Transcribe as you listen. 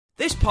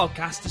This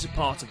podcast is a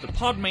part of the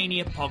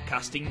Podmania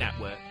podcasting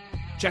network.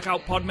 Check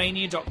out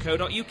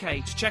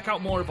podmania.co.uk to check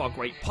out more of our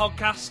great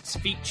podcasts,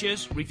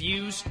 features,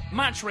 reviews,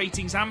 match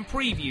ratings and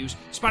previews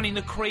spanning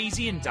the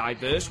crazy and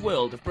diverse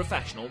world of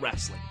professional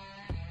wrestling.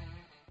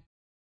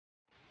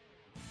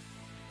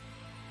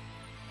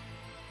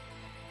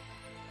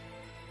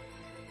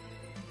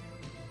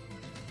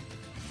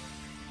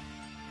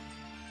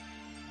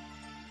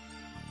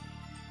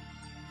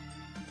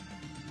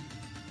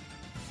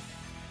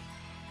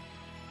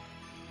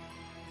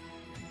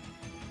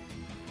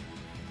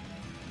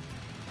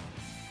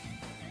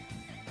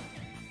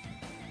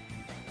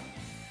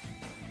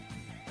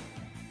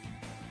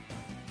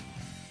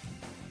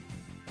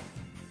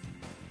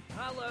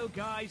 Hello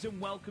guys and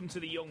welcome to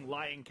the Young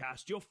Lion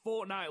Cast, your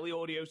fortnightly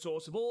audio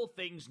source of all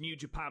things New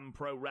Japan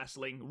Pro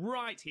Wrestling,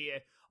 right here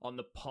on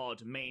the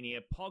Podmania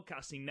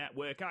podcasting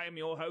network. I am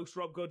your host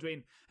Rob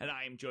Goodwin and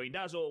I am joined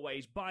as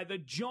always by the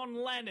John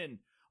Lennon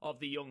of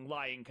the Young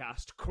Lion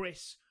Cast,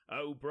 Chris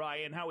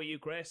O'Brien. How are you,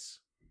 Chris?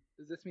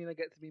 Does this mean I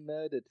get to be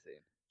murdered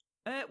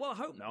soon? Well, I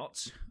hope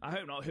not. I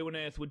hope not. Who on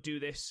earth would do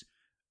this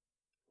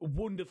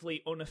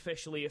wonderfully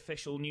unofficially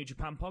official New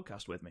Japan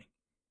podcast with me?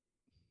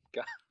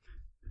 God.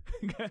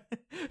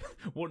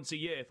 Once a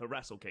year for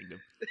Wrestle Kingdom.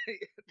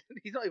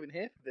 He's not even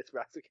here for this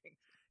Wrestle Kingdom.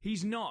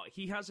 He's not.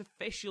 He has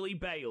officially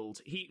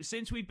bailed.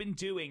 Since we've been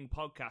doing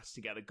podcasts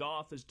together,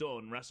 Garth has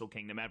done Wrestle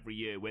Kingdom every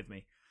year with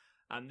me.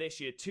 And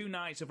this year, 2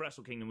 nights of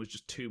Wrestle Kingdom was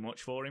just too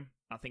much for him.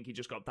 I think he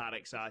just got that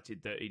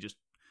excited that he just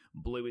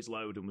blew his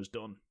load and was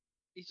done.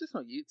 He's just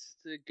not used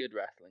to good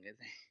wrestling, is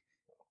he?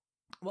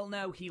 Well,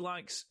 no, he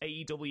likes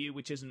AEW,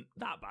 which isn't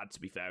that bad, to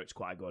be fair. It's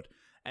quite good.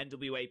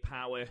 NWA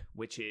Power,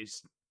 which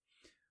is...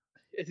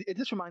 It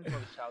just reminds him of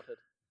his childhood.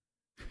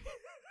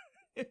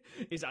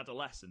 His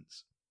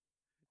adolescence.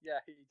 Yeah,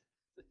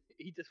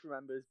 he just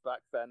remembers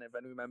back then, and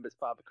then remembers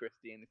Father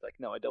Christie, and he's like,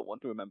 no, I don't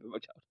want to remember my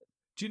childhood.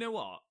 Do you know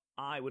what?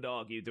 I would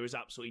argue there is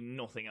absolutely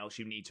nothing else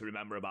you need to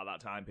remember about that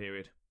time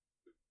period.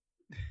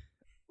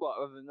 What,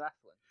 other than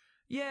wrestling?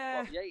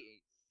 Yeah. Well, the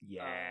 80s.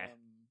 Yeah.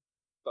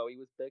 Bowie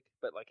was big,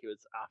 but like he was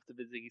after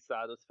the Ziggy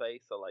Stardust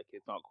phase, so like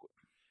it's not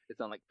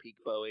like peak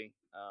Bowie.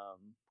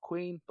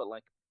 Queen, but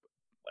like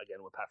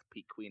again we're past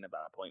peak Queen at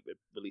that point. We're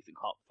releasing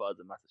Hot Fuzz,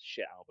 and that's a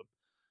shit album.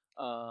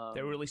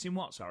 They were releasing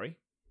what? Sorry.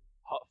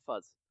 Hot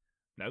Fuzz.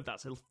 No,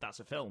 that's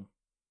a film.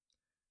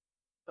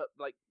 But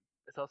like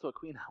it's also a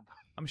Queen album.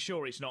 I'm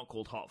sure it's not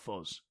called Hot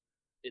Fuzz.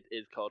 It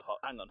is called Hot.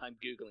 Hang on, I'm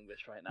googling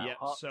this right now. Yeah,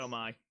 Hot so am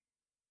I.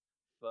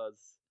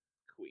 Fuzz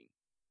Queen.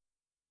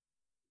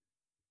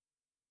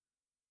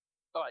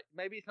 All right,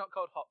 maybe it's not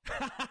called Hot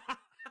Fuzz.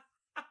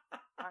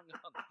 Hang on,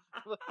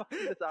 what the fuck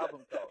is this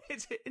album called?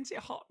 Is it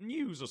Hot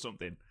News or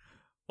something?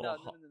 Or No.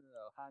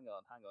 Hang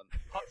on.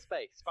 Hot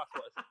Space. That's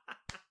what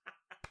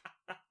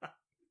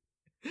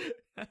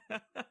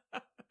it's.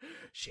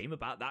 Shame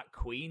about that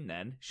Queen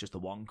then. It's just the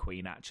one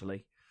Queen,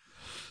 actually.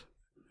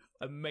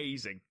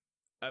 Amazing.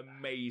 Have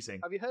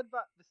you heard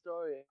about the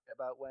story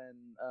about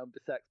when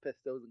the Sex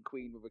Pistols and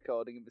Queen were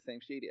recording in the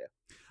same studio?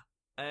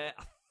 I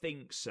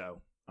think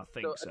so.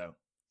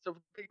 So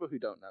for people who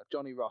don't know,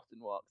 Johnny Rotten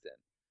walks in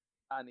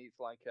and he's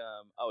like,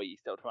 are you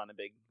still trying a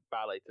big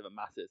ballet to the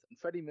masses? And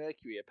Freddie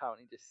Mercury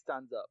apparently just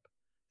stands up,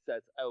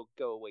 says, oh,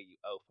 go away, you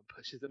oaf, and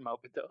pushes him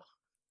out the door.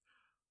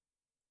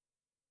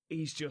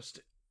 He's just...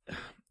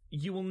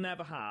 You will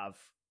never have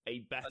a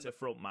better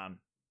frontman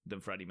than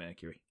Freddie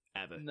Mercury,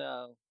 ever.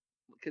 No,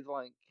 because,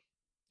 like...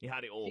 He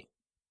had it all.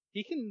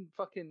 He can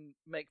fucking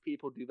make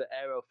people do the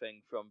aero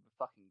thing from the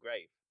fucking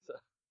grave. So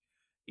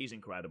he's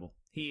incredible.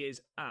 He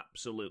is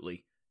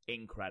absolutely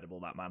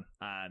incredible, that man,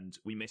 and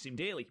we miss him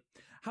dearly.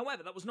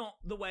 However, that was not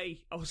the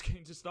way I was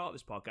going to start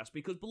this podcast,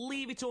 because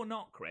believe it or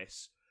not,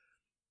 Chris,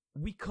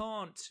 we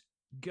can't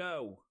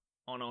go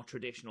on our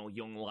traditional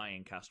Young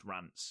Lion Cast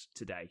rants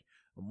today.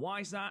 And why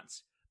is that?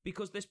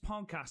 Because this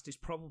podcast is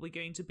probably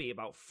going to be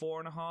about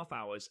 4.5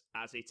 hours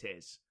as it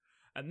is.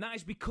 And that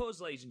is because,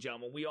 ladies and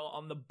gentlemen, we are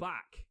on the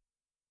back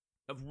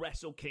of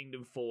Wrestle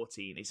Kingdom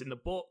 14. It's in the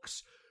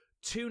books.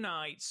 2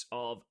 nights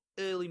of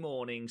early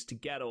mornings to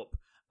get up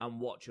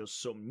and watch us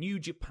some New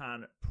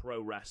Japan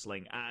Pro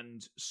Wrestling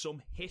and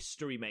some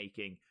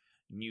history-making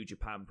New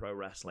Japan Pro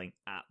Wrestling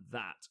at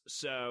that.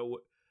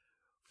 So,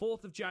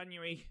 4th of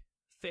January,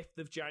 5th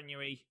of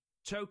January,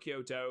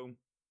 Tokyo Dome.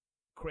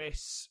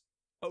 Chris,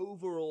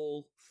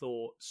 overall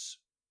thoughts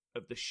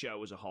of the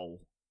show as a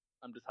whole?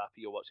 I'm just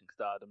happy you're watching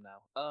Stardom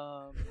now.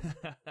 Well,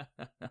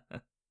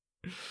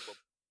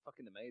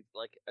 fucking amazing.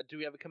 Like, do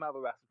we ever come out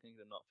of Wrestle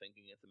Kingdom not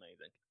thinking it's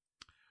amazing?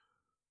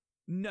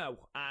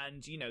 No,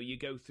 and, you know, you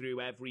go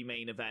through every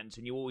main event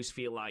and you always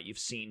feel like you've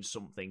seen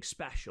something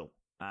special,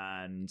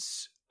 and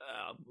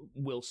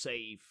we'll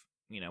save,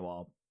 you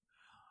know,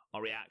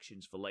 our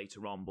reactions for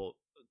later on, but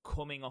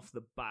coming off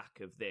the back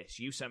of this,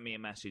 you sent me a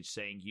message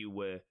saying you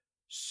were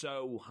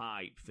so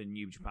hyped for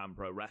New Japan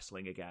Pro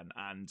Wrestling again,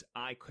 and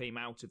I came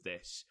out of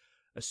this,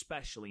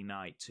 especially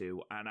night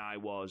 2, and I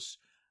was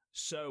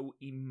so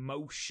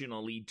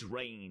emotionally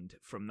drained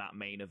from that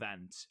main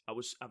event.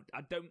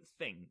 I don't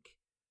think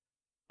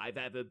I've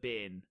ever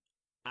been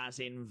as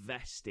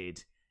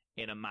invested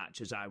in a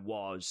match as I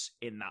was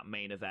in that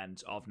main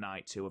event of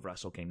Night 2 of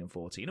Wrestle Kingdom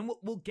 14. And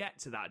we'll get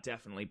to that,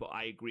 definitely, but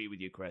I agree with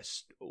you,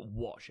 Chris.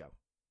 What show?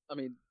 I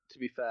mean, to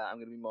be fair, I'm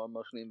going to be more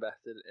emotionally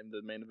invested in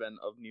the main event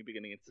of New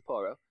Beginning in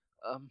Sapporo.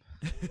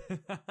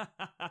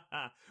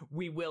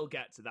 We will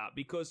get to that,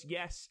 because,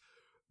 yes,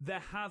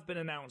 there have been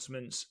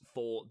announcements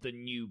for the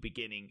New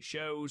Beginning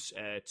shows,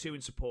 2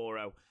 in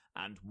Sapporo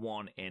and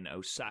 1 in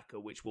Osaka,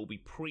 which we'll be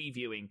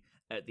previewing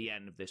at the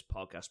end of this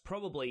podcast,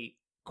 probably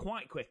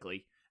quite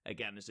quickly,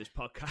 again, as this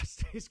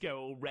podcast is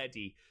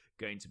already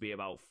going to be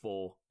about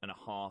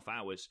 4.5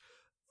 hours.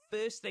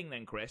 First thing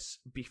then, Chris,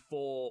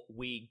 before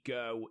we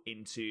go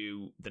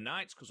into the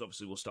nights, because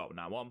obviously we'll start with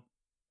Night 1,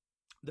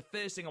 the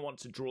first thing I want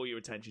to draw your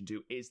attention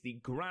to is the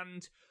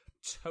grand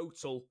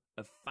total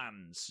of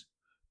fans.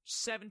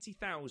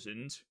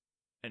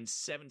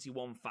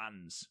 70,071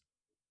 fans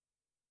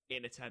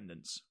in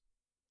attendance.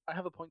 I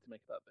have a point to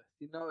make about this.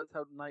 You notice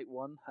how Night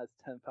 1 has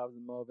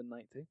 10,000 more than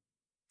Night 2?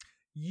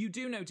 You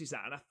do notice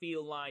that, and I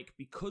feel like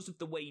because of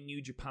the way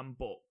New Japan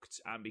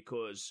booked, and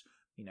because,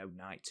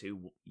 Night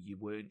 2, you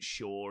weren't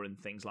sure and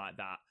things like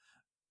that,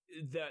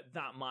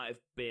 that might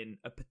have been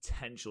a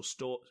potential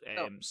stalling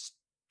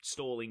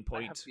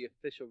point. I have the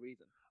official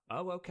reason.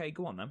 Oh, okay,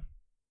 go on then.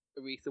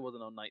 Arisa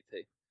wasn't on Night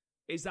 2.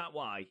 Is that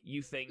why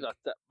you think? That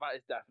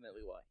is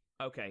definitely why.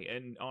 Okay,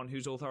 and on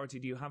whose authority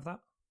do you have that?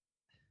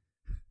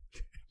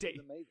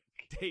 Amazing.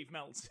 Dave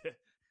Meltzer.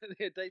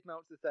 Yeah, Dave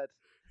Meltzer said,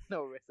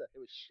 "No, Arisa, it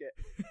was shit."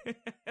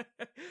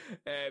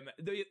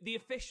 The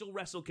official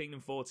Wrestle Kingdom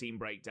 14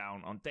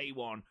 breakdown on day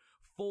 1,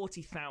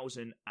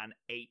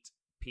 40,008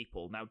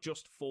 people. Now,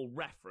 just for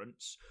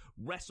reference,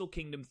 Wrestle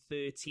Kingdom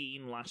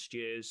 13, last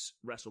year's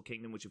Wrestle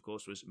Kingdom, which of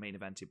course was main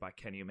evented by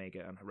Kenny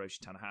Omega and Hiroshi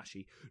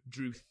Tanahashi,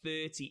 drew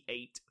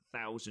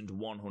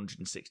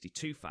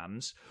 38,162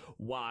 fans,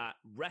 while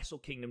Wrestle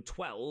Kingdom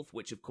 12,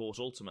 which of course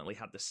ultimately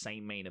had the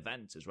same main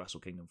event as Wrestle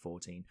Kingdom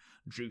 14,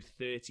 drew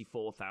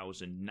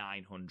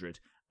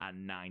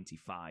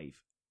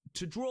 34,995.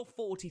 To draw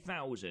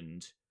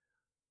 40,000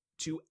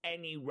 to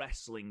any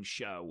wrestling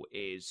show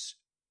is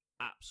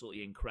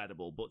absolutely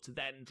incredible, but to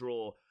then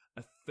draw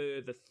a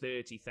further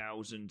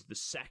 30,000 the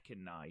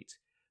second night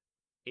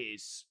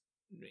it's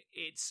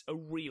a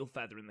real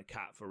feather in the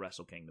cap for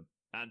Wrestle Kingdom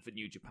and for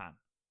New Japan.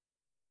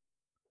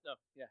 No,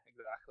 yeah,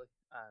 exactly.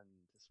 And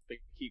just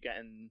keep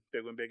getting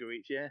bigger and bigger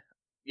each year.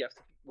 You have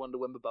to wonder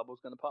when the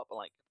bubble's going to pop,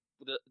 but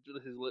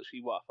this is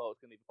literally what I thought was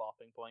going to be the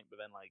popping point, but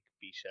then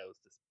these shows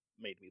just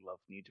made me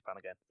love New Japan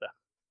again. So.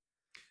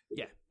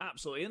 Yeah,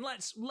 absolutely. And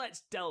let's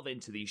delve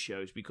into these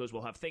shows, because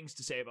we'll have things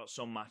to say about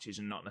some matches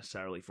and not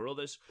necessarily for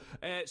others.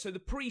 So the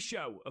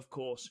pre-show, of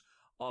course,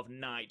 of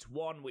Night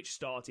 1, which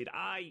started,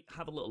 I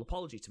have a little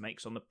apology to make,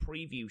 because on the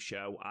preview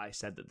show, I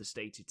said that the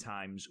stated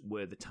times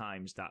were the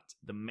times that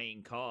the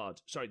main card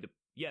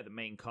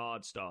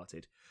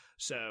started.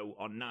 So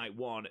on Night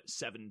 1 at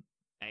 7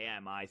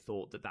 a.m., I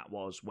thought that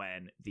was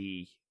when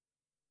the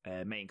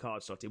main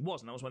card started. It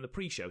wasn't. That was when the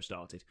pre-show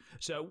started.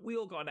 So we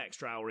all got an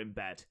extra hour in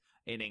bed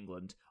in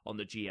England on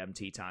the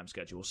GMT time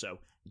schedule. So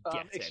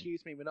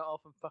excuse me, we're not all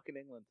from fucking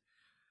England.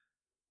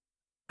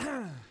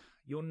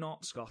 You're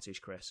not Scottish,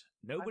 Chris.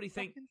 Nobody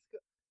think.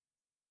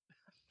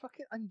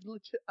 I'm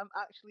legit. I'm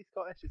actually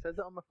Scottish. It says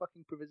it on my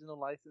fucking provisional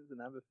license and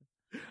everything.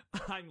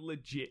 I'm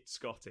legit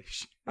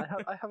Scottish. I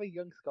have a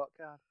young Scot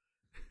card.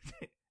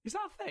 Is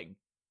that a thing?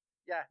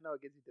 Yeah, no,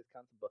 it gives you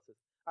discounts on buses.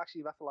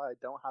 Actually, that's a lie. I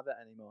don't have it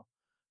anymore.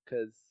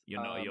 Because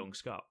you're not a young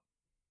Scot.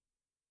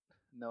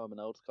 No, I'm an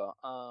old Scot.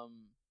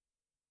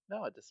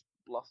 No, I just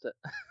lost it.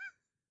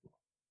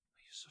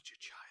 You're such a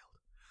child.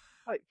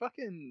 I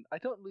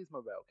don't lose my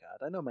rail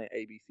card. I know my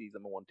ABCs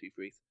and my 1, 2,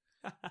 3s.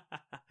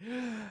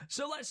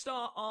 So let's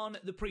start on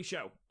the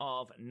pre-show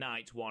of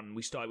Night 1.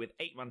 We started with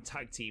 8-man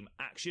tag team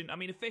action. I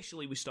mean,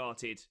 officially we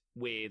started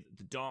with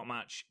the dark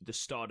match, the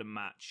Stardom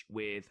match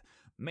with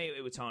Mayu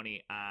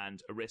Iwatani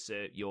and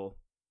Arisa, your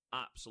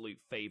absolute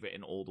favourite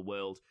in all the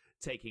world,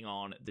 taking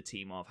on the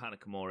team of Hana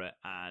Kimura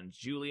and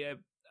Julia.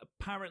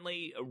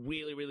 Apparently a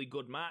really, really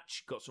good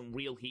match. Got some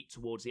real heat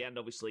towards the end.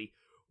 Obviously,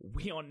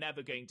 we are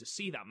never going to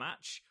see that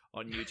match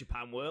on New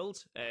Japan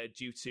World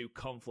due to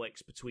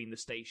conflicts between the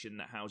station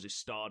that houses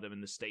Stardom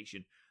and the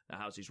station that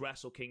houses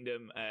Wrestle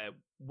Kingdom.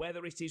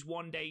 Whether it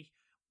one day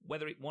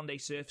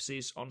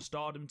surfaces on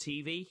Stardom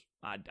TV,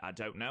 I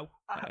don't know.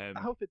 I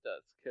hope it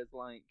does, because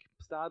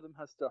Stardom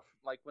has stuff,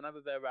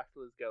 whenever their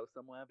wrestlers go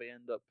somewhere, they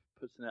end up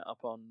putting it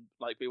up on,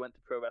 we went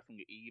to Pro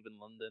Wrestling Eve in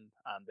London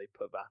and they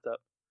put that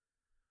up.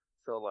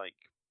 So,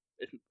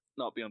 it's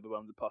not beyond the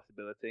realms of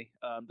possibility.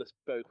 Just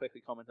very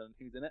quickly comment on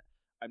who's in it.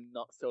 I'm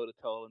not sold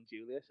at all on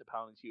Julia.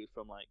 Apparently she was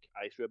from,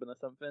 Ice Ribbon or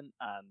something,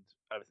 and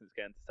ever since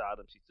getting to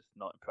Stardom, she's just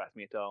not impressed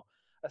me at all.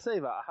 I say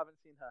that, I haven't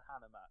seen her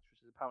Hana match,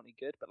 which is apparently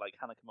good, but,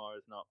 Hana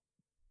Kimura is not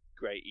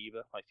great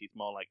either. She's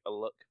more like a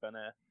look than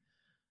a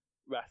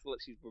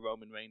wrestler. She's the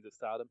Roman Reigns of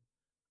Stardom.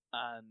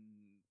 And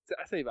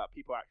I say that,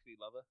 people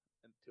actually love her,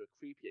 and to a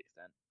creepy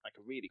extent, a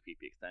really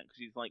creepy extent, because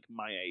she's my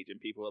age,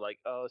 and people are like,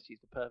 oh, she's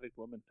the perfect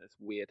woman.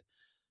 It's weird.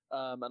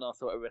 And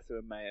also Arisa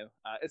and Mayo.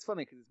 It's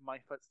funny because it's my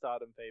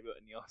stardom favorite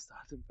and your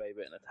stardom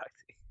favorite in a tag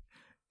team.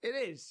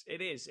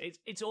 It is.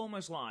 It's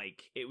almost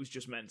like it was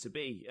just meant to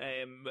be.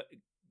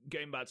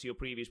 Going back to your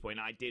previous point,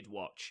 I did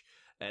watch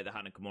the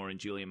Hana Kimura and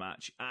Julia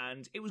match,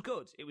 and it was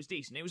good. It was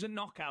decent. It was a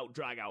knockout,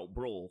 drag-out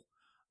brawl.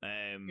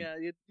 Yeah,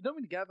 you don't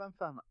really get that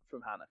from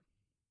Hana.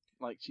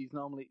 Like, she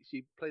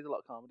plays a lot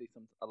of comedy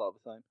a lot of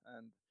the time,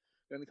 and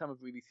the only time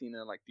I've really seen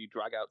her like do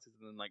drag-outs is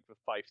in like the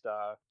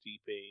 5-star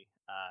GP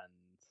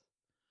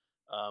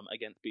and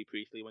against B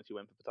Priestley when she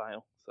went for the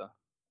title. So,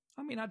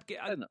 I mean, I'd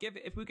give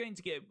it, if we're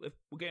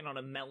going on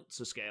a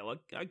Meltzer scale,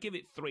 I'd give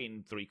it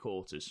 3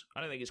 3/4.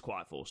 I don't think it's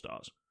quite 4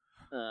 stars.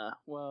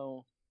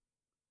 Well,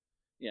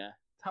 yeah.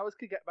 How was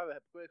Kagetsu?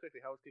 Very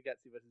quickly, how was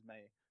Kagetsu versus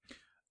May?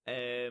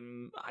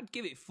 I'd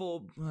give it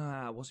 4.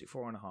 Was it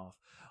 4.5?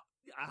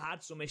 I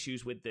had some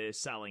issues with the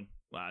selling,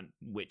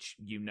 which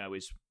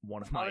is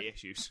one of my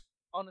issues.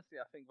 Honestly,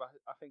 I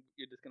think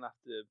you're just gonna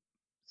have to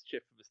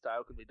shift for the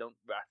style because we don't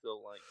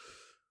wrestle like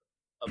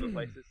other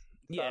places.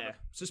 Yeah,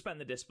 suspend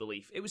the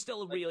disbelief. It was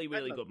still a really,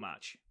 really good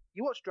match.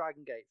 You watch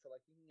Dragon Gate, so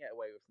like you can get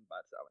away with some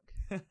bad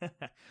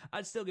selling.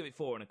 I'd still give it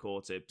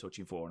 4.25,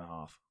 touching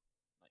 4.5.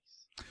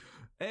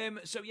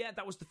 Nice. So yeah,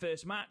 that was the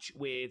first match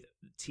with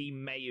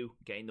Team Mayu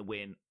getting the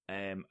win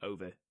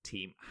over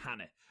Team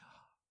Hana.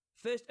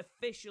 First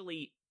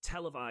officially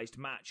televised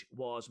match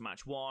was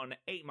match 1,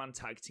 8-man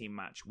tag team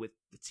match with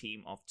the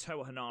team of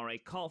Toa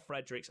Hanare, Carl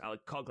Fredericks,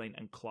 Alec Coughlin,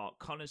 and Clark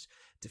Connors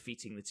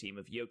defeating the team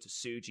of Yota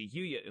Tsuji,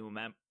 Yuya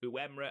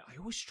Uemura. I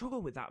always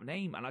struggle with that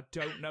name, and I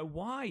don't know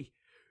why.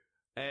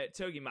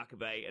 Togi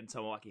Makabe and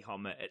Tomoaki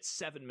Honma at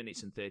 7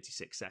 minutes and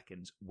 36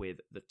 seconds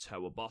with the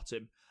Toa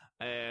bottom.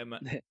 That's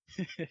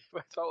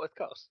what it's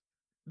called.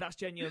 That's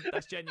genuine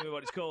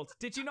what it's called.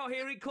 Did you not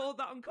hear it called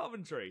that on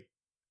commentary?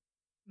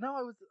 No,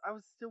 I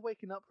was still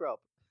waking up, Rob.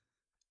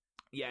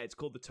 Yeah, it's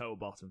called the Toa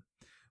bottom,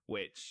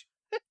 which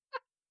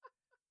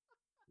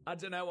I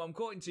don't know. I'm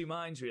caught in two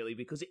minds really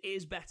because it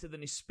is better than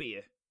his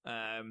spear,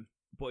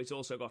 but it's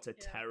also got a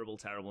terrible,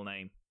 terrible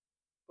name.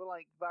 But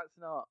like that's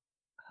not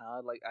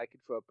hard. Like I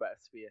could throw a better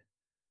spear.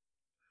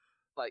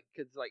 Like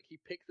because like he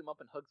picks them up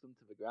and hugs them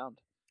to the ground.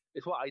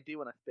 It's what I do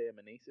when I spear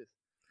Meneses.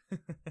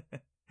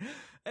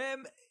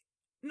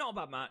 Not a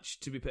bad match,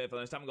 to be perfectly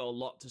honest. I haven't got a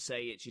lot to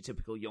say. It's your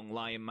typical Young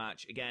Lion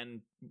match.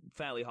 Again,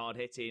 fairly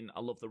hard-hitting. I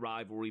love the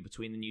rivalry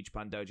between the New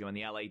Japan Dojo and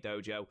the LA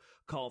Dojo.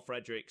 Carl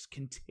Fredericks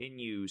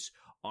continues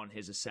on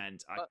his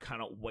ascent. I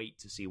cannot wait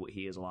to see what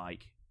he is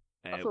like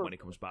when he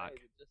comes back.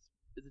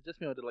 Is it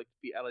just me or do like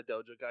the LA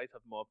Dojo guys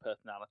have more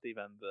personality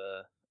than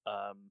the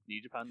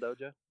New Japan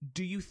Dojo?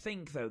 Do you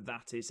think, though,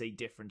 that is a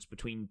difference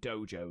between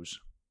dojos?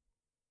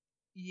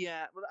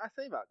 Yeah, but I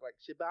say that. Like,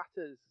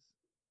 Shibata's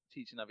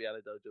teaching at the LA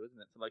Dojo,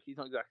 isn't it? So, like, he's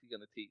not exactly going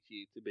to teach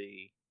you to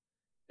be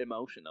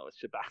emotional as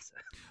Shibata.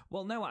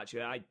 Well, no,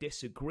 actually, I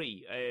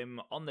disagree.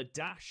 On the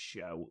Dash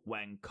show,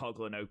 when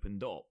Coughlin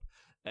opened up,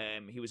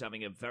 he was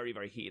having a very,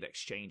 very heated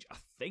exchange, I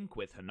think,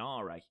 with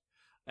Hanare.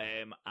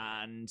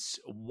 And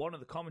one of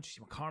the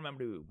commentators, I can't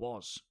remember who it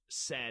was,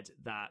 said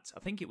that, I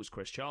think it was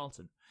Chris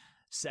Charlton,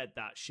 said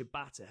that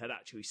Shibata had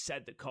actually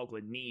said that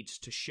Coughlin needs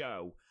to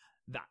show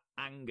that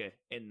anger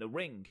in the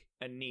ring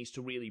and needs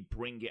to really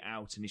bring it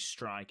out in his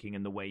striking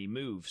and the way he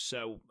moves.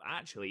 So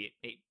actually,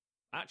 it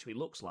actually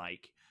looks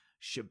like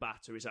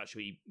Shibata is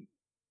actually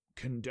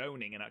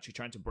condoning and actually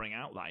trying to bring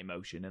out that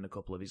emotion in a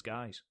couple of his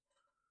guys.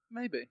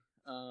 Maybe.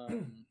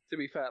 To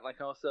be fair,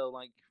 like also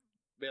like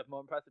they have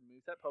more impressive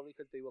moveset probably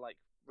because they were like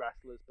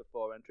wrestlers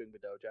before entering the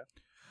dojo.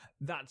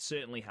 That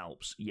certainly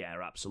helps. Yeah,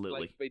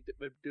 absolutely. Like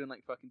they're doing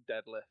like fucking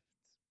deadlifts,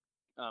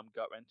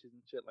 gut wrenches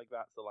and shit like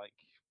that. So like,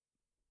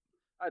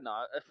 I don't know.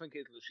 I think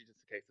it's literally just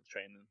a case of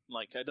training.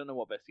 Like I don't know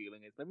what their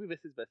ceiling is. Maybe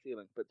this is their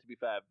ceiling. But to be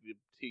fair, the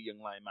two Young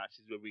Lion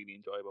matches were really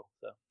enjoyable.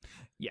 So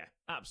yeah,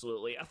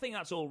 absolutely. I think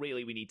that's all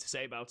really we need to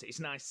say about it. It's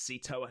nice to see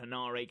Toa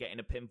Hanare getting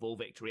a pinfall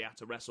victory at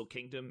a Wrestle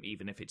Kingdom,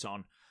 even if it's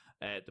on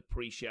the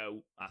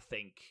pre-show. I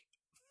think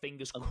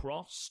fingers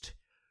crossed.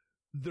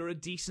 There are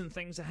decent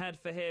things ahead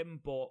for him,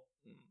 but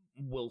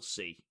we'll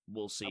see.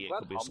 We'll see. It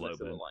could be a slow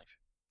burn.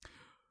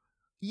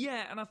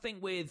 Yeah, and I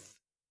think with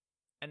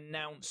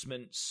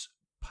announcements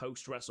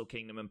post Wrestle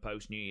Kingdom and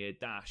post New Year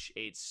Dash,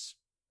 it's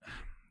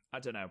I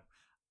don't know.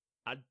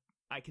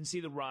 I can see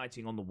the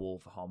writing on the wall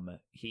for Honma.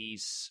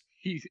 He's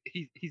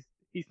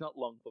not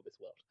long for this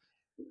world.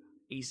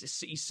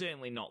 He's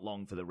certainly not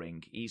long for the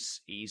ring.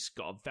 He's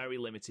got a very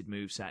limited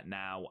moveset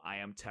now. I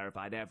am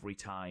terrified every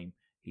time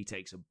he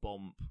takes a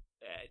bump.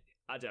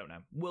 I don't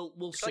know.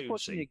 We'll soon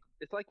see.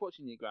 It's like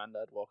watching your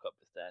granddad walk up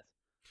the stairs.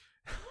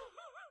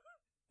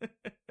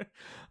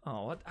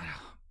 Oh,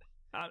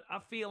 I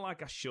feel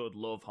like I should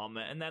love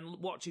Honma, and then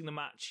watching the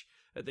match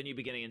at the New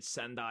Beginning in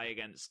Sendai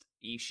against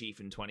Ishii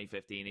in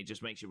 2015, it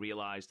just makes you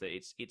realise that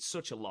it's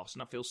such a loss,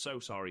 and I feel so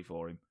sorry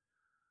for him.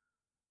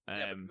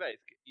 Yeah, but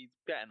he's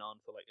getting on,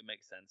 so like it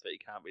makes sense that he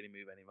can't really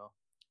move anymore.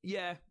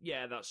 Yeah,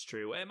 that's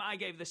true. I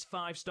gave this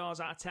 5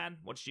 stars out of 10.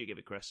 What did you give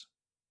it, Chris?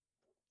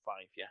 5,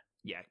 yeah.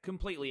 Yeah,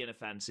 completely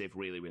inoffensive,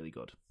 really, really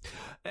good.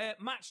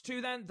 Match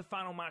 2 then, the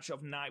final match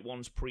of Night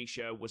 1's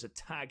pre-show was a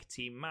tag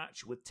team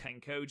match with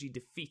Tenkoji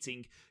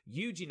defeating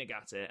Yuji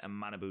Nagata and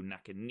Manabu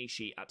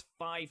Nakanishi at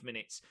 5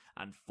 minutes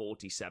and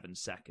 47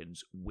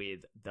 seconds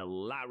with the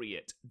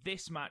Lariat.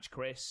 This match,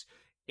 Chris,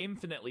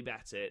 infinitely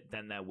better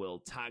than their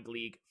World Tag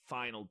League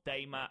final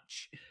day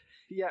match.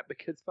 Yeah,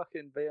 because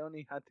fucking they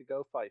only had to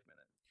go 5 minutes.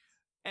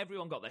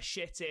 Everyone got their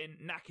shit in.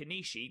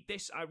 Nakanishi,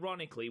 this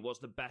ironically was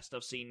the best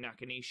I've seen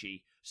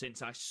Nakanishi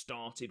since I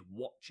started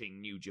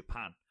watching New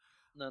Japan.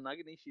 No,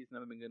 Nakanishi's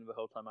never been good the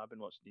whole time I've been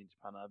watching New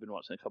Japan. I've been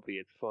watching a couple of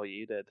years before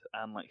you did.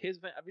 And like, here's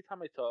the thing, every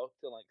time I talk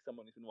to like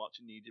someone who's been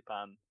watching New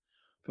Japan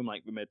from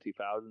like the mid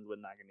 2000s when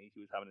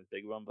Nakanishi was having his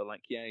big run, but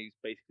like, yeah, he's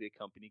basically a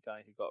company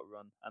guy who got a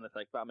run. And it's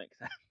like, that makes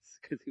sense,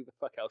 because who the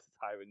fuck else is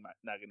hiring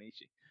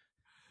Nakanishi?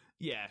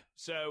 Yeah,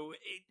 so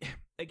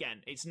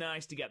again, it's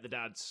nice to get the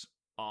dads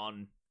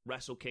on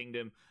Wrestle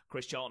Kingdom.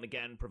 Chris Charlton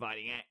again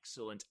providing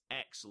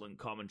excellent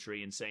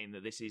commentary and saying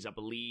that this is, I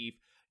believe,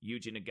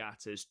 Yuji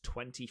Nagata's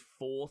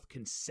 24th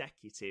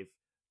consecutive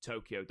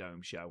Tokyo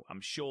Dome show.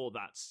 I'm sure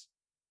that's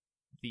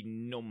the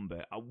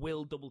number. I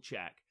will double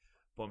check,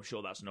 but I'm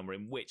sure that's the number,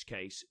 in which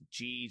case,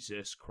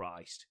 Jesus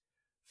Christ.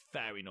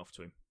 Fair enough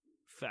to him.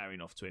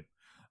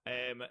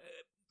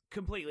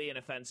 Completely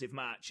inoffensive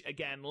match.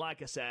 Again,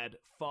 like I said,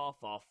 far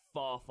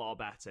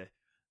better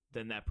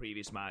than their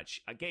previous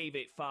match. I gave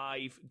it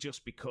 5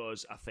 just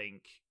because I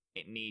think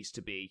it needs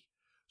to be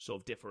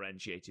sort of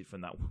differentiated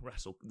from that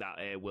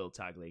World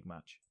Tag League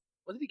match.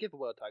 What did he give the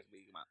World Tag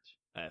League match?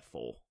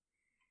 4.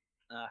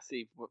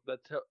 See, the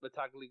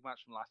Tag League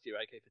match from last year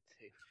I gave it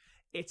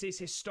 2. It is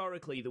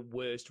historically the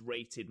worst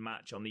rated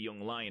match on the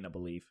Young Lion, I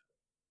believe.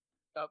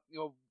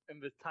 In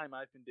the time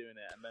I've been doing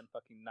it, and then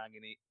fucking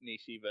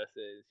Nakanishi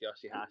versus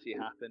Yoshihashi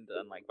happened,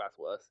 and like, that's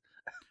worse.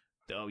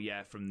 Oh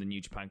yeah, from the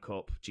New Japan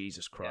Cup.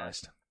 Jesus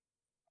Christ.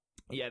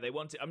 Yeah, they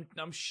wanted.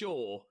 I'm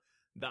sure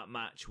that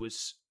match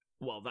was.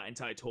 Well, that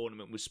entire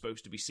tournament was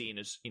supposed to be seen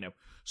as,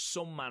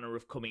 some manner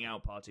of coming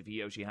out party for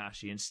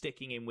Yoshihashi, and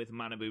sticking in with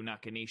Manabu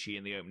Nakanishi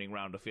in the opening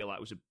round, I feel like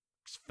was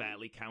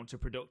fairly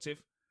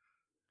counterproductive.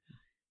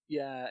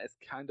 Yeah, it's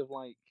kind of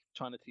like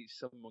trying to teach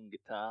someone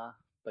guitar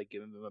by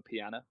giving them a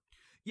piano.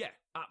 Yeah,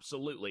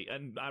 absolutely.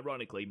 And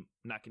ironically,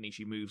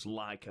 Nakanishi moves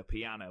like a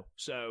piano.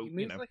 So, he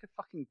moves like a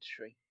fucking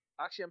tree.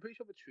 Actually, I'm pretty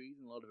sure the trees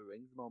in Lord of the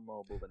Rings are more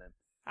mobile than him.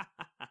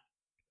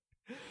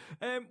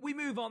 We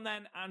move on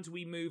then, and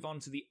we move on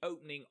to the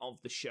opening of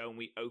the show, and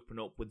we open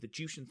up with the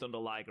Jushin Thunder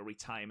Liger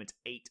Retirement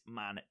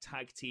 8-man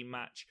tag team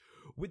match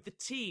with the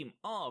team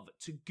of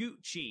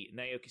Taguchi,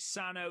 Naoki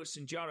Sano,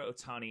 Sanjaro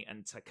Otani,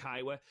 and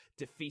Takaiwa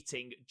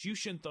defeating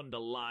Jushin Thunder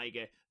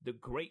Liger, the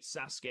Great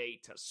Sasuke,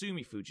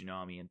 Tatsumi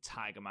Fujinami, and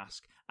Tiger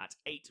Mask at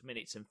 8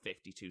 minutes and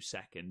 52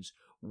 seconds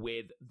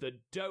with the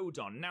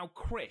Dodon. Now,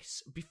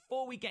 Chris,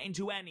 before we get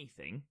into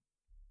anything,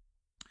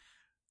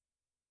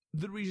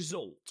 the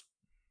result.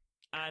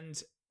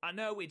 And I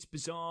know it's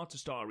bizarre to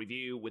start a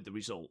review with the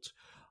result.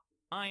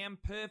 I am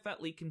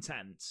perfectly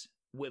content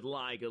with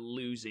Liger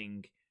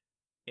losing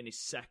in his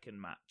second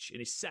match, in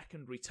his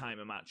second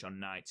retirement match on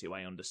night 2.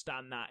 I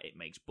understand that. It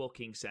makes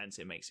booking sense.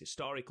 It makes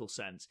historical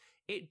sense.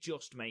 It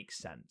just makes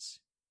sense.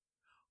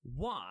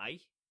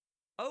 Why?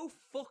 Oh,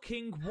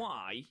 fucking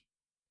why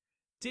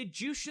did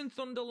Jushin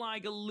Thunder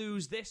Liger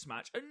lose this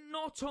match? And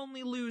not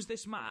only lose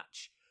this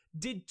match,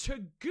 did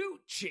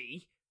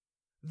Taguchi,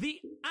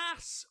 the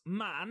ass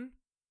man,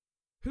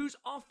 whose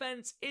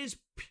offense is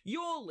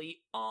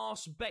purely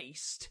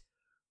arse-based,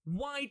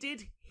 why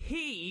did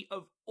he,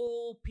 of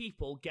all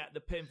people, get the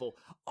pinfall?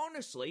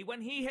 Honestly,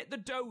 when he hit the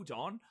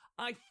Dodon,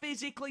 I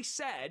physically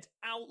said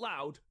out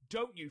loud,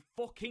 "Don't you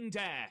fucking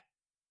dare."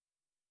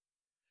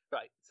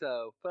 Right,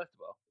 so, first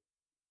of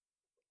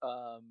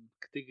all,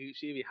 Taguchi,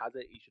 if he has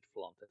it, he should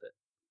flaunt it.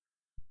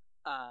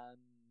 And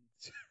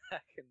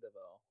second of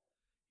all,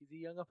 he's a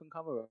young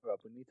up-and-comer, Rob.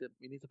 We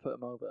need to put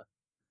him over.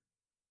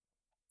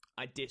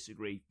 I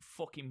disagree.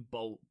 Fucking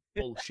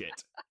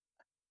bullshit.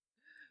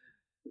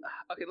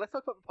 Okay, let's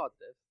talk about the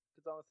positives.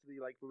 Because honestly,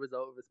 like, the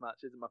result of this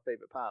match isn't my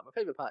favourite part. My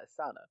favourite part is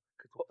Sano.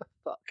 Because what the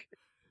fuck?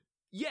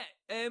 Yeah,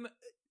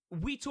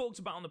 we talked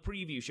about on the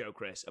preview show,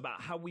 Chris,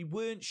 about how we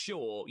weren't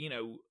sure,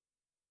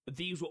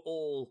 these were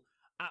all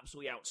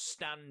absolutely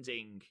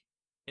outstanding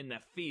in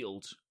their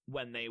field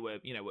when they were,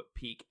 at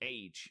peak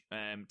age.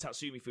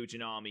 Tatsumi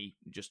Fujinami,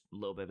 just a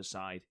little bit of a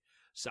side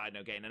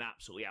note, getting an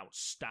absolutely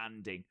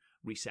outstanding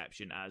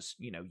reception, as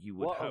you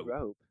would hope. What a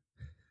robe.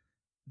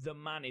 The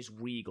man is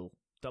regal.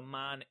 Have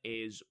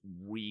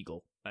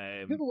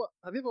you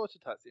ever watched a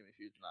Tatsumi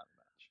Fujinami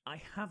match? I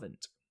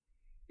haven't.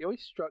 He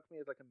always struck me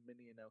as like a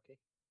mini Inoki.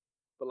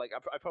 But like, I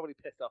probably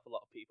pissed off a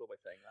lot of people by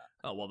saying that.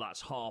 Oh, well,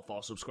 that's half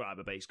our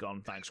subscriber base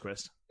gone. Thanks,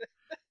 Chris.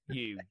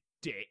 You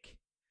dick.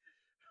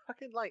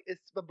 Fucking, like,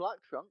 it's the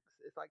black trunks.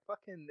 It's like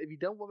fucking, if you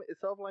don't want it,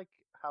 it's sort of like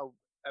how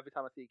every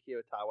time I see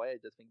Kira Taue, I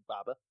just think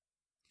Baba.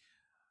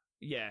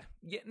 Yeah,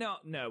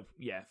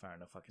 fair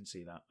enough. I can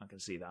see that.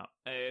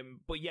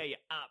 But yeah, you're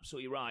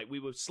absolutely right. We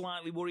were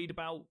slightly worried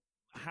about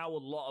how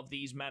a lot of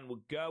these men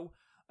would go.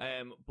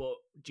 But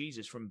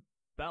Jesus, from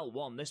Bell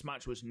 1, this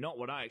match was not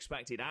what I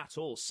expected at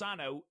all.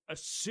 Sano, a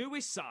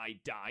suicide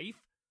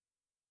dive.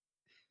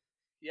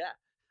 Yeah,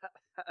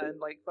 and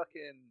like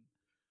fucking.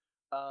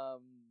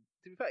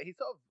 To be fair, he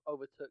sort of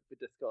overtook the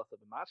discourse of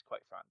the match,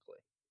 quite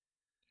frankly,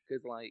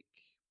 because like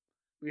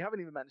we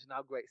haven't even mentioned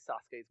how great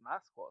Sasuke's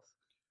mask was.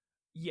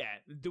 Yeah,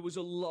 there was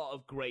a lot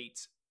of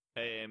great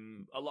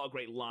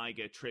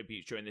Liger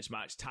tributes during this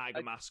match.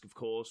 Tiger Mask, of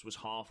course, was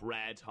half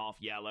red, half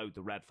yellow.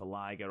 The red for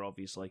Liger,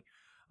 obviously.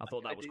 I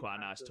thought that was quite a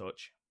nice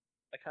touch.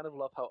 I kind of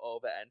love how all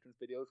their entrance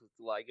videos was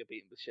Liger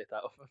beating the shit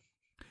out of them.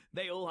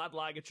 They all had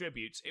Liger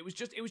tributes. It was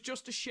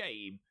just a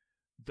shame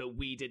that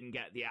we didn't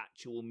get the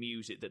actual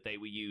music that they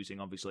were using.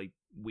 Obviously,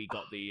 we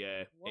got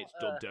the it's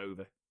dubbed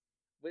over.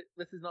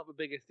 This is not the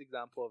biggest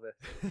example of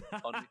this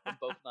on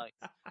both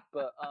nights,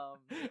 but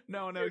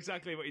no, I know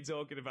exactly what you're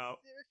talking about.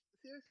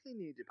 Seriously,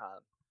 New Japan,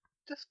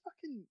 just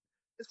fucking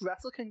it's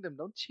Wrestle Kingdom.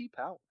 Don't cheap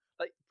out.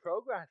 Like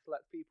Progress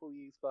lets people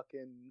use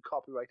fucking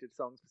copyrighted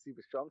songs for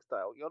Super Strong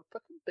Style. You're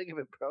fucking bigger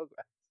than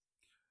Progress.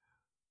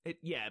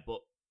 Yeah, but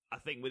I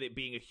think with it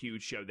being a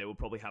huge show, they will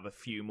probably have a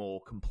few more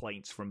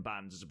complaints from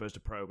bands as opposed to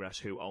Progress,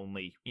 who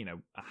only,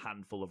 a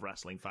handful of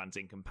wrestling fans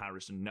in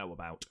comparison know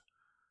about.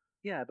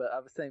 Yeah, but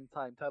at the same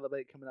time, Tyler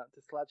Bate coming out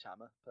to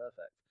Sledgehammer,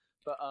 perfect.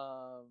 But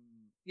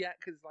yeah,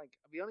 because like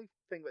the only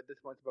thing that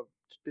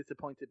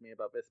disappointed me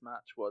about this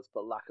match was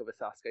the lack of a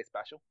Sasuke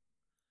special.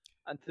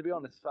 And to be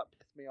honest, that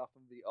pissed me off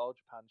on the All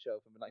Japan show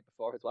from the night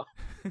before as well.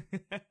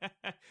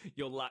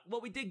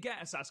 Well, we did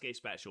get a Sasuke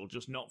special,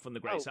 just not from the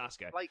Great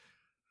Sasuke. Like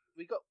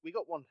we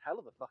got one hell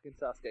of a fucking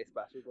Sasuke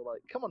special. But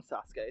like, come on,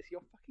 Sasuke, it's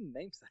your fucking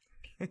namesake.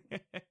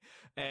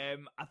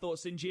 I thought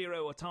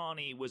Shinjiro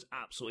Otani was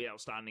absolutely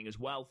outstanding as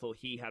well. Thought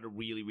he had a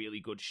really, really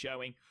good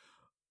showing.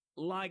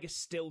 Liger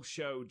still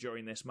showed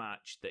during this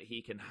match that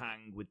he can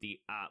hang with the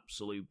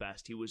absolute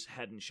best. He was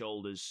head and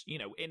shoulders,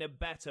 in a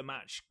better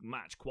match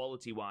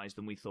quality-wise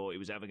than we thought he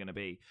was ever going to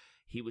be.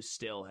 He was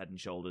still head and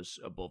shoulders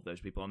above those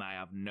people, and I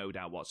have no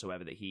doubt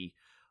whatsoever that he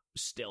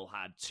still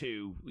had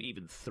 2,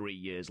 even 3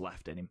 years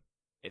left in him,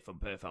 if I'm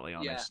perfectly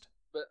honest.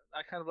 Yeah, but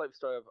I kind of like the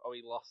story of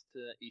he lost to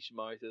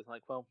Ishimori, so it's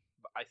like, well,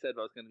 I said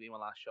that was going to be my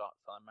last shot,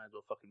 so I might as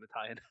well fucking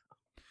retire now.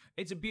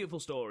 It's a beautiful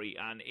story,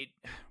 and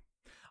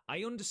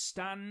I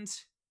understand...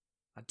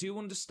 I do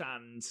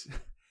understand.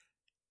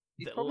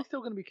 He's probably still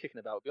going to be kicking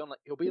about.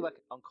 He'll be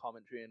on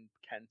commentary, and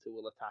Kenta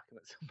will attack him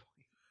at some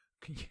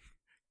point.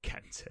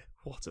 Kenta,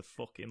 what a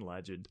fucking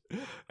legend.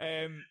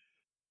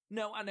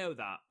 No, I know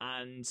that,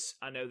 and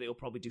I know that he'll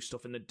probably do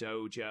stuff in the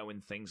dojo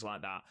and things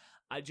like that.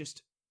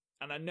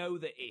 And I know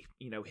that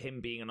him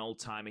being an old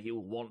timer, he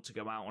will want to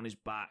go out on his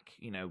back,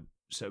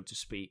 so to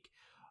speak.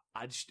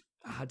 I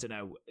don't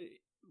know.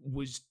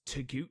 Was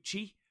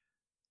Taguchi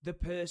the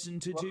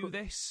person to do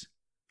this?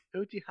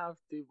 Who do you have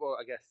do? Well,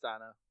 I guess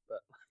Sano, but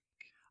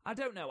I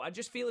don't know. I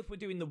just feel if we're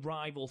doing the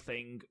rival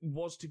thing,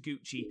 was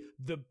Taguchi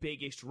the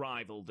biggest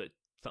rival that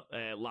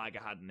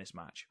Liger had in this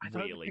match? I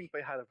don't think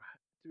they had to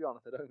be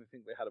honest, I don't even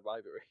think they had a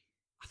rivalry.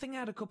 I think they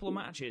had a couple of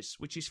matches,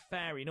 which is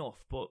fair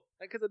enough, but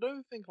because I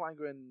don't think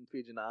Liger and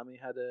Fujinami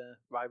had a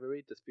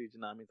rivalry. Just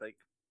Fujinami's like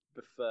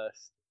the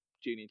first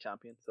junior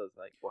champion, so it's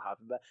like what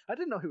happened there. I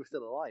didn't know he was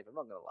still alive. I'm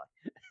not gonna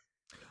lie.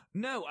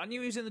 No, I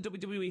knew he was in the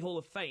WWE Hall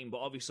of Fame, but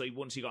obviously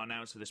once he got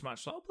announced for this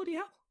match, I thought, oh bloody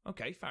hell!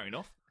 Okay, fair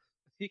enough.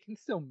 He can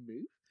still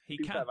move. He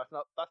can. Fair, that's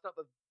not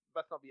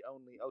the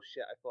only oh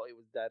shit I thought he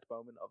was dead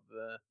moment of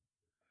the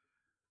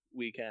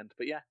weekend.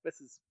 But yeah,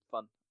 this is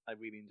fun. I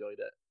really enjoyed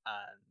it,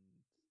 and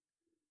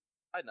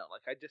I don't know,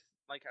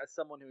 as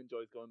someone who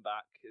enjoys going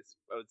back, it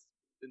was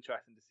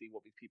interesting to see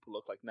what these people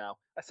look like now.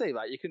 I say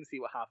that you couldn't see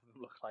what half of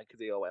them look like because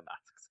they all wear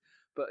masks,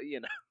 but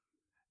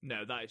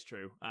No, that is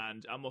true.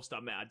 And I must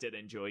admit, I did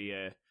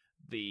enjoy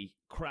the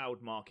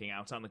crowd marking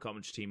out and the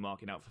commentary team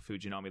marking out for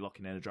Fujinami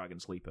locking in a Dragon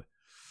Sleeper.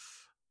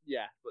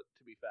 Yeah, but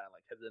to be fair,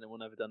 has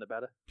anyone ever done it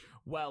better?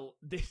 Well,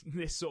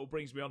 this sort of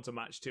brings me on to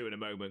match 2 in a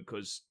moment,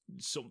 because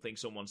something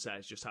someone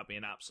says just had me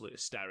in absolute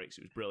hysterics.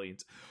 It was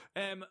brilliant.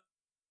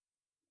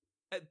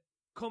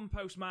 Come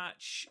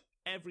post-match,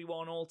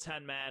 everyone, all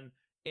 10 men,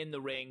 in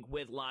the ring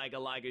with Liger.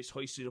 Liger is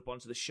hoisted up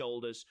onto the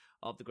shoulders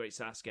of the great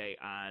Sasuke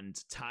and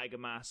Tiger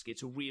Mask.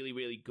 It's a really,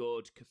 really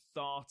good,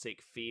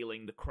 cathartic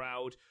feeling. The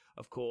crowd,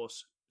 of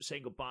course,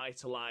 saying goodbye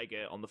to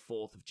Liger on the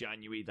 4th of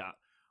January, that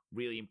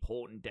really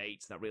important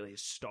date, that really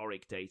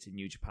historic date in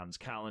New Japan's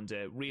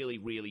calendar. Really,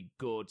 really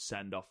good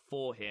send-off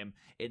for him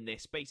in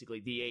this, basically,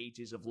 the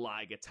Ages of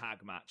Liger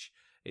tag match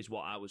is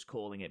what I was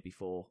calling it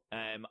before.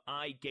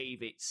 I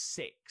gave it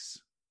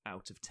 6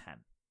 out of 10.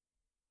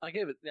 I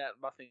gave it,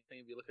 my thing,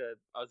 if you look at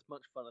as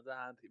much fun as I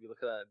had, if you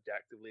look at it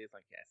objectively, it's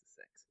like, it's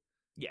a 6.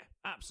 Yeah,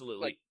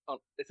 absolutely.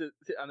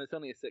 And it's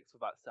only a 6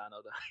 without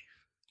Sano dive.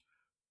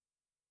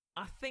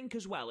 I think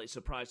as well, it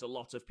surprised a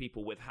lot of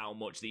people with how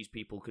much these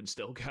people can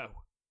still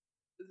go.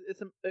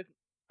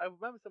 I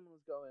remember someone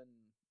was going,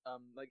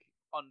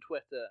 on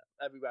Twitter,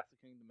 every Wrestle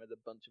Kingdom has a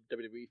bunch of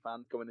WWE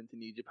fans going into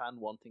New Japan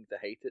wanting to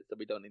hate it, so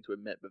we don't need to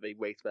admit that they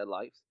waste their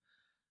lives.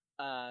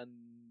 And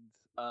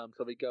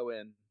so they go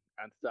in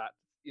and start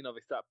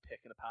they start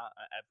picking apart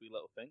at every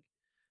little thing.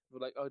 We're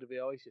like, oh, do they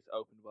always just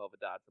open well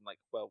with dads? I'm like,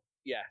 well,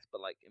 yes,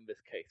 but like in this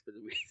case, for the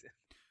reason.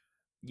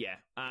 Yeah,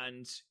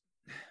 and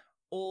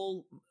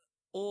all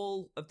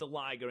of the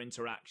Liger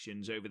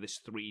interactions over this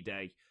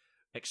 3-day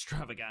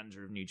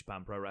extravaganza of New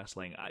Japan Pro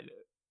Wrestling,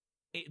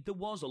 there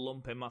was a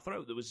lump in my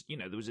throat. There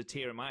was a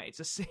tear in my eye.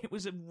 It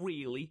was a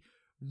really,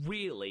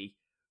 really,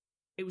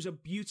 it was a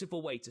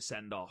beautiful way to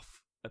send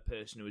off a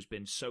person who has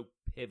been so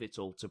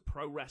pivotal to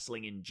pro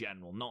wrestling in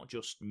general, not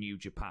just New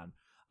Japan.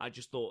 I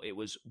just thought it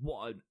was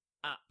what an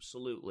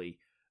absolutely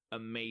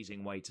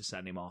amazing way to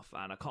send him off,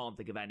 and I can't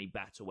think of any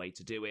better way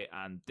to do it,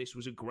 and this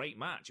was a great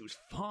match. It was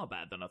far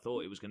better than I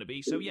thought it was going to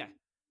be, so yeah,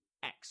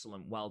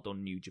 excellent. Well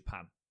done, New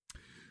Japan.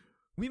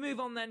 We move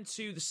on then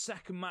to the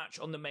second match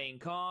on the main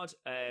card.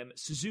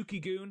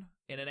 Suzuki-gun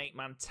in an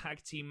 8-man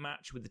tag team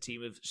match with the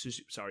team of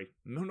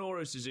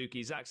Minoru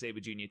Suzuki, Zack Sabre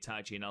Jr.,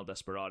 Taichi, and El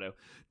Desperado,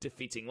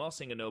 defeating Los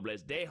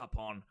Ingonobles de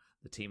Japón,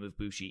 the team of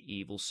Bushi,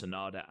 Evil,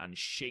 Sanada, and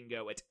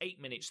Shingo at 8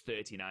 minutes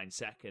 39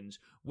 seconds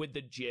with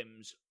the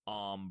Jim's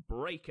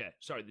break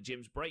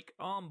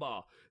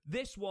armbar.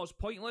 This was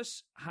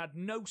pointless, had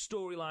no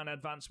storyline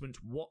advancement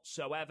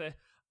whatsoever,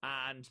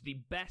 and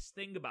the best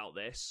thing about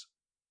this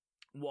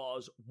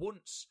was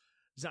once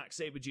Zack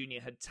Sabre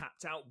Jr. had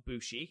tapped out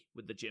Bushi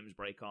with the Jim's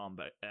break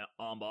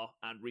armbar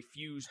and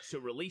refused to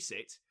release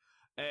it,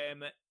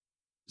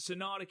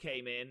 Sanada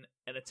came in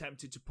and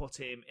attempted to put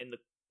him in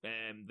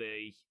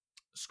the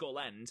skull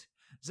end.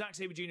 Zack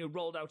Sabre Jr.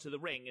 rolled out of the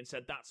ring and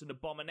said, "That's an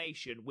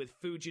abomination, with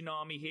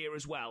Fujinami here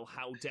as well.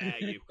 How dare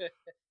you?"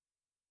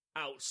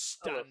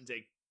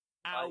 Outstanding.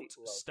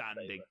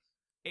 Outstanding.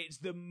 It's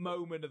the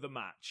moment of the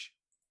match.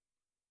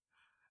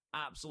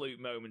 Absolute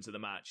moment of the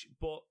match.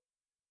 But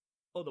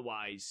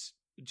otherwise,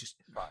 just...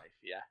 5,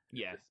 yeah.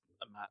 Yeah. It's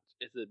a match.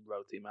 It's a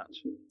roadie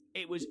match.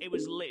 It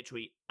was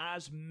literally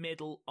as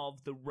middle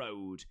of the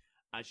road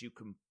as you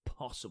can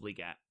possibly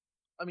get.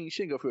 I mean,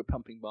 Shingo threw a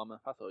pumping bomber.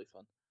 That's always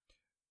fun.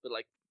 But,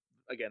 like,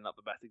 again, not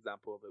the best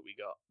example of it we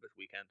got this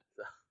weekend.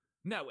 So.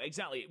 No,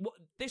 exactly.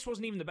 This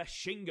wasn't even the best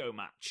Shingo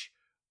match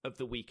of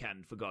the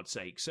weekend, for God's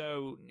sake.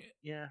 So...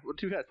 Yeah. Well,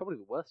 to be fair, it's probably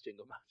the worst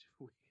Shingo match of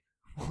the weekend.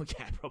 Well,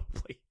 yeah,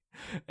 probably.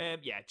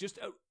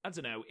 I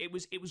don't know. It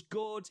was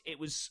good. It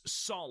was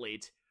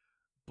solid.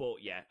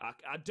 But yeah,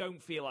 I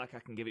don't feel like I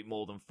can give it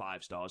more than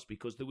 5 stars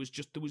because there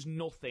was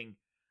nothing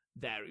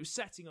there. It was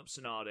setting up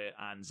Sanada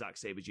and Zack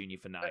Sabre Jr.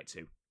 for night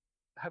 2.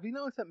 Have you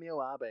noticed that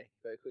Mio Abe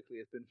very quickly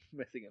has been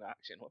missing in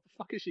action? What the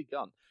fuck has she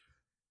gone?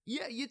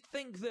 Yeah, you'd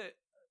think that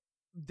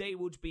they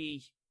would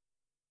be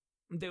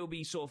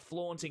sort of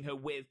flaunting her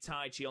with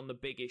Taichi on the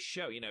biggest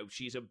show. You know,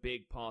 she's a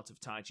big part of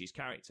Taichi's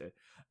character.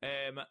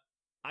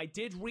 I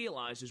did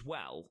realise as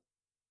well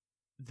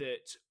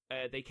that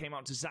they came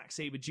out to Zack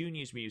Sabre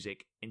Jr.'s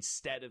music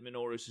instead of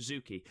Minoru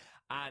Suzuki,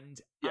 and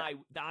yeah.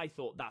 I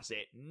thought that's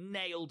it.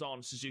 Nailed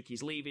on.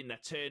 Suzuki's leaving, they're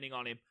turning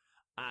on him,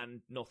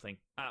 and nothing.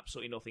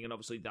 Absolutely nothing, and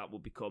obviously that will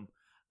become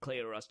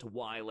clearer as to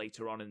why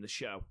later on in the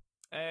show.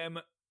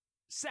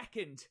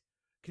 Second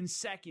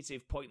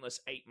consecutive pointless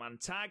 8-man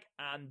tag,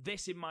 and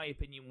this, in my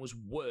opinion, was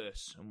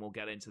worse, and we'll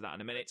get into that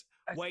in a minute.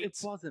 Wait, it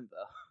wasn't,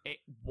 though. It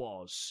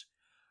was.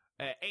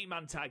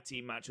 8-man tag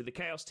team match with the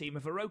Chaos team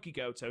of Hiroki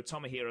Goto,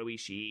 Tomohiro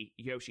Ishii,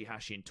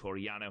 Yoshihashi, and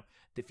Toriyano,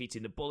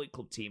 defeating the Bullet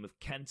Club team of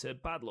Kenta,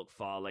 Bad Luck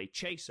Fale,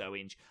 Chase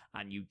Owens,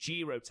 and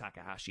Yujiro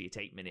Takahashi at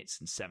 8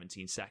 minutes and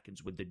 17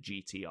 seconds with the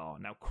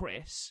GTR. Now,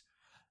 Chris,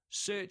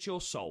 search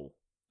your soul,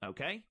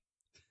 okay?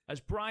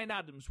 As Bryan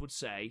Adams would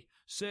say,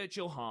 search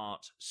your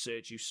heart,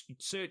 search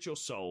your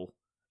soul.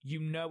 You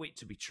know it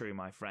to be true,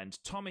 my friend.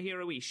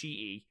 Tomohiro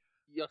Ishii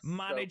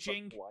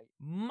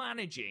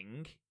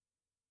managing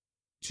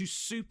to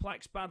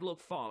suplex Bad Luck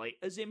Fale,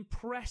 as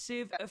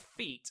impressive a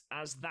feat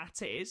as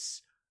that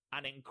is,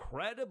 an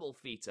incredible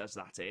feat as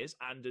that is,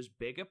 and as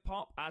big a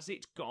pop as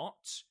it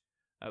got,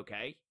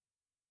 okay,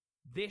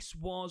 this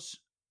was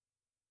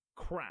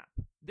crap.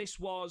 This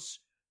was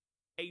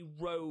a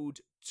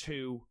road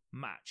to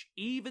match.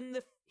 Even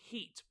the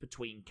heat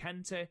between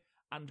Kenta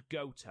and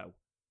Goto,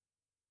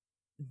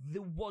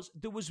 there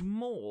was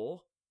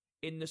more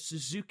in the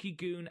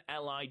Suzuki-gun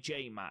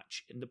LIJ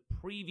match, in the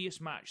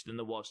previous match, than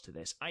there was to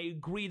this. I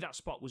agree that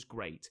spot was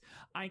great.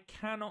 I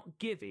cannot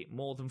give it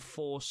more than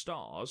 4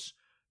 stars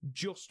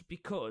just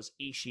because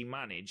Ishii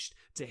managed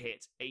to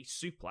hit a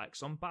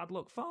suplex on Bad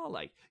Luck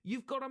Fale.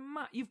 You've got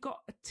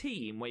a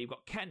team where you've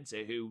got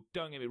Kenta, who,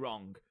 don't get me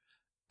wrong,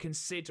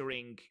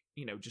 considering,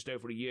 just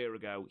over a year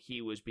ago,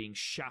 he was being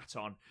shat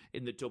on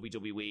in the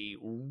WWE,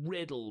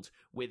 riddled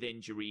with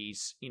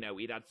injuries.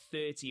 He'd had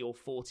 30 or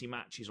 40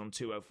 matches on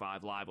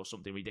 205 Live or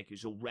something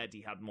ridiculous. Already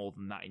had more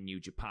than that in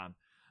New Japan.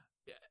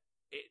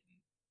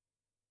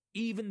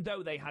 Even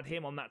though they had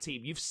him on that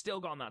team, you've still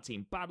got on that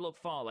team Bad Luck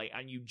Fale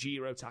and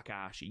Yujiro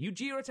Takahashi.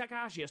 Yujiro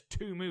Takahashi has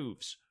 2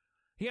 moves.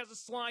 He has a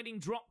sliding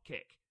drop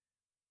kick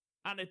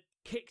and a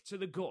kick to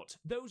the gut.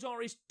 Those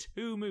are his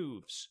 2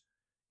 moves.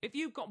 If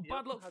you've got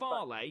Bad Luck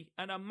Fale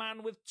and a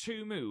man with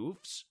 2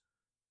 moves,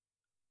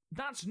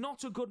 that's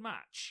not a good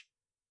match.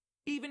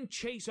 Even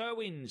Chase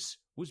Owens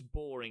was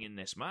boring in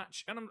this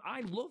match, and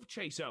I love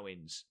Chase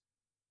Owens.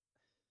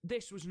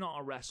 This was not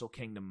a Wrestle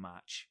Kingdom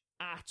match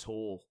at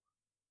all.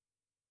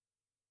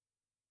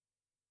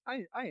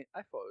 I thought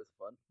it was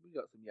fun. We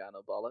got some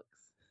Yano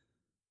bollocks.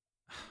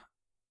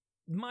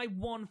 My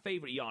one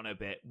favourite Yano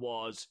bit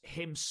was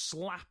him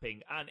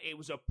slapping, and it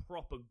was a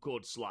proper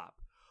good slap,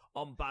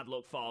 on Bad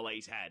Luck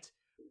Farley's head.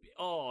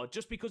 Oh,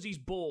 just because he's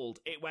bald,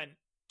 it went...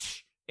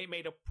 It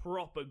made a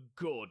proper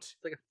good. It's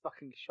like a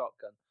fucking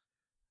shotgun.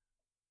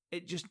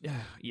 It just...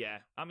 Yeah.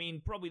 I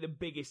mean, probably the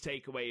biggest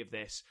takeaway of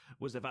this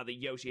was the fact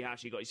that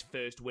Yoshihashi got his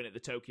first win at the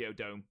Tokyo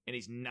Dome in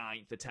his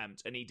 9th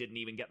attempt, and he didn't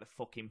even get the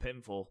fucking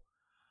pinfall.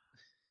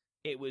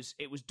 It was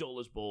dull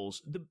as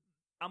balls.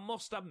 I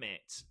must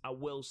admit, I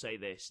will say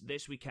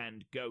this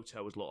weekend,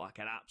 Goto has looked like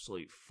an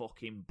absolute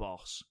fucking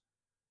boss.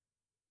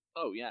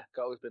 Oh, yeah.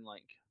 Goto's been,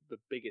 like, the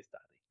biggest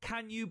daddy.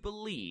 Can you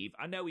believe,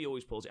 I know he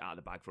always pulls it out of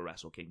the bag for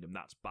Wrestle Kingdom,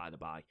 that's by the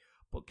by,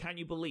 but can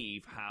you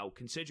believe how,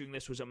 considering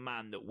this was a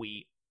man that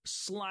we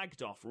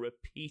slagged off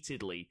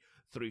repeatedly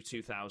through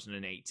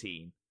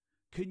 2018,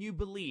 can you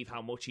believe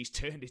how much he's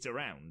turned it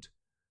around?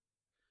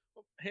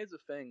 Well, here's the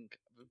thing.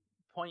 The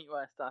point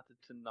where I started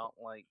to not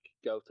like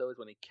Goto is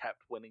when he kept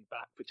winning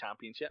back for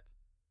championship.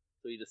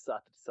 So he just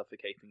started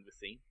suffocating the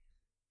scene.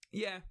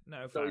 Yeah,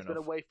 no, so fair he's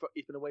enough.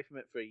 He's been away from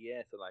it for a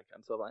year, so like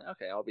I'm sort of like,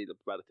 okay, I'll be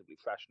relatively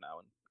fresh now,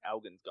 and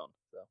Elgin's gone.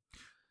 So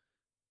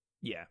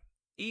yeah,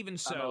 even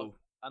so,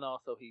 and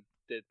also he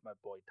did my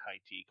boy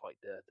Taichi quite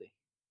dirty.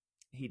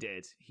 He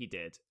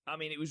did. I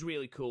mean, it was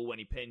really cool when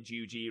he pinned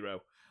Yujiro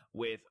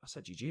with... I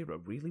said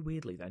Yujiro really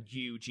weirdly then.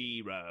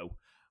 Yujiro.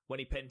 When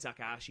he pinned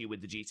Takahashi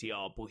with the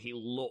GTR, but he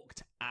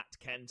looked at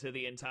Kenta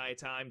the entire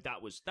time.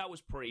 That was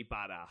pretty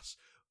badass.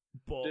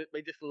 But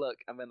they just look,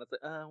 and then it's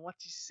like, what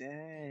you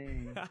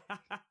say?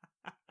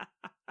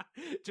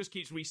 Just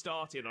keeps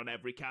restarting on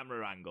every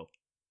camera angle.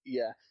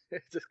 Yeah,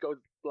 it just goes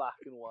black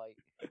and white.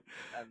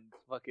 And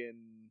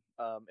fucking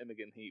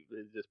Imogen Heat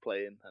is just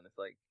playing, and it's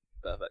like,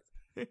 perfect.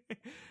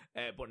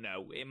 But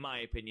no, in my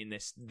opinion,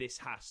 this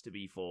has to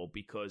be 4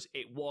 because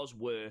it was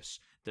worse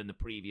than the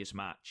previous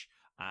match.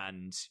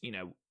 And, you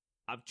know,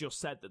 I've just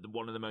said that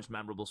one of the most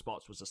memorable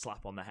spots was a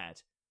slap on the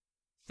head.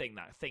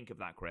 Think of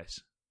that,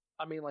 Chris.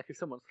 I mean, like, if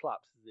someone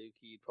slaps Suzuki,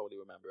 you'd probably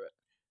remember it.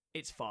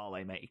 It's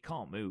Farley, mate. He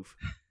can't move.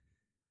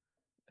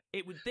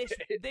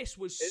 This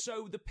was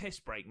so the piss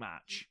break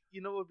match.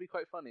 You know what would be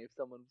quite funny if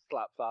someone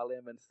slapped Farley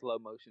and then slow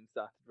motion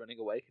started running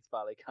away because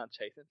Farley can't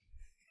chase him.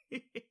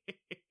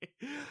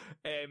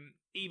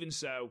 Even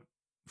so,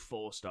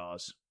 4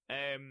 stars.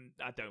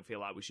 I don't feel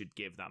like we should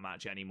give that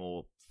match any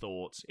more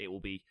thought. It will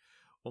be,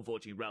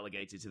 unfortunately,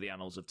 relegated to the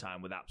annals of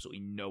time with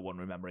absolutely no one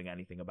remembering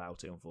anything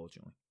about it,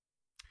 unfortunately.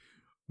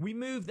 We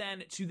move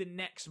then to the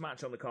next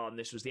match on the card, and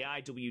this was the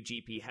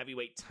IWGP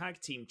Heavyweight Tag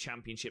Team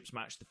Championships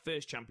match, the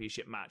first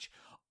championship match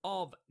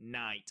of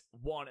night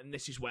 1, and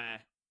this is where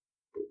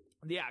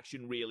the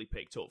action really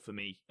picked up for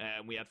me.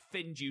 We had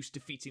Finn Juice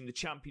defeating the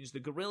champions, the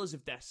Gorillas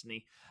of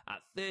Destiny, at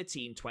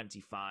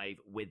 13:25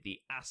 with the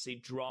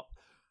acid drop.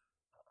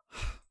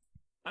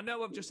 I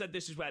know I've just said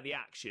this is where the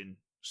action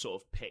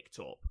sort of picked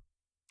up.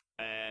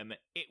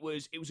 It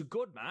was a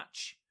good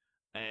match.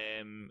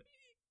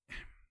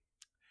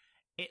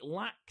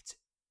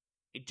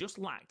 It just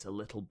lacked a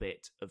little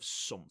bit of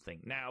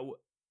something. Now,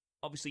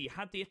 obviously, you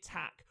had the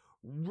attack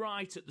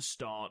right at the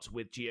start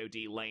with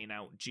GOD laying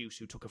out Juice,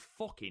 who took a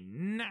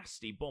fucking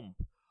nasty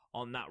bump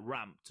on that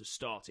ramp to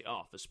start it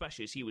off,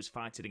 especially as he was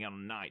fighting again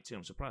on night 2.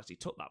 I'm surprised he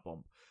took that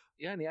bump.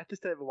 Yeah, and he had to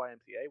stay at the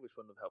YMCA, which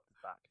wouldn't have helped his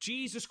back.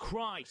 Jesus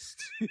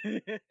Christ!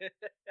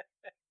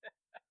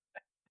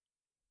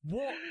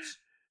 What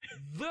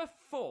the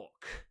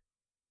fuck?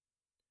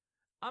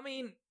 I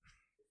mean...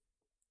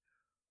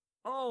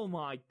 Oh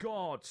my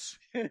God.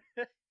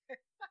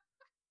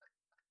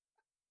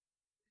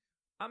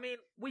 I mean,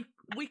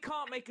 we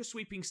can't make a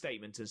sweeping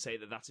statement and say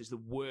that is the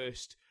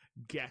worst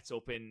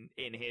get-up in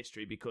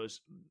history,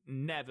 because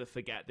never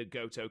forget that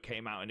Goto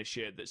came out in a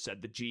shirt that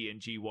said the G and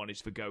G1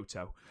 is for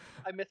Goto.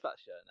 I miss that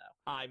shirt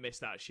now. I miss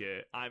that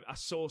shirt. I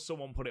saw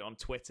someone put it on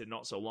Twitter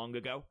not so long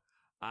ago,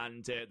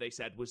 and they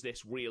said, was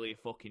this really a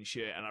fucking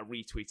shirt? And I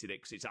retweeted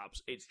it because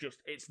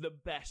it's the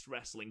best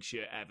wrestling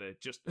shirt ever.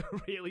 Just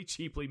really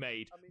cheaply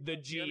made. I mean, the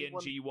G and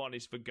G1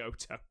 is for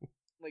Goto.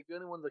 Like, the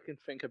only ones I can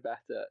think are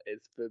better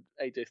is the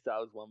AJ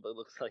Styles one, but it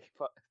looks like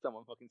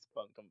someone fucking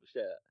spunked on the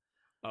shirt.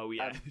 Oh,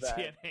 yeah, the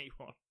TNA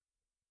one.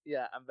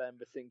 Yeah, and then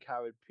the Sin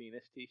Cara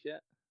penis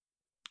t-shirt.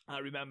 I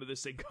remember the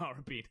Sin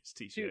Cara penis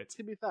t-shirt.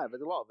 To be fair,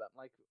 there's a lot of them.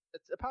 Like,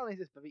 apparently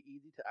it's very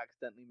easy to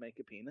accidentally make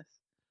a penis.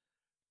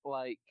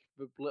 Like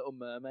the Little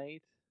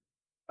Mermaid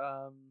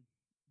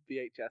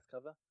VHS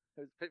cover.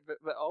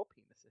 They're all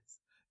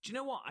penises. Do you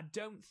know what? I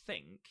don't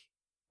think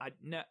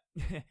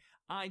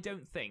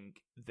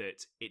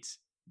that it's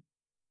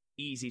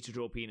easy to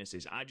draw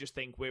penises. I just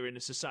think we're in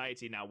a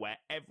society now where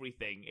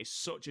everything is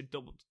such a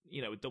double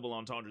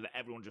entendre that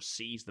everyone just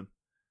sees them.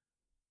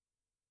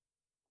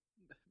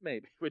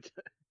 Maybe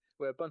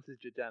we're a bunch of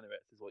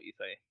degenerates, is what you're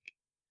saying.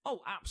 Oh,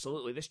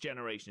 absolutely. This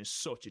generation is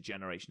such a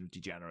generation of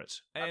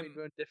degenerates. I mean,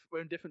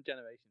 we're in different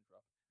generations,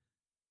 Rob.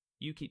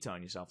 You keep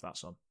telling yourself that,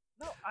 son.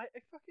 No, I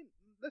fucking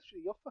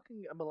literally, you're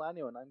fucking a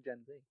millennial and I'm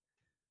Gen Z.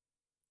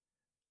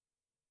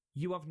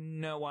 You have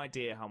no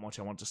idea how much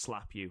I want to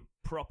slap you.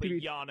 Proper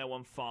Yano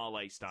and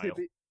Farley style.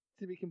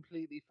 To be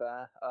completely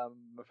fair,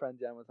 my friend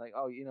Jen was like,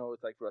 "Oh, you know,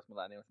 it's like for us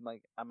millennials." I'm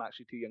like, "I'm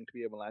actually too young to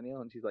be a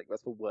millennial," and she's like,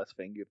 "That's the worst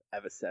thing you've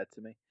ever said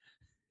to me."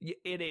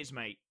 It is,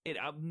 mate. You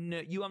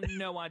have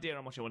no idea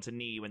how much I want to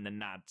knee you in the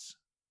nads.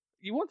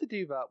 You want to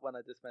do that when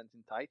I just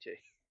mentioned Tai Chi.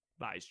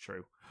 That is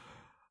true.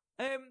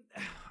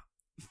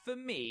 For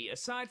me,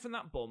 aside from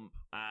that bump,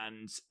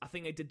 and I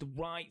think they did the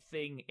right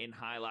thing in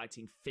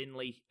highlighting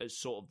Finlay as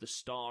sort of the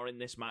star in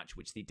this match,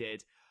 which they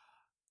did.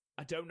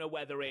 I don't know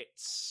whether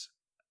it's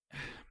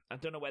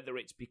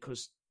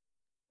because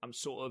I'm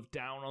sort of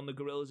down on the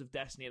Gorillas of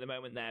Destiny at the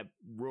moment. Their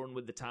run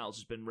with the titles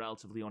has been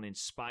relatively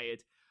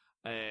uninspired.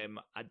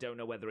 I don't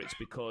know whether it's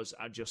because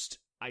I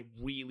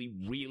really,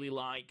 really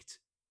liked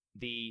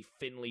the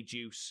Finlay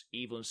Juice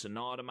Evil and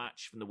Sonata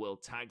match from the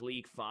World Tag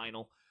League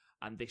final,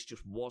 and this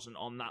just wasn't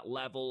on that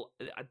level.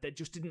 There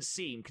just didn't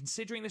seem,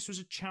 considering this was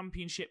a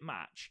championship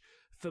match,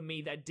 for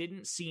me, there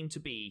didn't seem to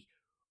be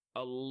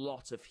a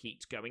lot of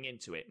heat going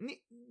into it.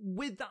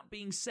 With that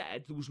being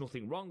said, there was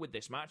nothing wrong with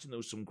this match, and there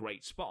was some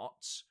great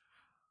spots.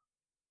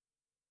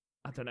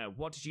 I don't know.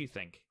 What did you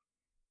think?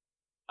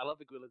 I love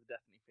the Gorillas of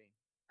Destiny theme.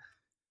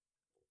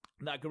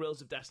 That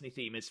Gorillas of Destiny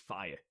theme is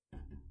fire.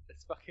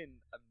 It's fucking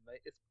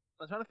amazing.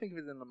 I'm trying to think of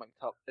it in my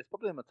top. It's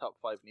probably in my top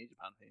 5 New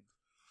Japan themes.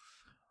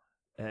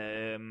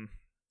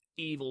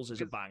 Evils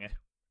is a banger.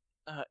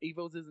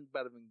 Evils isn't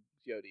better than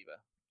God either.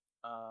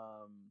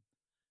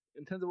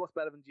 In terms of what's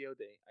better than God,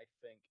 I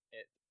think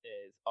it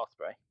is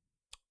Osprey.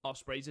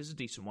 Osprey's is a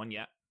decent one,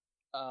 yeah.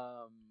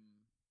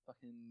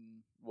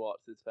 Fucking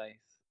what's his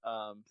face?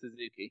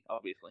 Suzuki,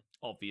 obviously.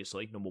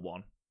 Obviously, number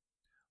one.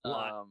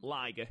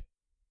 Liger.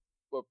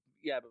 Well,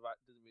 yeah, but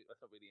that's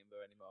not really in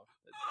there anymore.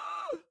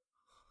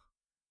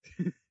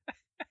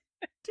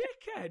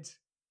 Dickhead!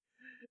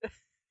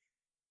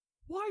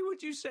 Why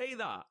would you say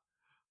that?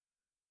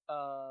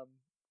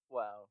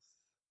 What else?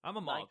 I'm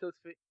a mark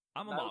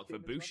for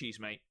Bushi's,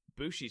 mate.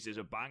 Bushi's is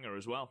a banger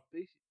as well.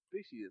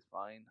 Bushi is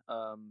fine.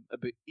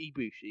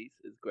 Ibushi's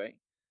is great.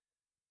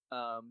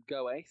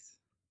 Go Ace.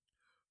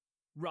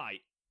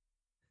 Right.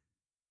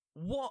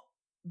 What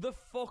the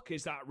fuck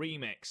is that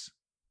remix?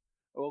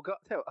 Well,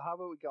 how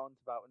about we go on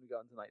to that when we go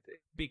on tonight too?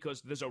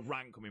 Because there's a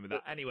rank coming with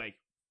that. Anyway,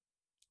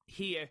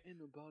 here. In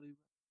the body.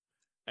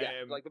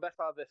 Yeah, like the best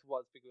part of this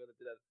was the Gorillas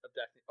of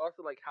Destiny.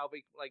 Also, like how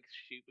they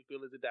shoot the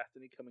Gorillas of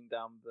Destiny coming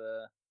down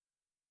the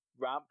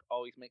ramp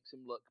always makes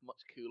them look much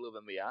cooler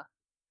than they are.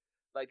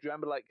 Like, do you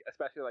remember, like,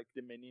 especially like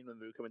Dominion when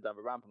they were coming down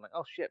the ramp? I'm like,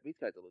 oh shit, these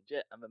guys are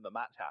legit. And then the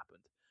match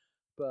happened.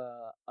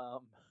 But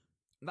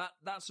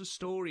that's a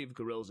story of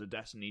Gorillas of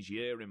Destiny's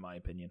year, in my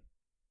opinion.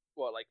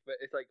 Well, like,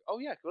 it's like, oh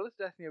yeah, Gorillas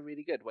of Destiny are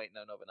really good. Wait,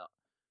 no, they're not.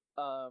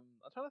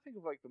 I'm trying to think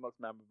of like the most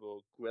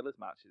memorable Gorillas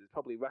matches. It's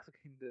probably Wrestle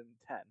Kingdom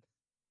 10.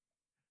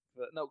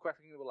 Wrestle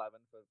Kingdom 11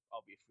 for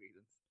obvious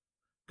reasons.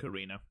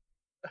 Carino.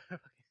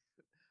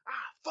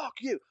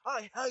 Fuck you!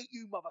 I hate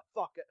you,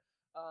 motherfucker!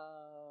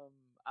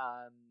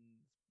 And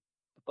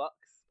the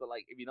Bucks, but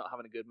like, if you're not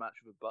having a good match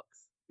with the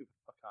Bucks, who the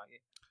fuck are you?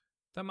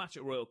 That match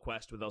at Royal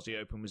Quest with Aussie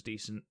Open was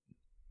decent.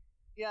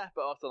 Yeah,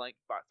 but also like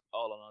that's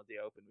all on Aussie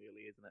Open,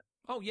 really, isn't it?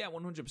 Oh yeah,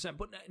 100%.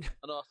 But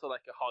and also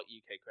like a hot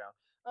UK crowd.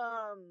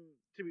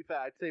 To be fair,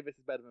 I'd say this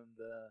is better than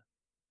the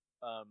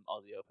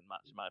Aussie Open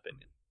match, in my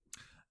opinion.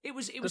 It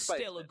was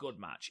still a good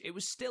match. It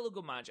was still a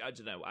good match. I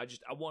don't know.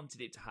 I wanted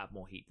it to have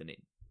more heat than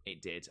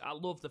it did. I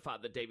love the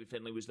fact that David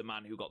Finlay was the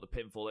man who got the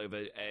pinfall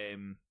over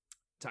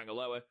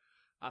Tangaloa.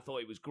 I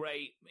thought he was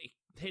great. He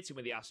hit him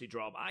with the acid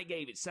drop. I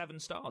gave it 7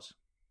 stars.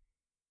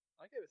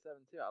 I gave it 7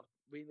 too. I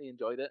really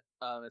enjoyed it.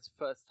 It's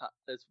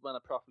when I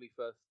properly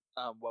first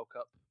woke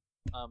up.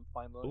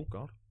 Finally. Oh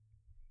God.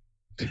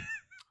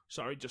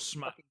 Sorry, just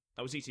smack.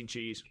 I was eating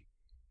cheese.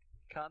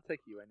 Can't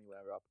take you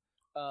anywhere, Rob.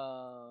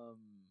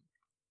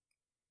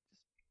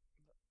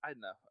 I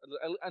don't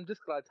know. I'm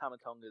just glad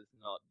Tamatonga's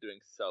not doing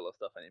solo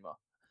stuff anymore.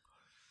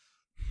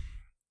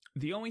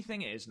 The only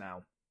thing is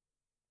now,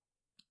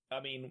 I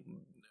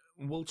mean,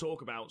 we'll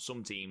talk about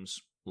some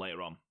teams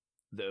later on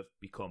that have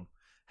become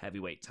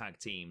heavyweight tag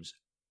teams.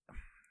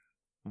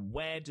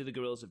 Where do the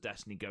Gorillas of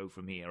Destiny go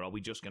from here? Are we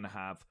just going to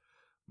have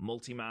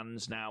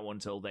multi-mans now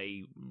until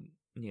they,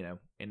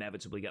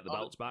 inevitably get the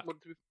belts back?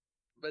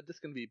 They're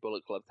just going to be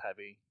Bullet Club's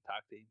heavy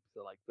tag team,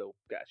 so like they'll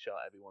get a shot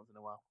every once in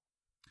a while.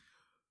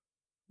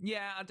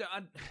 Yeah,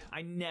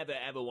 I never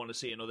ever want to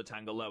see another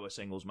Tangaloa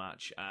singles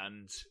match,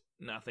 and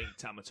I think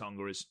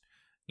Tamatonga is,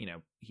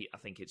 I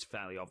think it's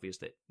fairly obvious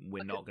that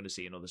we're not going to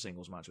see another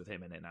singles match with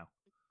him in it now.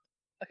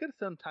 I could have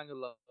said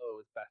Tangaloa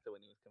was better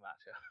when he was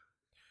Camacho.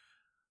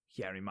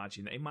 Yeah,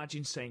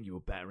 imagine saying you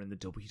were better in the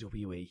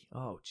WWE.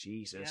 Oh,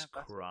 Jesus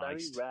Christ.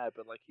 That's very rare,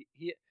 but like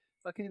he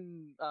like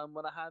in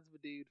when I had the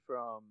dude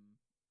from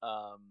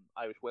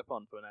Irish Whip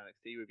on for an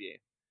NXT review,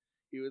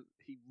 he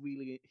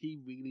really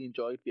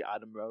enjoyed the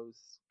Adam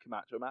Rose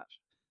Camacho match.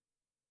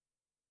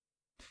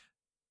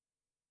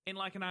 In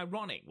like an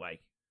ironic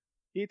way.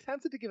 He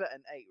attempted to give it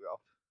an 8, Rob.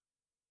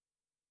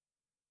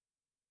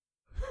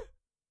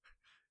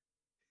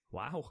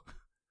 Wow.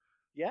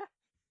 Yeah.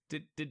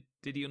 Did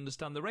he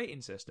understand the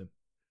rating system?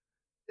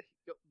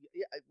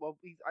 Yeah. Well,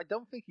 I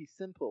don't think he's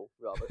simple,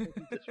 Rob.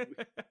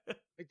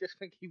 I just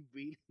think he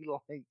really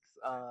likes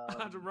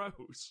Adam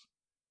Rose.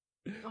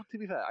 Oh, to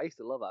be fair, I used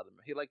to love Adam.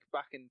 He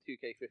back in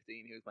 2K15,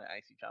 he was my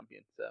IC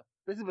champion. So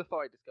this is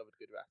before I discovered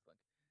good wrestling.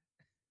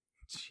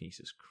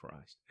 Jesus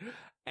Christ.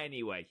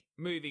 Anyway,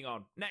 moving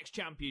on. Next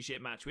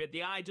championship match, we had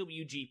the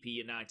IWGP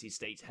United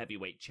States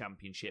Heavyweight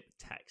Championship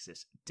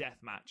Texas Death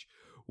Match,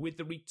 with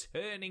the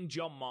returning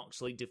Jon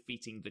Moxley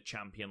defeating the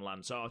champion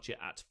Lance Archer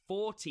at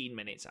 14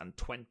 minutes and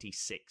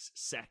 26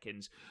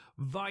 seconds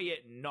via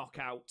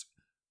knockout.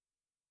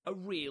 A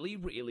really,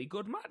 really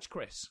good match,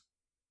 Chris.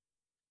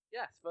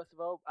 Yes, first of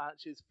all,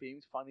 Archer's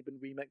theme's finally been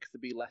remixed to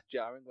be less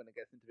jarring when it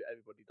gets into the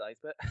Everybody Dies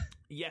bit.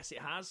 Yes,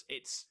 it has.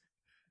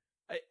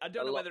 I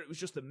don't know whether it was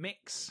just the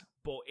mix,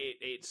 but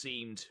it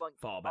seemed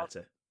far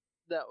better.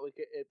 No,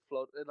 it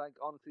flowed.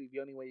 Honestly, the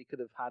only way you could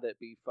have had it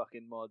be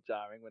fucking more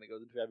jarring when it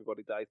goes into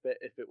Everybody Dies bit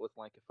if it was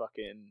like a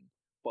fucking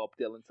Bob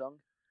Dylan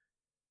song.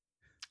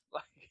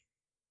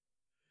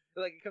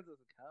 It comes to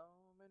how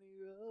many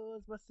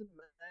roads must a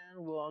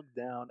man walk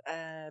down?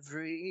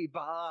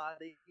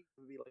 Everybody. It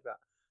would be like that.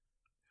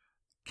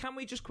 Can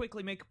we just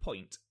quickly make a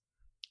point?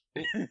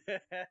 Go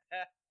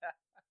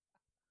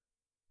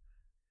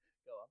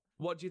on.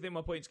 What do you think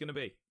my point's going to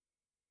be?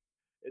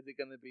 Is it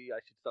going to be I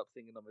should stop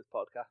singing on this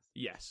podcast?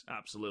 Yes,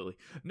 absolutely.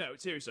 No,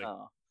 seriously.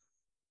 Oh.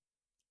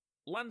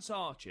 Lance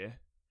Archer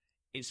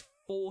is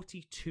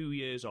 42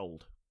 years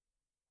old.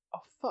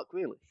 Oh, fuck,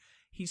 really?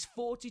 He's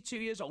 42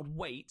 years old,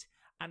 wait,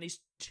 and is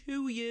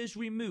 2 years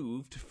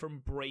removed from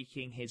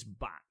breaking his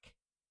back.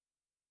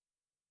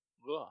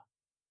 Ugh.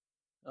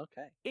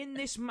 Okay. In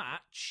this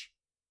match,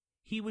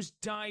 he was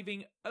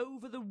diving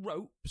over the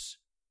ropes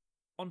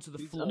onto the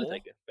floor.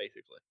 Undertaker,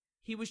 basically.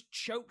 He was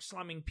choke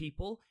slamming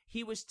people.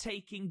 He was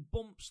taking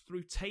bumps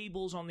through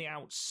tables on the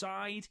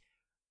outside.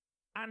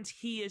 And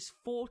he is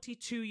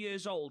 42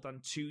 years old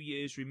and 2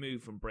 years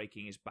removed from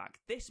breaking his back.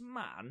 This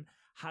man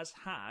has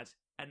had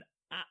an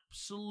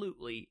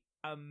absolutely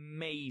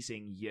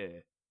amazing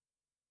year.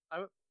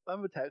 I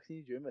remember texting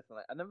you during this, and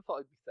I never thought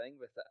I'd be saying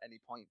this at any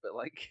point, but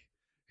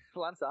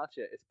Lance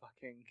Archer is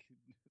fucking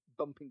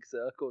bumping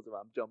circles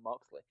around Jon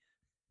Moxley.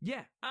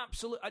 Yeah,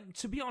 absolutely. And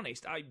to be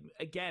honest, I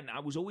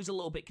was always a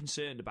little bit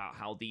concerned about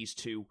how these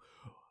two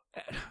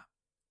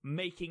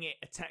making it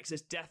a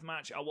Texas death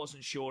match. I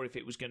wasn't sure if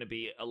it was going to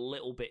be a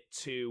little bit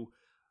too.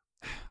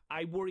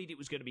 I worried it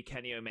was going to be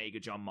Kenny Omega,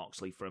 Jon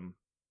Moxley from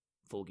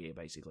Full Gear,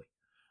 basically,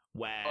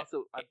 where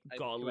also, it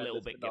got a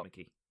little bit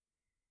gimmicky.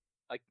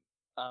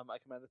 I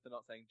commend this for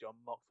not saying Jon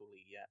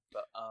Moxley yet,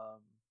 but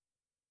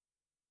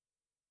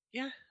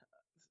yeah.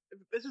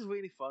 This is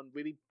really fun,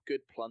 really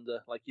good plunder.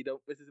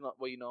 This is not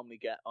what you normally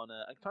get on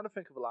a. I'm trying to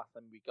think of the last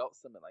time we got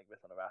something like this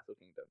on a Wrestle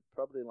Kingdom.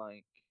 Probably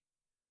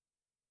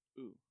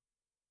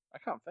I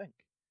can't think.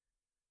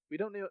 We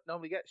don't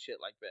normally get shit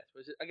like this.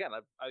 Which is, again,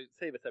 I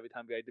say this every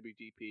time the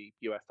IWGP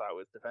US title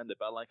is defended,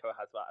 but I like how it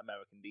has that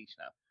American niche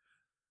now.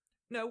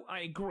 No, I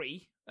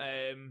agree,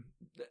 and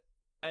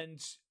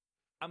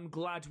I'm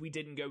glad we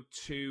didn't go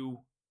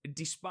too.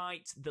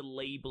 Despite the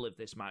label of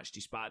this match,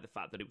 despite the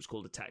fact that it was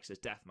called a Texas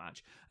Death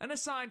Match, and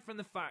aside from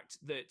the fact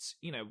that,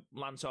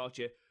 Lance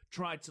Archer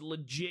tried to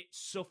legit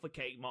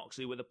suffocate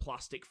Moxley with a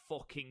plastic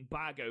fucking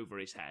bag over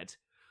his head.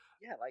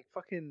 Yeah,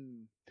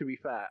 to be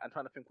fair, I'm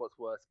trying to think what's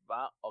worse,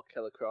 that or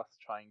Killer Cross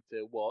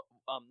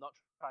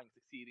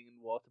succeeding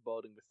in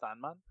waterboarding the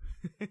Sandman.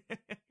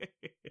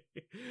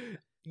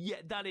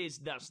 Yeah,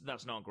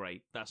 that's not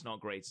great. That's not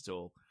great at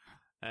all.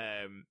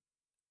 I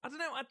don't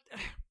know,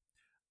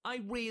 I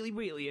really,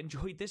 really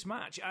enjoyed this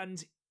match,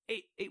 and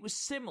it was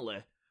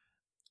similar.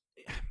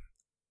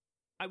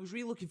 I was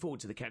really looking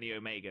forward to the Kenny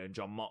Omega and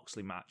Jon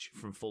Moxley match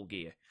from Full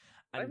Gear.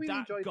 And I really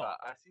enjoyed that.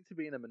 I seem to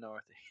be in a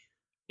minority.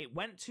 It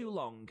went too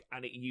long,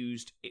 and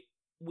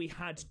we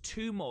had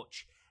too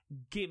much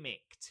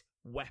gimmicked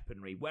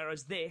weaponry,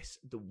 whereas this,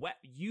 the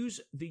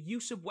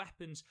use of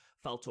weapons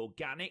felt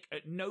organic.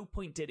 At no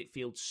point did it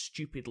feel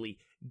stupidly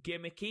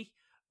gimmicky.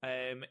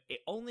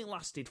 It only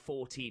lasted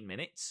 14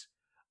 minutes,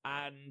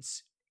 and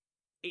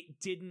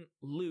it didn't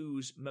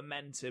lose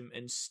momentum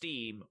and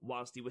steam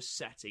whilst he was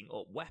setting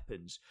up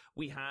weapons.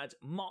 We had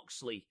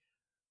Moxley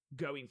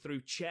going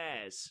through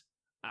chairs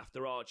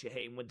after Archer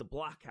hit him with the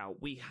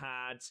blackout. We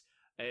had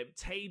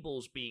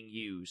tables being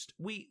used.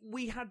 We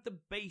had the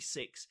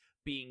basics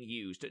being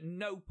used. At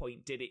no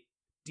point did it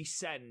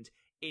descend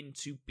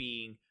into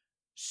being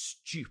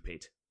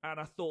stupid. And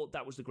I thought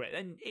that was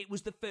and it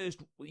was the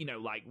first,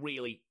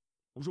 really,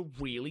 it was a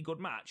really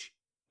good match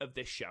of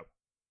this show.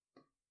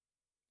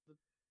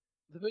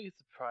 The biggest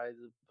surprise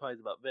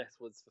about this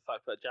was the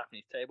fact that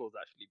Japanese tables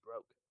actually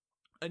broke.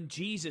 And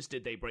Jesus,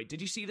 did they break?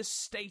 Did you see the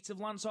state of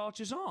Lance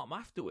Archer's arm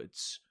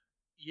afterwards?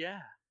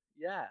 Yeah.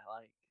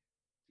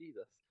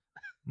 Jesus.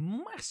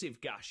 Massive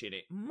gash in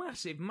it.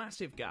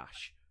 Massive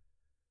gash.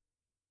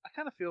 I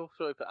kind of feel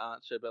sorry for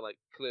Archer, but like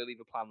clearly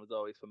the plan was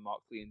always for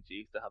Moxley and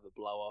Juice to have a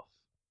blow off.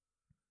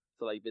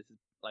 So like this is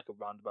like a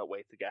roundabout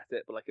way to get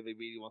it. But like if they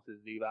really wanted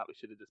to do that, we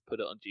should have just put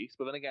it on Juice.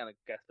 But then again, I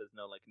guess there's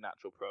no like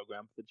natural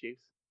program for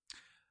Juice.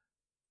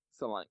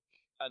 So like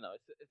I don't know,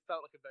 it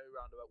felt like a very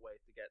roundabout way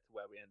to get to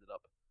where we ended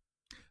up.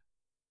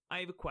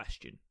 I have a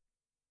question.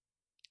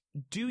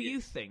 Do you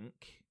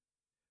think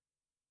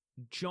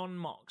Jon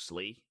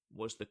Moxley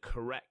was the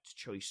correct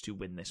choice to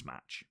win this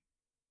match?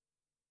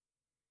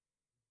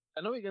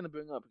 I know you're going to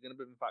bring the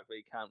fact that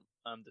he can't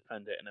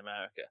defend it in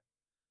America.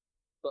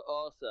 But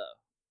also,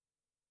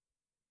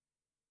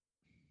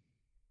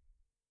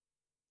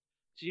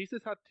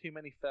 Jesus had too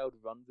many failed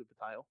runs with the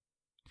title.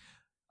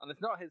 And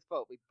it's not his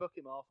fault. We book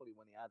him awfully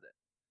when he had it.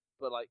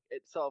 But like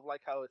it's sort of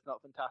like how it's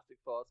not Fantastic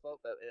Four's fault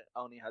that it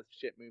only has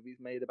shit movies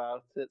made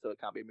about it, so it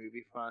can't be a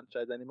movie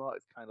franchise anymore.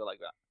 It's kind of like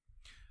that.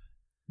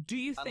 Do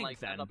you think like,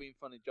 then? I'm not being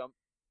funny. Jon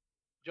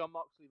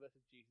Moxley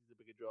versus Juice is a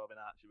bigger draw than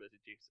Archer versus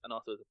Juice, and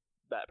also is a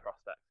better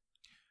prospect.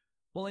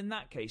 Well, in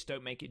that case,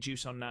 don't make it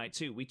Juice on night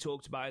 2. We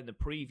talked about in the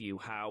preview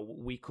how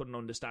we couldn't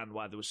understand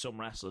why there were some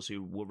wrestlers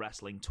who were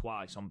wrestling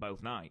twice on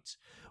both nights.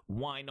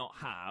 Why not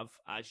have,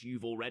 as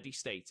you've already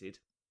stated,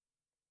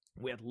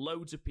 we had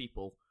loads of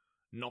people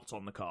not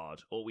on the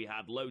card, or we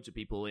had loads of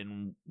people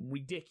in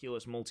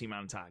ridiculous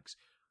multi-man tags.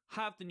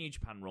 Have the New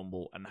Japan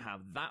Rumble and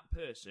have that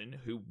person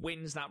who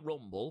wins that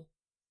Rumble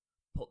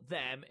put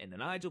them in an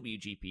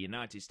IWGP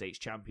United States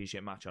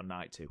Championship match on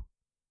night 2.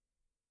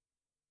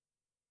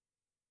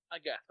 I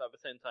guess, but at the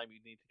same time, you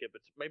need to get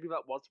maybe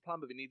that was the plan,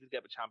 but we need to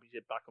get the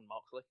championship back on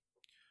Moxley.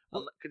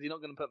 Because you're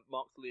not going to put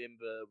Moxley in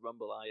the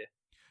Rumble, are you?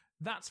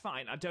 That's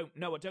fine. I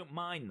don't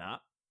mind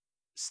that.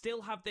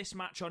 Still have this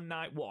match on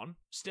night 1.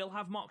 Still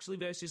have Moxley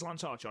versus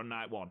Lance Archer on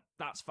night 1.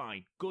 That's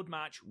fine. Good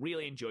match.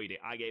 Really enjoyed it.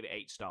 I gave it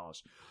 8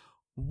 stars.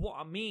 What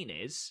I mean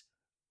is,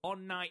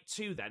 on night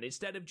 2 then,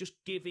 instead of just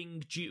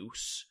giving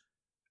Juice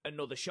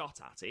another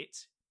shot at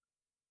it,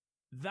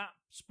 that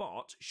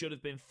spot should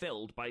have been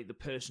filled by the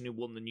person who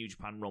won the New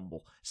Japan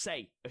Rumble.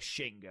 Say a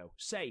Shingo.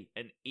 Say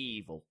an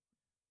Evil.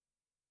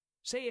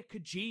 Say a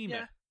Kojima.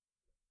 Yeah.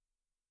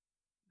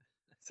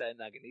 Say a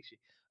Naganishi.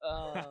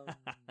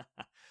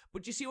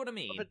 But do you see what I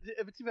mean?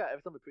 If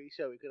it's on the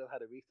pre-show, we could have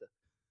had a Risa.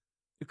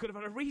 We could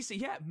have had a Risa,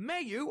 yeah.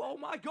 Mayu, oh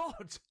my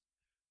god!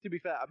 To be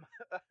fair,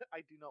 I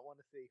do not want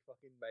to see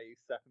fucking Mayu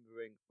step in the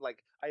ring.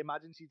 Like, I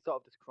imagine she'd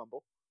sort of just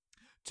crumble.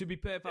 To be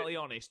perfectly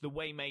honest, the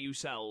way Mayu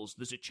sells,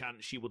 there's a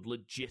chance she would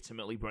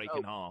legitimately break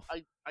in half.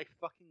 I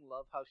fucking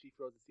love how she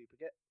throws a super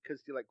kick,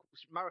 because like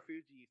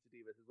Marufuji used to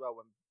do this as well,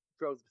 when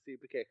throws the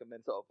super kick and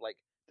then sort of like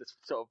just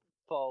sort of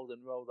falls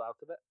and rolls out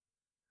of it.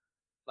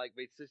 Like,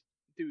 it's just,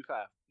 to be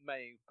fair,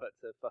 Mayu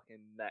puts a fucking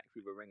neck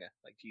through the ringer.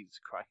 Like, Jesus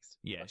Christ.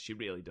 Yeah, she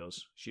really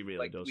does. She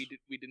really does.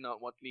 We did not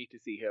need to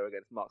see her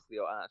against Moxley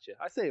or Archer.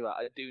 I say that,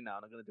 I do now,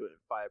 and I'm going to do it in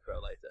Fire Pro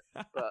later.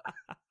 But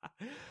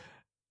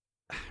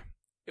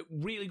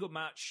really good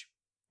match.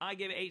 I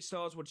gave it 8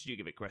 stars. What did you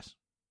give it, Chris?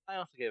 I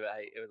also gave it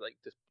 8. It was like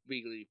just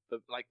really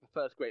like the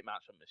first great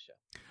match on this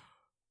show.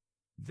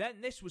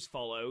 Then this was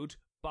followed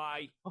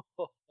by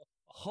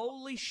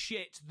Holy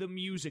Shit, the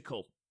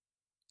Musical.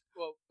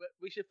 Well,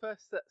 we should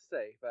first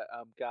say that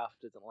Garth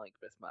doesn't like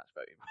this match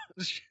very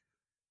much.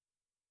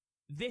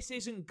 This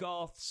isn't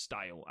Garth's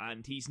style,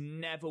 and he's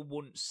never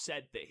once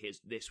said that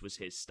this was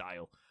his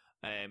style.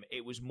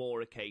 It was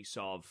more a case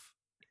of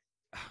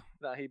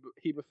no,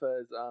 he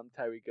prefers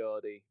Terry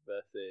Gordy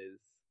versus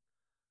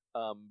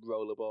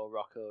Rollerball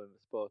Rocco in the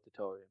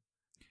Sportatorium.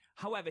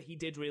 However, he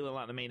did really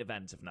like the main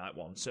event of night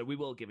 1, so we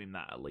will give him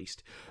that at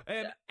least.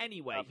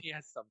 Anyway, he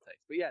has some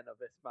taste, but yeah, no,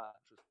 this match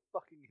was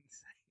fucking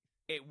insane.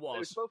 It was. It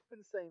was both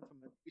insane from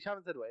which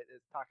haven't said away.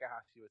 It's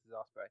Takahashi versus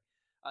Ospreay,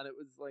 and it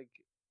was like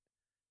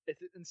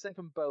it's insane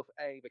from both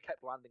A, they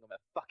kept landing on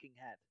their fucking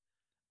head,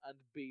 and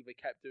B, they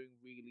kept doing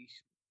really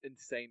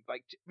insane.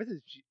 Like, this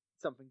is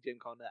something Jim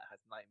Cornette has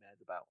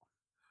nightmares about.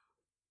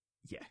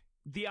 Yeah.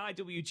 The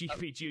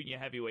IWGP Junior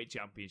Heavyweight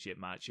Championship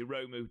match,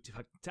 Hiromu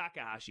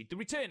Takahashi, the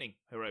returning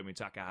Hiromu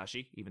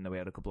Takahashi, even though we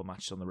had a couple of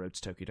matches on the road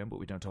to Tokyo Dome, but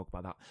we don't talk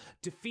about that,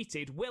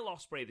 defeated Will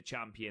Ospreay, the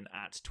champion,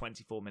 at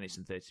 24 minutes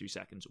and 33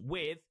 seconds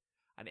with,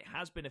 and it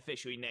has been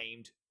officially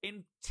named,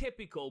 in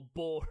typical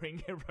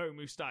boring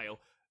Hiromu style,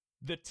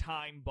 the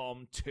Time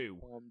Bomb 2.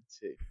 Bomb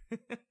 2.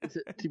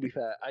 To be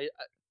fair,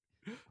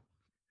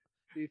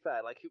 to be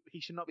fair, like, he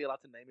should not be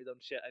allowed to name his own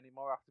shit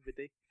anymore after the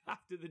D.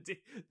 After the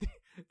D.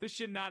 The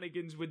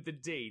shenanigans with the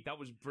D. That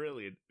was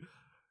brilliant.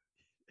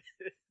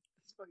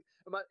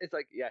 It's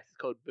like, yes, it's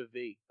called the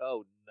V.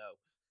 Oh, no.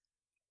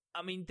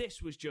 I mean,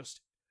 this was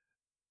just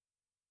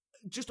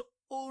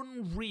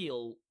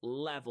unreal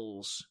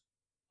levels.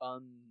 I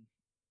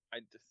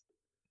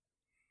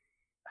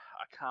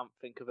can't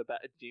think of a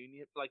better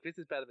junior. Like, this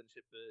is better than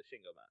the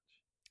Shingo match.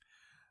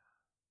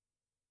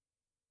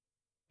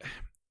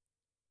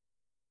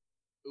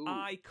 Ooh.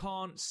 I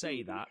can't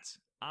say that.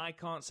 I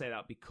can't say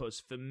that because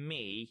for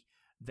me,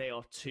 they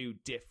are two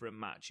different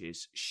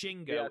matches.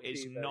 Shingo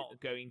is not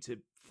going to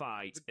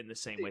fight in the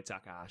same way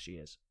Takahashi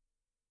is.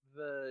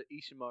 The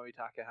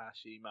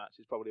Ishimori-Takahashi match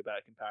is probably a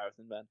better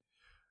comparison, then.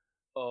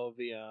 Of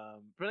the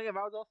Brilliant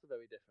Vow was also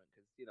very different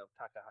because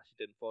Takahashi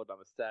didn't fall down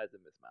the stairs in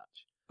this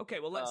match. Okay,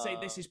 well let's say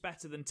this is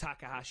better than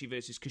Takahashi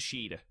versus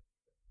Kushida.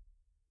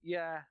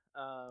 Yeah,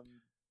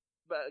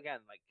 but again,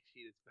 like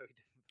Kushida's very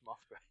different from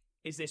Ospreay.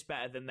 Is this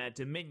better than their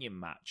Dominion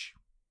match?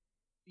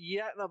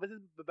 Yeah, no, this is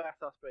the best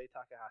Ospreay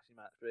Takahashi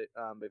match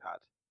we've had.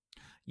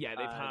 Yeah,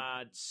 they've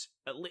had.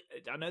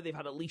 I know they've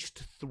had at least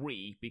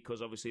 3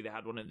 because obviously they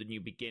had one at the New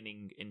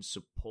Beginning in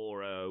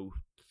Sapporo.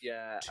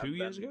 3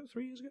 years ago.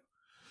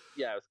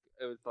 Yeah,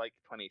 it was like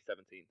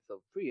 2017,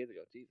 so 3 years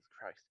ago. Jesus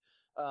Christ.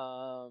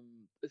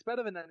 It's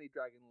better than any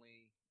Dragon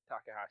Lee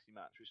Takahashi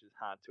match, which is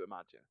hard to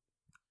imagine.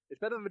 It's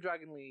better than the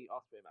Dragon Lee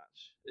Ospreay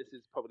match. This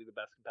is probably the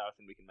best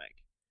comparison we can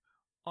make.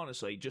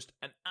 Honestly, just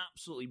an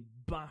absolutely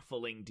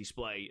baffling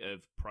display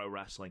of pro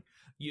wrestling.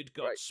 You'd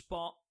got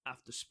spot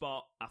after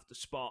spot after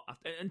spot,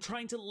 and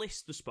trying to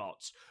list the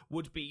spots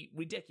would be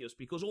ridiculous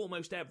because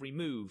almost every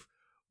move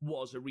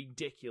was a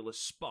ridiculous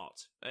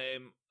spot.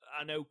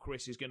 I know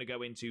Chris is going to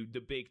go into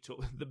the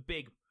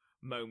big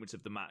moment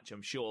of the match,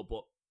 I'm sure,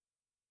 but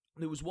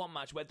there was one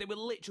match where they were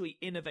literally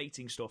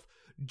innovating stuff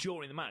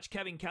during the match.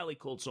 Kevin Kelly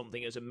called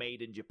something as a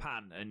made in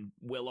Japan, and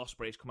Will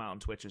Ospreay's come out on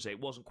Twitter and say it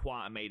wasn't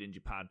quite a made in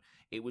Japan.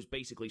 It was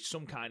basically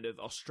some kind of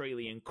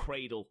Australian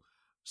cradle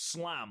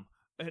slam,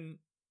 and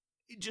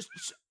it just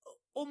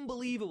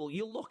unbelievable.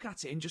 You look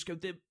at it and just go,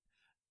 the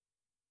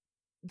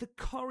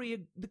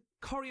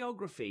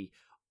choreography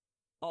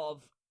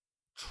of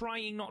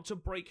trying not to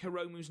break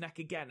Hiromu's neck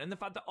again, and the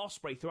fact that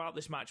Ospreay throughout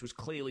this match was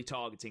clearly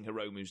targeting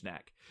Hiromu's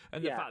neck,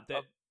 and the fact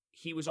that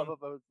he was on.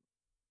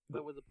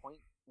 There was a point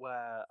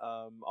where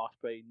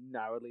Ospreay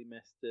narrowly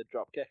missed the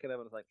drop kick, and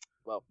everyone's like,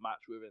 "Well,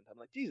 match ruined." I'm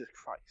like, Jesus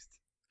Christ!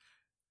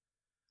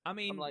 I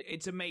mean,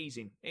 it's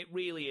amazing. It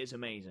really is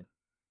amazing.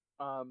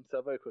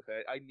 So very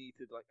quickly, I need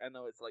to I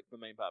know it's like the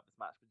main part of this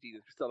match, but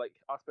Jesus, so like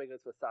Ospreay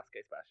goes for a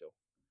Sasuke special,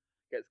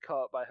 gets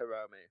caught by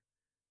Hiromu.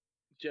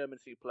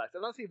 German suplex.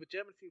 I'm not saying if a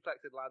German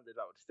suplex had landed,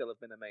 that would still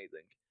have been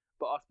amazing.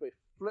 But Ospreay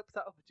flips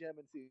out of a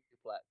German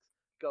suplex,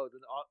 goes,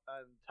 and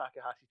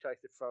Takahashi tries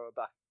to throw her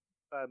back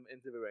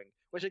into the ring,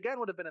 which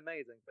again would have been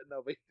amazing. But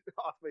no,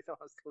 Ospreay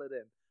somehow slid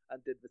in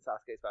and did the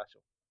Sasuke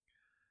special.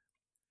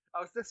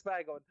 I was just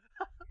there going,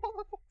 what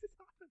the fuck just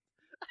happened?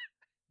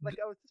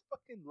 I was just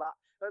fucking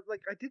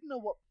I didn't know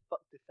what the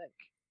fuck to think.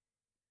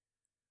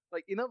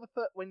 When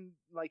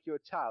you're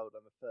a child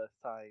and the first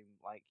time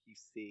you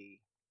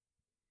see,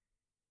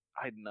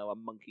 I don't know, a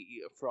monkey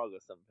eat a frog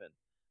or something.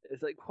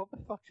 It's like, what the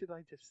fuck did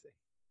I just see?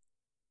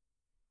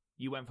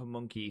 You went for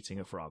monkey eating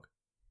a frog.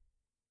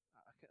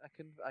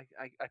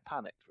 I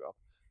panicked, Rob.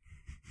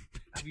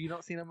 Have you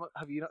not seen a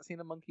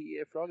monkey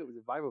eat a frog? It was a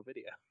viral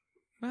video.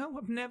 No,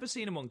 I've never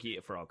seen a monkey eat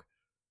a frog.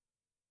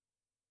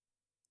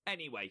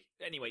 Anyway,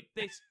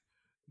 this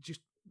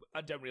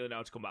I don't really know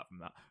how to come back from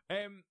that.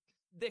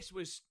 This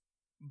was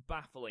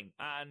baffling,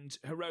 and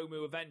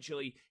Hiromu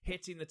eventually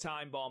hitting the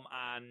time bomb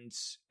and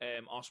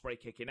Ospreay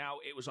kicking out.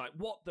 It was like,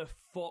 what the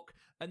fuck?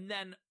 And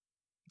then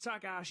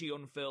Takahashi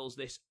unfurls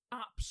this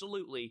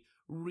absolutely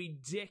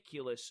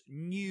ridiculous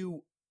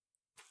new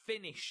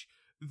finish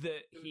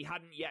that he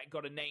hadn't yet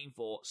got a name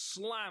for,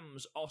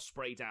 slams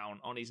Ospreay down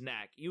on his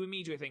neck. You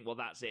immediately think, well,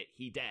 that's it,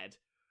 he dead,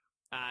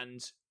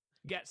 and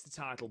gets the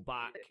title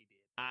back,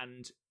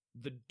 and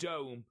the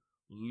Dome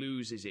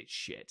loses its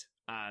shit,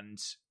 and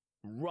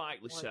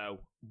rightly so.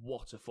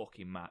 What a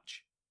fucking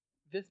match.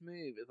 This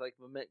move is like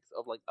the mix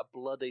of a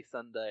Bloody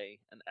Sunday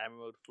and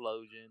Emerald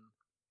Flosion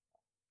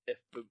if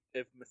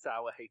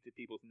Misawa hated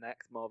people's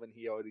necks more than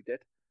he already did.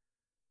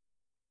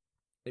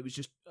 It was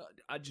just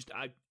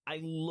I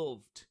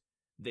loved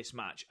this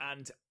match,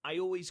 and I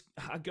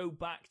go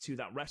back to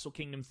that Wrestle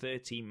Kingdom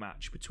 13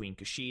 match between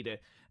Kushida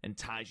and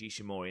Taiji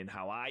Ishimori, and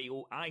how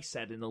I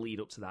said in the lead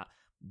up to that,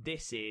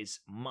 this is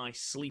my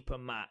sleeper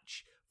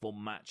match for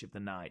match of the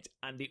night,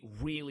 and it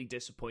really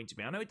disappointed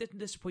me. I know it didn't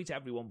disappoint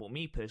everyone, but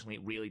me personally,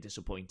 it really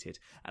disappointed,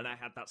 and I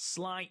had that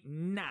slight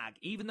nag,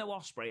 even though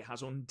Ospreay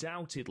has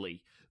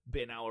undoubtedly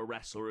been our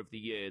Wrestler of the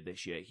Year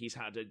this year. He's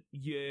had a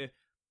year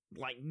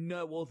like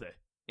no other,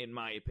 in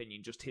my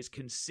opinion, just his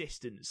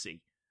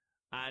consistency,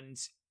 and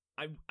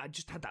I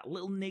just had that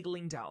little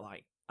niggling doubt,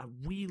 I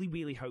really,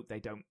 really hope they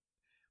don't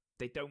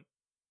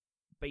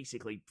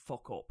basically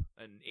fuck up,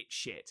 and it's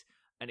shit,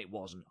 and it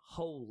wasn't.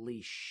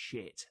 Holy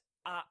shit.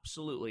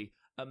 Absolutely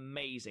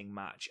amazing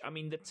match. I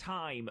mean, the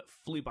time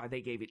flew by.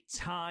 They gave it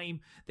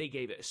time. They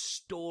gave it a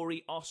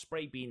story.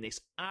 Ospreay being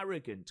this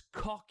arrogant,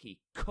 cocky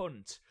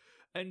cunt,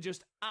 and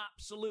just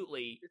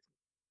absolutely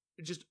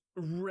just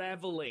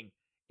reveling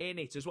in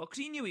it as well.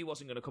 Because he knew he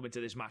wasn't going to come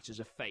into this match as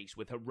a face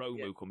with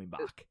Hiromu coming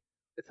back.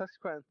 It's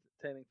actually quite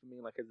entertaining for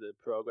me, as a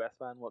Progress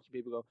fan, watching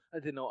people go, I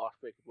didn't know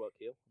Ospreay could work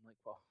heel. I'm like,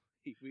 well,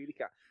 he really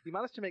can. He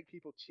managed to make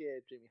people cheer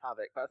Jimmy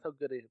Havoc. That's how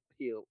good a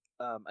heel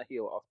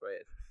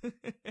Ospreay is.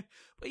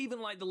 But even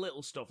the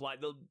little stuff, like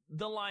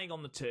the lying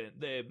on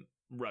the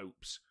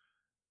ropes,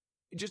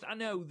 just, I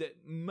know that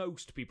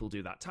most people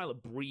do that. Tyler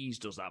Breeze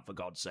does that, for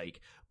God's sake.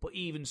 But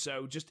even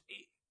so, just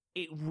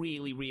it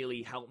really,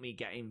 really helped me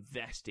get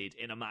invested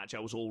in a match I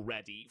was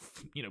already,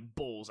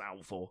 balls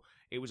out for.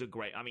 It was a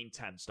great,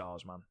 10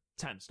 stars, man.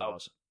 10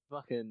 stars. Oh,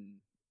 fucking,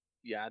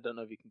 yeah, I don't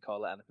know if you can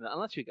call it anything,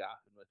 unless you Garth,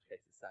 in which case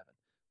it's 7.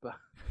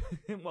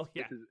 But well,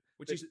 yeah,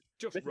 which is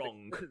just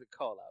wrong. This is a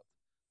call-out.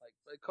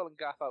 Like, calling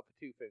Garth out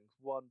for 2 things.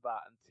 1, that,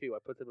 and 2, I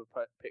put up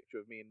a picture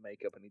of me in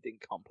makeup and he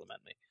didn't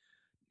compliment me.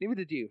 Neither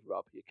did you,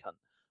 Rob, you cunt.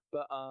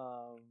 But,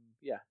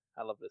 yeah,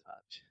 I love this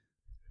match.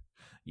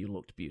 You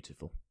looked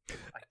beautiful.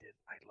 I did.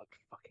 I looked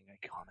fucking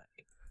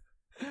iconic.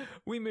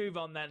 We move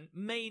on then.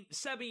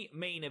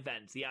 Semi-main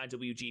event, the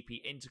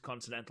IWGP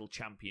Intercontinental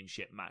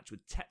Championship match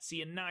with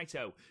Tetsuya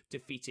Naito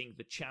defeating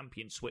the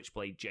champion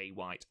Switchblade Jay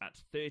White at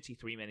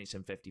 33 minutes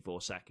and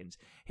 54 seconds,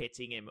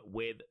 hitting him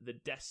with the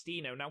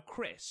Destino. Now,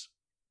 Chris,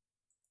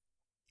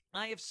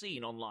 I have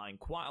seen online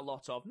quite a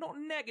lot of, not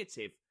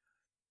negative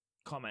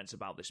comments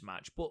about this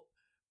match, but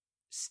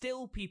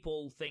still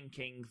people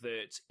thinking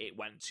that it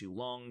went too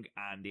long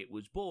and it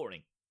was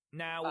boring.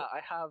 Now,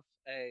 I have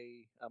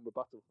a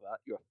rebuttal for that.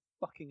 You're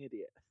a fucking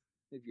idiot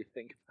if you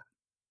think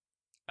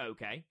about it.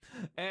 Okay.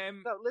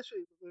 No,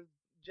 literally, with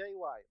Jay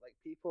White, like,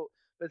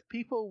 there's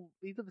people,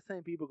 these are the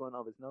same people going,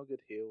 oh, there's no good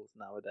heels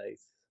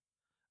nowadays.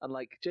 And,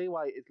 like, Jay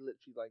White is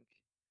literally, like,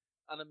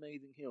 an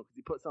amazing heel because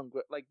he puts on,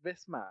 like,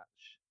 this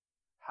match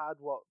had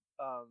what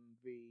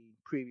the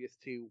previous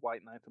 2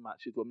 White Naito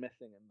matches were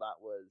missing, and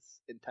that was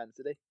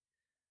intensity.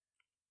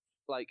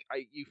 Like,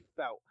 you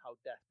felt how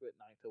desperate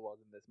Naito was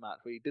in this match,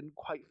 where you didn't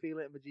quite feel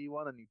it in the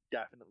G1, and you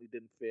definitely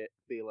didn't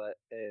feel it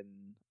in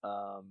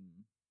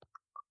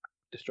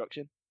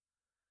Destruction.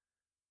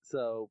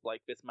 So,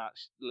 like, this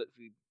match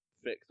literally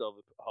fixed all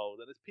the holes,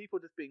 and there's people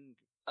just being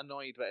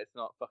annoyed that it's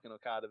not fucking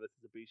Okada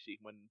versus Ibushi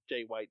when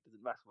Jay White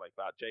doesn't wrestle like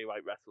that. Jay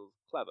White wrestles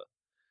clever.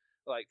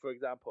 Like, for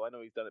example, I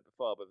know he's done it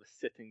before, but the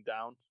sitting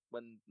down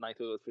when Naito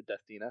goes for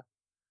Destino.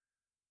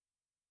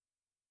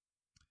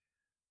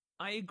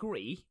 I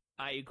agree.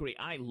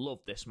 I love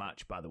this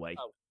match, by the way.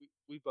 Oh,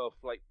 we both,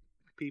 like,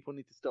 people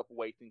need to stop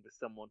waiting for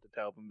someone to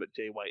tell them that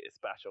Jay White is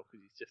special,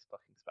 because he's just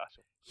fucking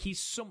special. He's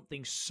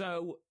something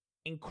so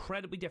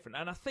incredibly different.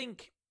 And I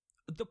think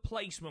the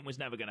placement was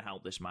never going to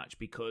help this match,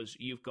 because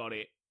you've got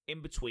it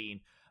in between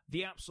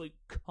the absolute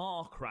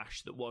car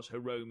crash that was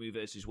Hiromu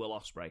versus Will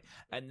Ospreay,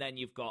 and then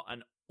you've got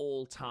an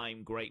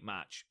all-time great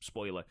match,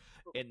 spoiler,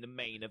 in the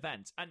main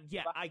event. And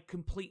yeah, I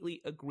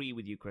completely agree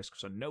with you, Chris,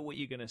 because I know what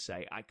you're going to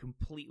say. I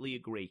completely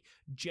agree.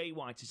 Jay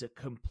White is a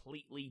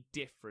completely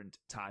different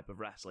type of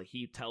wrestler.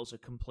 He tells a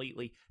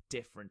completely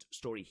different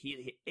story.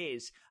 He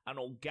is an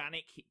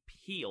organic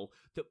heel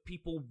that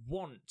people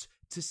want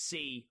to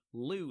see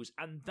lose,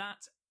 and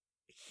that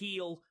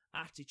heel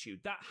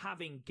attitude, that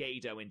having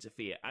Gedo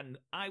interfere, and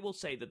I will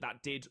say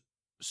that did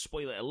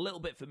spoil it a little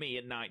bit for me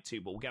at night too,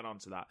 but we'll get on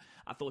to that.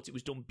 I thought it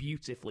was done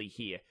beautifully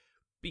here,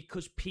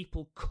 because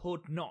people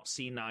could not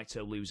see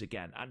Naito lose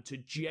again. And to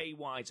Jay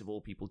White, of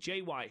all people,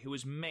 Jay White, who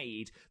has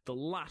made the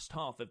last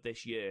half of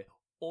this year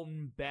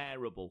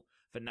unbearable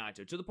for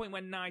Naito, to the point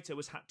where Naito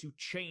has had to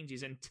change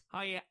his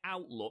entire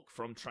outlook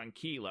from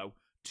Tranquilo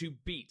to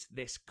beat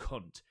this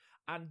cunt.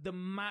 And the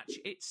match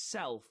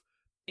itself,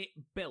 it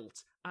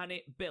built, and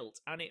it built,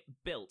 and it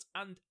built.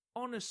 And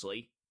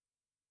honestly,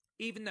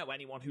 even though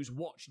anyone who's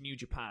watched New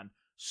Japan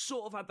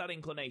sort of had that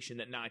inclination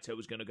that Naito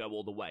was going to go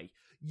all the way,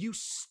 you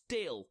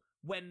still,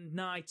 when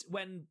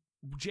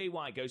Jay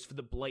White goes for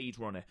the Blade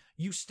Runner,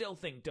 you still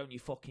think, don't you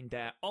fucking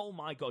dare. Oh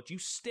my God, you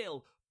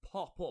still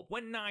pop up.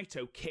 When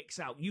Naito kicks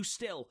out, you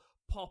still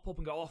pop up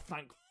and go, oh,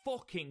 thank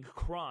fucking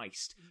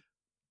Christ.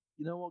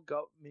 You know what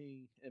got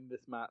me in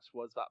this match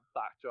was that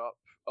backdrop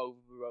over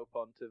the rope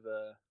onto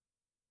the,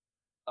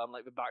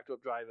 like the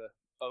backdrop driver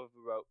over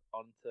the rope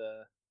onto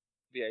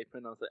the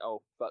apron. I was like,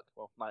 oh fuck,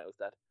 well, Naito's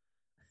dead.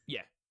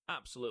 Yeah,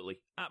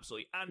 absolutely.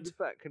 And in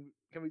fact,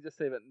 can we just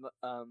say that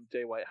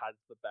Jay White has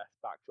the best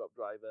backdrop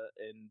driver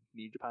in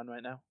New Japan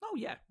right now? Oh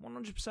yeah,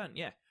 100%.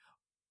 Yeah.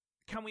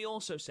 Can we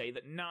also say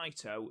that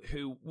Naito,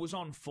 who was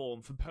on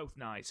form for both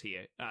nights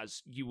here,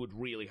 as you would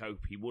really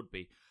hope he would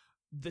be,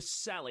 the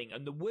selling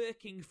and the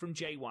working from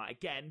Jay White,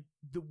 again,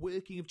 the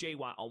working of Jay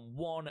White on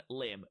one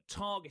limb,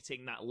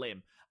 targeting that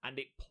limb, and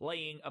it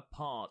playing a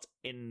part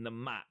in the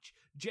match.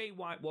 Jay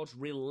White was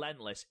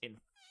relentless in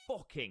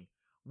fucking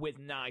with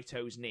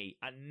Naito's knee,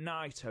 and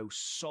Naito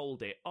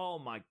sold it. Oh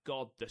my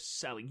God, the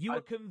selling. You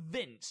were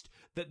convinced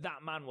that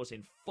man was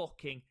in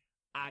fucking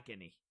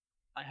agony.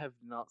 I have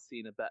not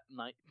seen a bet.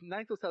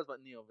 Naito sells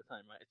about knee all the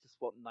time, right? It's just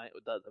what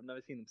Naito does. I've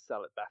never seen him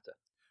sell it better.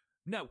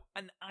 No,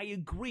 and I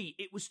agree.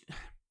 It was...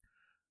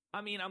 I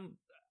mean,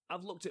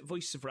 I've looked at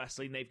Voices of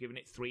Wrestling. They've given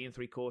it 3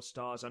 3/4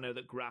 stars. I know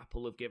that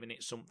Grapple have given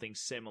it something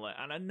similar.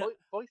 And I know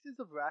Voices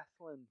of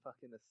Wrestling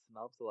fucking is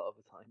snobs a lot of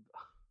the time.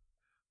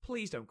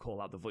 Please don't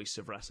call out the Voices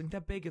of Wrestling. They're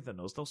bigger than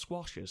us. They'll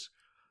squash us.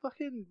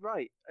 Fucking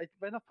right.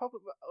 They're not probably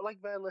like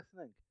they're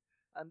listening.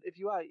 And if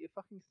you are, you're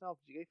fucking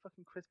snobs. You gave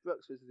fucking Chris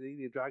Brooks versus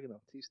Ilya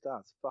Dragunov 2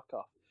 stars. Fuck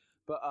off.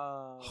 But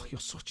oh,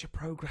 you're such a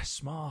progress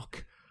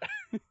smark.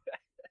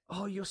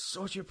 Oh, you're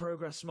such a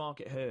Progress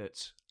Mark, it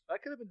hurts.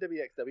 That could have been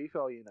WXW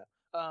for all you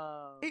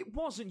know. It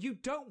wasn't. You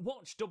don't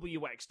watch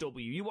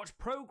WXW. You watch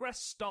Progress,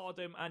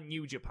 Stardom, and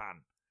New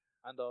Japan.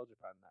 And All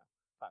Japan now.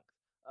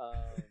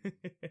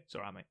 Thanks. It's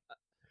alright, mate.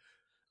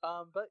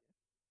 But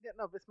yeah,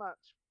 no, this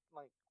match,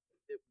 like,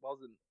 it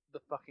wasn't the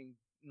fucking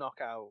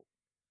knockout.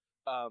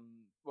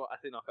 Well, I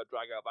say knockout,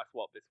 drag out. That's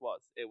what this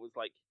was. It was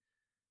like,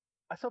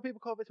 I saw people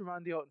call this a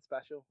Randy Orton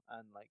special,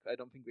 and like, I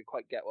don't think we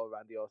quite get what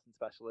Randy Orton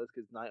special is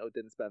because Naito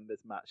didn't spend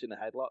this match in a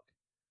headlock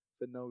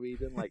for no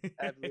reason. Like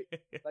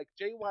like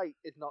Jay White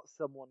is not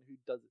someone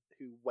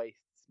who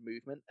wastes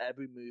movement.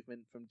 Every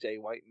movement from Jay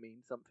White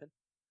means something.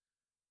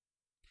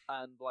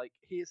 And like,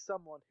 he is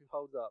someone who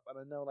holds up, and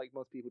I know like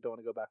most people don't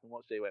want to go back and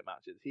watch Jay White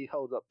matches. He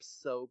holds up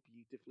so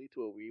beautifully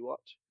to a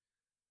rewatch.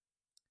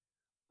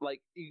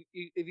 Like,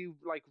 if you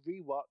like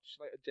rewatch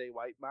like a Jay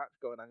White match,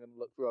 going, I'm going to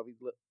look for all these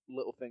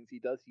little things he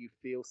does, you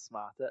feel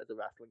smarter as a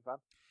wrestling fan.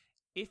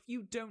 If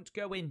you don't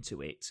go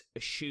into it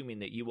assuming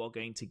that you are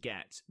going to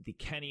get the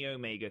Kenny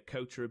Omega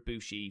Kota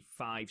Ibushi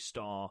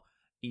 5-star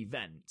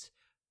event,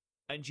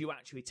 and you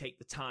actually take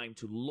the time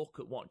to look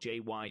at what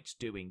Jay White's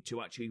doing, to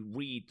actually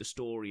read the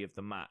story of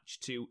the match,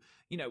 to,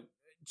 you know,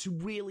 to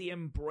really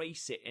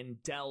embrace it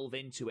and delve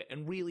into it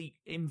and really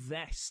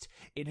invest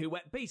in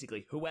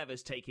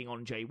whoever's taking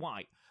on Jay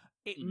White,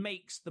 it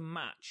makes the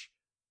match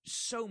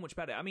so much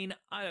better. I mean,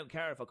 I don't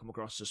care if I come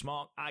across as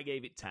smart. I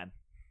gave it 10.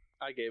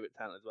 I gave it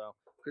 10 as well.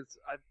 Because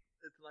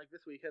it's like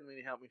this weekend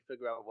really helped me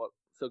figure out what's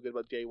so good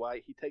about Jay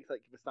White. He takes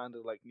like the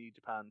standard like New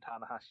Japan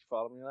Tanahashi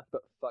formula,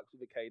 but fucks with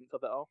the cadence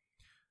of it all.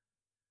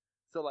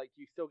 So like,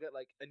 you still get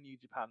like a New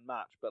Japan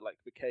match, but like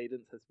the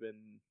cadence has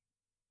been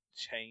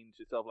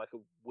changed. It's sort of like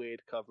a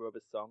weird cover of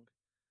a song.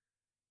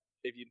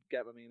 If you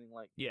get my meaning,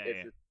 like,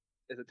 it's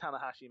a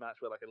Tanahashi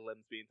match where like a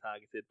limb's being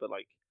targeted, but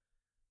like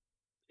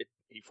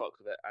he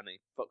fucks with it, and he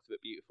fucks with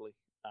it beautifully,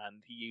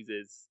 and he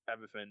uses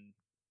everything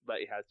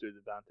that he has to his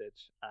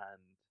advantage.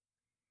 And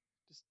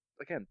just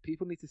again,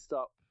 people need to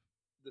stop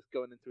just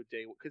going into a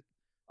Jay, because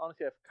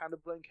honestly, I've kind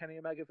of blamed Kenny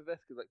Omega for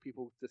this, because like,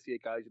 people just see a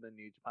guy in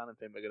New Japan and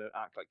think they're going to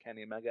act like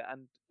Kenny Omega,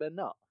 and they're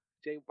not.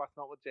 That's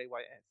not what Jay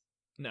White is.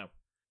 No.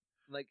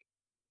 Like,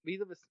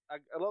 these are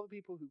a lot of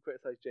people who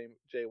criticize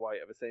Jay White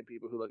are the same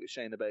people who look at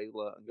Shayna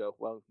Baszler and go,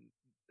 well,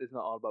 it's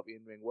not all about the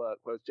in-ring work,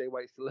 whereas Jay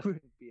White's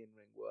delivering the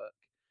in-ring work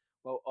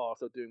while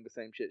also doing the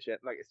same shit.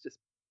 Like, it's just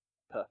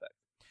perfect.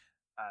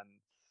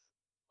 And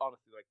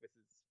honestly, like,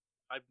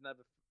 I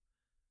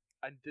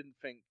didn't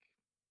think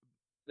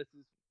this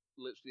is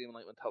literally in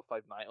like my top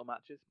 5 Naito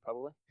matches,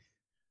 probably.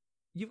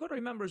 You've got to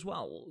remember as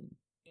well,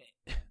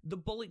 the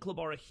Bullet Club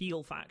are a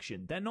heel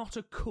faction. They're not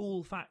a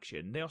cool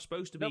faction. They are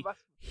supposed to be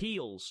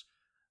heels.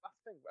 That's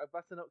the thing.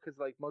 That's enough, because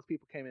like, a lot of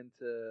people came in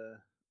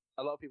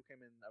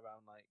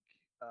around like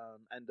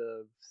end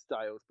of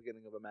Styles,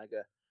 beginning of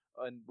Omega,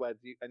 and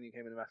you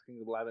came in Wrestle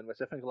Kingdom 11, which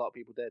I think a lot of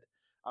people did,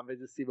 and they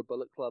just see the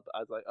Bullet Club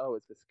as like, oh,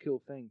 it's this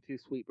cool thing, too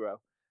sweet, bro.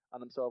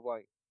 And I'm sort of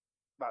like,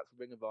 that's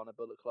Ring of Honor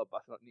Bullet Club.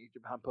 That's not New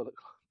Japan Bullet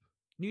Club.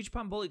 New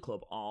Japan Bullet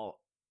Club are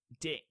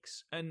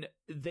dicks, and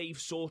they've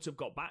sort of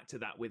got back to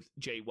that with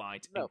Jay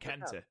White and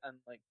Kenta. And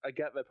like, I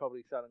get they're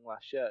probably selling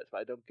less shirts, but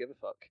I don't give a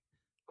fuck,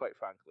 quite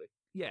frankly.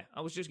 Yeah,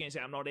 I was just going to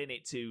say, I'm not in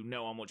it to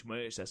know how much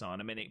merch there's on.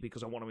 I'm in it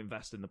because I want to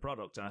invest in the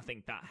product, and I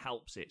think that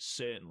helps it,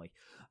 certainly.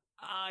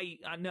 I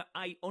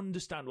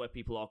understand where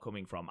people are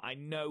coming from. I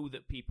know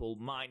that people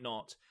might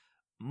not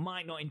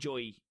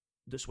enjoy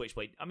the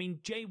Switchblade. I mean,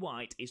 Jay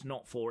White is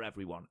not for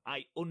everyone.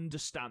 I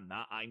understand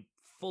that. I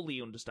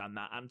fully understand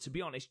that. And to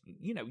be honest,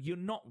 you know, you're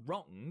not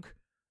wrong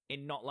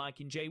in not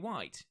liking Jay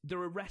White. There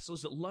are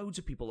wrestlers that loads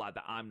of people like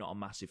that I'm not a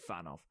massive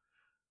fan of.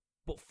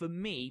 But for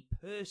me,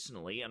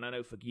 personally, and I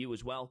know for you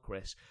as well,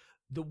 Chris,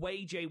 the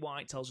way Jay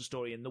White tells a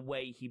story and the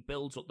way he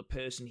builds up the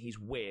person he's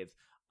with,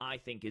 I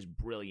think is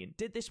brilliant.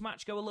 Did this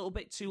match go a little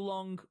bit too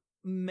long?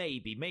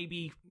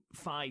 Maybe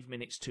 5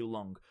 minutes too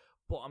long.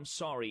 But I'm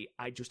sorry,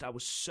 I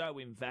was so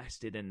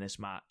invested in this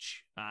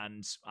match,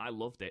 and I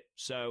loved it.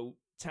 So,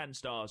 10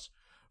 stars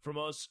from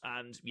us,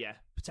 and yeah,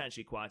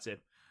 potentially quite a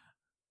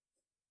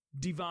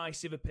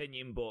divisive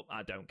opinion, but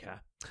I don't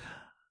care.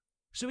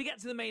 So we get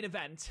to the main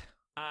event,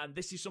 and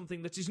this is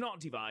something that is not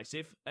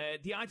divisive.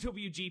 The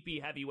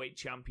IWGP Heavyweight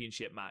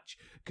Championship match.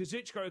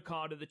 Kazuchika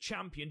Okada, the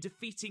champion,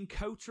 defeating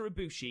Kota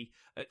Ibushi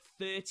at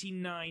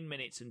 39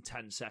 minutes and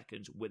 10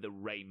 seconds with a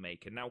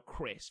Rainmaker. Now,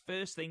 Chris,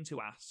 first thing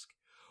to ask.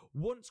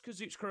 Once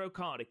Kazuchika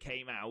Okada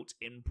came out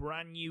in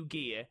brand new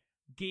gear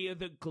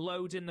that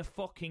glowed in the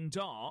fucking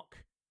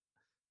dark,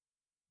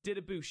 did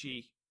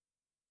Ibushi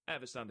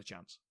ever stand a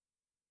chance?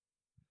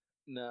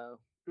 No.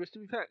 Which, to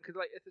be fair, because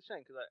like, it's a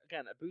shame, because like,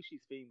 again,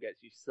 Ibushi's theme gets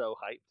you so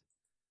hyped.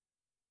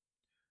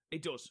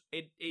 It does.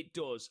 It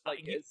does.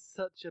 Like, it's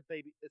such a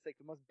baby. It's like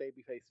the most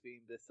babyface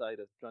theme this side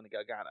of Johnny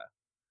Gargano.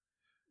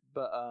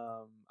 But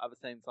at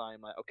the same time,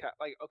 like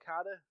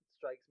Okada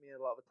strikes me a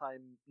lot of the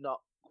time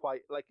not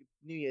quite like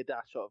New Year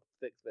Dash sort of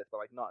fix this,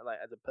 but like not like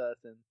as a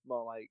person,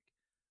 more like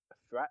a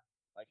threat.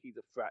 Like, he's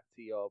a threat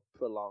to your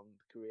prolonged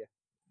career.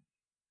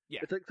 Yeah,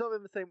 it's like sort of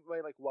in the same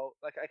way. Like, well,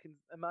 like I can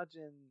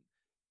imagine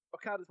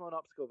Okada's more an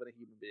obstacle than a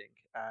human being,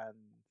 and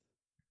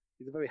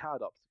he's a very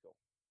hard obstacle,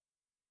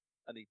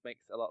 and he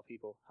makes a lot of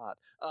people hard.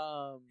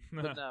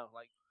 But no,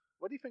 like,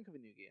 what do you think of a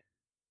New Gear?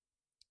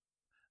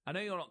 I know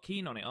you're not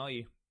keen on it, are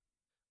you?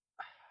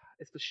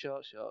 It's for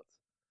shorts.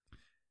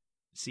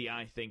 See,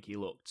 I think he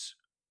looked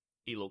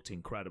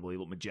incredible. He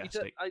looked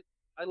majestic.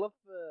 I love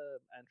the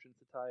entrance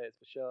attire. It's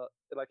for short.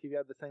 Like, if you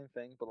had the same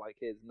thing, but like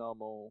his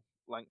normal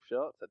length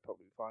shorts, that'd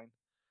probably be fine.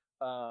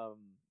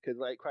 Because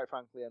like, quite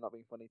frankly, I'm not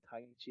being funny.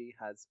 Taichi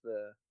is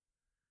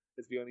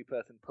the only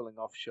person pulling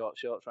off short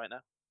shorts right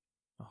now.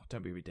 Oh,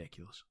 don't be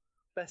ridiculous.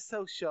 They're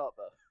so short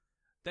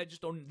though.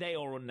 They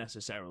are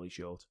unnecessarily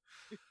short.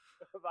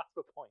 That's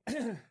the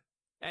point.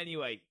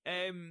 Anyway,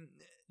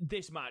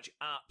 this match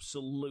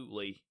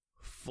absolutely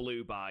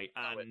flew by,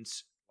 and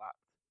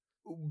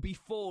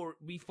before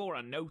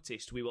I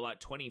noticed, we were like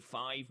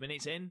 25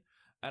 minutes in,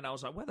 and I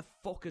was like, where the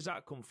fuck has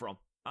that come from?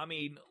 I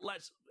mean,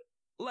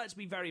 let's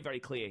be very, very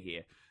clear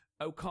here.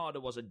 Okada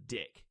was a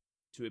dick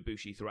to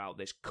Ibushi throughout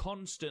this,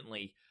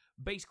 constantly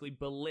basically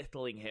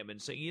belittling him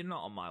and saying, you're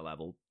not on my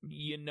level,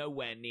 you're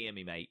nowhere near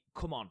me, mate,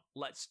 come on,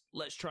 let's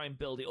try and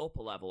build it up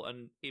a level.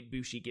 And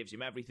Ibushi gives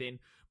him everything,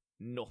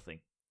 nothing.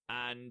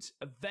 And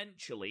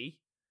eventually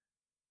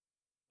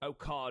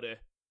Okada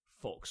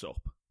fucks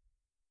up.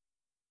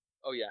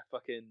 Oh yeah,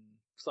 fucking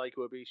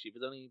Psycho Ibushi.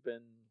 There's only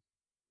been,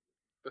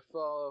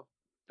 before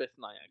this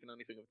night, I can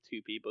only think of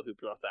two people who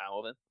brought that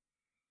out of him.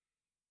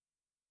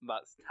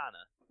 That's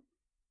Tana,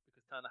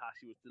 because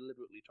Tanahashi was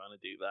deliberately trying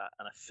to do that,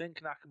 and I think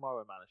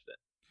Nakamura managed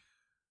it.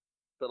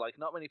 But like,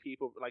 not many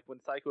people. Like, when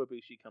Psycho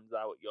Ibushi comes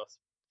out,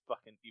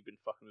 you've been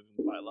fucking with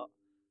him quite a lot.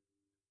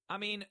 I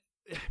mean,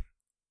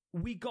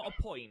 we got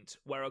a point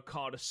where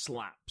Okada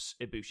slaps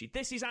Ibushi.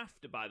 This is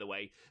after, by the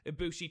way,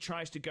 Ibushi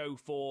tries to go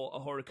for a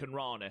Hurricane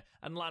Rana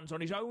and lands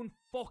on his own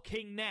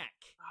fucking neck.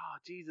 Oh,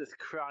 Jesus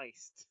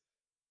Christ.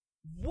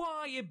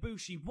 Why,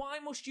 Ibushi? Why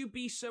must you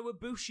be so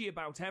Ibushi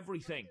about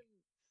everything?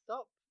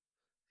 Stop.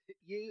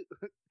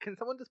 Can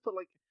someone just put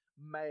like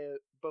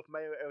both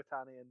Mayo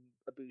Iwatani and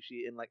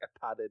Ibushi in like a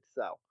padded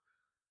cell?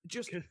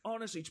 Just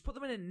honestly, just put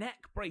them in a neck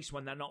brace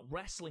when they're not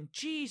wrestling.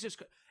 Jesus,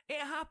 it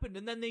happened,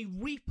 and then they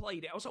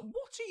replayed it. I was like,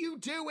 "What are you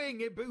doing,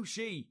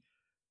 Ibushi?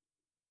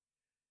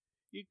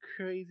 You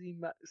crazy,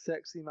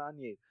 sexy man,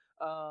 you."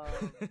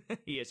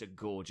 He is a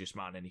gorgeous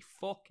man, and he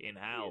fucking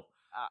hell.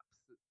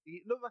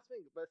 Absolutely. No, that's the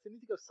thing. But as soon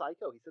as he goes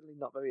psycho, he's suddenly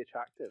not very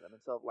attractive, and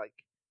it's sort of like,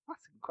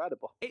 that's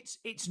incredible.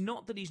 It's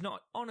not that he's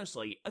not.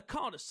 Honestly,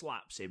 Okada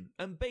slaps him,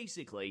 and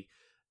basically,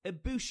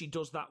 Ibushi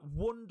does that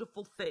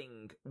wonderful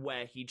thing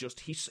where it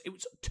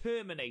was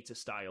Terminator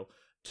style,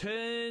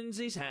 turns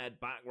his head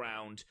back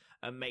round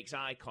and makes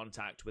eye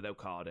contact with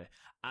Okada,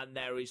 and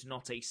there is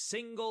not a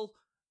single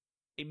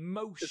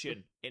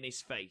emotion in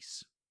his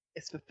face.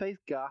 It's the face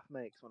Garth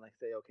makes when I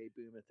say "Okay,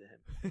 boomer" to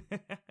him.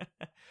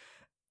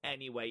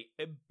 Anyway,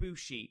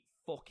 Ibushi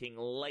fucking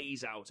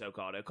lays out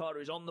Okada. Okada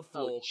is on the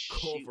floor,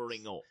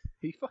 covering up.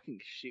 He fucking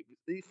shoots.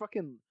 He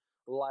fucking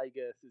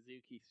Liger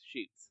Suzuki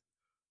shoots.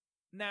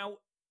 Now,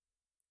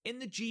 in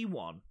the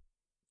G1,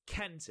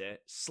 Kenta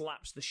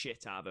slaps the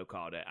shit out of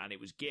Okada, and it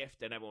was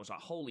gift, and everyone was like,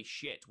 holy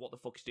shit, what the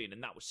fuck is doing?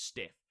 And that was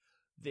stiff.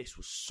 This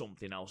was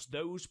something else.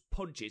 Those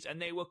punches,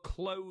 and they were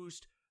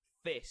closed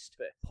fist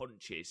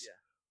punches. Yeah.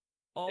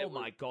 Oh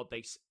my god,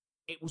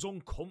 it was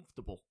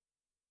uncomfortable.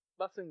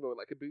 That's the thing though,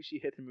 like Ibushi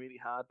hit him really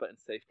hard, but in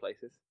safe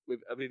places.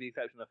 With the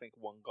exception, I think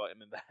one got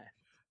him in the head.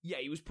 Yeah,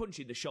 he was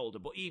punching the shoulder,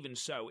 but even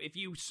so, if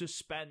you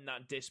suspend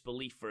that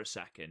disbelief for a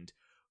second,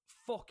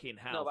 fucking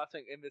hell. No, I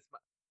think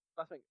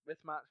this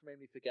match made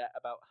me forget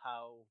about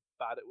how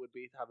bad it would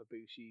be to have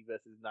Ibushi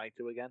versus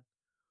Naito again.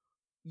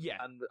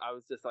 Yeah. And I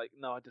was just like,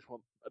 no, I just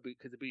want Ibushi,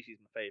 because Ibushi's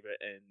my favourite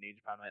in New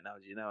Japan right now,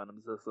 as you know, and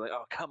I'm just like,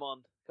 oh, come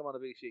on,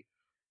 Ibushi.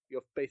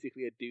 You're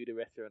basically a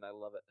dude-a-ritter, and I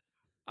love it.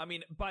 I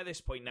mean, by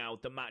this point now,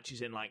 the match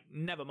is in, like,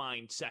 never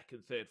mind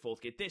second, third,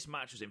 fourth gear. This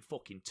match was in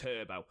fucking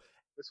turbo.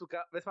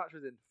 This match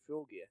was in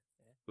full gear.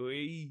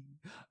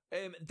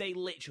 Yeah. They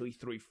literally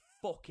threw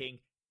fucking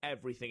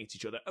everything at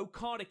each other.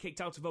 Okada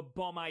kicked out of a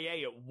bomb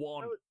IA at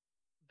one.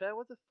 There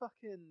was a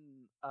fucking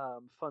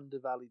Thunder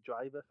Valley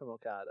driver from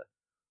Okada.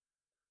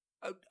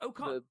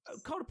 Okada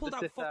pulled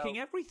out fucking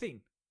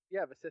everything.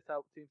 Yeah, the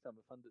sit-out tombstone.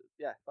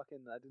 Yeah,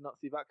 fucking, I did not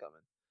see that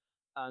coming.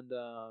 And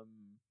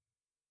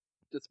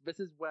just this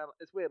is where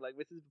it's weird. Like,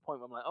 this is the point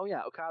where I'm like, oh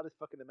yeah, Okada's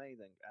fucking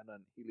amazing, and then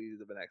he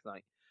loses the next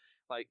night.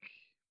 Like,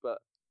 but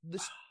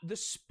the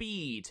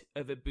speed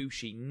of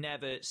Ibushi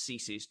never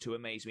ceases to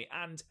amaze me.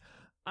 And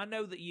I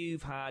know that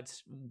you've had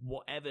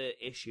whatever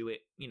issue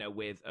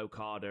with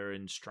Okada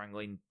and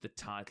strangling the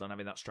title and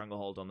having that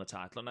stranglehold on the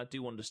title, and I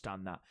do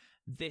understand that.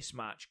 This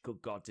match,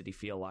 good God, did he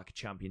feel like a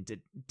champion?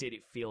 Did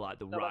it feel like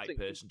the right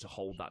person to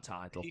hold that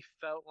title? He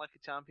felt like a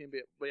champion,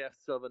 but we have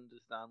to sort of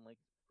understand, like,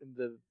 in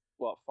the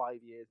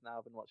 5 years now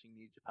I've been watching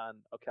New Japan,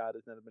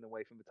 Okada's never been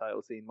away from the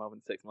title scene more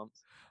than 6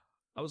 months.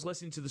 I was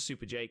listening to the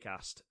Super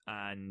J-Cast,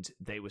 and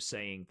they were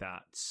saying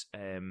that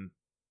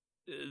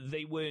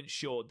they weren't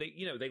sure.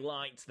 They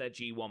liked their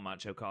G1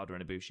 match, Okada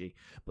and Ibushi,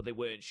 but they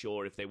weren't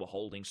sure if they were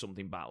holding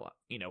something back.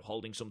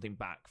 Holding something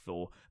back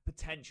for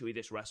potentially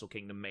this Wrestle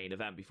Kingdom main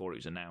event before it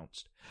was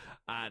announced.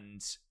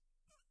 And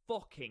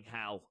fucking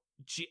hell,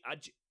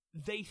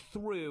 they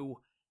threw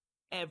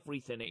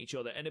everything at each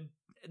other. And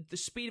the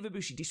speed of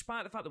Ibushi,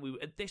 despite the fact that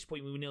at this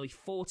point we were nearly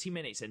 40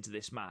 minutes into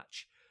this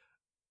match,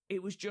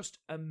 it was just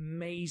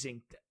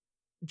amazing.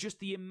 Just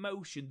the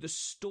emotion, the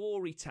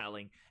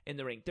storytelling in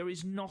the ring. There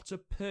is not a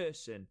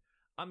person.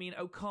 I mean,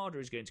 Okada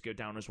is going to go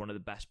down as one of the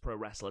best pro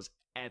wrestlers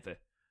ever,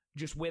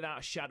 just without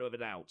a shadow of a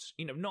doubt.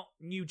 Not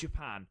New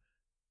Japan,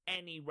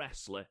 any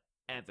wrestler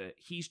ever.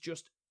 He's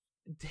just,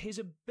 his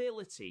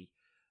ability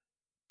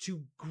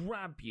to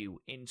grab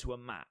you into a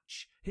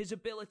match, his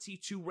ability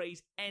to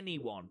raise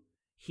anyone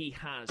he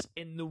has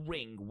in the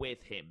ring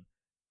with him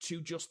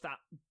to just that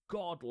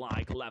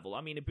godlike level.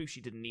 I mean,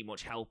 Ibushi didn't need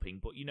much helping,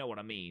 but you know what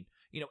I mean.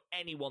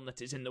 Anyone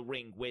that is in the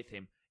ring with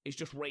him is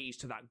just raised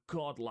to that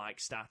godlike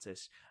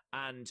status.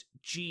 And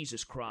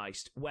Jesus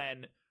Christ,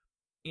 when,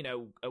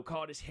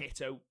 Okada's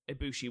hit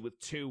Ibushi with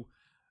two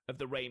of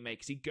the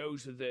Rainmakers, he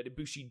goes for the third,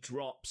 Ibushi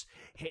drops,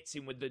 hits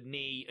him with the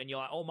knee, and you're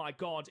like, oh my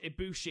God,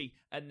 Ibushi.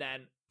 And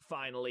then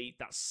finally,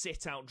 that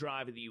sit-out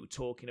driver that you were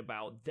talking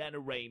about, then a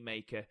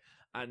Rainmaker,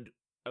 and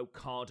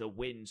Okada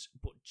wins.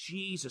 But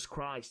Jesus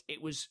Christ,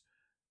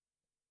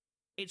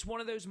 it's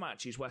one of those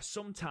matches where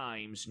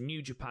sometimes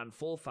New Japan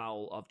fall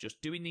foul of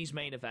just doing these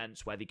main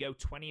events where they go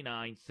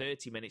 29,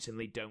 30 minutes and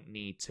they don't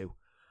need to.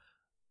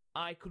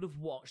 I could have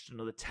watched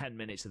another 10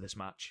 minutes of this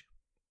match.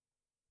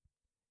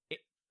 It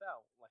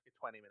felt like a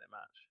 20-minute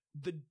match.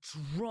 The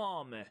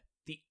drama,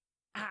 the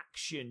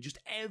action, just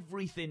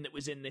everything that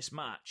was in this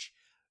match.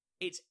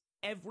 It's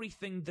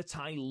everything that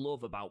I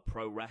love about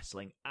pro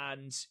wrestling.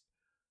 And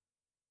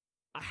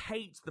I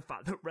hate the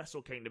fact that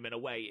Wrestle Kingdom, in a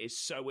way, is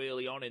so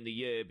early on in the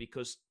year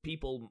because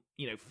people,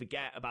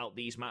 forget about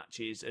these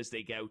matches as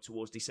they go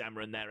towards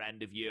December and their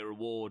end-of-year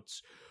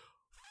awards.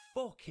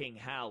 Fucking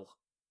hell.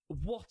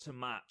 What a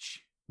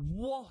match.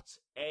 What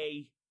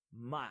a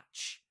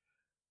match.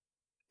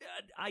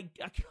 I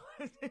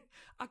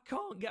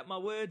can't get my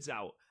words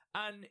out.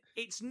 And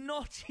it's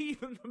not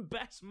even the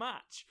best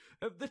match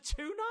of the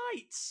two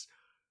nights.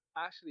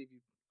 Actually,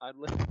 I'd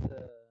listened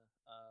to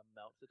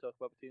Meltzer talk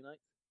about the two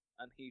nights,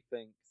 and he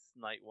thinks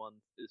night one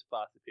is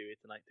far superior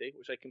to night two,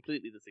 which I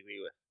completely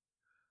disagree with.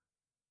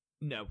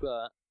 No.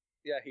 But,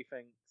 yeah, he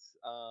thinks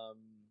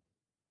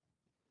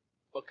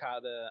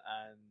Okada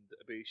and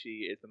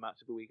Ibushi is the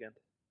match of the weekend.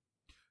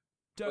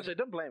 Which I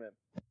don't blame him.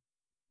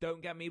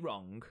 Don't get me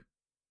wrong.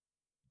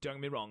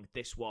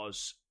 This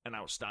was an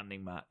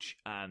outstanding match,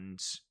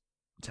 and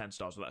 10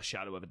 stars without a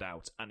shadow of a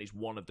doubt, and is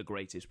one of the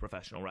greatest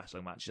professional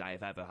wrestling matches I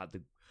have ever had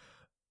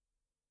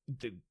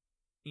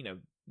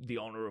the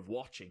honour of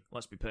watching,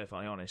 let's be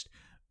perfectly honest.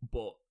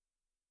 But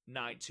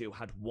night two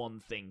had one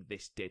thing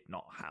this did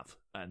not have,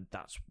 and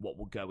that's what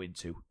we'll go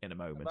into in a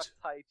moment. And that's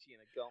Tai Chi in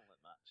a gauntlet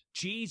match.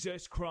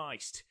 Jesus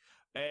Christ.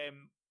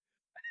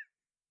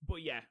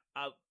 But yeah,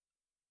 I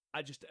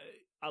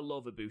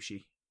love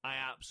Ibushi. I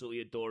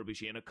absolutely adore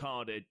Ibushi. And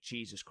Okada,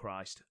 Jesus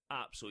Christ.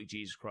 Absolutely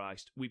Jesus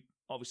Christ. We've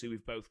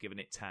both given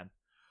it 10.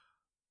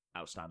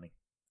 Outstanding.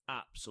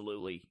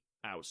 Absolutely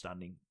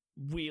outstanding.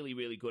 Really,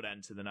 really good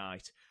end to the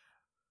night.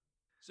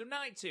 So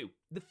night two,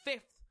 the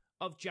 5th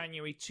of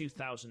January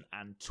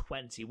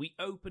 2020. We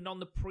opened on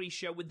the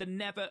pre-show with the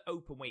never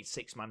openweight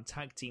 6-man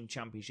tag team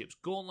championships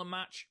gauntlet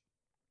match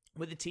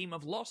with the team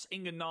of Los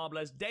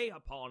Ingobernables de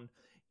Japón,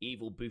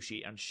 Evil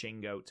Bushi and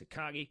Shingo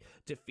Takagi,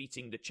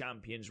 defeating the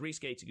champions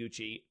Risuke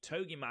Taguchi,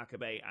 Togi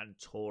Makabe and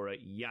Toru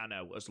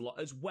Yano,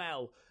 as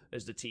well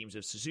as the teams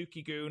of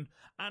Suzuki-gun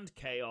and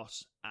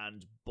Chaos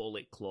and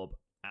Bullet Club.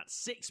 At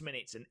 6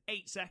 minutes and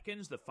 8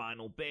 seconds, the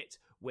final bit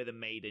with a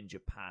Made in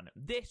Japan.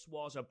 This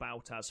was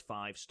about as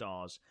 5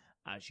 stars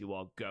as you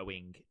are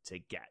going to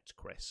get,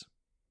 Chris.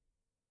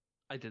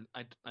 I didn't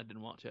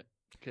watch it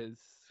because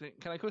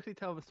can I quickly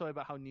tell the story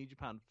about how New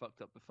Japan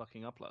fucked up the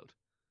fucking upload?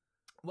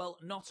 Well,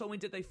 not only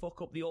did they fuck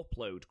up the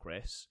upload,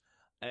 Chris,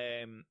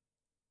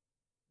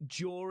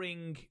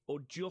 during or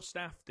just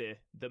after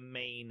the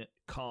main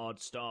card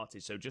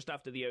started, so just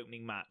after the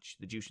opening match,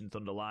 the Jushin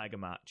Thunder Liger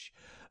match,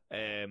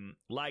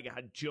 Liger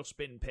had just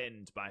been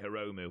pinned by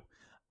Hiromu,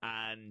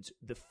 and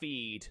the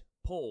feed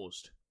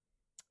paused,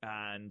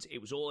 and it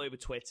was all over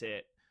Twitter,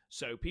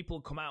 so people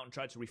come out and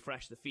tried to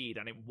refresh the feed,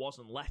 and it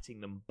wasn't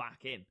letting them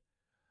back in.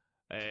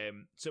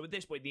 So at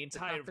this point, the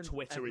entire of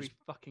Twitter is...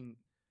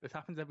 This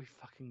happens every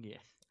fucking year.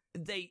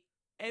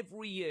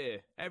 Every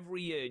year,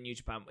 New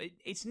Japan.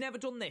 It's never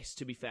done this,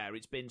 to be fair.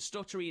 It's been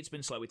stuttery, it's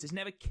been slow. It has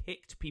never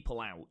kicked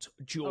people out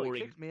during... Oh, it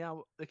kicked me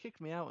out. They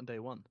kicked me out on day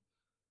one.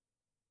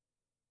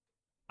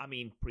 I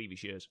mean,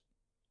 previous years.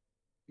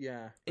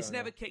 Yeah. It's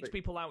never kicked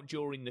people out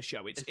during the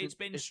show. It's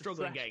been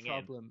struggling getting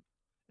in.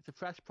 It's a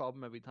fresh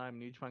problem every time.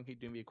 New Japan keep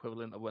doing the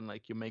equivalent of when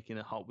you're making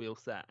a Hot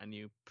Wheels set and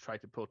you try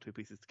to put two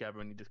pieces together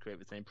and you just create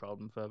the same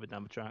problem further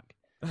down the track.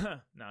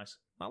 Nice.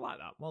 I like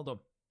that. Well done.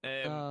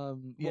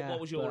 What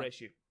was your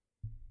issue?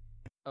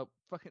 Oh,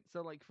 fucking!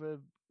 So for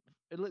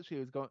It literally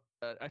was going.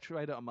 I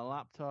tried it on my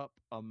laptop,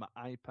 on my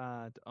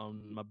iPad,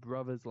 on my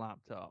brother's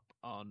laptop,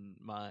 on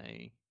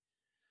my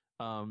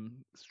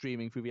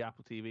streaming through the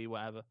Apple TV,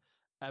 whatever.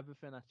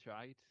 Everything I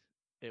tried,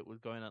 it was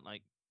going at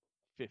like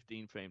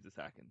 15 frames a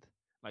second.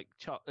 Like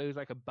it was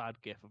like a bad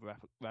GIF of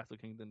Wrestle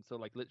Kingdom. So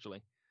like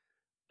literally,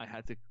 I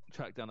had to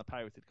track down a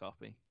pirated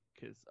copy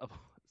because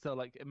so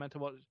like it meant to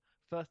watch.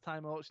 First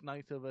time I watched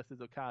Naito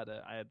versus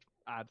Okada, I had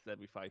ads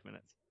every 5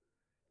 minutes.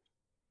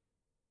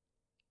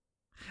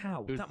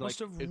 How? That must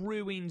have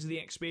ruined the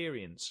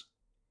experience.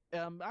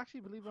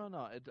 Actually, believe it or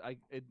not,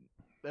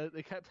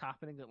 it kept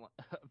happening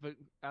the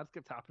ads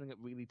kept happening at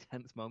really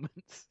tense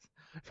moments.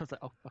 So I was like,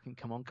 oh fucking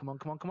come on.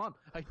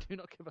 I do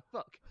not give a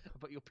fuck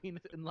about your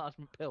penis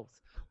enlargement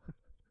pills.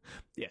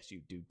 Yes,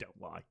 you do.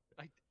 Don't lie.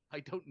 I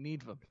don't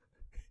need them.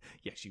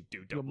 Yes, you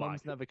do. Don't your lie. Your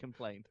mum's never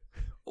complained.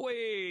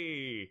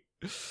 Wait.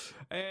 It's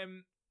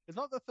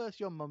not the first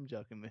your mum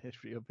joke in the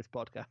history of this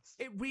podcast.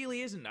 It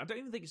really isn't. I don't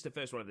even think it's the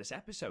first one of this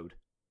episode.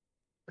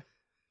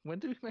 When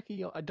do we make a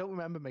your? I don't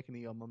remember making a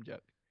your mum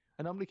joke.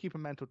 I normally keep a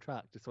mental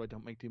track just so I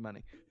don't make too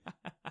many.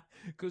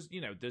 Because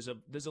there's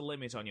a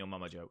limit on your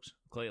mama jokes.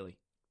 Clearly.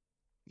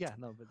 Yeah,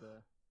 no,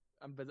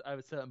 but I have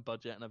a certain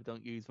budget, and if I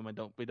don't use them,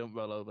 we don't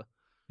roll over.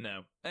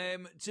 No.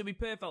 To be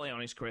perfectly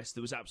honest, Chris,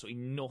 there was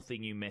absolutely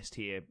nothing you missed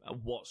here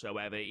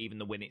whatsoever. Even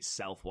the win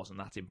itself wasn't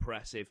that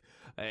impressive.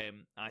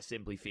 I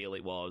simply feel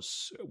it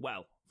was,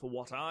 well, for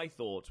what I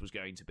thought was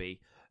going to be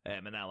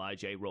an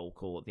LIJ roll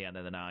call at the end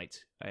of the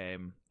night,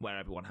 where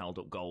everyone held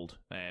up gold.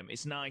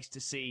 It's nice to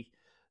see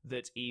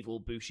that Evil,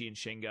 Bushi, and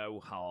Shingo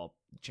are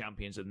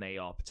champions, and they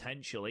are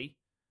potentially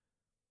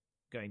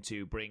going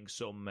to bring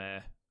some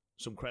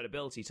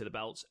credibility to the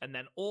belts, and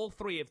then all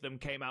three of them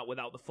came out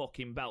without the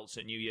fucking belts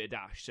at New Year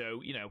Dash.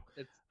 So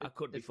I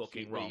could be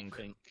fucking wrong. I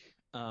think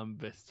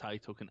this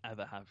title can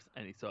ever have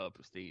any sort of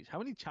prestige. How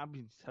many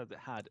champions has it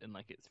had in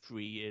like its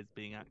 3 years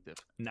being active?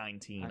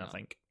 19, I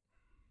think.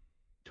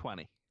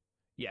 20.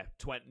 Yeah,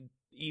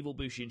 Evil,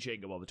 Bushi, and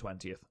Shingo are the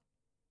 20th.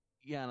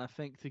 Yeah, and I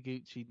think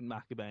Taguchi,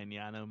 Makabe, and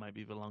Yano might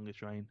be the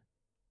longest reign.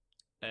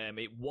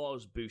 It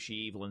was Bushi,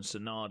 Evil, and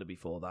Sonada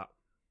before that.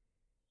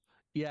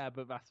 Yeah,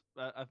 but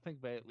I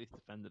think they at least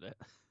defended it.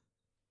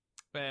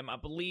 I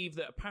believe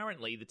that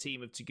apparently the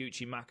team of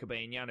Taguchi,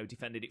 Makabe, and Yano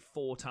defended it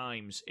 4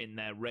 times in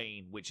their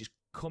reign, which is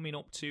coming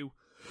up to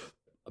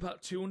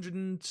about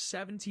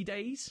 270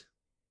 days.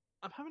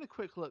 I'm having a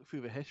quick look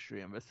through the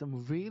history, and there's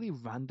some really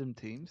random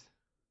teams.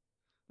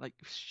 Like,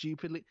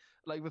 stupidly...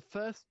 Like, the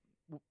first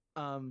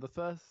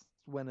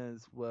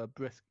winners were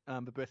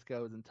the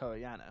Briscoes and Toru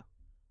Yano.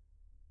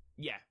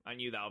 Yeah, I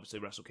knew that, obviously,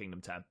 Wrestle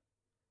Kingdom 10.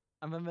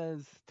 And then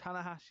there's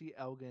Tanahashi,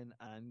 Elgin,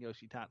 and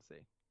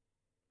Yoshitatsu.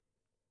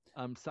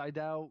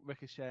 Seidel,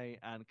 Ricochet,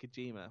 and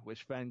Kojima,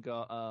 which then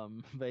got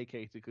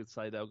vacated because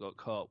Seidel got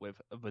caught with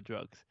the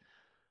drugs.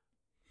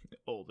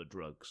 All the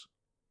drugs.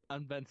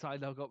 And then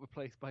Seidel got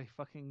replaced by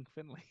fucking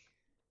Finlay.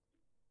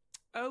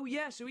 Oh,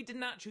 yeah, so he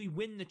didn't actually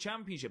win the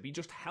championship. He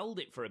just held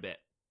it for a bit.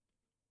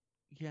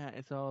 Yeah,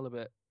 it's all a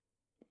bit...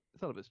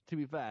 To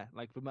be fair,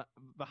 like,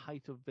 the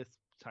height of this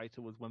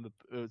title was when it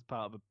was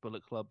part of the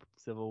Bullet Club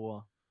Civil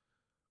War.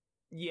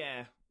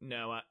 Yeah,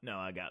 no,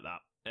 I get that.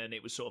 And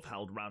it was sort of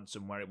held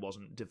ransom where it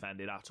wasn't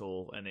defended at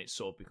all, and it's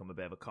sort of become a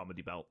bit of a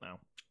comedy belt now.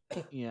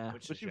 Yeah,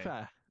 which to be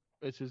fair,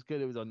 which was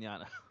good it was on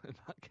Yano in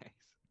that case.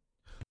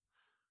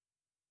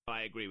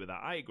 I agree with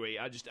that. I agree.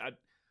 I just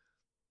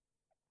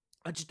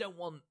don't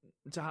want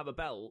to have a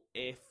belt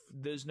if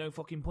there's no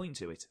fucking point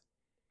to it.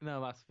 No,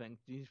 that's the thing.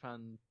 New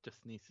Japan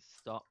just needs to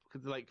stop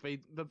because, like,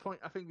 the point.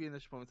 I think the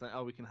initial point was like,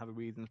 oh, we can have a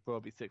reason for all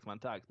these 6-man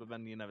tags, but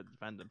then you never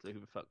defend them. So who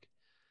the fuck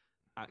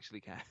actually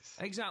cares?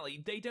 Exactly.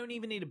 They don't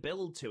even need a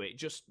build to it.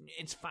 Just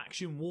it's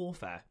faction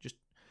warfare. Just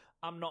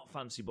I'm not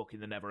fancy booking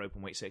the never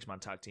openweight 6-man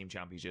tag team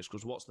championships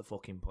because what's the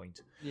fucking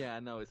point?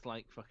 Yeah, no, it's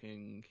like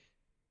fucking.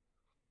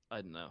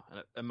 I don't know.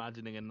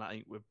 Imagining a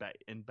night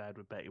in bed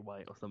with Betty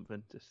White or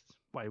something. Just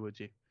why would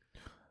you?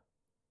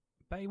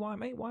 Betty White,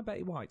 mate. Why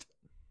Betty White?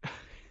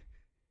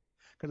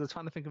 Because I was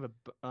trying to think of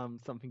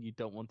something you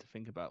don't want to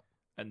think about.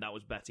 And that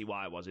was Betty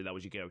White, was it? That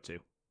was your go-to?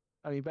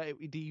 I mean,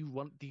 do you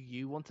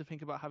want to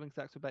think about having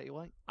sex with Betty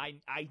White? I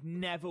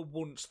never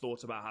once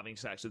thought about having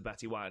sex with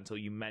Betty White until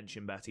you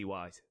mentioned Betty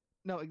White.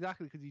 No,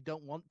 exactly, because you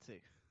don't want to.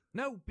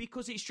 No,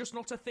 because it's just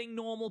not a thing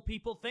normal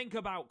people think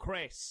about,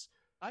 Chris.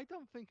 I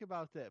don't think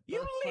about it.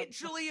 You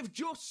literally have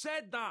just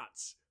said that.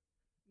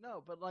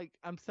 No, but like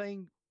I'm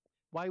saying,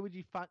 why would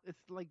you? It's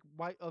like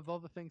why of all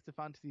the things to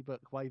fantasy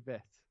book, why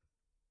this?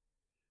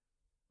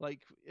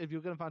 Like, if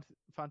you're going to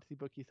fantasy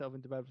book yourself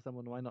into bed with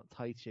someone, why not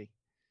Tai Chi?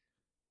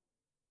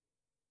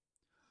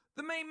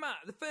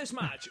 The first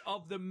match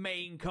of the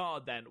main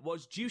card then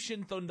was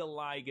Jushin Thunder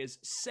Liger's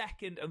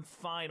second and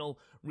final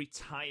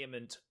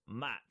retirement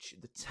match,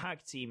 the tag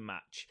team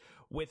match,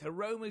 with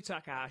Hiromu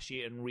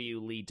Takahashi and Ryu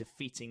Lee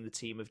defeating the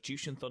team of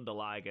Jushin Thunder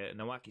Liger and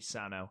Naoki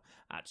Sano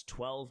at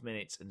 12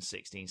 minutes and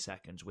 16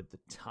 seconds with the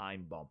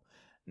time bomb.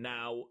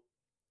 Now,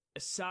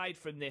 aside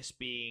from this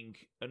being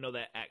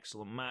another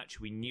excellent match,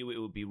 we knew it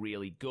would be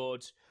really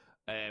good.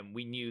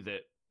 We knew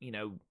that,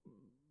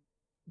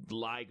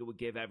 Liger would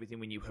give everything.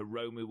 We knew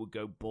Hiromu would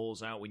go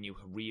balls out. We knew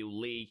Ryu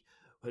Lee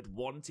had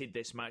wanted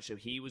this match, so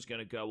he was going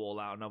to go all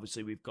out. And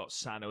obviously we've got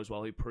Sano as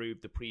well, who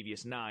proved the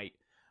previous night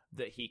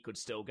that he could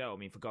still go. I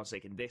mean, for God's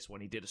sake, in this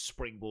one, he did a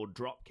springboard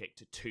drop kick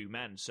to 2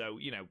 men. So,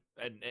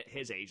 and at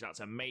his age, that's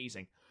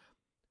amazing.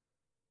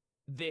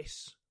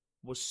 This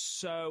was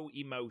so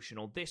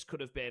emotional. This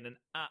could have been an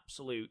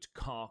absolute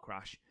car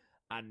crash,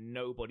 and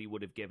nobody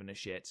would have given a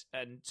shit.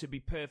 And to be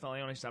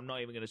perfectly honest, I'm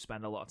not even going to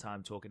spend a lot of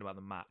time talking about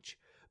the match,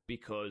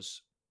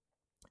 because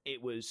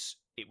it was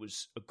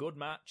a good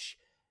match.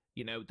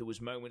 There was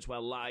moments where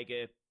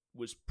Liger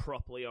was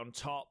properly on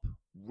top,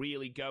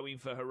 really going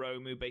for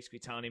Hiromu, basically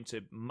telling him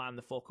to man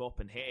the fuck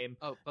up and hit him.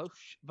 Oh,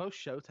 both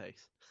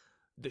Shotes.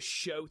 The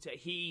Shota,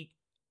 he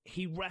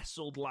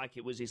wrestled like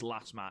it was his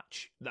last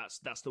match.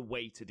 That's the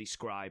way to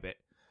describe it.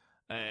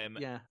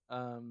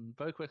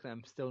 Very quickly,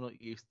 I'm still not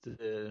used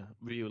to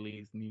Ryu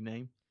Lee's new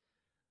name.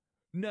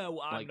 No,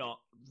 I'm not.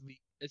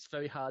 It's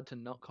very hard to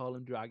not call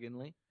him Dragon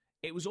Lee.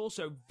 It was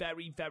also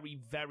very, very,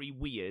 very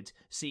weird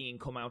seeing him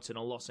come out in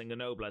a Los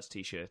Ingonobles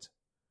t-shirt.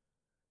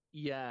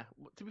 Yeah.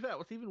 To be fair,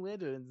 what's even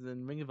weirder is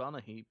in Ring of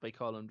Honor, they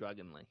call him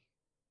Dragon Lee.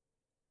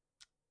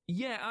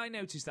 Yeah, I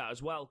noticed that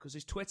as well, because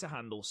his Twitter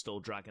handle's still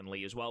Dragon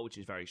Lee as well, which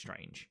is very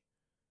strange.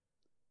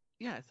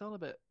 Yeah, it's all a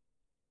bit...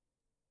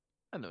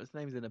 I don't know, his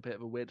name's in a bit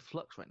of a weird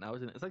flux right now,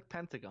 isn't it? It's like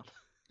Pentagon.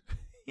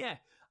 Yeah.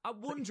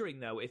 I'm wondering,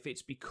 though, if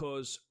it's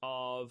because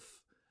of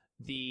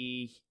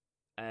the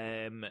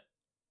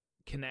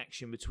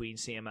connection between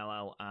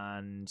CMLL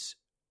and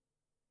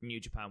New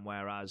Japan,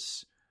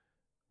 whereas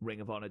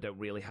Ring of Honor don't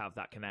really have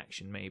that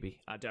connection,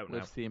 maybe. I don't know.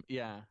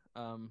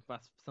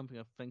 That's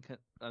something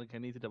I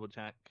need to double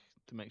check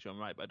to make sure I'm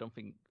right, but I don't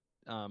think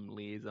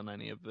Lee is on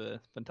any of the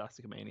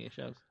Fantastica Mania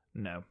shows.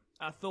 No.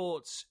 I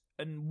thought,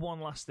 and one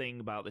last thing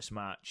about this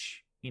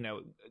match,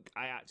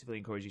 I actively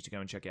encourage you to go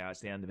and check it out. It's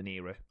the end of an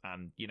era,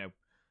 and,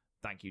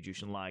 thank you,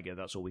 Jushin Liger.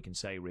 That's all we can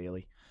say,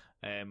 really.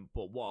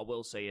 But what I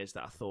will say is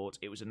that I thought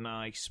it was a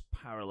nice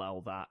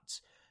parallel that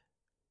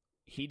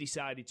he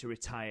decided to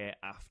retire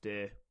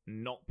after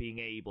not being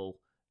able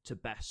to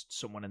best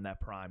someone in their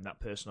prime. That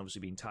person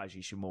obviously being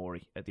Taiji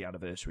Shimori at the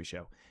anniversary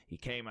show. He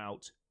came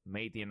out,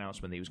 made the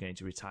announcement that he was going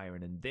to retire,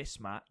 and in this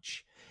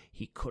match,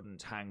 he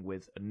couldn't hang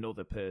with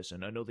another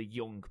person, another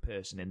young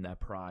person in their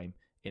prime,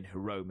 in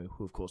Hiromu,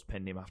 who of course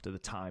pinned him after the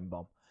time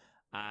bomb.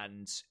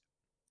 And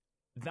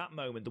that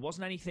moment, there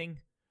wasn't anything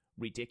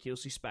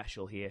ridiculously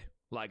special here.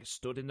 Liger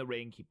stood in the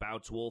ring, he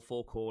bowed to all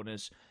 4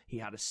 corners, he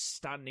had a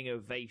standing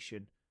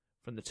ovation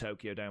from the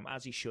Tokyo Dome,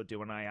 as he should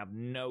do, and I have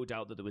no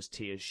doubt that there was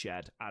tears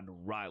shed,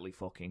 and rightly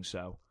fucking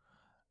so.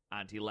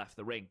 And he left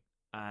the ring,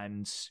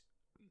 and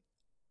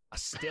I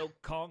still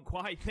can't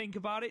quite think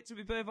about it, to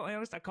be perfectly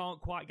honest. I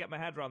can't quite get my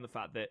head around the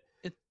fact that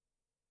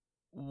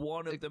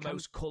one of the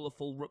most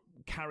colourful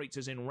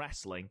characters in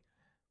wrestling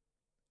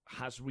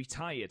has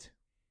retired.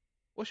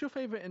 What's your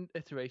favourite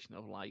iteration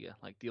of Liger?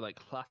 Like, do you like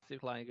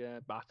classic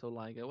Liger, battle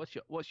Liger?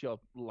 What's your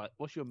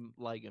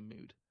Liger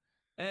mood?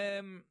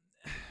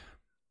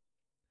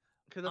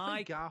 Because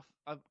I think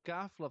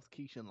Garth loves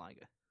Keishan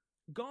Liger.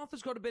 Garth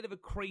has got a bit of a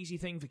crazy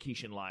thing for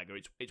Keishan Liger.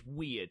 It's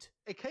weird.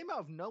 It came out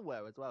of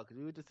nowhere as well, because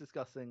we were just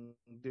discussing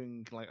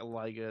doing like a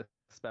Liger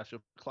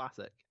special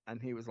classic,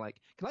 and he was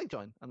like, "Can I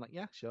join?" I'm like,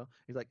 "Yeah, sure."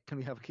 He's like, "Can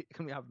we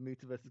have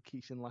Muta versus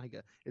Keishan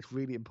Liger? It's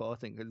really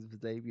important because it's the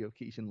debut of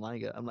Keishan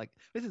Liger." I'm like,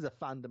 "This is a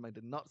fandom I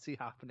did not see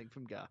happening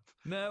from Garth."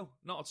 No,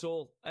 not at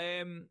all.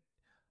 I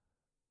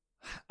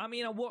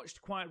mean, I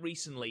watched quite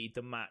recently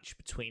the match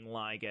between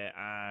Liger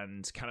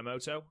and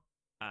Kanemoto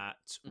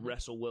at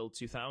Wrestle World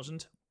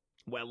 2000.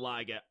 Where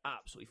Liger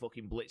absolutely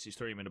fucking blitzes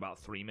through him in about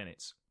 3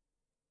 minutes.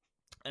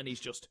 And he's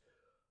just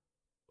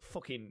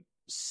fucking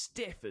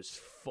stiff as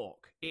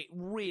fuck. It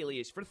really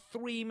is. For a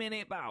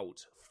 3-minute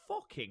bout.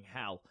 Fucking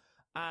hell.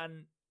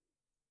 And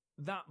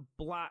that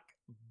black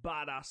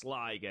badass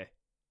Liger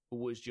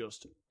was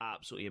just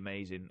absolutely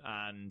amazing.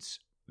 And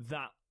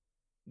that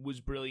was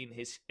brilliant.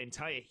 His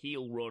entire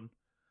heel run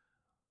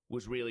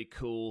was really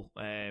cool.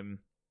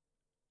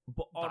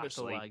 But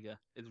honestly, Battle Liger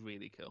is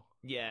really cool.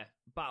 Yeah,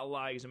 Battle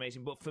Liger is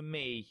amazing. But for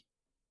me,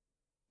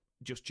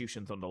 just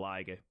Jushin Thunder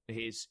Liger.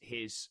 His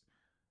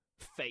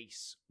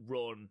face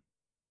run,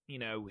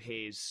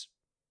 his...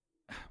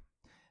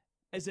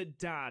 As a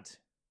dad,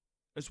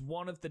 as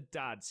one of the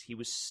dads, he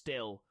was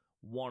still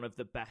one of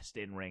the best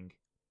in ring.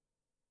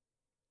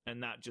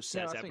 And that just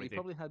says everything.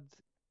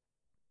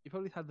 He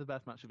probably had the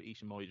best match of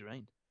Ishimori's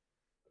reign.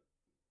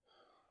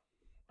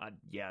 I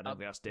don't think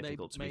that's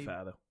difficult, to be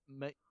fair, though.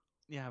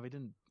 Yeah,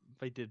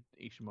 they did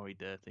Ishimori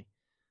dirty.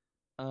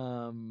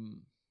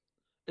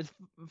 It's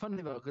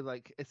funny though,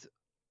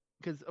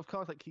 because of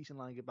course, like Keishan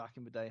Liger back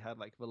in the day had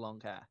like the long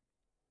hair,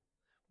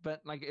 but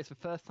like it's the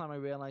first time I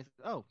realized,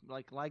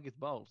 like Liger's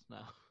bald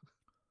now.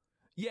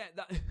 Yeah,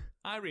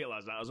 I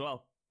realized that as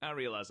well. I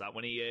realized that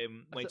when he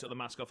took the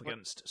mask off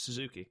against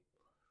Suzuki.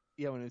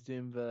 Yeah, when he was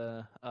doing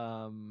the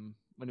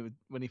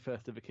when he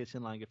first did the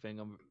Keishan Liger thing,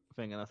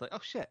 and I was like, oh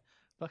shit,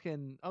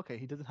 Fucking okay,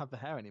 he doesn't have the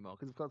hair anymore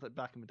because of course, like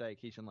back in the day,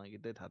 Keishan Liger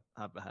did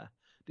have the hair.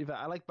 To be fair,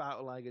 I like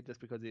Battle Liger just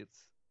because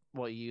it's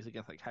what you use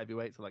against like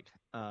heavyweights, like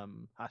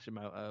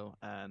Hashimoto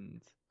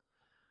and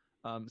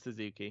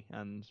Suzuki,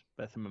 and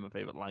they're some of my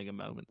favorite Liger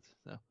moments.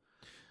 So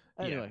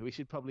anyway, we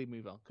should probably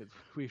move on because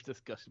we've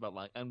discussed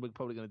about and we're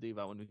probably going to do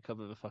that when we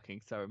cover the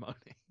fucking ceremony.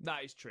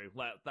 That is true.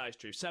 That is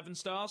true. 7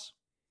 stars.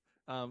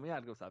 Yeah,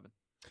 I'd go 7.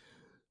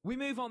 We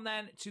move on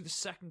then to the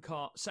second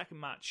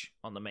match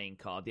on the main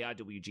card, the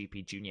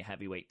IWGP Junior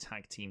Heavyweight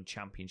Tag Team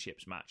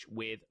Championships match,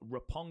 with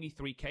Roppongi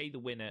 3K, the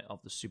winner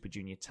of the Super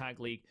Junior Tag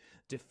League,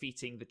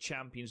 defeating the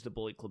champions, the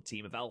Bullet Club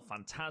team of El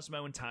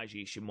Phantasmo and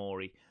Taiji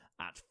Ishimori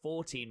at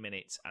 14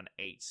 minutes and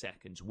 8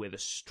 seconds with a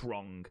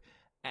strong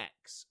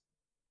X.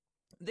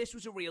 This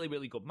was a really,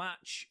 really good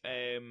match.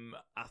 I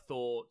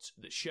thought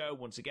that Show,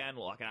 once again,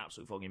 looked like an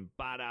absolute fucking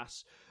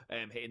badass,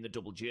 hitting the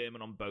double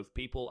German on both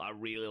people. I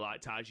really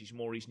liked Taiji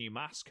Ishimori's new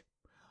mask.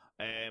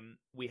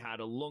 We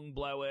had a lung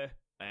blower,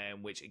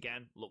 which,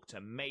 again, looked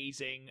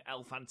amazing.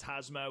 El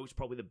Phantasmo is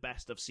probably the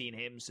best I've seen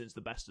him since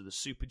the best of the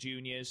Super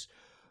Juniors.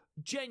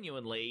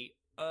 Genuinely,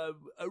 a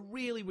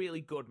really,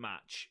 really good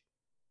match.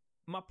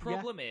 My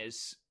problem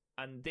is,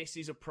 and this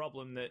is a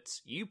problem that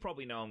you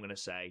probably know I'm going to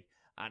say,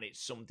 and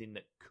it's something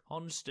that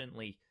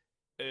constantly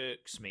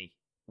irks me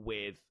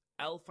with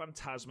El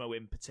Phantasmo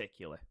in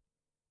particular.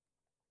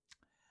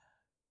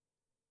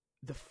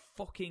 The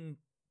fucking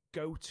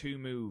go-to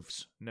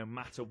moves, no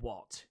matter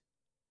what.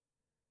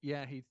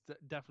 Yeah, he's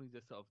definitely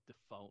just sort of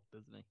default,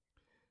 doesn't he?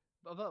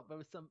 But although there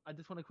was some, I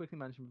just want to quickly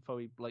mention before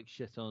we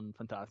shit on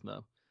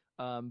Phantasmo,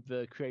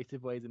 the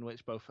creative ways in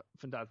which both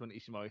Phantasmo and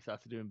Ishimori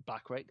started doing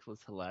back rakes was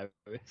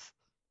hilarious.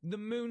 The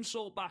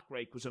moonsault back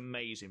rake was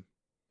amazing.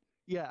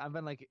 Yeah, and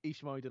then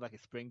Ishimori did a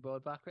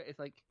springboard back rake. It's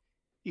like,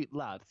 you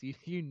lads,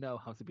 you know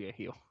how to be a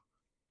heel.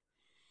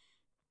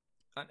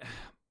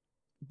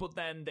 But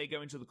then they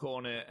go into the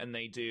corner and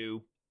they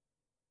do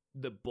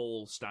the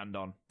ball stand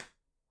on.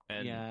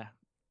 And yeah,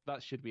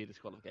 that should be a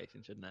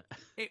disqualification, shouldn't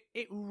it?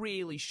 It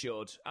really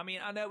should. I mean,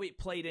 I know it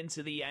played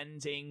into the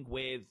ending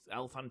with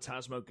El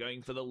Phantasmo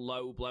going for the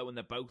low blow and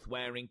they're both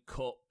wearing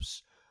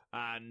cups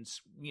and,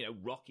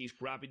 Rocky's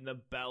grabbing the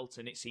belt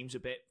and it seems a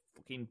bit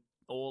fucking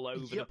all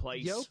over the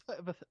place. Yo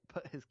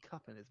put his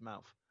cup in his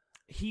mouth.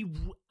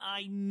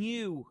 I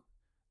knew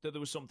that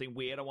there was something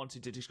weird I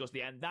wanted to discuss at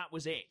the end. That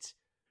was it.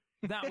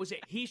 That was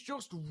it. He's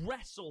just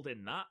wrestled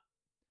in that.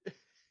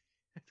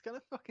 It's gonna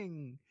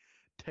fucking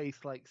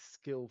taste like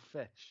skill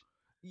fish.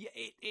 Yeah,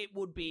 it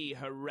would be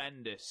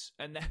horrendous.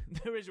 And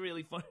there's a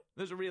really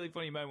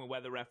funny moment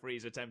where the referee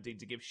is attempting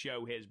to give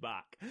Show his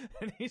back.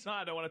 And he's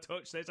like, I don't want to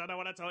touch this. I don't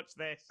want to touch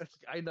this.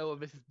 I know where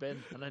this has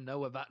been, and I know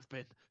where that's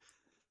been.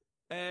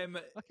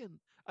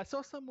 I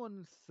saw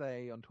someone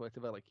say on Twitter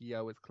that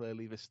Yo is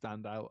clearly the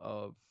standout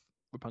of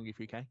Roppongi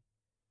 3K.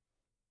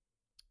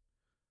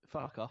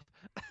 Fuck off.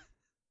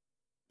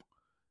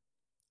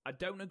 I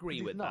don't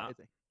agree with that. Is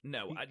he?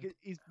 No,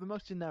 he's the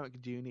most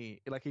generic junior.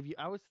 If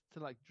I was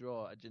to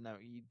draw a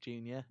generic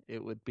junior,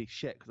 it would be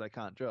shit because I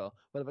can't draw.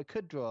 But if I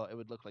could draw, it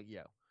would look like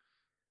Yo.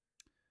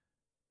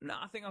 No,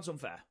 I think that's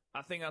unfair.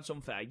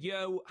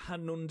 Yo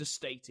had an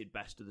understated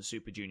best of the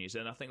Super Juniors,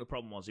 and I think the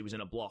problem was he was in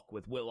a block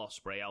with Will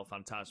Ospreay, El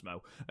Phantasmo,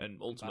 and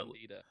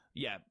ultimately,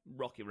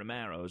 Rocky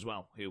Romero as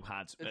well, who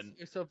had...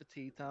 It's sort of a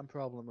tea-time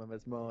problem when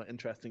there's more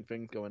interesting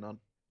things going on.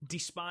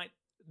 Despite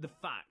the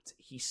fact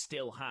he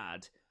still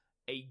had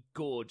a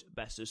good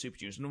best of the Super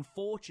Juniors, and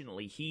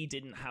unfortunately, he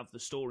didn't have the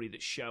story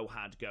that Show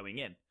had going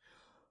in.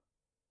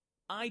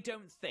 I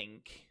don't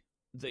think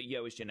that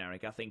Yo is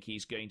generic. I think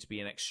he's going to be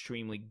an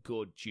extremely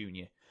good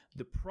junior.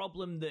 The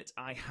problem that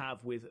I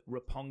have with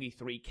Roppongi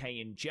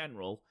 3K in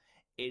general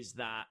is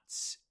that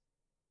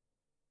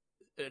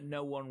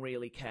no one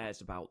really cares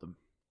about them.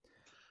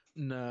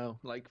 No,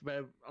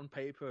 they're on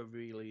paper a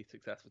really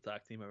successful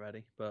tag team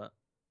already, but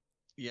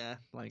yeah,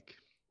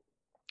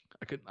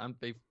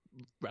 they've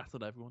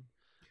wrestled everyone.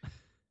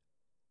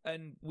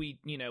 And we're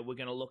going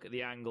to look at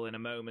the angle in a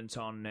moment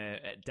on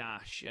at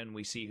Dash, and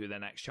we see who their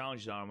next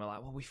challenges are, and we're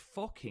like, well, we've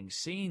fucking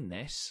seen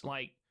this.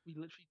 We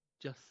literally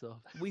just saw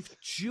this. We've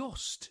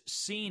just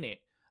seen it.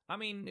 I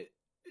mean,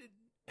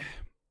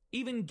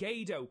 even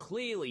Gedo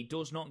clearly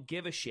does not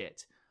give a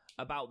shit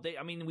about the...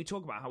 I mean, we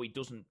talk about how he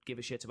doesn't give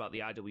a shit about the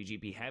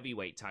IWGP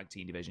Heavyweight Tag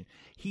Team Division.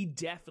 He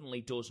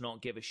definitely does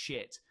not give a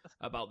shit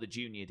about the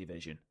Junior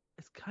Division.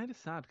 It's kind of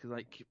sad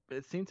because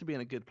it seemed to be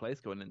in a good place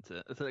going into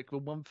it. It's the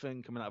one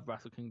thing coming out of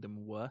Wrestle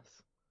Kingdom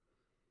worse.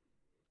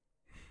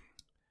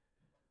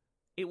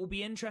 It will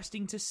be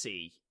interesting to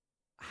see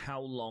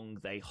how long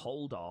they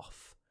hold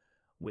off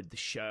with the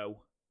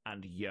Show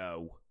and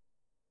Yo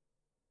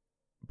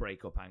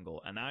breakup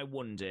angle, and I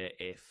wonder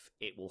if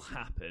it will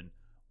happen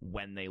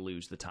when they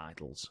lose the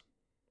titles.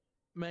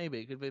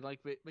 Maybe because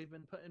they've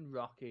been putting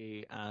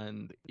Rocky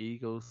and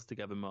Eagles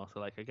together more.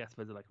 So I guess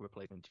there's a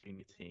replacement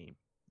junior team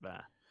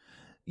there.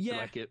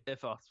 Yeah. So,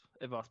 if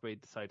Ospreay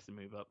decides to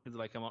move up,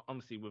 because I'm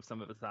honestly with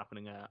some of this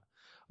happening, I'm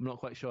not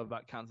quite sure if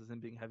that counts as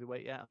him being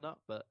heavyweight yet or not.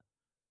 But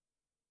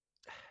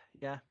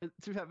Yeah.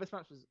 To be fair, this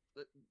match was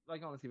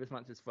honestly, this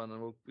match is fun,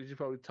 and we should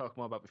probably talk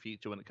more about the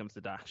future when it comes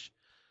to Dash,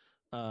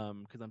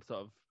 because I'm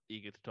sort of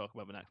eager to talk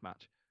about the next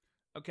match.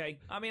 Okay,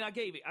 I mean, I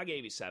gave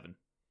it 7.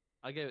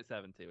 I gave it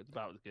 7 too. It's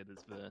about as good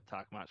as the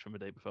tag match from the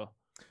day before.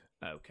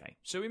 Okay,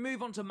 so we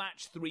move on to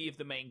match 3 of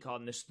the main card,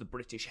 and this is the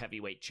British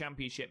Heavyweight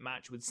Championship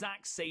match with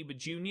Zack Sabre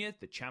Jr.,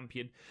 the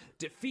champion,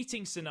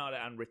 defeating Sonata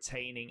and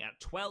retaining at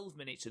 12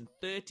 minutes and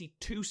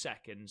 32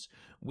 seconds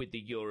with the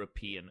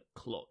European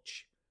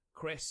clutch.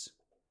 Chris,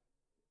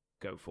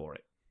 go for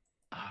it.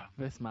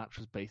 This match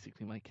was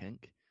basically my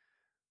kink.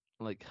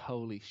 Like,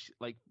 holy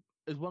like,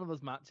 it was one of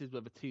those matches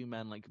where the two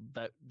men, like,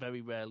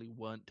 very rarely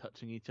weren't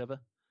touching each other.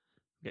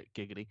 Get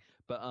giggity.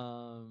 But,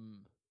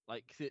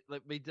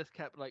 they just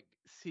kept like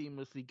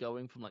seamlessly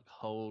going from like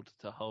hold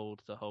to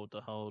hold to hold to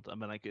hold. I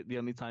mean, like the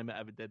only time it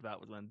ever did that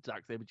was when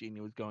Zack Sabre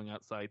Jr. was going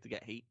outside to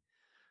get heat.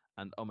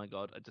 And oh my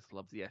god, I just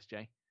love the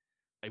SJ.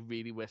 I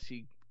really wish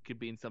he could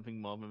be in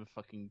something more than a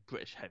fucking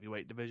British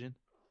heavyweight division.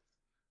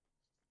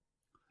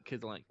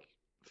 Because like,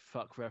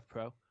 fuck Rev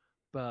Pro,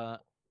 but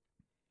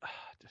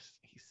just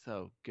he's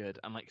so good.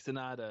 And like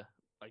Sonata,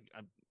 like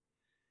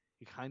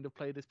he kind of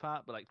played his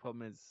part, but like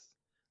problem is,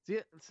 see,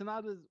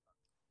 Sonata's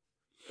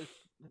the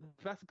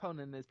best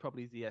opponent is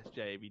probably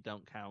ZSJ if you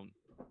don't count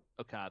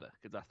Okada,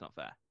 because that's not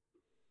fair.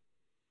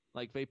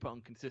 Like, they put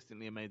on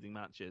consistently amazing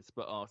matches,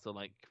 but also,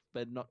 like,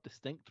 they're not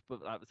distinct,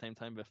 but at the same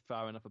time, they're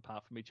far enough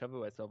apart from each other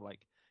where it's sort of like,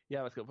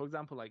 yeah, let's go. For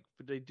example, like,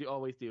 they do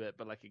always do it,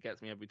 but, like, it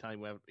gets me every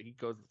time where he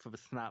goes for the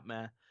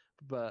snapmare,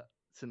 but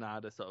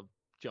Sonata sort of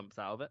jumps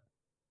out of it.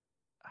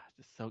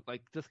 Just so,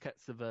 like, just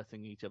kept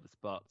subverting each other's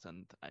spots,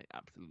 and I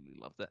absolutely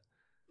loved it.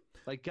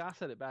 Like, Gar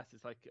said it best,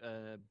 it's like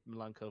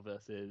Malenko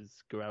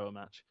versus Guerrero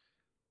match.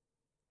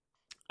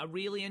 I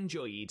really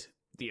enjoyed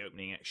the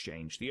opening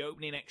exchange. The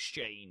opening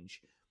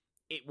exchange,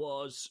 it's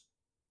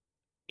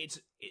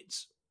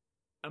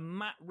a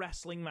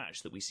wrestling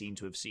match that we seem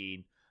to have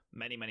seen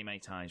many, many, many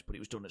times, but it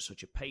was done at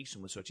such a pace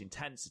and with such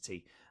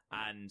intensity,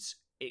 and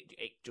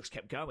it just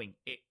kept going.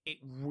 It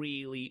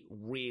really,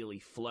 really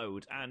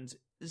flowed, and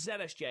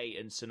ZSJ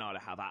and Sonata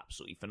have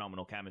absolutely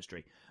phenomenal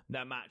chemistry.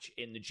 Their match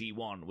in the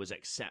G1 was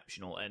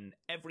exceptional, and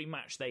every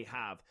match they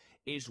have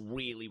is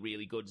really,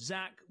 really good.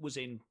 Zack was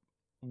in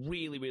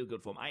really, really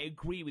good form. I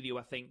agree with you.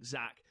 I think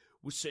Zack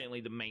was certainly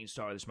the main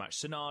star of this match.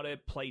 Sonata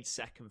played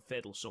second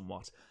fiddle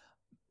somewhat.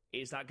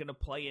 Is that going to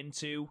play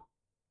into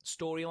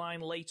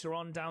storyline later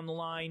on down the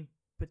line?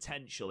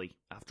 Potentially.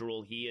 After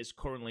all, he is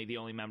currently the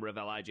only member of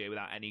LIJ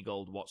without any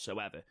gold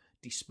whatsoever,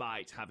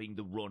 despite having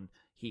the run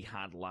he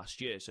had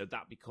last year. So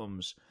that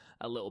becomes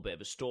a little bit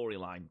of a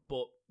storyline.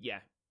 But yeah,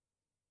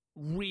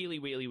 really,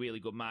 really,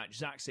 really good match.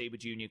 Zack Sabre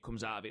Jr.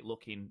 comes out of it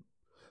looking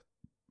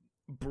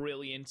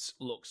brilliant,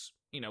 looks,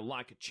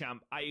 like a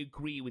champ. I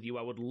agree with you.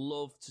 I would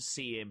love to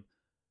see him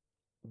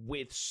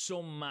with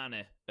some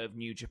manner of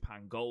New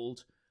Japan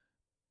gold.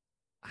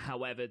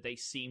 However, they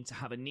seem to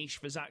have a niche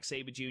for Zack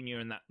Sabre Jr.,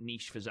 and that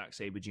niche for Zack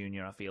Sabre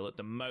Jr., I feel, at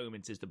the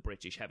moment is the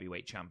British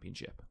Heavyweight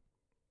Championship.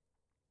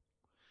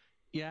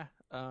 Yeah,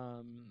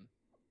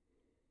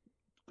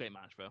 great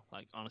match, bro.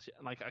 Like, honestly,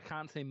 like, I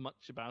can't say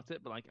much about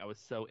it, but like, I was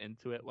so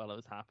into it while it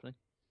was happening.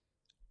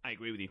 I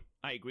agree with you.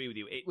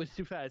 Which,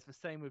 to be fair, is the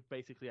same with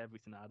basically every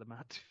Sonata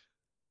match.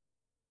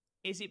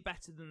 Is it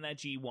better than their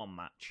G1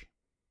 match?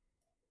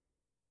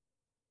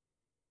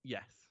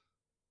 Yes.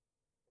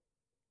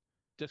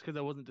 Just because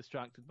I wasn't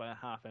distracted by a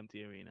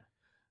half-empty arena.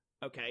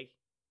 Okay.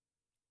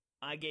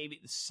 I gave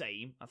it the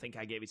same. I think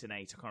I gave it an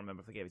 8. I can't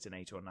remember if I gave it an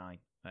 8 or a 9.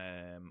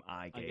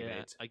 I gave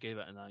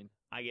it a 9.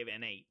 I gave it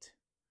an 8.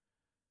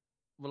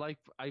 Well,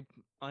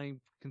 I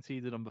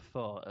conceded number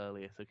 4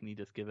 earlier, so can you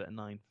just give it a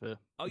 9 for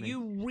Are me?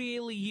 you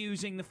really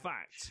using the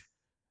fact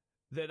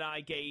that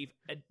I gave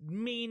a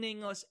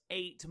meaningless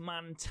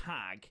 8-man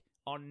tag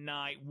on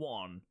night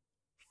 1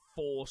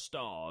 4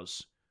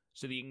 stars?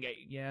 So that you can get...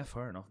 Yeah,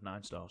 fair enough,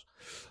 9 stars.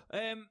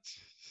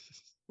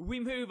 We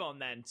move on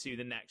then to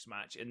the next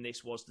match, and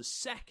this was the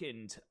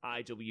second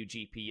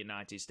IWGP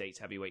United States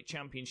Heavyweight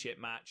Championship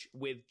match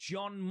with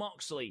Jon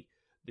Moxley,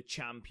 the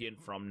champion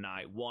from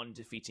night 1,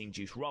 defeating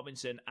Juice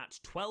Robinson at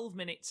 12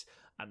 minutes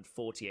and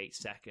 48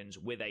 seconds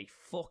with a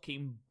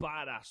fucking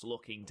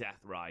badass-looking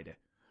Death Rider.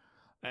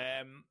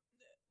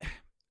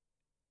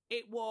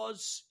 It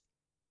was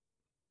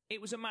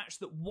a match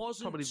that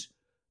wasn't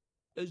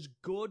as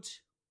good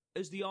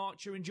as the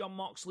Archer and Jon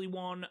Moxley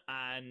one,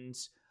 and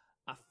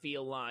I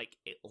feel like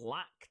it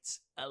lacked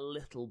a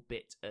little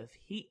bit of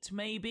heat,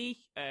 maybe.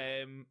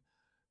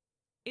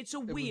 It's a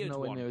weird one. It was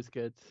nowhere near as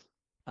good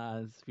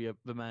as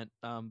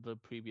the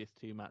previous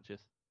 2 matches.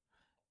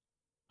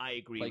 I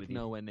agree with you.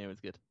 Nowhere near as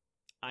good.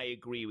 I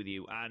agree with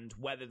you, and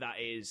whether that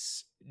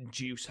is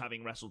Juice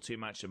having wrestled 2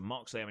 matches and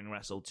Moxley having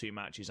wrestled 2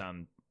 matches,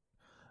 and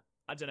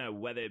I don't know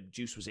whether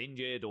Juice was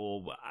injured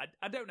or...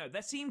 I don't know.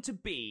 There seemed to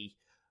be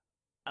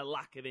a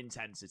lack of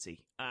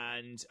intensity,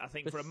 and I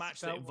think for a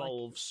match that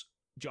involves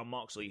Jon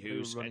Moxley,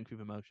 who's running through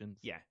the motions,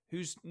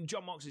 who's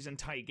Jon Moxley's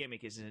entire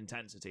gimmick is his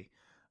intensity,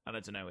 and I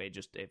don't know, it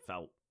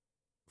felt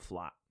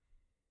flat.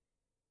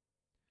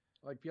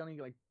 Like, the only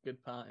like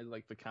good part is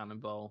like the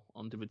cannonball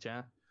onto the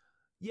chair.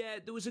 Yeah,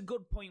 there was a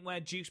good point where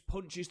Juice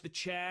punches the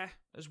chair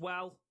as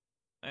well,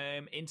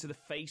 into the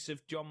face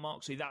of John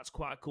Moxley. That's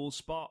quite a cool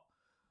spot.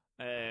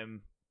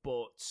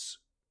 But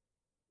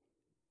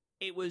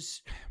it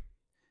was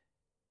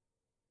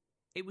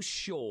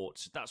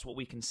short. That's what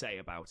we can say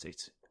about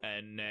it.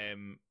 And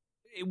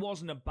it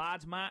wasn't a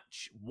bad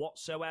match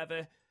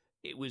whatsoever.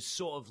 It was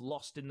sort of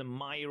lost in the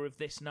mire of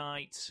this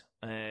night.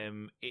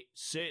 It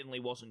certainly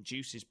wasn't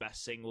Juice's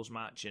best singles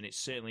match, and it's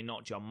certainly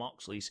not John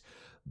Moxley's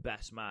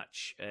best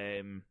match.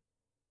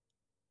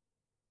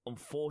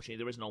 Unfortunately,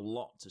 there isn't a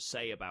lot to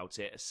say about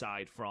it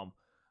aside from,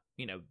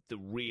 the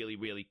really,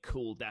 really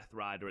cool Death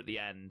Rider at the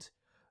end.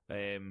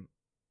 And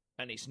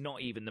it's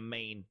not even the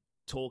main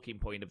talking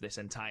point of this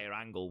entire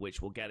angle,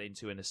 which we'll get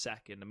into in a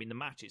second. I mean, the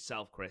match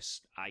itself,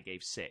 Chris, I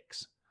gave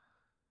 6.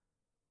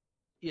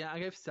 Yeah, I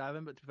gave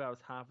 7, but to be fair, I was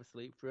half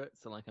asleep for it,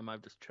 so like I might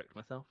have just tricked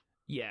myself.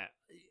 Yeah,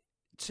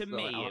 to So,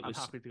 me, like, it was.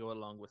 I'm happy to go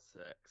along with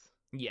 6.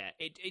 Yeah,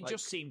 it Like,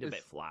 just seemed a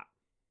bit flat.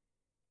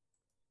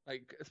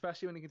 Like,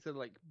 especially when you consider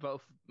like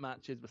both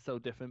matches were so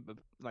different, but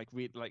like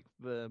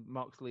the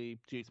Moxley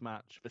Juice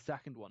match, the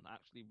second one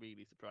actually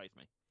really surprised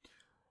me.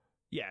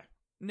 Yeah,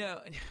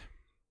 no,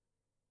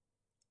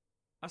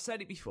 I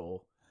said it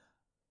before.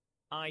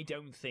 I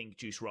don't think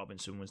Juice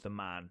Robinson was the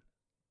man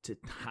to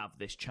have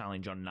this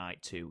challenge on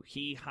night 2.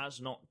 He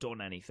has not done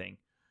anything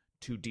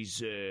to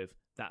deserve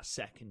that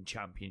second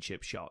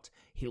championship shot.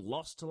 He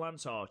lost to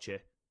Lance Archer,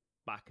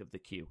 back of the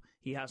queue.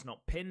 He has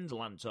not pinned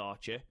Lance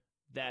Archer.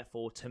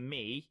 Therefore, to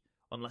me,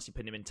 unless he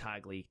pinned him in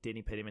Tag League. Did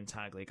he pin him in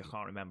Tag League? I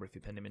can't remember if he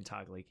pinned him in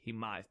Tag League. He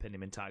might have pinned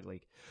him in Tag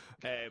League.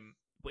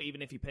 But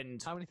even if he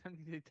pinned... How many times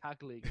did he do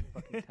Tag League in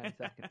fucking 10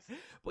 seconds?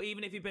 But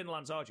even if he pinned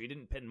Lance Archer, he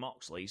didn't pin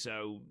Moxley.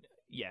 So,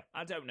 yeah,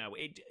 I don't know.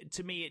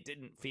 To me, it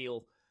didn't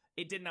feel...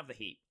 It didn't have the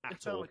heat at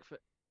It felt all. like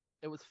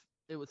it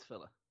was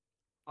filler.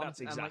 That's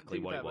exactly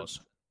what it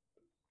was.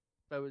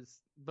 There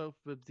was both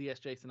the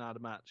DSJ Sonata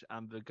match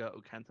and the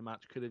Goto Kenta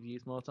match could have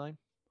used more time.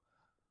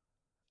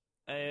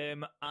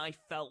 I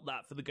felt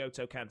that for the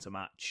Goto Kenta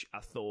match. I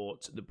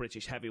thought the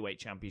British Heavyweight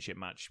Championship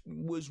match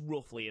was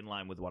roughly in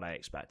line with what I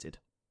expected.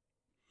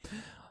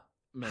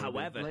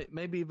 However,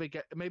 maybe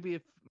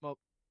if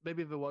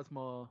there was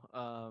more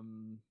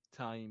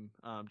time,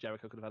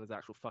 Jericho could have had his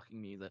actual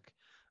fucking music.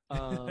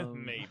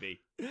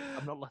 maybe.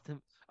 I'm not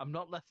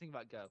letting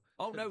that go.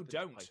 Oh no,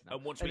 don't.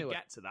 And once we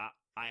get to that,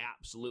 I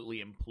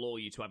absolutely implore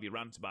you to have your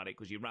rant about it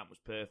because your rant was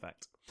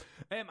perfect.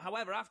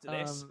 However, after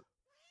this,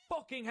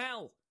 fucking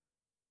hell,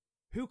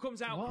 who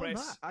comes out, Chris?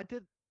 Matt, I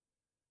did.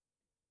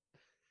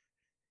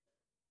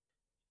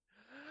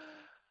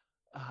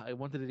 I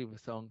wanted to do the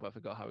song, but I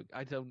forgot how.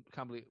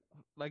 Can't believe.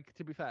 Like,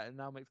 to be fair, it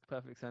now makes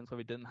perfect sense why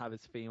we didn't have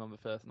his theme on the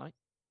first night.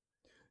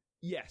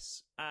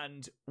 Yes,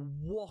 and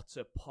what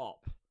a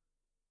pop!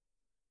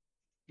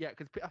 Yeah,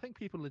 because I think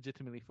people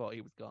legitimately thought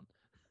he was gone.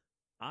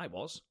 I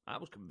was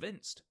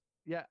convinced.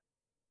 Yeah,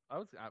 I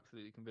was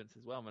absolutely convinced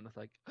as well. And I was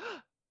like,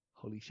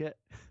 holy shit,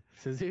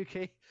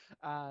 Suzuki.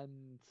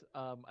 And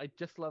I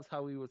just loved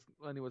how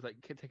when he was like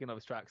taking off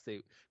his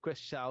tracksuit, Chris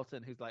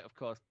Shelton, who's like, of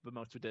course, the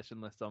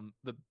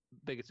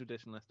biggest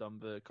traditionalist on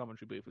the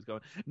commentary booth, was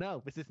going,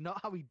 no, this is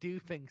not how we do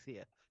things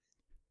here.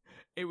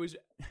 It was,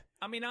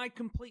 I mean, I'd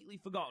completely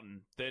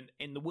forgotten that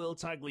in the World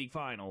Tag League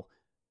final,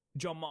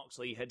 John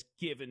Moxley had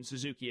given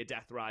Suzuki a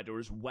Death Rider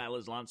as well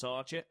as Lance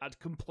Archer. I'd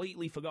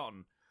completely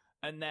forgotten.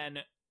 And then,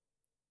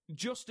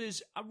 just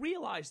as I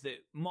realised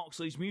that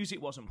Moxley's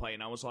music wasn't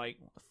playing, I was like,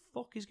 what the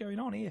fuck is going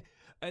on here?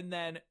 And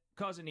then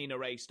Kazunina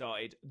Ray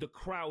started. The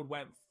crowd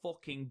went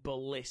fucking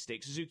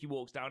ballistic. Suzuki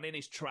walks down in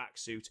his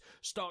tracksuit,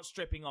 starts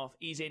stripping off.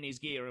 He's in his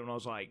gear. And I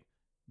was like,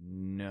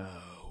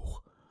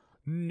 no.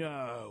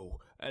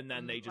 And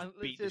then they just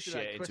beat the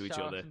shit into each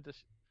other.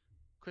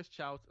 Chris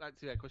Charlton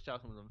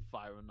was on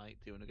fire on night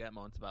 2, and we'll get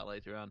more into that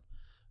later on.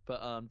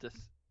 But just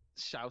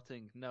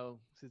shouting, no,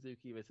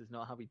 Suzuki, this is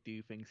not how we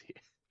do things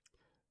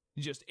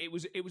here. It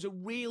was a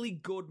really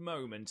good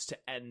moment to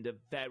end a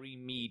very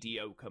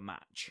mediocre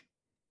match.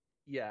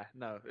 Yeah,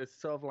 no, it's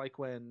sort of like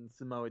when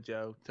Samoa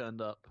Joe turned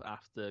up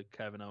after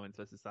Kevin Owens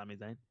versus Sami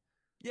Zayn.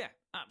 Yeah,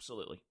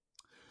 absolutely.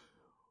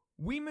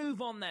 We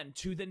move on then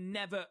to the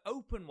Never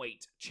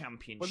Openweight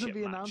Championship Wasn't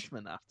the match.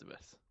 announcement after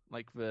this?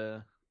 Like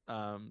the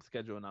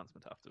schedule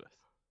announcement after this?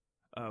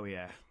 Oh,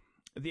 yeah.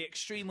 The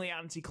extremely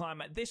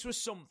anticlimactic. This was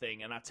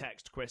something, and I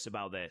text Chris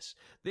about this.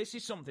 This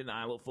is something that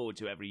I look forward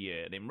to every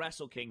year. And in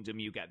Wrestle Kingdom,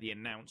 you get the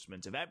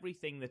announcement of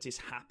everything that is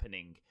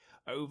happening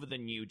over the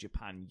New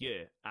Japan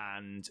year.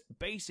 And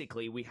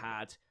basically, we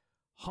had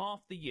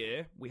half the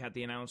year, we had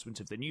the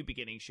announcement of the New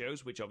Beginning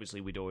shows, which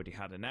obviously we'd already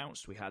had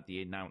announced. We had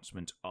the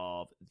announcement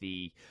of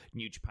the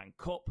New Japan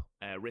Cup,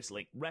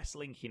 Wrestling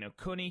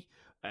Hinokuni,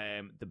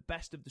 the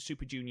Best of the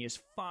Super Juniors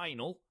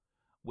final,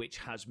 which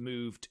has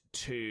moved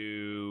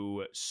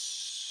to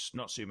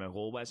not Sumo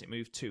Hall. Where's it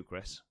moved to,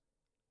 Chris?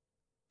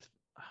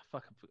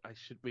 Fuck! I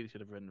really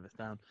should have written this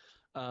down.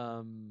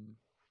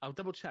 I'll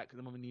double check because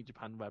I'm on the New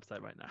Japan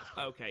website right now.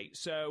 Okay,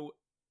 so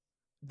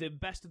the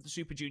Best of the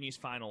Super Juniors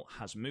final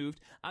has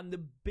moved, and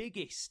the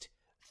biggest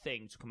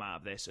thing to come out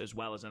of this, as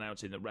well as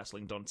announcing that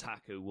Wrestling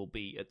Dontaku will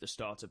be at the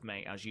start of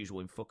May, as usual,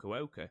 in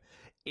Fukuoka,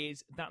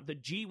 is that the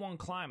G1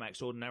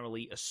 Climax,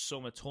 ordinarily a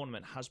summer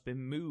tournament, has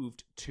been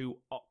moved to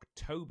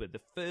October, the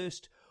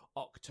first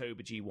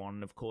October G1,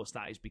 and of course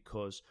that is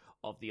because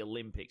of the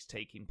Olympics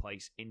taking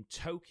place in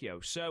Tokyo.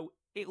 So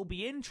it'll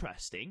be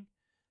interesting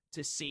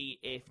to see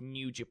if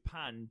New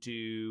Japan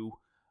do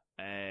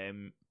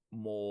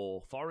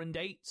more foreign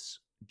dates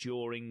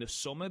during the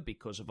summer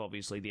because of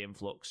obviously the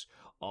influx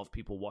of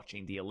people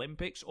watching the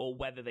Olympics, or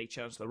whether they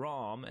chance their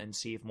arm and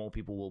see if more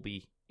people will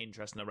be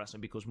interested in the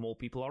wrestling because more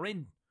people are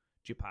in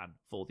Japan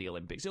for the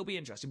Olympics. It'll be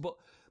interesting. But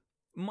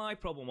my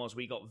problem was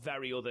we got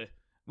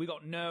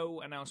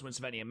no announcements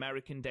of any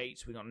American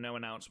dates. We got no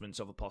announcements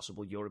of a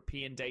possible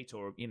European date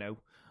or,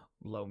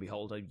 lo and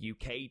behold, a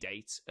UK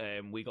date.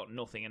 We got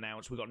nothing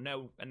announced. We got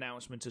no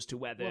announcement as to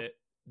whether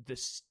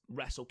this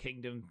Wrestle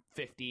Kingdom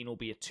 15 will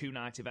be a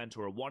 2-night event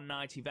or a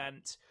 1-night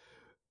event.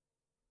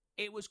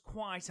 It was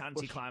quite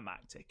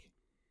anticlimactic.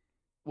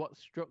 What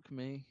struck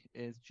me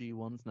is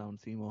G1's now in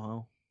Seymour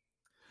Hall.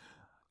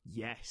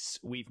 Yes,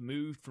 we've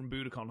moved from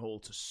Budokan Hall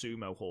to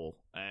Sumo Hall.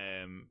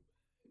 And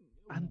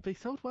they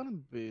sold well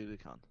in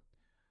Budokan.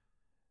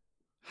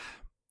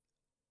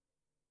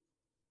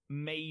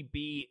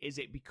 Maybe, is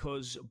it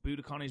because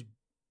Budokan is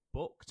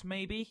booked,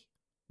 maybe?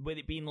 With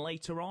it being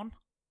later on?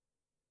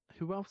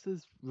 Who else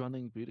is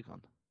running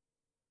Budokan?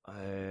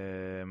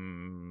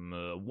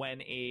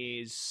 When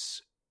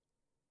is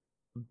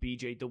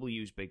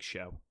BJW's big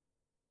show?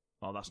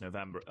 Oh, that's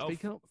November. Oh,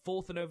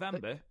 4th of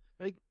November?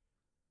 They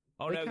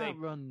can't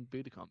run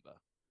Budokan, though.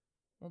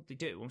 Well, they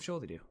do. I'm sure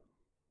they do.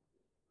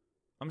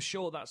 I'm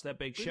sure that's their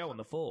big show on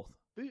the 4th.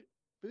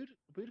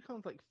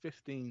 Budokan's like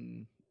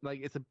 15... Like,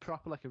 it's a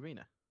proper,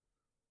 arena.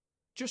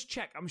 Just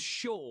check. I'm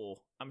sure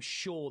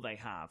they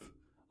have.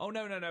 Oh,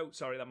 no.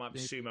 Sorry, that might be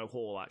Sumo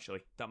Hall,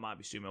 actually. That might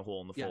be Sumo Hall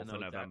on the 4th of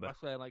November.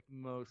 That's where,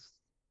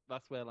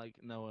 That's where,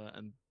 Noah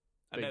and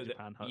Big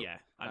Japan hope. Yeah,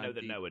 I know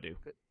that Noah do.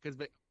 Because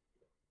they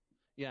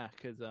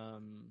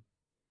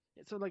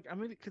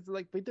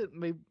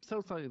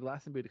sold slightly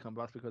less in Budokan,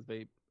 but that's because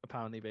they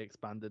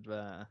expanded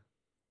their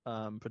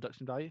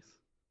production values.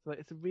 So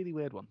it's a really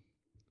weird one.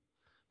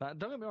 But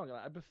don't get me wrong,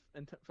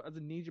 as a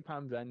New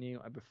Japan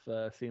venue, I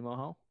prefer Seymour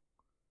Hall.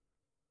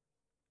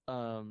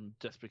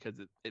 Just because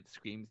it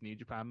screams New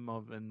Japan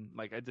more than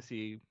I just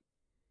see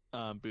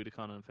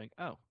Budokan and think,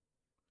 oh,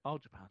 All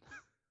Japan.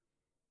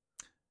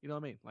 You know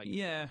what I mean?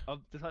 Yeah.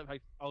 Just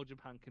like All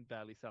Japan can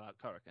barely sell out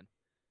Korakuen.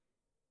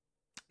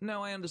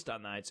 No, I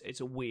understand that.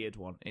 It's a weird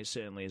one. It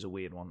certainly is a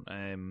weird one.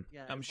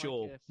 I'm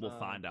sure we'll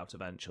find out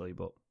eventually,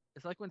 but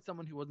it's like when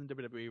someone who wasn't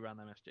WWE ran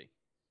MSG.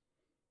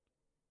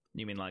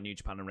 You mean like New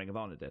Japan and Ring of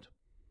Honor did?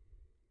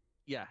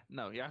 Yeah,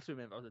 no, you have to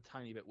admit that was a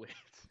tiny bit weird.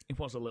 It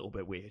was a little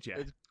bit weird, yeah.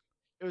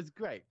 It was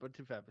great, but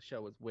to be fair, the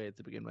show was weird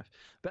to begin with.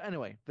 But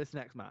anyway, this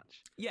next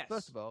match. Yes.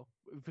 First of all,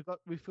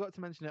 we forgot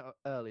to mention it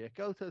earlier.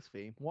 Goto's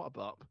theme, what a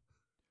bop.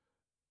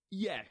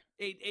 Yeah,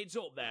 it's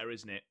up there,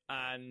 isn't it?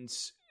 And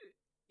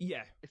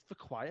yeah, it's for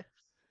quiet.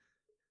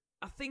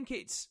 I think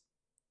it's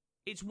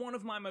one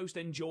of my most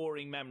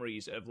enduring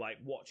memories of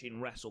watching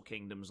Wrestle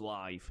Kingdoms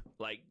live.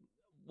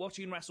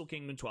 Watching Wrestle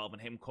Kingdom 12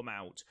 and him come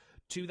out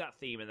to that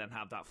theme and then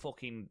have that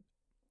fucking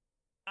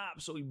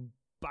absolutely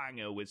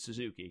banger with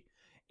Suzuki.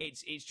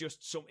 It's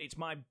just it's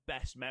my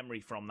best memory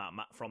from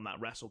that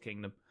Wrestle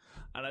Kingdom,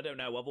 and I don't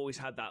know. I've always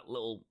had that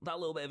little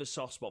bit of a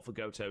soft spot for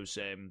Goto's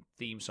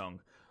theme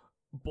song,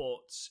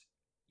 but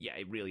yeah,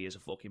 it really is a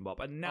fucking bop.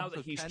 And now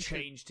that he's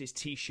changed his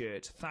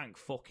T-shirt, thank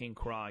fucking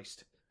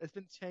Christ. It's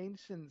been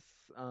changed since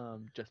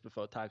just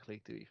before Tag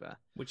League, to be fair,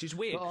 which is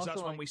weird because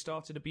that's when we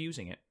started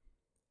abusing it.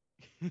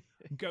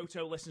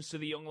 Goto listens to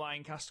the Young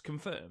Lion cast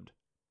confirmed.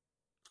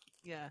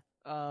 Yeah.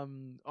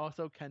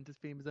 Also, Kenta's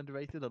theme is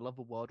underrated. I love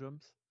the war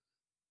drums.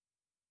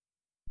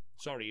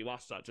 Sorry, you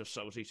asked that just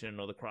so I was eating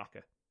another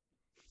cracker.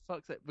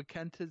 Fuck's sake, but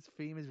Kenta's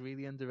theme is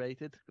really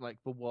underrated. The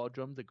war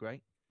drums are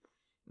great.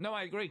 No,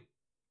 I agree.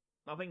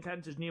 I think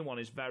Kenta's new one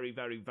is very,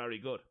 very, very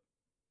good.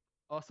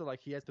 Also,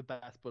 he has the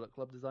best Bullet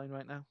Club design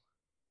right now.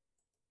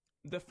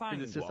 The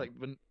Fang it's just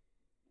one?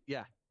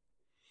 Yeah.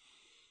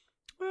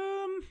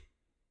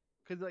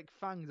 Because,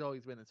 Fang's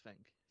always been his thing.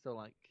 So,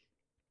 I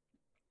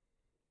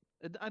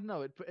don't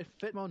know, it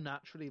fit more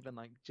naturally than,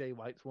 Jay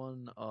White's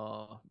one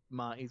or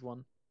Marty's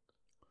one.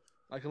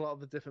 A lot of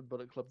the different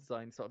Bullet Club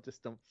designs sort of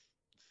just don't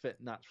fit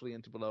naturally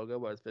into the logo,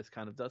 whereas this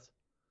kind of does.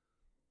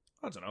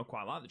 I don't know,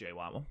 quite like the Jay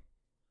White one.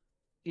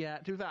 Yeah,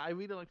 to be fair, I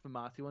really like the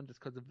Marty one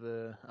just because of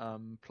the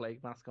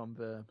plague mask on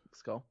the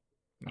skull.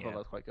 I thought that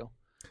was quite cool.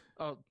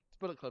 Oh,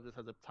 Bullet Club just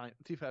has a tiny...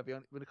 To be fair,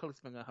 the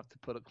closest thing I have to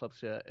Bullet Club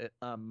shirt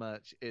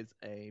merch is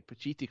a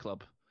Pachiti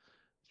Club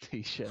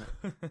t-shirt.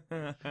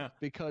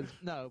 because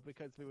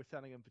we were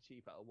selling them for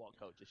cheap at a What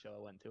Culture show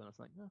I went to, and I was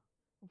like, no.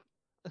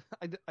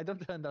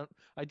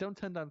 I don't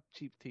turn down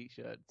cheap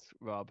t-shirts,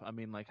 Rob. I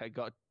mean, I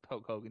got a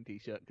Hulk Hogan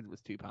t-shirt because it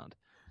was £2.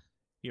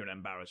 You're an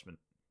embarrassment.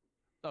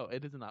 Oh,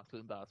 it is an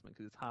absolute embarrassment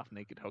because it's half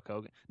naked Hulk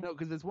Hogan. No,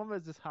 because there's one where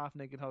it's just half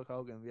naked Hulk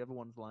Hogan, and the other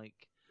one's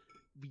like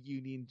the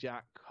Union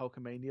Jack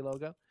Hulkamania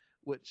logo,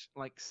 which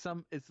like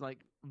is like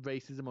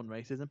racism on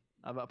racism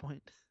at that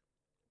point.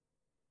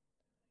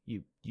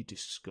 You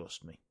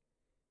disgust me.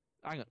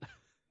 Hang on.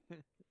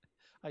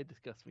 I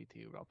disgust me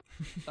too, Rob.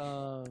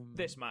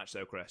 This match,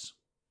 though, Chris.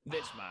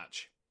 This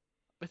match.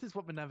 This is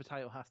what the Never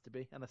title has to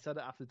be, and I said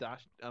it after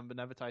Dash. The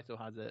Never title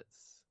has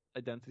its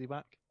identity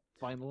back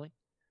finally.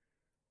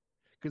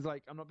 Because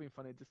like I'm not being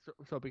funny, it just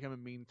sort of became a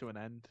mean to an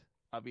end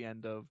at the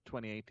end of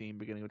 2018,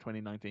 beginning of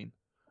 2019.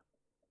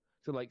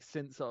 So like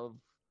since sort of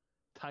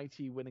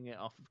Taichi winning it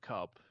off of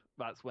Cobb,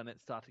 that's when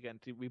it started getting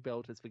to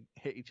rebuild as they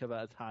hit each other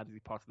as hard as he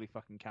possibly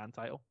fucking can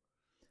title.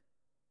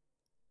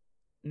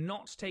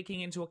 Not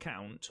taking into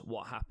account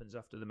what happens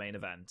after the main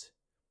event,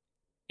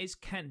 is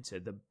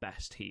Kenta the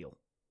best heel?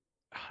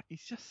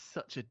 He's just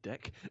such a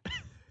dick.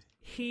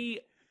 He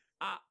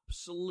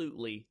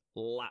absolutely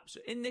laps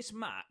in this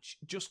match.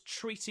 Just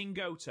treating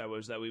Goto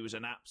as though he was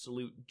an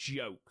absolute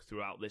joke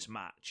throughout this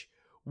match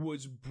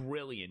was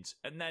brilliant.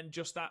 And then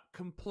just that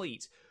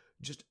complete,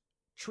 just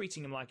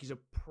treating him like he's a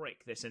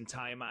prick this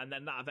entire match, and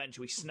then that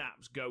eventually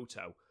snaps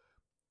Goto.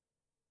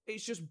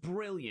 It's just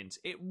brilliant.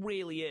 It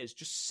really is.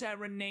 Just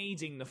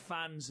serenading the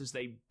fans as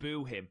they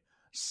boo him,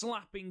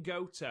 slapping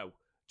Goto.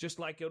 Just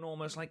like an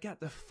almost like, get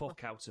the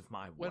fuck out of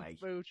my way.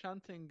 When they were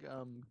chanting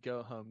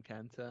 "Go home,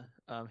 Kenta,"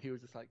 he was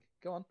just like,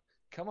 "Go on,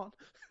 come on,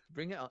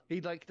 bring it on." He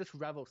like just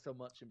revels so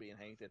much in being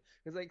hated.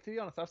 Because like to be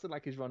honest, after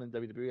like his run in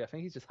WWE, I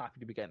think he's just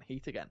happy to be getting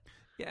heat again.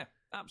 Yeah,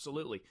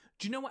 absolutely.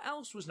 Do you know what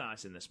else was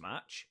nice in this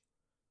match?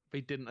 They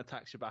didn't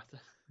attack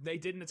Shibata. They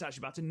didn't attack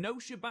Shibata. No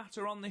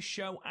Shibata on this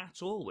show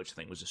at all, which I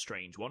think was a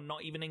strange one.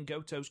 Not even in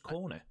Goto's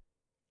corner.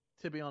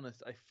 To be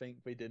honest, I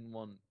think they didn't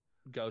want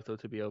Goto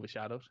to be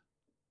overshadowed.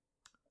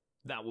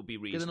 That would be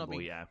reasonable,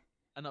 yeah.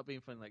 And not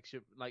being funny,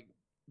 like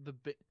the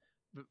bit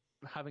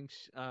having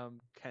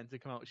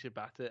Kenta come out with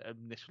Shibata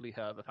initially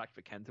hurt the fact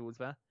that Kenta was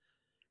there,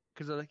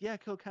 because they're like, yeah,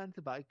 kill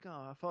Kenta back.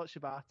 Oh, I thought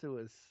Shibata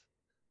was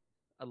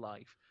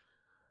alive.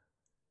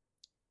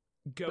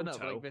 Goto.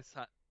 But no, like this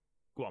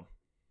Go on.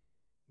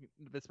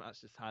 This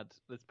match just had.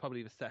 It's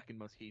probably the second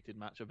most heated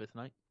match of this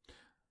night.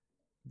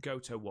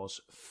 Goto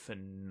was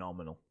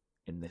phenomenal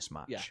in this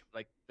match. Yeah,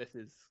 like this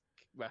is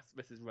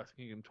Wrestle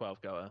Kingdom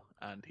 12 Goto,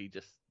 and he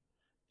just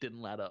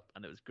didn't let up,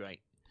 and it was great.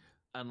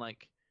 And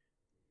like,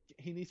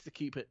 he needs to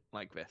keep it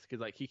like this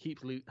because like he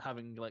keeps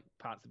having like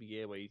parts of the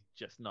year where he's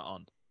just not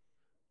on,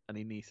 and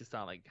he needs to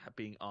start like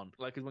being on.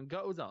 Like, because when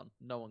Goto's on,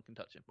 no one can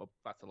touch him. Well,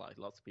 that's a lie.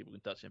 Lots of people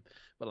can touch him,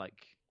 but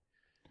like,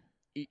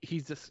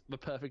 he's just the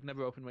perfect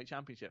never open weight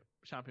champion,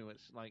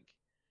 which like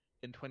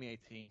in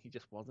 2018 he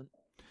just wasn't.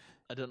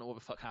 I don't know what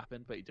the fuck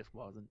happened, but he just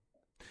wasn't.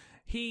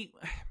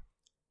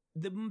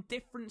 The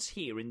difference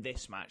here in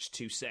this match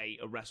to, say,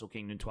 a Wrestle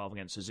Kingdom 12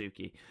 against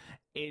Suzuki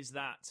is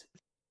that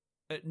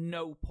at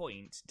no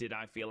point did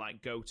I feel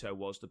like Goto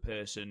was the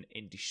person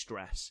in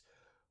distress.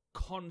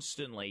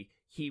 Constantly,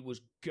 he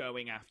was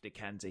going after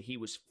Kenta.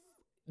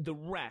 The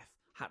ref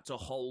had to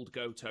hold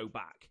Goto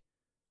back.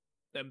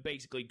 And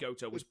basically,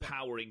 Goto was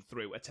powering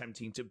through,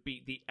 attempting to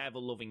beat the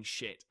ever-loving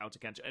shit out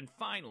of Kenta. And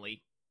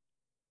finally,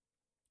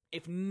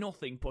 if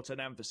nothing put an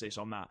emphasis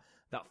on that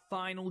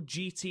final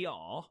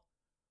GTR...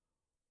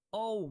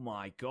 Oh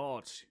my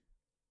god.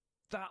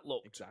 That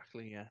looked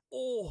exactly, yeah,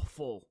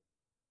 awful.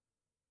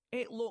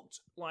 It looked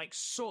like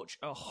such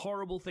a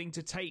horrible thing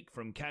to take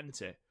from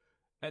Kenta.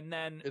 And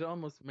then it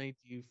almost made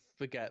you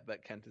forget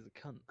that Kenta's a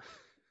cunt.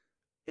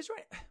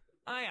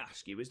 I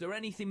ask you, is there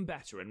anything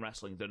better in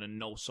wrestling than a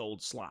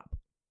no-sold slap?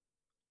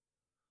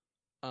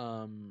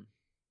 Taichi.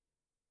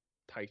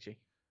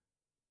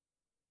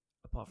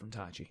 Apart from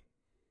Taichi.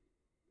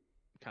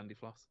 Candy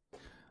Floss.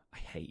 I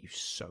hate you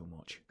so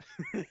much.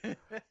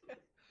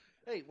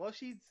 Hey, well,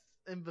 she's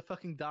in the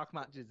fucking dark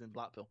matches in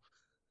Blackpool.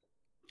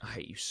 I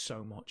hate you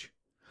so much.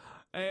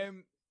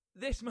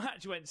 This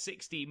match went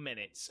 16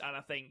 minutes, and I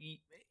think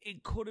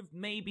it could have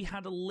maybe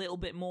had a little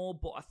bit more,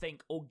 but I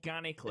think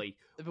organically...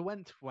 If it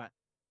went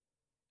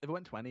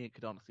 20, it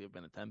could honestly have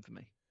been a 10 for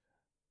me.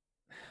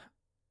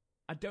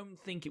 I don't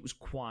think it was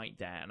quite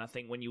there, and I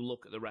think when you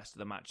look at the rest of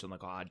the match, I'm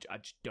like, I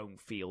just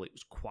don't feel it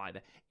was quite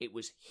there. It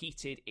was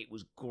heated, it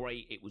was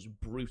great, it was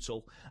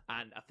brutal,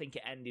 and I think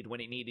it ended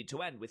when it needed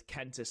to end, with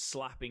Kenta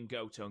slapping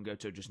Goto, and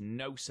Goto just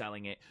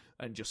no-selling it,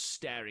 and just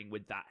staring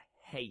with that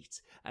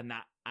hate, and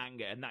that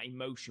anger, and that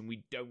emotion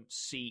we don't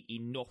see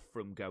enough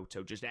from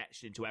Goto, just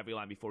etched into every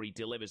line before he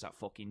delivers that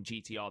fucking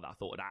GTR that I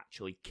thought had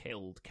actually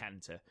killed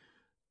Kenta.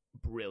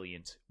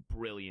 Brilliant.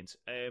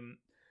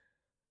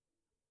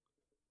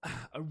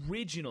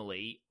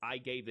 Originally, I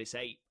gave this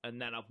 8,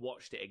 and then I've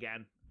watched it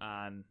again,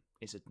 and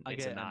it's a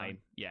 9.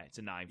 Yeah, it's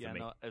a 9 for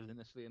me. No, it was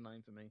initially a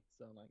 9 for me,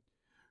 so like,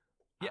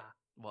 yeah,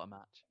 what a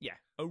match. Yeah,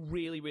 a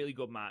really, really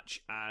good match,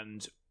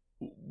 and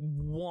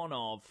one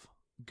of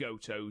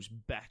Goto's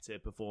better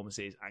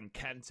performances, and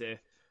Kenta,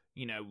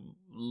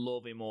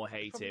 love him or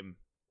hate him,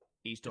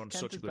 he's done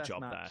such a good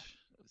job there.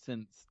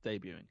 Since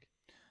debuting.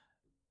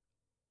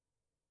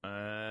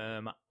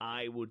 I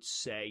I would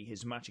say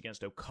his match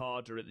against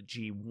Okada at the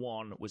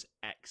G1 was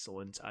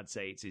excellent. I'd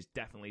say it's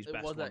definitely his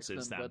best one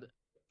since then.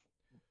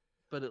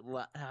 But it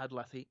had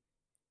less heat.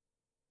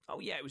 Oh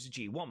yeah, it was a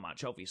G1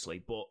 match, obviously,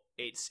 but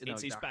it's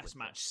his best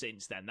match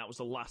since then. That was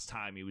the last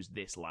time he was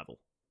this level.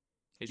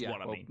 Is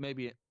what I mean.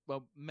 Maybe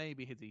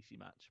his Ishii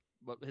match,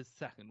 but his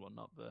second one,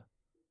 not the.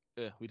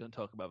 We don't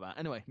talk about that.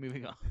 Anyway,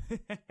 moving on.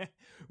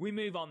 We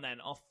move on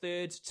then. Our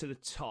third to the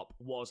top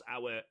was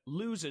our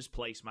losers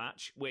place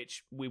match,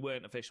 which we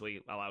weren't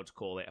officially allowed to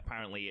call it.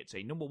 Apparently, it's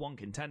a number one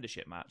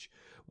contendership match,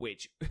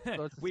 which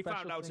we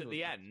found out at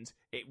the end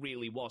it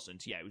really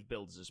wasn't. Yeah, it was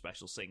billed as a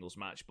special singles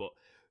match, but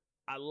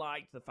I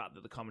liked the fact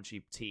that the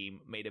commentary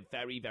team made a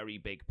very, very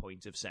big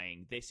point of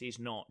saying this is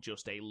not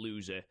just a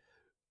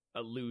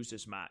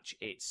loser's match.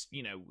 It's,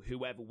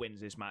 whoever wins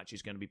this match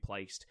is going to be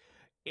placed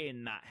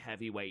in that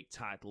heavyweight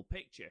title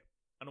picture.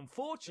 And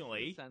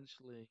unfortunately...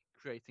 essentially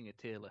creating a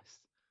tier list.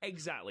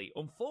 Exactly.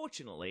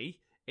 Unfortunately,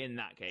 in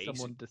that case...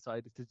 someone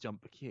decided to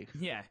jump a queue.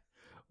 Yeah.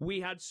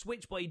 We had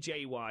Switchblade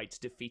Jay White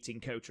defeating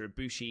Kota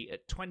Ibushi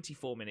at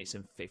 24 minutes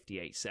and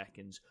 58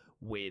 seconds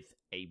with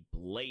a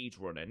Blade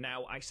Runner.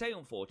 Now, I say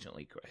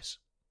unfortunately, Chris,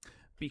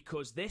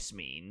 because this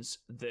means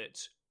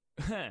that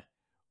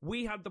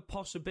we had the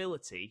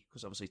possibility,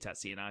 because obviously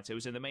Tetsuya Naito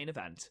was in the main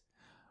event,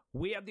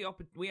 we had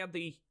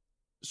the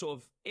sort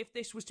of, if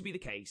this was to be the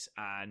case,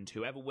 and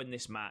whoever win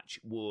this match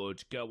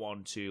would go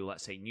on to,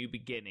 let's say, New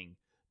Beginning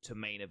to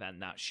main event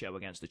that show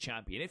against the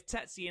champion. If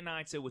Tetsuya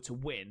Naito were to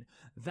win,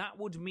 that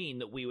would mean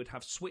that we would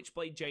have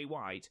Switchblade Jay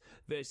White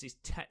versus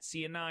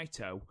Tetsuya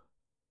Naito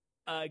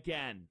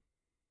again.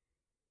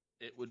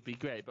 It would be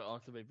great, but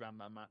also they've ran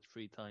that match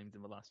 3 times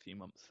in the last few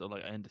months, so I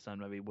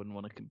understand why they wouldn't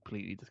want to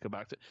completely just go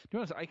back to it. To be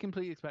honest, I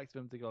completely expected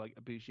them to go like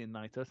Ibushi and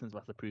Naito, since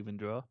that's a proven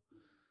draw.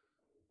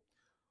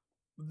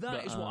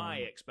 That is what I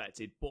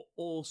expected, but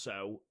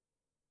also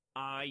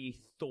I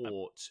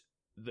thought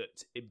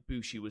that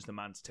Ibushi was the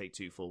man to take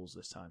 2 falls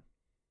this time.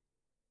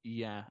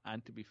 Yeah,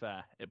 and to be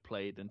fair, it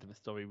played into the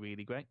story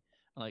really great.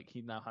 Like,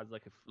 he now has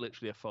like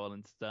literally a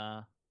fallen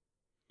star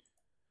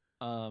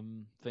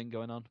thing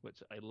going on,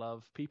 which I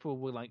love. People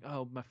were like,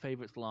 "Oh, my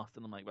favorite's lost,"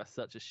 and I'm like, "That's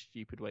such a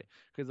stupid way."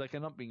 Because like,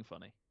 I'm not being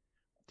funny.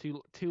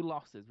 Two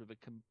losses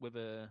with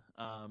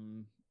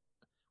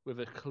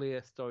a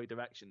clear story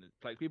direction.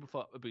 Like, people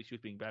thought Ibushi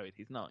was being buried.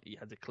 He's not. He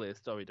has a clear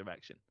story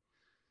direction.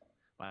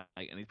 Like,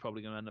 and he's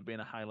probably going to end up being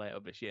a highlight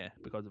of this year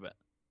because of it.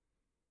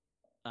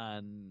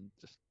 And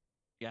just,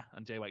 yeah,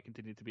 and Jay White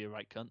continued to be a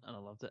right cunt, and I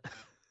loved it.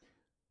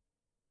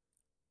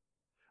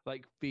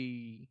 Like,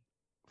 the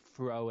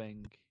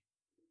throwing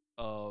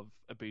of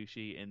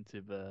Ibushi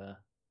into the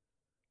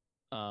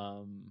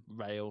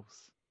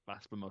rails,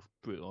 that's the most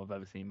brutal I've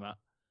ever seen that.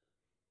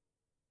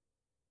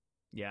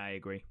 Yeah, I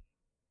agree.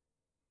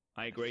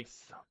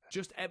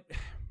 Just,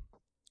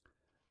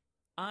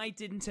 I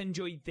didn't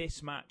enjoy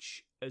this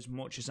match as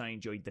much as I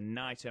enjoyed the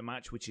Naito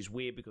match, which is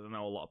weird because I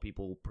know a lot of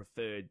people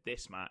preferred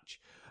this match.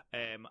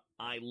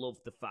 I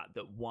loved the fact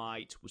that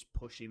White was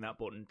pushing that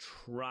button,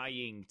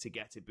 trying to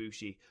get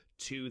Ibushi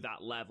to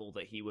that level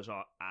that he was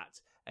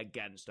at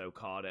against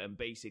Okada, and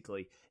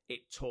basically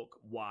it took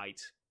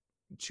White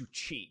to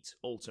cheat,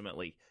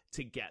 ultimately,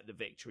 to get the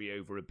victory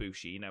over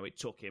Ibushi. It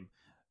took him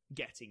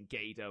getting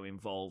Gedo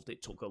involved.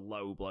 It took a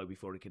low blow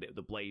before he could hit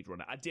the Blade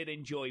Runner. I did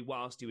enjoy,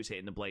 whilst he was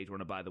hitting the Blade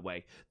Runner, by the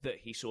way, that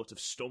he sort of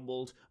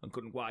stumbled and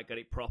couldn't quite get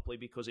it properly,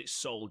 because it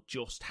sold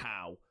just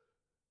how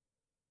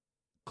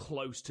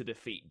close to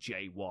defeat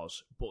Jay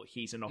was. But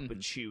he's an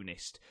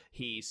opportunist.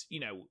 He's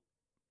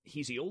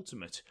the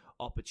ultimate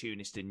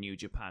opportunist in New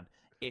Japan,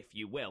 if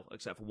you will,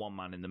 except for one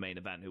man in the main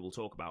event who we'll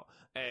talk about.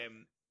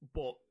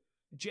 But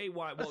Jay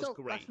White was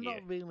great here. That's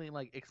not really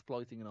like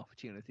exploiting an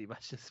opportunity.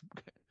 That's just...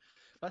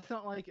 That's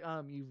not like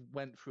you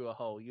went through a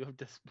hole. You have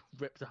just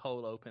ripped a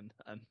hole open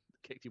and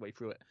kicked your way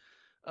through it.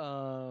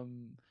 No,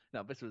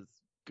 this was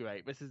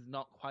great. This is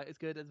not quite as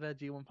good as their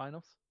G1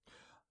 finals.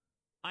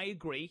 I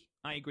agree.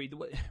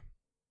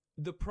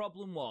 The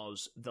problem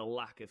was the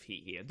lack of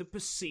heat here, the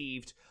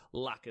perceived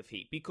lack of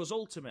heat, because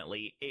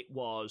ultimately it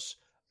was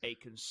a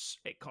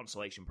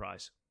consolation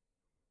prize.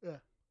 Yeah.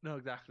 No,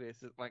 exactly.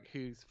 It's like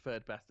who's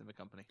third best in the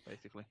company,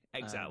 basically.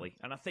 Exactly.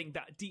 And I think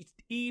that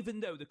even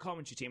though the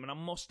commentary team, and I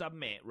must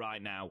admit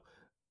right now,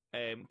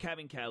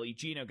 Kevin Kelly,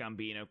 Gino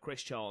Gambino,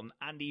 Chris Charlton,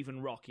 and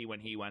even Rocky when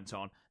he went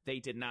on, they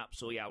did an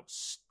absolutely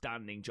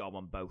outstanding job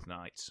on both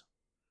nights.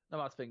 No,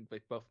 that's the thing.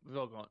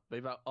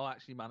 They've all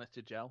actually managed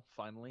to gel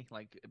finally.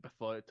 Like,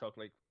 before it felt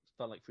like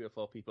 3 or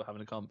 4 people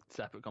having a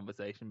separate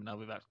conversation, but now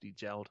we've actually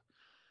gelled,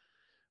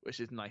 which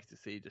is nice to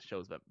see. Just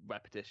shows that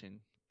repetition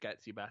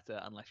gets you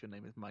better, unless your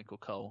name is Michael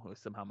Cole, who has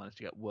somehow managed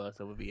to get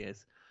worse over the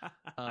years.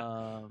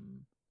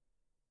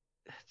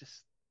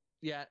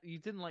 You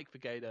didn't like the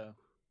Gedo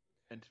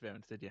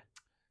interference, did you?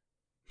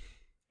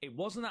 It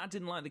wasn't that I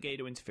didn't like the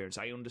Gedo interference.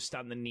 I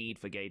understand the need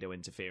for Gedo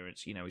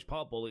interference. He's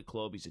part of Bullet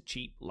Club. He's a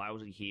cheap,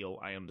 lousy heel.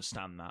 I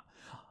understand that.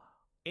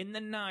 In the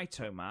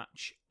Naito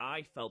match,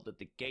 I felt that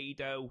the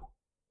Gedo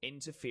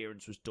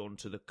interference was done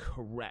to the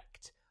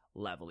correct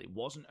level. It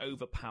wasn't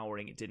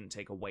overpowering. It didn't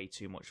take away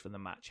too much from the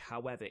match.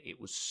 However, it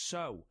was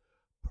so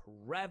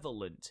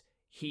prevalent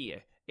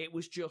here. It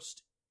was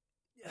just...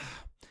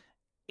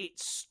 it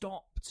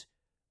stopped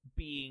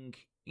being,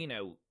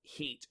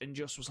 heat and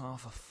just was, oh,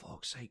 for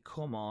fuck's sake,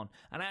 come on.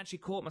 And I actually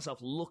caught myself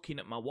looking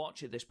at my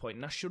watch at this point,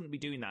 and I shouldn't be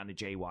doing that in a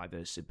JY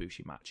versus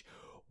Ibushi match.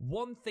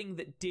 One thing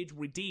that did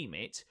redeem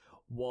it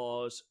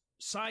was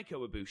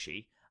Psycho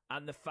Ibushi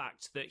and the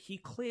fact that he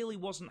clearly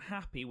wasn't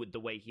happy with the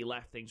way he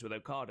left things with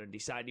Okada and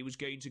decided he was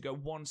going to go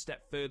one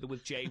step further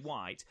with Jay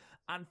White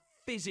and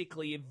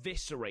physically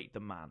eviscerate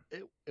the man.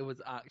 It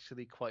was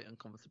actually quite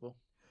uncomfortable.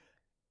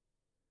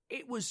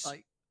 It was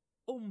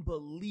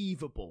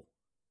unbelievable.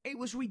 It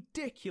was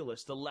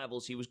ridiculous the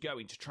levels he was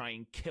going to try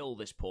and kill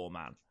this poor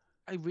man.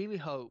 I really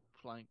hope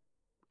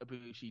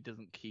Ibushi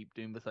doesn't keep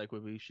doing the Psycho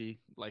Ibushi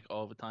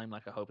all the time. I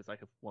hope it's a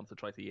once or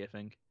twice a year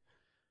thing.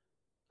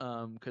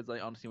 Because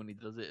honestly, when he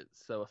does it,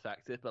 it's so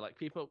effective. But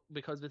people,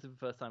 because this is the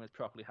first time it's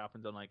properly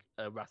happened on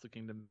a Wrestle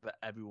Kingdom that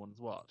everyone's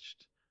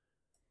watched.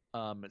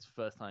 It's the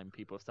first time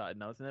people have started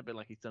noticing it, but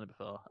he's done it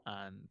before,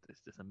 and it's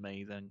just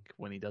amazing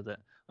when he does it.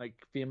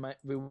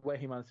 The way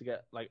he managed to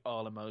get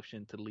all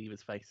emotion to leave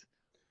his face.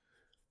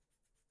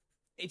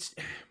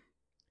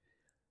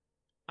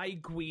 I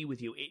agree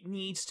with you. It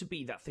needs to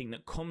be that thing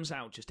that comes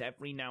out just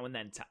every now and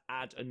then to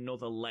add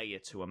another layer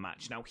to a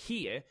match. Now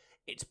here,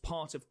 it's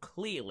part of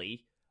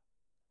clearly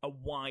a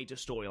wider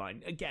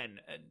storyline. Again,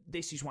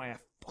 this is why I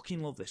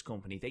fucking love this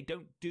company. They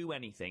don't do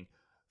anything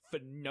for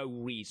no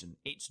reason.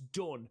 It's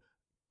done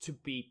to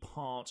be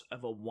part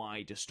of a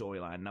wider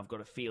storyline. And I've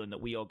got a feeling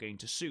that we are going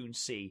to soon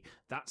see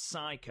that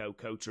psycho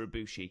Kota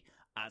Ibushi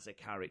as a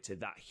character,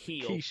 that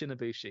heel... Kishin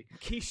Ibushi.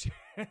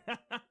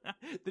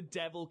 The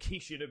devil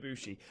Kishin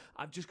Ibushi.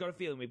 I've just got a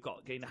feeling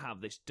going to have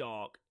this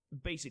dark,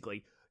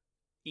 basically,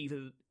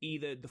 either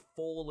the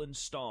fallen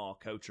star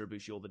Kota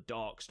Ibushi or the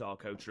dark star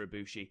Kota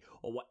Ibushi,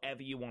 or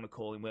whatever you want to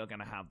call him. We're going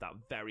to have that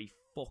very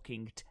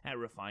fucking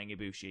terrifying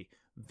Ibushi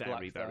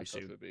very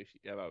soon. Kota Ibushi.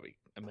 Yeah, that would be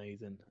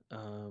amazing.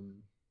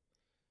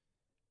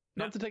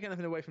 Not to take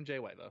anything away from Jay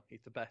White, though.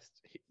 He's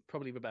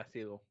probably the best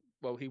heel.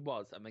 Well, he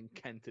was, and then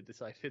Kenta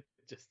decided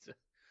just to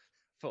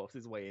force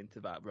his way into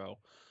that role.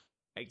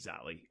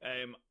 Exactly.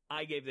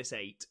 I gave this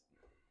 8.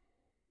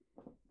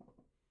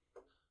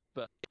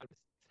 But I was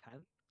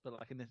 10. But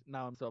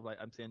now I'm sort of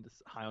I'm saying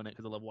just high on it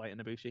because I love White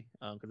and Ibushi,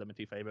 because they're my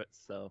two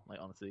favorites. So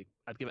honestly,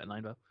 I'd give it a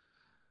 9 though.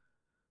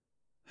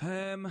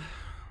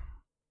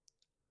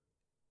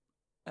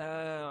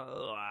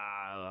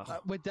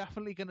 We're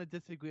definitely going to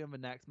disagree on the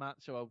next match,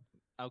 so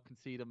I'll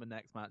concede on the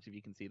next match if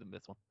you concede on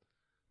this one.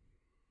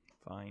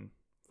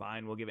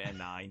 Fine, we'll give it a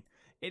 9.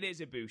 It is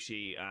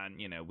Ibushi, and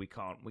we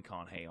can't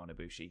hate on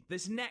Ibushi.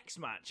 This next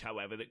match,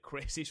 however, that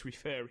Chris is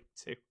referring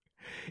to,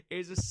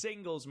 is a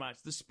singles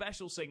match, the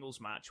special singles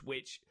match,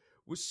 which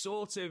was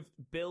sort of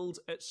billed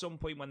at some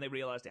point when they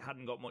realised it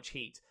hadn't got much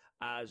heat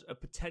as a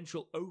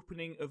potential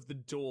opening of the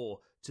door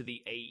to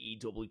the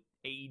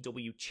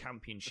AEW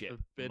Championship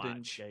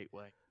match.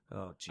 Gateway.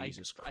 Oh,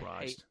 Jesus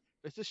Christ.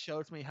 It just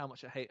shows me how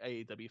much I hate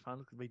AEW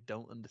fans because they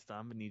don't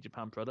understand the New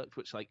Japan product,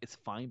 which it's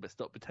fine, but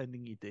stop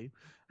pretending you do.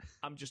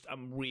 I'm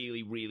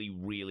really, really,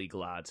 really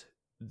glad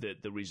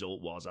that the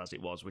result was as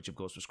it was, which of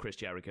course was Chris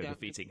Jericho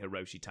defeating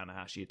Hiroshi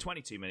Tanahashi at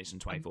 22 minutes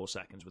and 24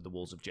 seconds with the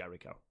Walls of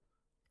Jericho.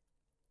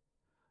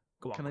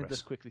 Go on, Can Chris. I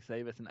just quickly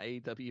say this? An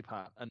AEW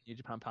and New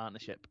Japan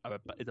partnership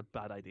is a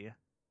bad idea.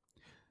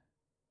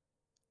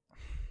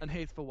 And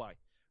here's for why.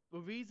 The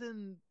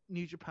reason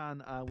New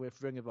Japan are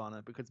with Ring of Honor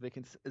is because they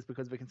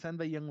can send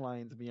their young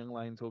lions, and the young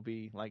lions will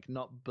be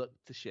not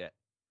booked to shit.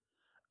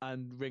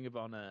 And Ring of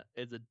Honor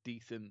is a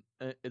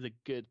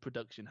good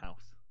production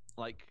house.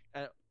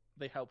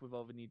 They help with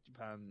all the New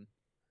Japan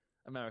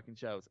American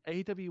shows.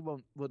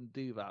 AEW wouldn't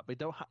do that.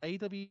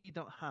 AEW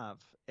don't have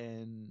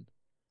in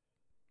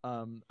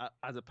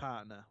as a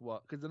partner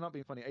because they're not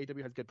being funny.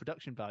 AEW has good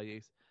production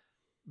values.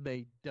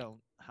 They don't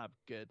have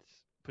good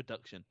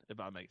production, if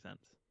that makes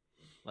sense.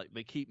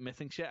 They keep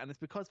missing shit, and it's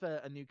because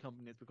they're a new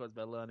company. It's because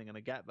they're learning, and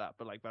I get that.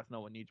 But that's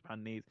not what New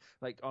Japan needs.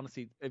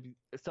 Honestly, if you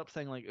stop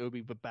saying it would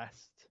be the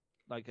best,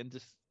 and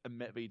just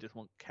admit that you just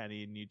want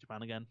Kenny in New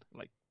Japan again.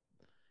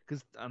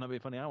 Because I'm not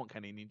being funny. I want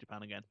Kenny in New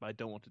Japan again, but I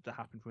don't want it to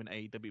happen through an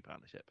AEW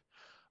partnership.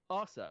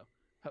 Also,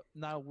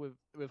 now with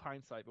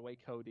hindsight, the way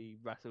Cody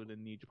wrestled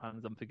in New Japan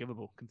is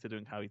unforgivable,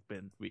 considering how he's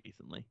been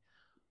recently.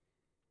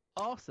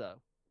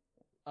 Also.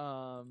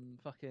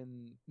 If you're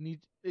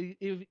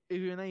an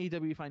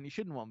AEW fan, you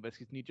shouldn't want this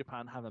because New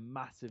Japan have a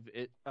massive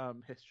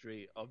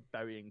history of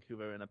burying who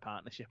they're in a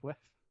partnership with.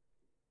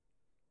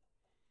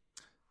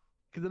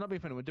 Because they're not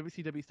being funny. When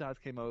WCW stars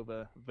came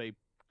over, they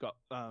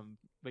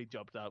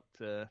jobbed out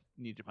to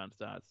New Japan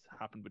stars.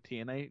 Happened with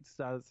TNA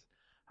stars.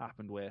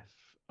 Happened with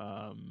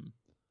Ring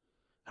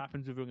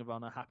of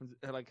Honor.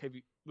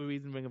 The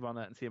reason Ring of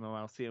Honor and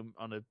CMLL see them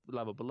on a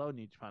level below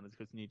New Japan is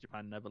because New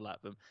Japan never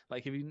let them.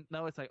 If you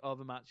notice, all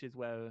the matches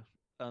where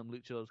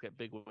luchadors get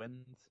big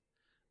wins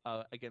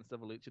against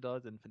other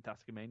luchadors in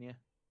Fantastica Mania.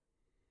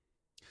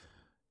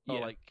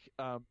 Yeah.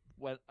 Or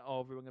when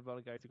all the Ring of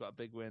Honor guys have got a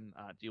big win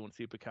at G1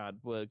 Supercard,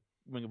 were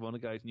Ring of Honor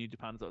guys, New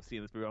Japan sort of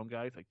seen as their own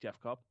guys, like Jeff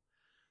Cobb.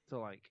 So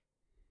like,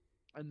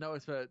 I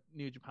noticed that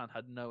New Japan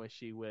had no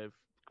issue with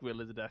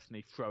Guerrillas of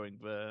Destiny throwing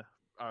the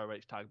ROH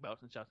tag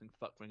belts and shouting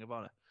 "fuck Ring of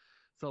Honor."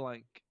 So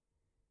like,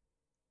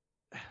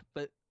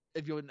 but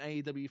if you're an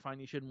AEW fan,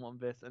 you shouldn't want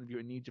this, and if you're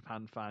a New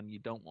Japan fan, you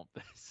don't want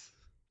this.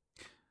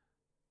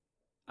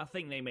 I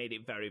think they made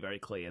it very, very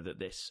clear that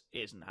this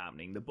isn't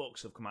happening. The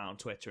Bucks have come out on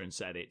Twitter and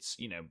said it's,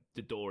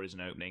 the door isn't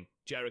opening.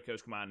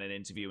 Jericho's come out in an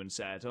interview and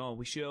said,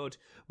 we should,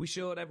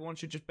 everyone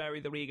should just bury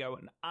their ego.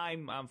 And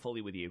I'm fully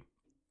with you.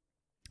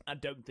 I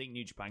don't think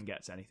New Japan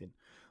gets anything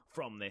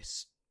from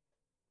this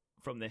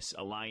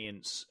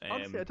alliance.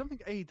 Honestly, I don't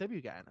think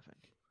AEW get anything.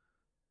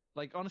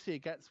 Like, honestly,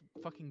 it gets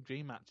fucking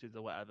dream matches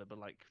or whatever, but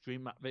like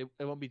it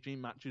won't be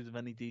dream matches of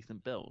any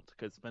decent build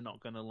because they're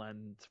not going to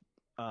lend.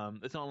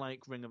 It's not like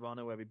Ring of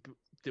Honor where we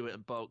do it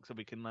in bulk, so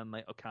we can lend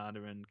like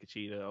Okada and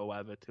Kushida or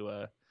whatever to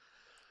a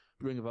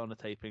Ring of Honor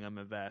taping, and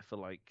they're there for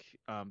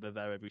they're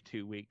there every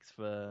 2 weeks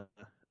for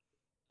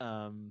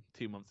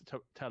 2 months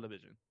of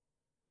television.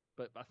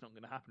 But that's not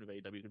going to happen with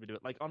AEW because we do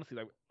it. Like, honestly,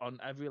 like on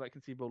every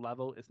conceivable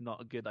level, it's not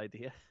a good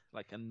idea.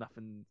 Like, and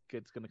nothing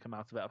good's going to come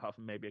out of it apart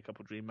from maybe a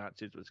couple of dream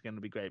matches, which is going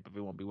to be great, but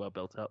they won't be well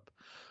built up.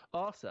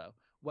 Also,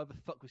 where the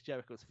fuck was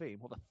Jericho's theme?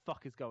 What the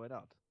fuck is going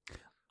on?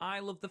 I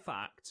love the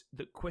fact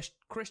that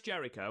Chris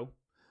Jericho,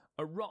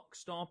 a rock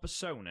star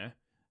persona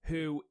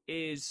who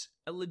is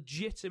a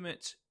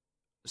legitimate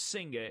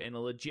singer in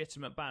a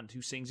legitimate band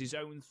who sings his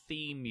own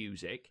theme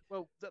music.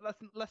 Well,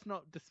 let's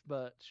not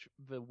besmirch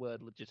the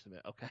word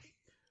legitimate, okay?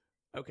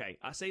 Okay,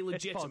 I say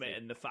legitimate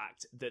in the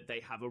fact that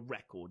they have a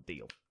record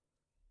deal.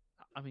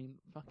 I mean,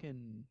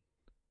 fucking...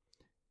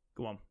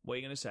 Go on, what are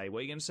you going to say? What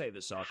are you going to say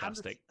that's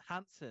sarcastic?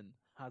 Hansen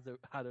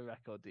had a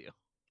record deal.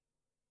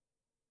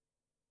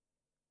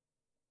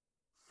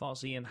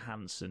 Fozzy and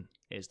Hansen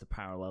is the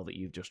parallel that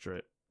you've just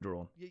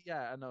drawn.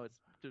 Yeah, I know, it's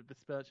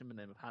besmirching the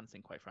name of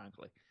Hansen, quite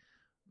frankly.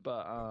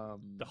 But,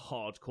 the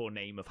hardcore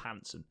name of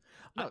Hansen.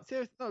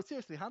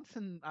 Seriously,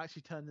 Hansen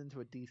actually turned into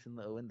a decent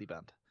little indie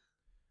band.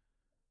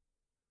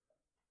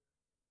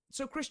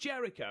 So Chris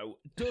Jericho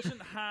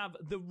doesn't have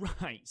the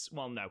rights.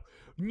 Well, no.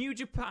 New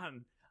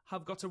Japan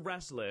have got a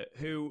wrestler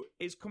who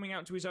is coming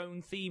out to his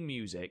own theme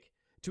music,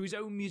 to his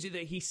own music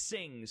that he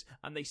sings,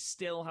 and they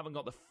still haven't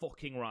got the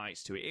fucking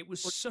rights to it. It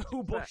was so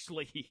Bush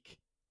League.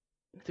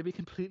 To be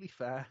completely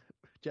fair,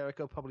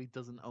 Jericho probably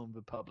doesn't own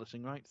the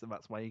publishing rights, and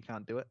that's why he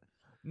can't do it.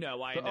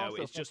 No, I know.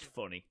 It's just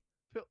funny.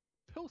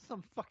 Pull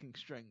some fucking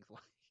strings, like.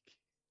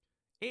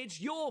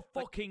 It's your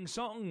fucking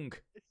song.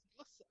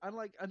 I'm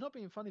not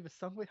being funny. The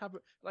song we have,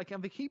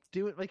 and they keep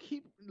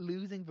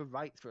losing the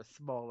rights for a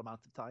small amount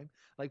of time.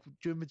 Like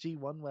during the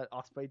G1, where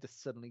Ospreay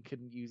just suddenly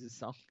couldn't use his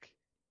song.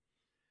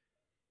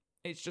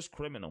 It's just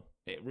criminal.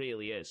 It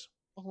really is.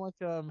 Oh,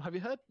 have you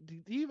heard? Do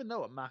you even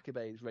know what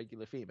Maccabey's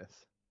regular theme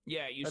is?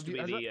 Yeah, it used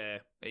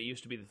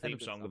to be the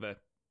theme song of a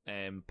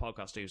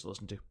podcast I used to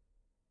listen to.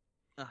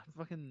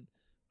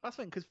 That's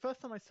fine, because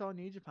first time I saw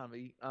New Japan,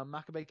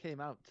 Maccabey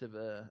came out to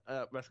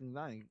the Wrestling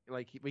 9.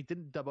 Like, we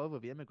didn't dub over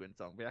the Immigrant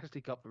song. We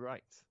actually got the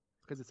rights.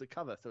 Because it's a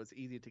cover, so it's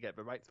easier to get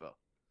the rights for.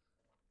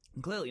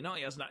 Clearly not,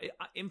 he hasn't.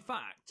 In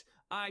fact,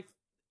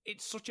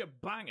 it's such a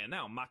banger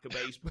now,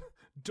 Maccabey's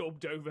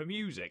dubbed over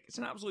music. It's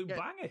an absolute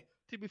banger.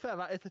 To be fair,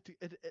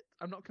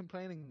 I'm not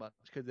complaining much,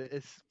 because it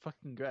is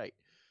fucking great.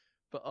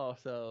 But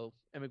also,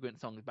 Immigrant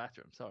song is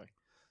better, I'm sorry.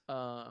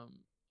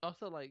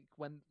 Also,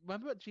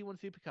 remember at G1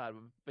 Supercard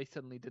when they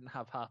suddenly didn't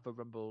have half the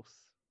Rumbles?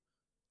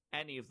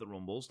 Any of the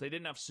Rumbles. They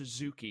didn't have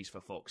Suzuki's,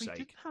 for fuck's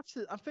sake.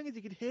 I'm thinking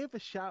you could hear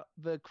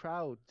the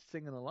crowd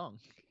singing along.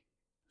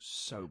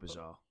 So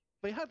bizarre.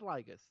 They had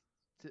Ligers,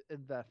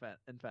 in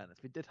fairness.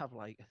 We did have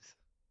Ligers.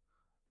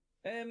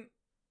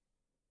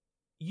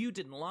 You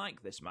didn't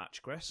like this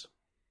match, Chris?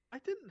 I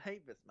didn't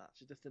hate this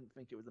match. I just didn't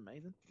think it was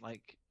amazing.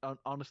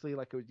 Honestly,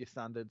 it was your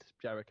standard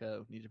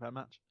Jericho New Japan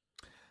match.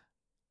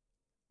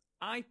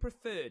 I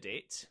preferred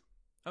it.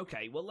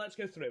 Okay, well, let's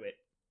go through it.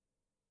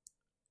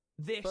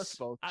 This First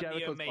of all, and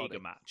Jericho's the Omega body.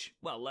 match.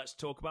 Well, let's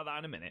talk about that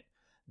in a minute.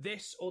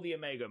 This or the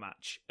Omega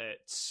match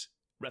at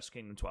Wrestle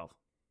Kingdom 12?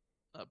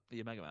 The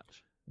Omega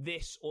match.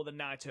 This or the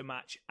Naito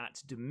match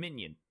at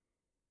Dominion?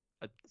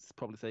 I'd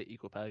probably say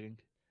equal pegging.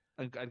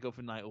 I'd go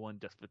for Naito 1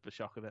 just for the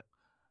shock of it.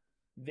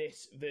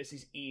 This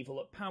versus Evil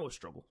at Power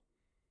Struggle?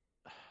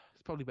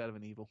 It's probably better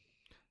than Evil.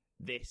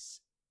 This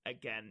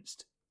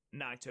against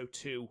Naito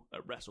 2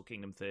 at Wrestle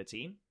Kingdom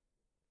 13?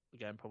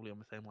 Again, probably on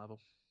the same level.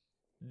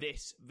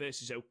 This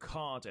versus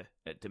Okada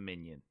at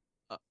Dominion?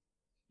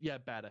 Yeah,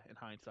 better. In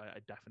hindsight, I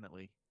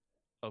definitely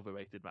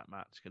overrated that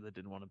match because I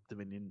didn't want a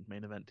Dominion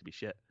main event to be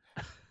shit.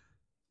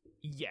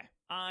 Yeah,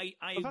 I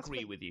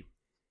agree with you.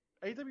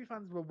 AEW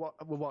fans were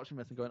watching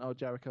this and going, "Oh,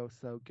 Jericho's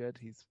so good.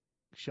 He's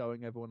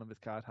showing everyone on this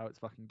card how it's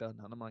fucking done."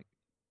 And I'm like,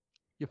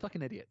 "You're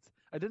fucking idiots."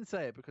 I didn't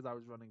say it because I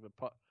was running the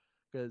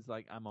because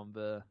I'm on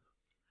the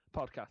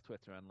podcast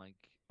Twitter and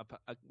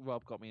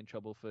Rob got me in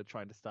trouble for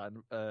trying to start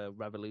a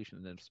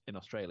revolution in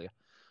Australia.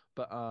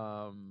 But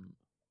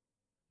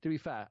To be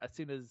fair, as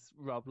soon as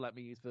Rob let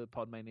me use the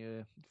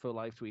Podmania for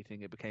live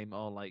tweeting, it became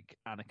all like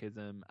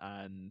anarchism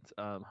and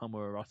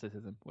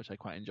homoeroticism, which I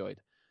quite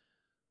enjoyed.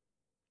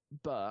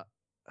 But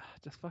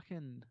just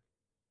fucking,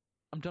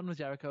 I'm done with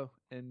Jericho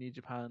in New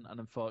Japan, and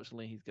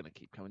unfortunately, he's gonna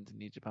keep coming to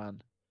New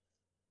Japan.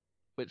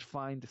 Which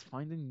just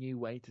find a new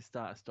way to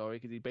start a story,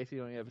 because he basically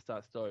only ever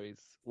starts stories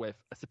with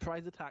a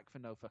surprise attack for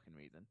no fucking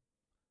reason,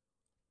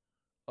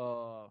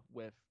 or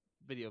with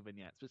video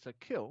vignettes, which are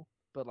cool,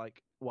 but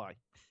like, why?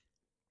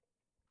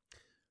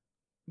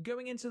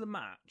 Going into the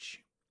match,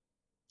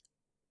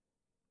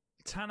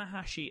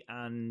 Tanahashi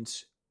and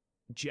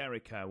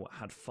Jericho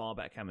had far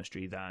better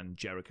chemistry than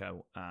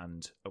Jericho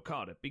and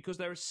Okada because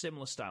they're a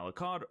similar style.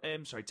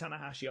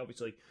 Tanahashi,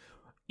 obviously,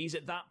 he's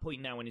at that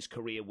point now in his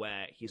career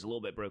where he's a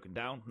little bit broken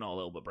down. Not a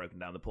little bit broken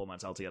down, the poor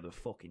man's held together with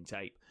fucking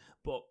tape.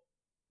 But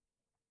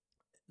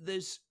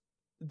there's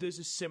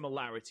a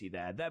similarity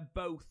there. They're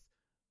both,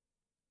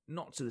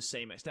 not to the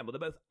same extent, but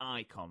they're both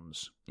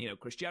icons. You know,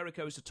 Chris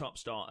Jericho is the top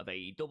star of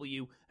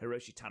AEW.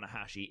 Hiroshi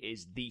Tanahashi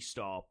is the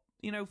star,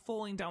 you know,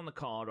 falling down the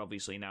card,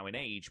 obviously, now in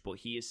age, but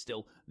he is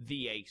still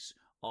the ace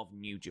of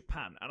New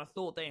Japan. And I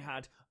thought they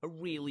had a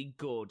really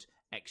good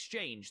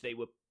exchange. They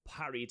were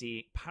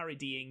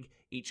parodying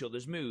each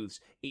other's moves,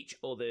 each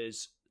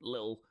other's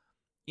little,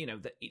 you know,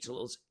 each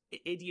little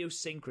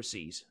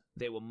idiosyncrasies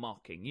they were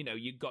mocking. You know,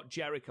 you got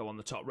Jericho on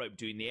the top rope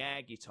doing the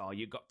air guitar.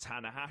 You got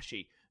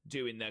Tanahashi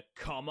doing the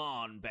 "come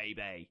on,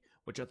 baby,"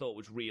 which I thought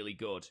was really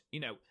good. You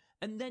know,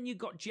 and then you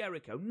got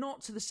Jericho,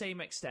 not to the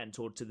same extent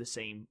or to the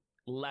same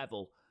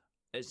level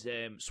as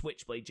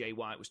Switchblade Jay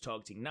White was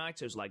targeting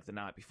Naito's leg the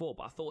night before,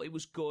 but I thought it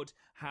was good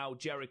how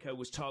Jericho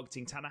was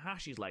targeting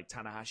Tanahashi's leg.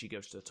 Tanahashi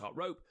goes to the top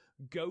rope,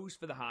 goes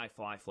for the high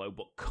fly flow,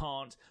 but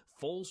can't,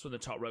 falls from the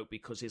top rope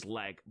because his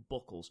leg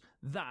buckles.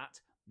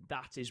 That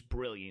is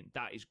brilliant.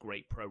 That is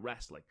great pro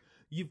wrestling.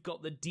 You've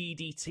got the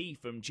DDT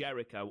from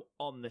Jericho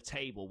on the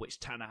table, which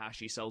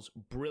Tanahashi sells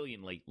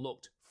brilliantly.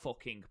 Looked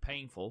fucking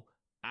painful.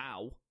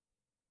 Ow.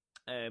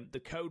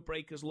 The code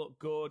breakers look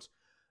good.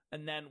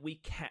 And then we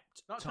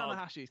kept...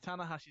 Tanahashi's.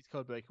 Tanahashi's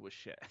codebreaker was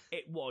shit.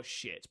 It was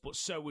shit, but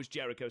so was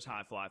Jericho's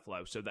high fly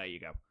flow, so there you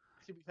go.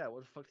 To be fair,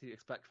 what the fuck do you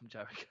expect from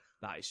Jericho?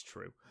 That is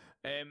true.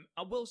 I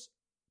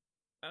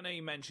know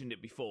you mentioned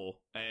it before,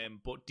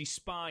 but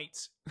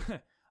despite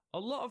a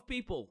lot of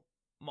people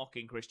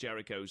mocking Chris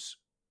Jericho's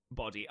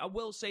body, I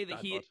will say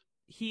that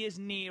he is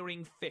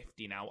nearing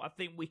 50 now. I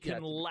think we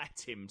can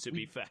let him, to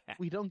be fair.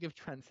 We don't give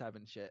Trent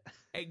Seven shit.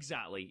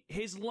 Exactly.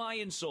 His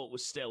lion salt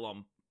was still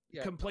on.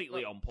 Yeah,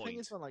 completely on point. The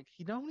thing is, like,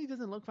 he normally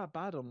doesn't look that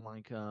bad on,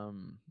 like,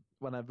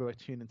 whenever I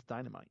tune into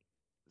Dynamite.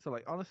 So,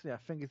 like, honestly, I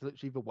think it's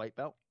literally the weight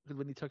belt, because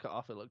when he took it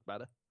off, it looked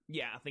better.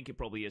 Yeah, I think it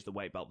probably is the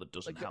weight belt that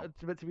doesn't help.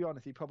 But to be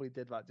honest, he probably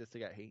did that just to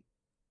get heat.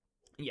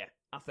 Yeah,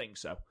 I think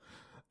so.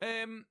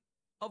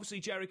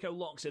 Obviously, Jericho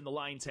locks in the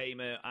Lion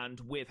Tamer, and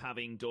with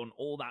having done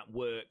all that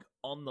work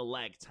on the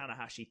leg,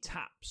 Tanahashi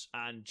taps,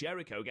 and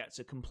Jericho gets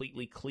a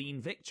completely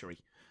clean victory,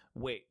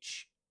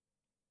 which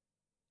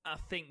I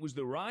think was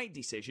the right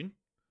decision.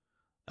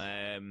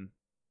 Really?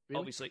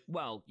 Obviously,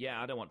 well, yeah,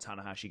 I don't want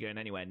Tanahashi going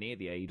anywhere near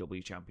the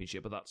AEW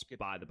Championship, but that's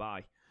by the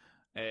by.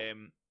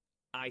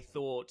 I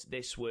thought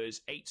this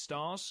was 8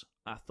 stars.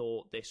 I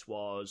thought this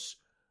was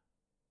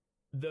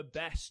the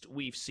best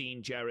we've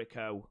seen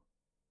Jericho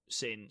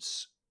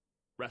since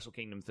Wrestle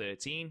Kingdom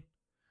 13.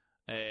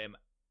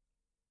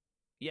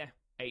 Yeah,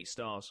 8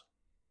 stars.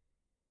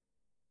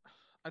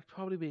 I'd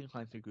probably be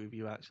inclined to agree with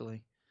you,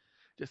 actually.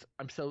 It's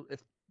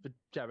the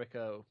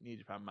Jericho New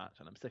Japan match,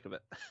 and I'm sick of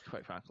it,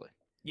 quite frankly.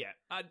 Yeah,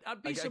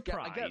 I'd be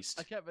surprised.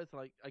 I get there's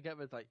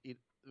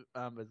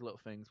little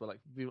things where, like,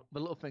 the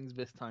little things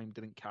this time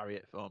didn't carry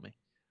it for me.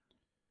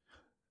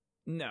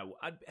 No,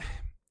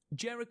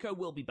 Jericho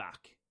will be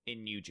back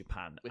in New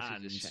Japan, which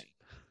is a shame.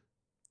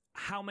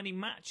 How many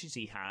matches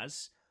he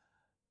has,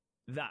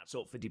 that's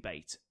up for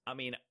debate. I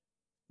mean,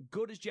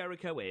 good as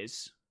Jericho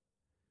is,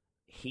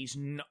 he's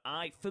not.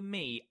 For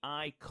me,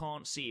 I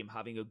can't see him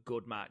having a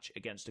good match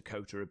against a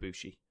Kota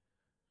Ibushi.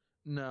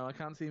 No, I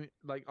can't see.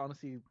 Like,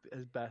 honestly,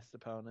 his best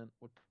opponent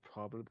would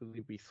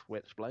probably be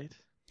Switchblade.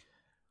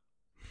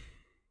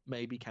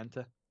 Maybe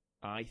Kenta.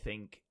 I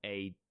think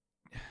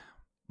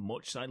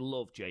much as I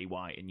love Jay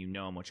White, and you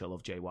know how much I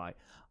love Jay White,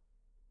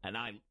 and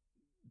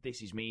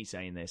this is me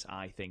saying this,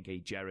 I think a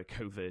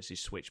Jericho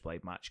versus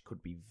Switchblade match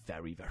could be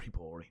very, very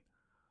boring.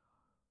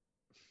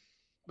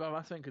 Well,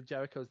 I think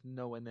Jericho's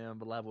nowhere near on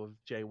the level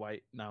of Jay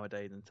White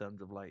nowadays in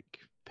terms of, like,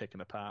 picking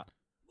apart.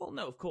 Well,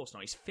 no, of course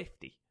not. He's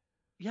 50.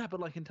 Yeah,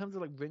 but, like, in terms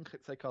of, like, ring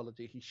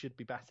psychology, he should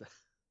be better.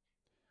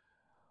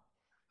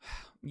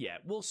 Yeah,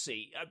 we'll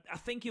see. I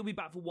think he'll be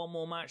back for one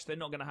more match. They're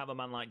not going to have a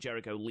man like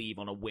Jericho leave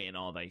on a win,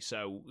 are they?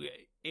 So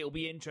it'll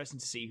be interesting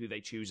to see who they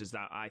choose as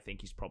that. I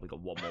think he's probably got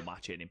one more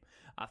match in him.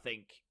 I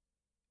think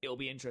it'll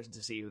be interesting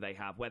to see who they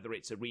have. Whether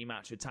it's a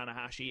rematch with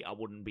Tanahashi, I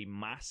wouldn't be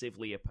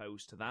massively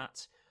opposed to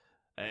that.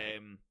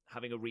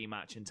 Having a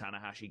rematch and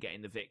Tanahashi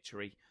getting the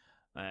victory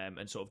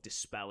and sort of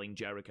dispelling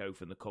Jericho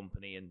from the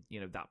company and, you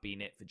know, that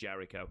being it for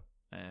Jericho.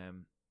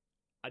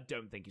 I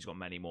don't think he's got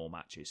many more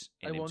matches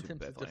in I him, want to him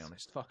be to perfectly just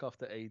honest. fuck off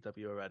to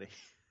AEW already.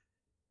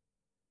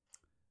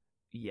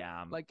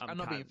 Yeah, I'm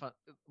not being fun,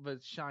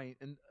 but Shine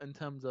in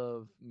terms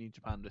of New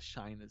Japan, the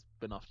Shine has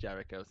been off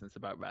Jericho since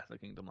about Wrestle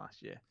Kingdom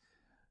last year.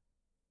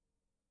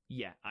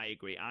 Yeah, I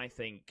agree. I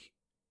think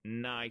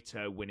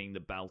Naito winning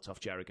the belt off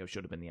Jericho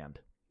should have been the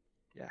end.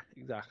 Yeah,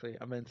 exactly.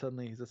 And then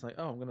suddenly he's just like,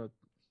 oh, I'm gonna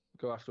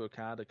go after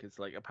Okada because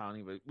like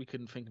apparently we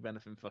couldn't think of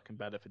anything fucking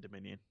better for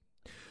Dominion.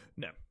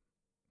 No.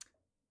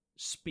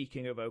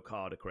 Speaking of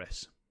Okada,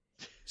 Chris.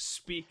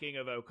 Speaking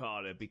of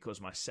Okada,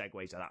 because my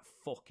segues are that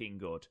fucking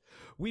good,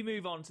 we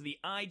move on to the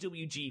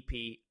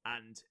IWGP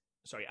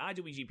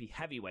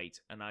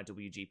Heavyweight and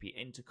IWGP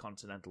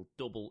Intercontinental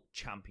Double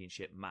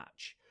Championship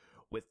match,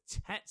 with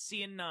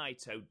Tetsuya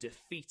Naito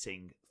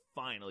defeating,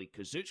 finally,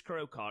 Kazuchika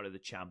Okada, the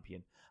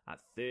champion,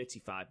 at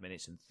 35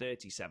 minutes and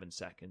 37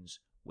 seconds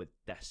with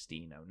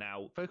Destino.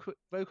 Now,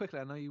 very quickly,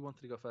 I know you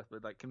wanted to go first,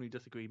 but like, can we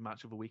just agree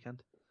match of the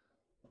weekend?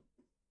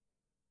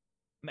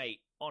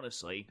 Mate,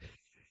 honestly,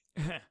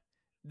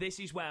 this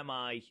is where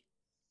my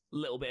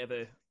little bit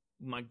of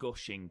my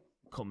gushing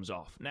comes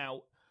off.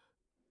 Now,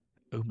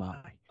 oh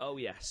my. Oh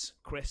yes,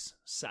 Chris,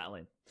 settle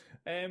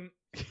in.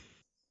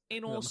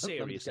 In all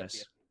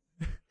seriousness,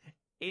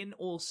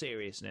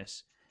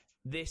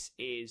 this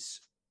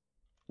is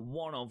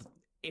one of,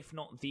 if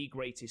not the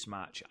greatest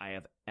match I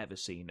have ever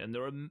seen, and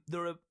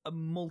there are a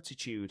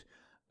multitude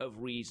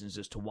of reasons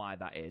as to why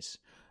that is.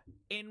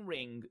 In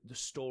ring, the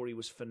story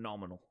was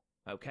phenomenal.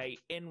 Okay,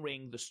 in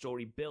ring, the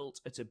story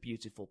built at a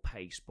beautiful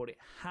pace, but it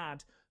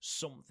had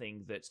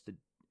something that the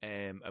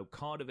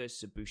Okada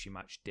vs Ibushi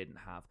match didn't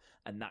have,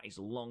 and that is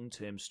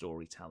long-term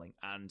storytelling.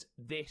 And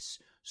this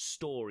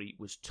story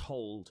was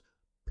told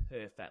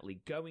perfectly,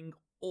 going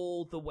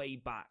all the way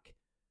back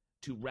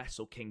to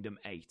Wrestle Kingdom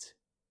 8.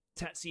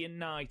 Tetsuya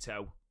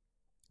Naito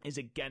is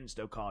against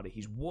Okada.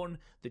 He's won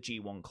the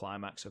G1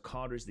 Climax.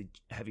 Okada is the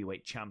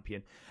heavyweight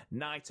champion.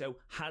 Naito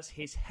has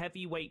his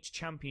heavyweight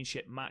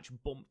championship match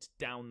bumped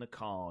down the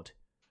card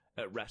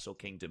at Wrestle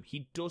Kingdom.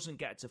 He doesn't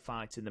get to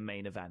fight in the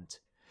main event.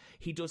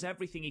 He does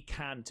everything he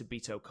can to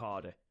beat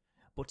Okada,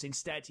 but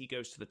instead he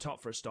goes to the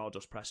top for a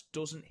Stardust Press,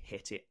 doesn't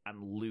hit it,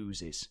 and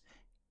loses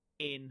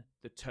in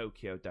the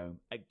Tokyo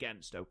Dome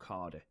against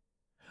Okada.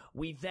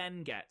 We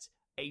then get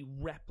a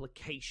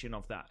replication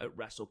of that at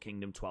Wrestle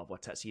Kingdom 12, where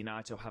Tetsuya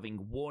Naito,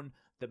 having won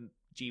the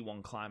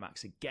G1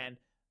 Climax again,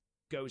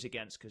 goes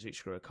against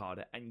Kazuchika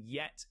Okada, and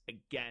yet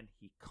again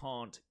he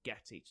can't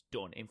get it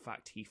done. In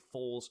fact, he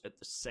falls at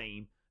the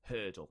same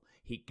hurdle.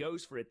 He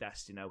goes for a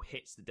Destino,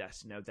 hits the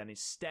Destino, then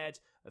instead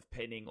of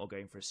pinning or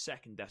going for a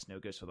second Destino,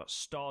 goes for that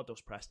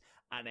Stardust Press,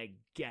 and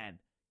again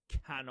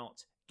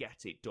cannot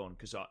get it done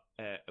because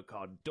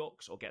Okada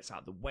ducks or gets out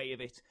of the way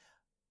of it,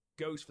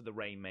 goes for the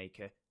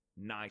Rainmaker.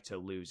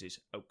 Naito loses,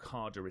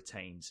 Okada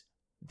retains.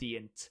 The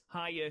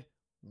entire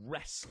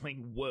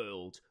wrestling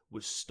world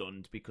was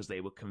stunned because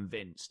they were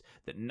convinced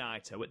that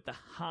Naito, at the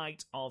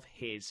height of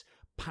his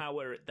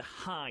power, at the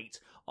height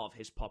of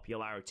his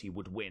popularity,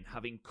 would win,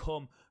 having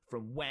come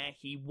from where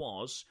he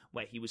was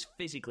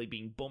physically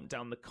being bumped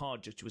down the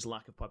card due to his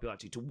lack of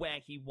popularity, to where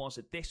he was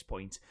at this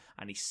point,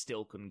 and he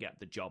still couldn't get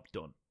the job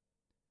done.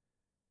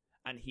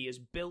 And he has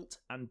built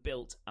and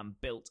built and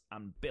built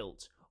and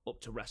built up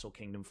to Wrestle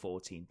Kingdom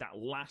 14, that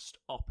last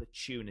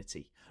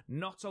opportunity,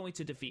 not only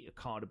to defeat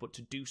Okada, but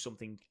to do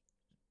something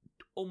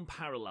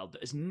unparalleled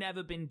that has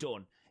never been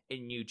done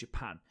in New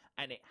Japan.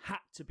 And it had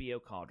to be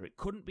Okada. It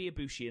couldn't be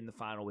Ibushi in the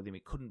final with him.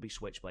 It couldn't be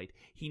Switchblade.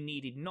 He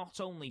needed not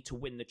only to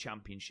win the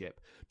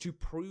championship, to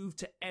prove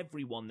to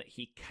everyone that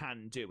he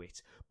can do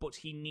it, but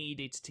he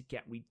needed to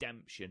get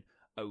redemption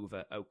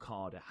over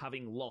Okada,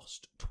 having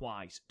lost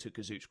twice to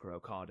Kazuchika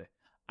Okada.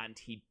 And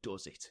he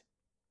does it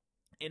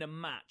in a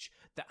match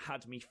that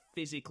had me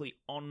physically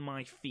on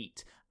my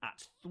feet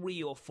at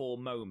 3 or 4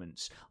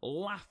 moments,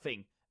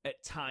 laughing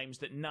at times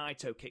that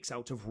Naito kicks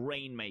out of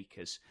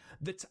Rainmakers,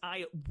 that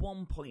I at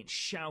one point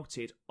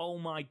shouted, "Oh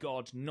my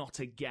God, not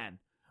again,"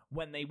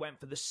 when they went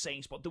for the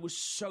same spot. There was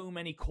so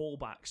many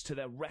callbacks to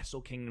their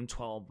Wrestle Kingdom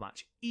 12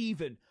 match,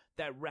 even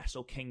their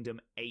Wrestle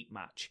Kingdom 8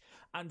 match.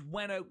 And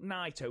when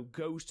Naito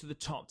goes to the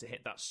top to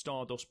hit that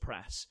Stardust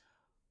Press,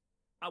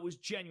 I was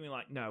genuinely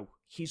like, no,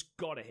 he's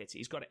got to hit it.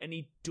 He's got it. And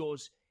he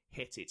does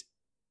hit it.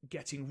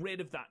 Getting rid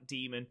of that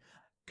demon,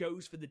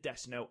 goes for the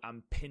Destino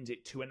and pins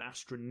it to an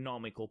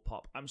astronomical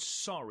pop. I'm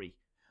sorry,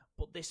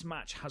 but this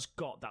match has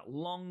got that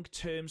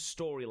long-term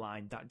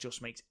storyline that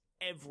just makes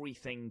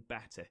everything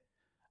better.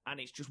 And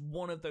it's just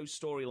one of those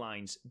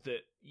storylines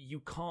that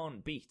you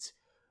can't beat.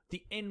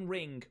 The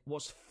in-ring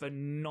was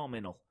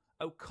phenomenal.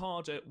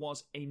 Okada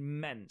was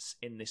immense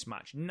in this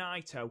match.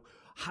 Naito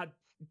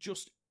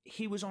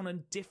he was on a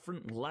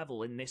different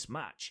level in this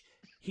match.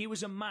 He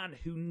was a man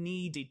who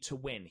needed to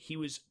win. He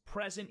was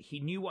present. He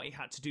knew what he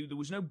had to do. There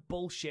was no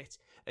bullshit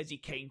as he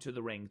came to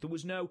the ring. There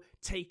was no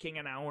taking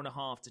an hour and a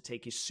half to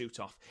take his suit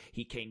off.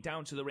 He came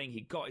down to the ring. He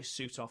got his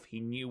suit off.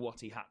 He knew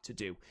what he had to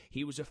do.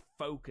 He was a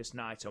focused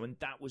Naito, and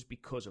that was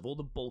because of all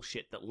the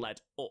bullshit that led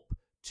up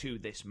to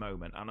this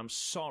moment. And I'm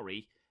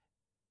sorry,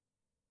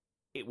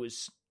 it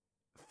was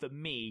for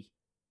me,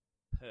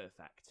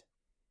 perfect.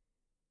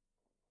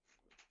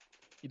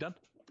 You done?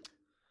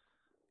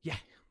 Yeah.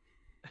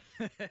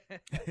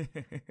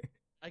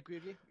 I agree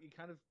with you. You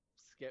kind of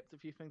skipped a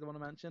few things I want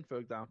to mention. For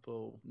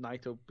example,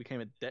 Naito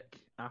became a dick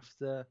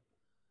after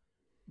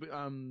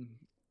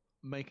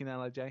making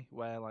LIJ,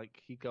 where like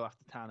he'd go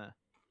after Tanner,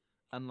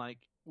 and like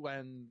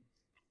when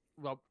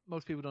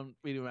most people don't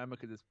really remember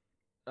because it's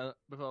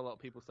before a lot of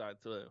people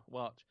started to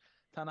watch.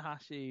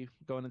 Tanahashi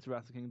going into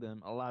Wrestle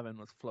Kingdom 11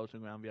 was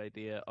floating around the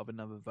idea of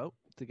another vote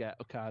to get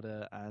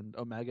Okada and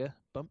Omega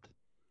bumped.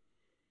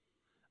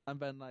 And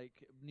then, like,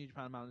 New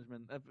Japan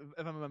management, if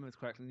I remember this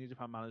correctly, New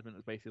Japan management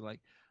was basically like,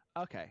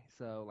 okay,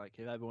 so, like,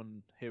 if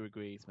everyone here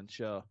agrees, then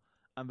sure.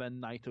 And then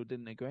Naito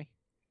didn't agree,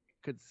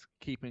 because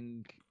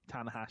keeping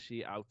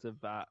Tanahashi out of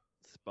that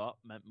spot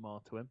meant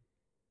more to him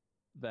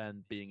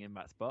than being in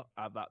that spot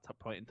at that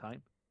point in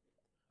time.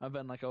 And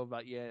then, like, over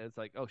that year, it's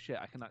like, oh shit,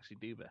 I can actually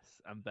do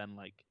this. And then,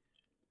 like,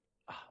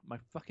 my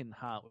fucking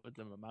heart was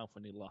in my mouth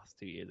when he lost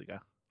 2 years ago.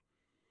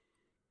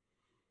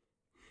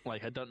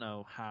 Like, I don't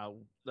know how,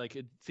 like,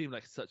 it seemed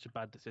like such a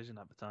bad decision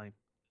at the time.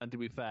 And to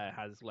be fair,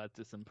 has led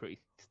to some pretty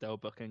stale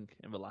booking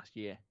in the last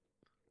year.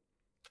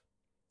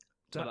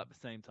 But at the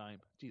same time,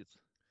 Jesus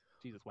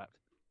wept.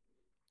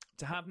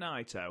 To have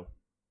Naito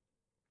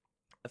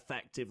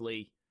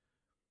effectively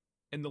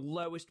in the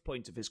lowest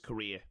point of his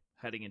career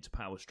heading into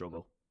Power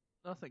Struggle.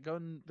 I think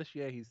going this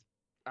year, he's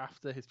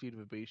after his feud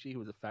with Ibushi, he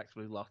was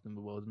effectively lost in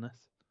the wilderness.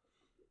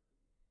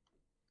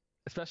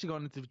 Especially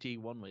going into the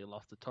G1 where he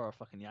lost to Toru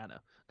fucking Yano.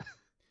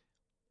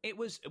 It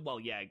was, but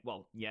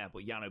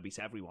Yano beat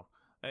everyone.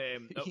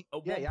 At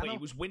one Yano, point, he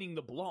was winning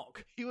the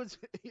block. He was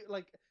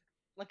like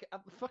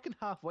at the fucking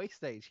halfway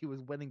stage, he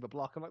was winning the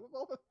block. I'm like,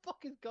 what the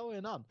fuck is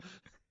going on?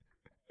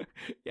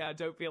 Yeah, I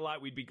don't feel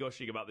like we'd be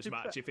gushing about this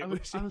match if it was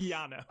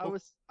Yano.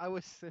 I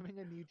was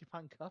simming a New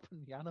Japan Cup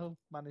and Yano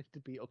managed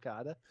to beat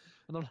Okada,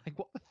 and I'm like,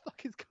 what the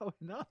fuck is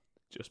going on?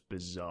 Just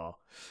bizarre.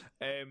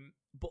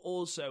 But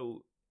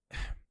also,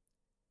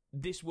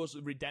 this was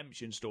a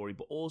redemption story.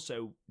 But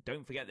also,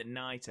 don't forget that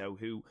Naito,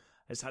 who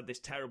has had this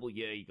terrible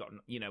year,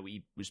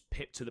 he was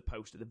pipped to the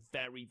post at the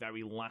very,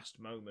 very last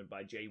moment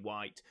by Jay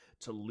White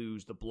to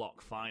lose the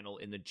block final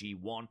in the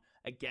G1.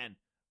 Again,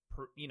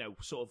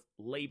 sort of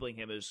labeling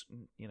him as,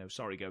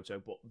 sorry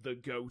Goto, but the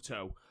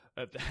Goto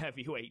of the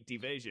heavyweight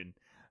division.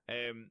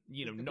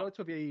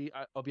 Goto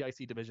of the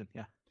IC division,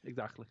 yeah,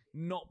 exactly.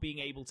 Not being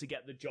able to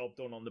get the job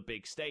done on the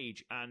big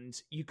stage, and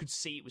you could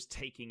see it was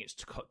taking its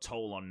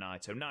toll on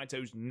Naito.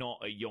 Naito's not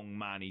a young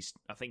man.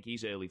 I think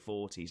he's early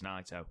 40s,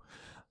 Naito.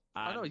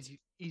 I know,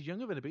 he's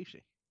younger than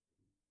Ibushi.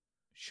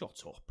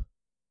 Shut up.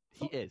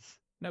 He is.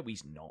 No,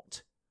 he's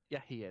not. Yeah,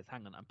 he is.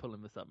 Hang on, I'm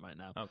pulling this up right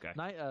now. Okay.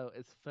 Naito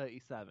is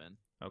 37.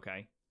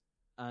 Okay.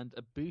 And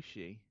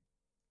Ibushi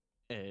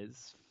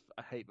is...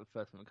 I hate the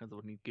first one that comes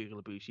up when you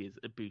Google Ibushi is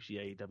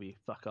Ibushi AEW.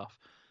 Fuck off.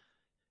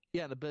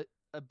 Yeah,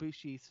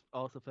 Ibushi's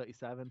also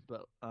 37,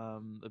 but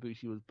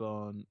Ibushi was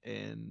born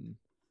in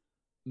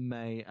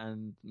May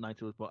and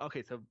Naito was born...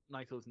 Okay, so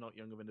Naito's not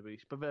younger than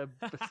Ibushi, but they're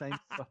the same...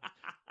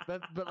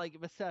 but like,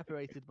 they're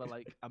separated by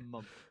like a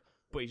month.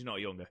 But he's not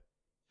younger.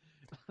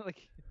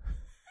 Like...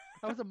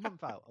 I was a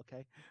month out,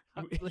 okay?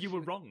 You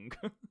were wrong.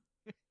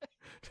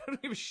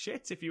 Don't give a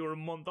shit if you were a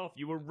month off.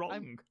 You were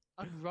wrong.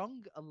 I'm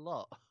wrong a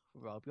lot,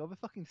 Rob. You're the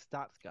fucking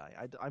stats guy.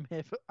 I'm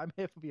here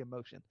for the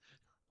emotion.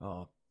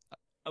 Oh,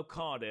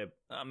 Okada.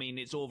 I mean,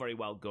 it's all very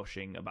well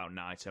gushing about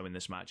Naito in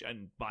this match,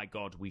 and by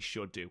God, we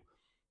should do.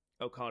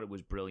 Okada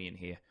was brilliant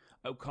here.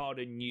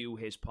 Okada knew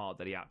his part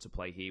that he had to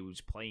play. He was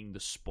playing the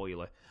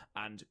spoiler,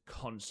 and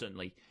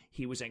constantly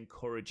he was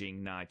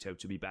encouraging Naito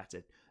to be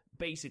better.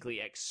 Basically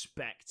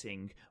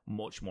expecting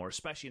much more,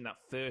 especially in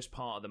that first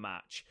part of the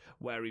match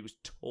where he was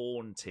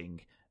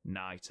taunting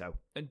Naito.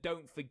 And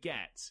don't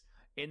forget,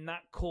 in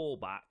that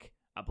callback,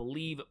 I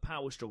believe at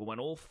Power Struggle, when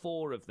all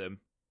four of them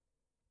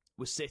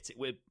were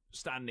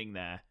standing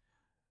there,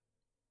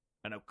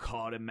 and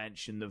Okada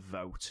mentioned the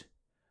vote.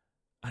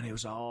 And it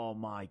was, oh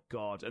my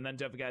God. And then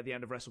don't forget at the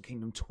end of Wrestle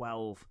Kingdom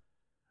 12,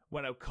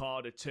 when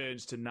Okada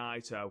turns to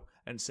Naito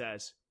and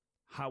says,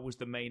 how was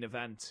the main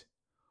event?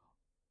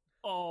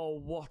 Oh,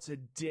 what a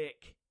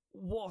dick.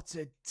 What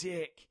a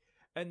dick.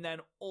 And then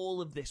all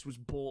of this was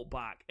brought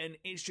back. And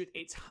it's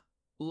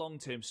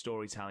long-term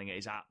storytelling at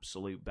its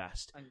absolute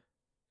best. And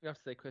you have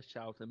to say Chris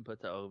Charlton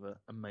put it over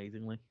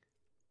amazingly.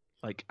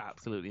 Like,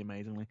 absolutely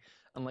amazingly.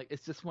 And, like,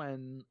 it's just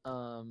when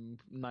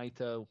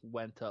Naito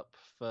went up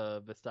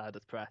for the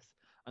Stardust press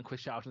and Chris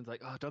Charlton's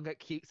like, oh, don't get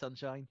cute,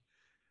 sunshine.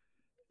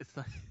 It's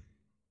like...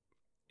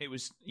 It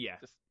was, yeah.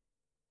 Just...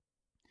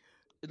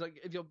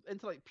 Like, if you're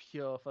into like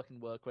pure fucking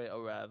work rate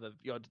or whatever,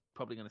 you're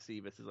probably going to see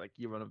this as like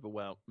your run of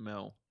the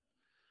mill.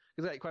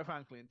 Because, like, quite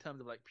frankly, in terms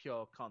of like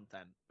pure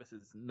content, this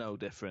is no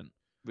different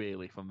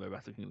really from the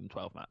Wrestle Kingdom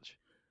 12 match.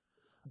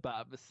 But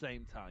at the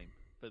same time,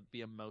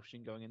 the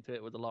emotion going into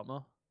it was a lot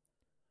more.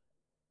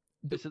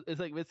 This is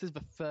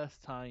the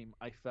first time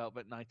I felt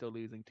that Naito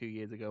losing 2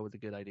 years ago was a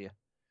good idea.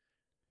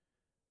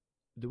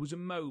 There was a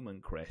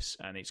moment, Chris,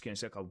 and it's going to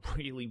sound like a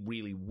really,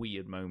 really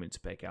weird moment to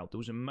pick out. There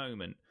was a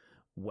moment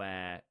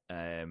where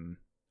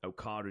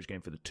Okada is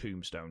going for the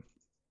tombstone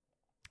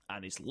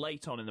and is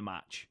late on in the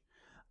match.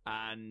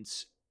 And,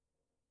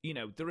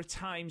 there are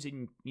times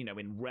in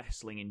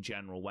wrestling in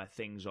general where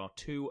things are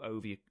too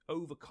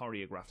over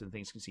choreographed and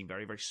things can seem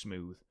very, very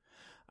smooth.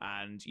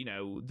 And,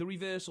 the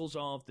reversals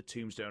of the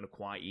tombstone are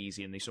quite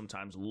easy and they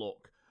sometimes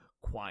look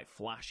quite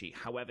flashy.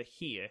 However,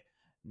 here,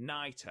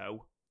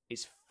 Naito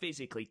is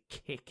physically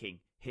kicking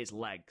his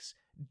legs,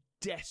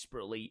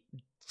 desperately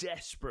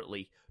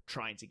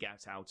trying to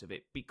get out of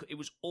it. Because it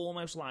was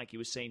almost like he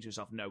was saying to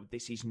himself, no,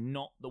 this is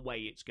not the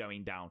way it's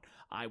going down.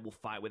 I will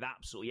fight with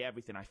absolutely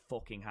everything I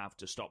fucking have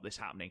to stop this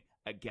happening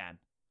again.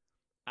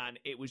 And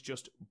it was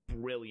just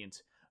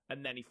brilliant.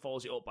 And then he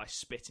follows it up by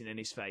spitting in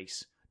his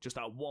face. Just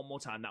that one more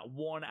time, that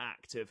one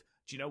act of,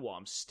 do you know what?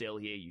 I'm still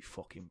here, you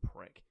fucking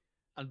prick.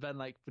 And then,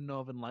 the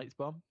Northern Lights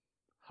bomb.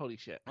 Holy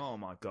shit. Oh,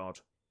 my God.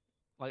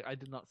 I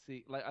did not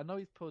see... I know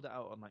he's pulled it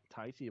out on,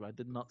 Tai Chi, but I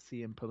did not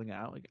see him pulling it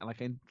out. I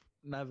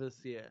never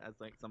see it as,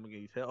 something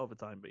he's hit all the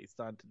time, but he's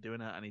started to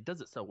doing it, and he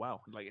does it so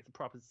well. It's a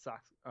proper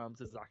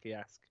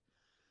Sasaki-esque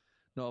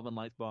Northern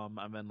Lights bomb,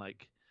 and then,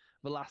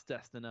 the last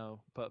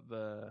Destino put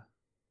the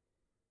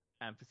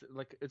emphasis...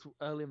 it's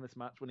early in this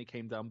match when he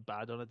came down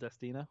bad on a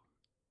Destino.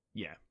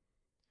 Yeah.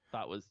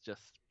 That was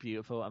just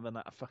beautiful. And then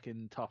that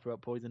fucking top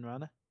rope poison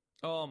Rana.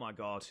 Oh my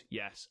God.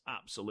 Yes,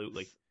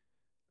 absolutely.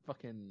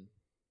 Fucking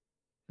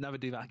never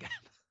do that again.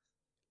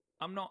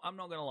 I'm not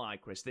going to lie,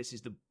 Chris. This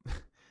is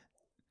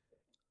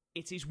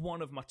it is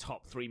one of my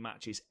top 3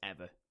 matches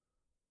ever.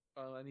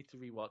 Well, I need to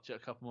rewatch it a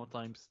couple more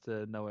times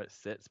to know where it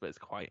sits, but it's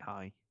quite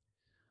high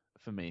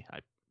for me.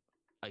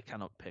 I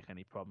cannot pick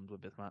any problems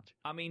with this match.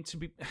 I mean,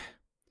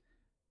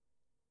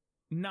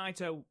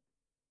 Naito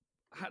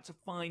had to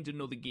find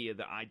another gear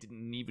that I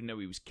didn't even know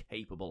he was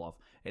capable of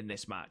in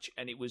this match.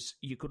 And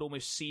you could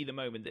almost see the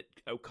moment that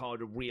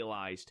Okada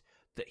realised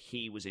that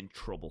he was in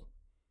trouble,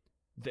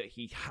 that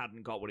he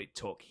hadn't got what it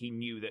took. He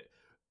knew that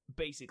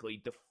basically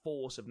the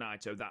force of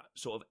Naito, that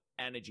sort of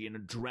energy and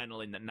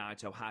adrenaline that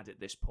Naito had at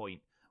this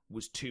point,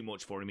 was too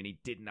much for him and he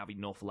didn't have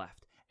enough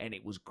left. And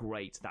it was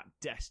great. That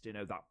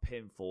Destino, that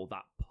pinfall,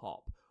 that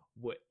pop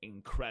were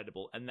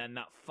incredible. And then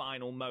that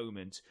final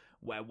moment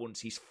where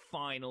once he's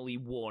finally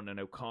won and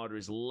Okada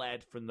is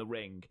led from the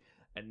ring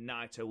and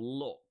Naito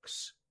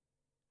looks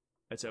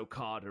at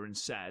Okada and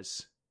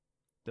says,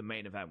 the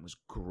main event was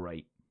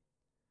great.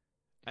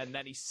 And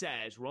then he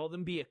says, rather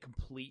than be a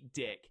complete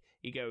dick,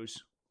 he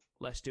goes,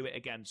 let's do it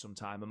again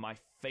sometime. And my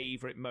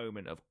favourite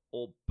moment of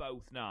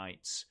both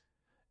nights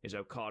is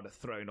Okada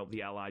throwing up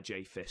the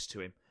LIJ fist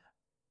to him.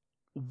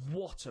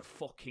 What a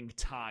fucking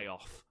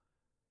tie-off.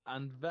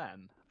 And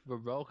then the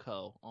roll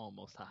call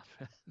almost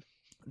happened.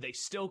 They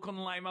still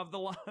couldn't let him have the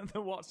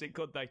what's it,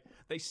 could they?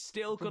 They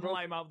still couldn't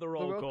let him have the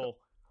roll call.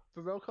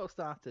 The roll call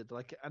started,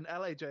 and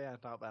LAJ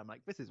out there. I'm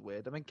like, this is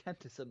weird. And then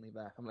Kenta's suddenly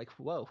there. I'm like,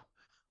 whoa,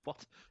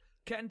 what?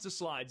 Kenta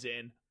slides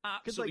in,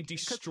 absolutely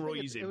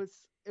destroys him.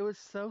 It was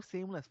so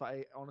seamless that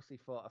I honestly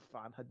thought a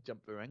fan had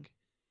jumped the ring.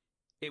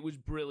 It was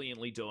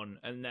brilliantly done.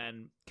 And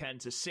then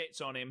Kenta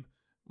sits on him,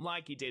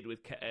 like he did with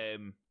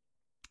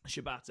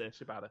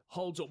Shibata,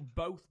 holds up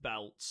both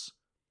belts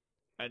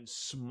and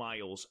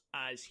smiles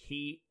as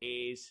he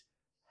is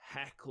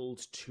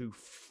heckled to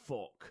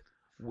fuck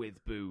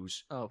with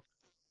boos. Oh,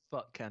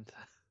 fuck Kenta.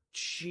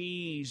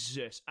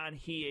 Jesus. And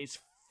he is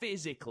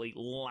physically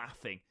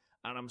laughing.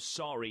 And I'm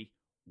sorry,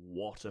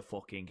 what a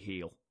fucking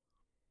heel.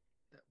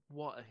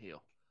 What a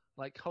heel.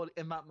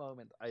 In that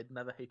moment, I'd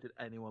never hated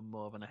anyone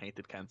more than I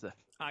hated Kenta.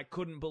 I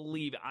couldn't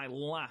believe it. I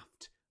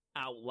laughed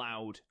out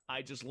loud.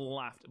 I just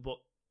laughed. But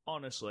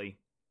honestly,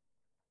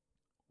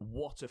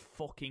 what a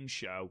fucking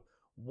show.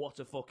 What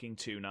a fucking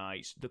 2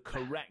 nights. The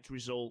correct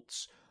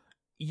results.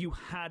 You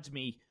had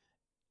me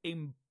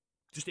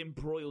just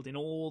embroiled in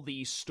all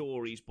these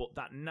stories, but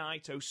that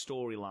Naito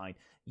storyline,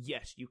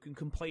 yes, you can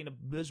complain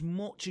as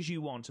much as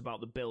you want about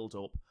the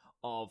build-up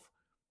of,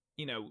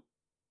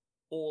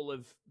 all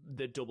of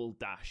the double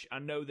dash. I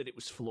know that it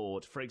was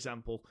flawed. For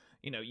example,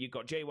 you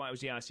got Jay White, who was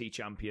the IC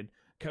champion,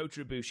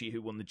 Kota Ibushi,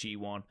 who won the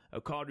G1,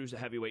 Okada, who's the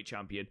heavyweight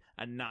champion,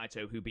 and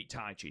Naito, who beat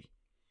Taichi.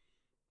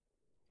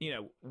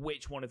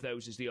 Which one of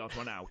those is the odd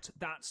one out?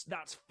 That's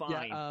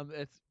fine. Yeah,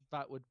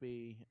 that would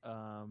be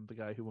the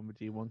guy who won the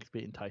G1 because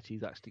beating Taichi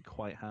is actually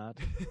quite hard.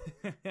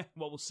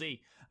 Well, we'll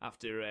see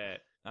after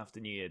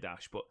New Year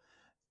Dash. But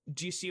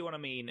do you see what I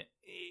mean?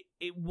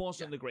 It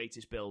wasn't the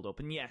greatest build-up.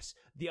 And yes,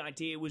 the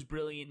idea was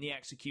brilliant, the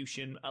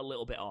execution a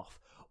little bit off.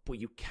 But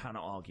you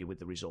cannot argue with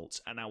the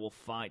results. And I will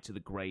fight to the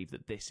grave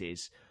that this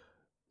is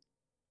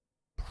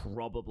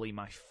probably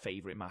my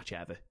favourite match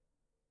ever.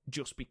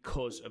 Just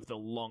because of the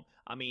long...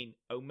 I mean,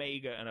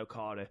 Omega and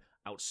Okada,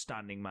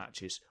 outstanding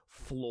matches,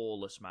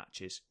 flawless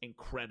matches,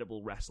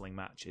 incredible wrestling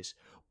matches.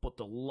 But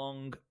the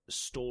long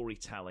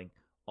storytelling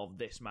of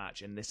this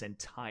match and this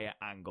entire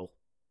angle,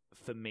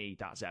 for me,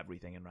 that's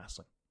everything in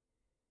wrestling.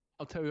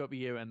 I'll tell you what the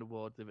year-end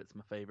awards if it's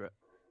my favourite.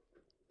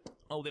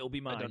 Oh, it'll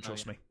be mine,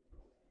 trust me.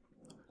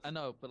 I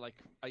know, but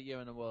a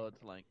year-end award,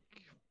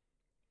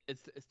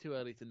 it's too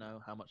early to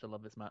know how much I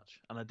love this match,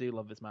 and I do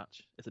love this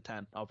match. It's a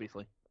 10,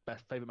 obviously,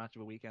 best favorite match of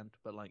the weekend.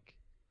 But like,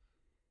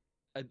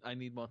 I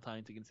need more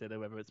time to consider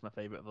whether it's my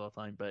favorite of all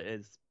time. But it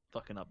is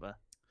fucking up there.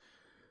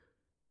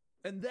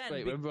 And then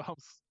wait,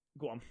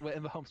 go on. We're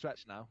in the home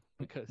stretch now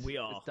because we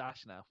are. It's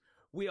Dash now.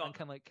 We are. And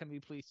can we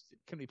please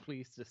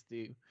just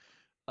do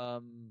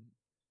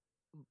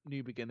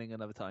New Beginning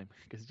another time?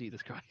 Because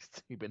Jesus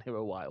Christ, you've been here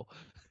a while.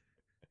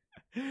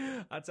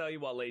 I tell you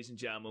what, ladies and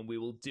gentlemen, we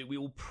will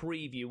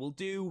preview.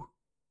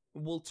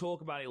 We'll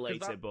talk about it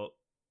later, but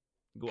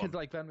go on. Because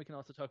like then we can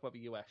also talk about the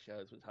US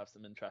shows, which have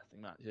some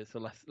interesting matches. So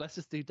let's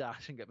just do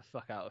Dash and get the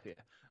fuck out of here.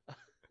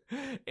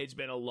 It's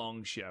been a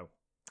long show.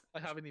 I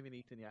haven't even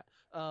eaten yet.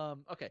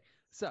 Okay,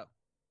 so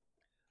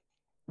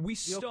we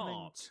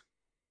start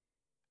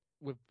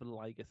with the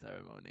Liger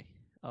ceremony.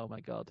 Oh my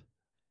god.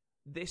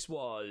 This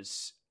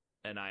was,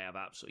 and I have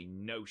absolutely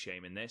no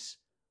shame in this,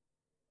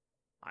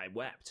 I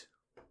wept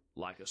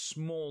like a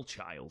small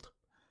child.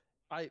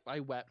 I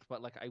wept,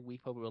 but like I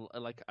weep over,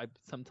 like I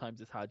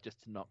sometimes it's hard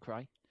just to not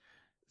cry.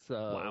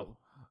 So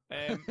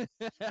wow.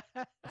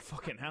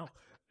 Fucking hell.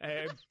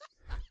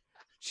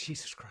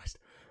 Jesus Christ.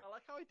 I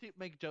like how I do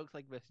make jokes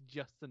like this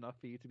just enough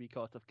for you to be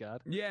caught off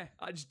guard. Yeah,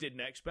 I just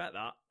didn't expect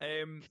that.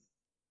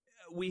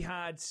 We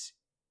had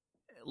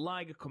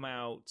Liger come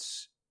out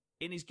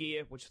in his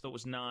gear, which I thought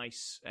was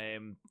nice.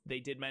 They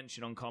did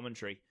mention on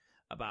commentary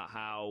about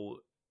how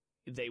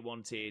they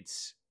wanted,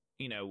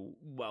 what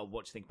do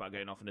you think about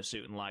going off in a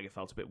suit? And Liger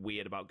felt a bit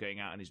weird about going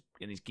out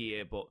in his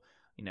gear, but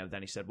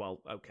then he said,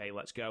 well, okay,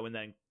 let's go. And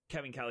then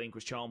Kevin Kelly and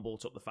Chris Charlton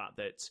brought up the fact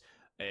that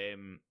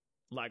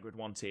Liger had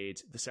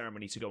wanted the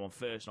ceremony to go on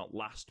first, not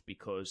last,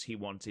 because he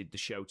wanted the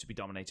show to be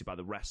dominated by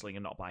the wrestling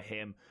and not by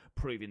him,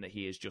 proving that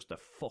he is just the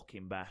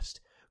fucking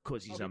best,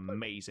 because he's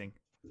amazing.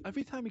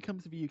 Every time he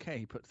comes to the UK,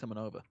 he puts someone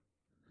over.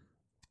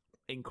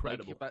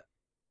 Incredible.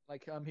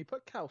 He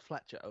put Cal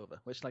Fletcher over,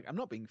 which, like, I'm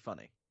not being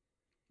funny.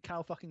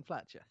 Cal fucking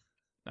Fletcher.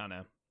 I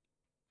know.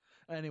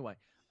 Anyway,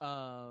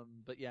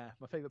 but yeah,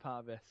 my favorite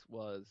part of this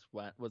was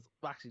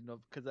actually no,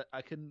 because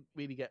I couldn't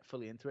really get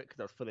fully into it because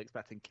I was fully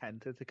expecting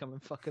Kenta to come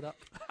and fuck it up.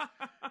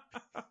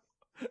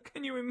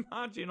 Can you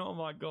imagine? Oh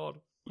my god!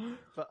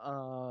 But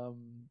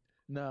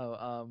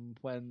no,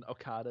 when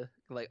Okada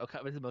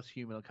was the most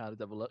human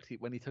Okada's ever looked.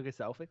 When he took a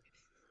selfie.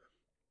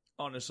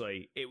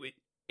 Honestly, it was.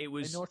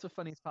 You know what's the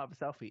funniest part of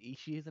the selfie?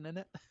 Ishii isn't in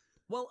it.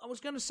 Well, I was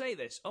going to say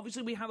this.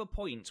 Obviously, we have a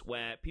point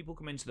where people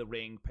come into the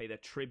ring, pay their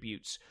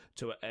tributes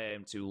to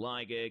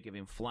Liger, give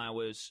him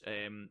flowers.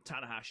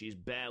 Tanahashi is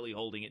barely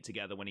holding it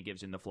together when he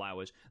gives him the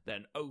flowers,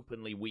 then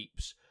openly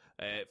weeps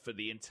for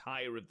the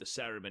entire of the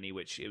ceremony,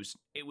 which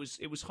it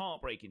was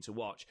heartbreaking to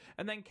watch.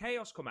 And then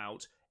Chaos come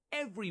out,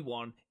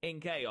 everyone in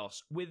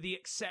Chaos, with the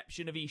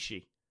exception of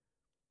Ishii.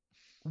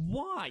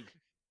 Why?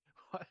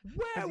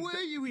 Where were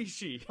you,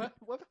 Ishii?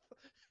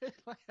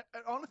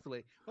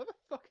 Honestly, where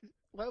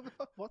the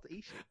fuck was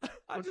Ishii?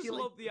 I just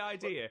love the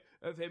idea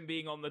of him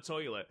being on the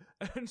toilet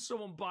and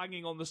someone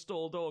banging on the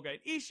stall door going,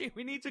 Ishii,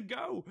 we need to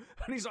go.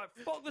 And he's like,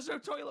 fuck, there's no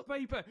toilet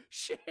paper.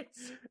 Shit.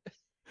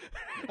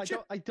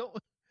 I don't,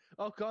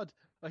 oh God,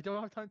 I don't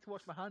have time to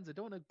wash my hands. I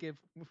don't want to give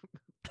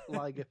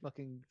Liger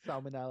fucking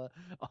salmonella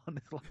on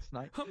this last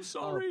night. I'm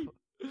sorry.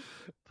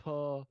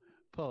 Oh,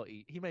 poor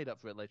he made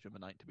up for it later in the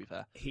night, to be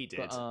fair. He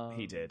did.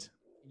 He did.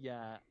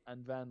 Yeah,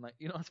 and then, like,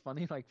 what's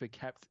funny? Like, they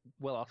kept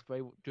Will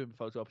Ospreay during the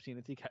photo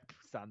opportunity kept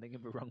standing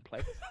in the wrong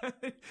place.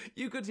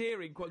 You could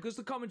hear him because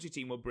the commentary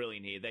team were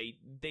brilliant here.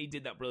 They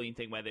did that brilliant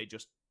thing where they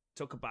just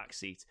took a back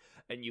seat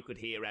and you could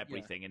hear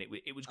everything, and it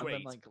was great.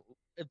 And then,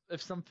 like,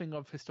 if something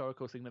of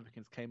historical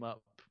significance came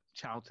up,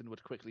 Charlton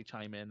would quickly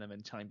chime in and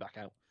then chime back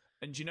out.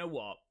 And you know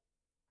what?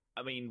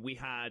 I mean, we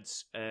had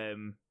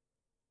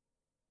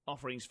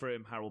offerings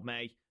from Harold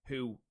May,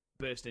 who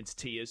burst into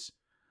tears.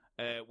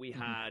 We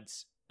had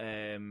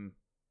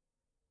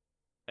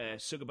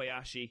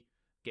Sugabayashi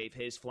gave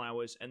his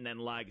flowers, and then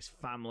Liger's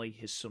family,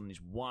 his son and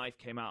his wife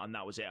came out, and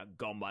that was it. I'd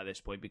gone by this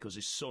point because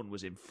his son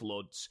was in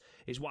floods.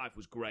 His wife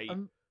was great.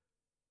 And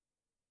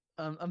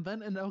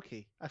then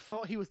Inoki. I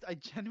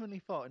genuinely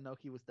thought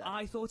Inoki was dead.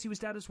 I thought he was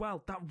dead as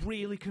well. That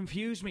really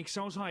confused me because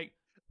I was like,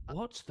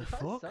 what the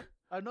fuck?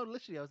 Oh, no,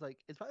 literally, I was like,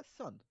 is that his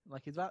son?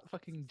 Like, is that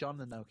fucking John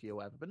Inoki or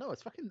whatever? But no,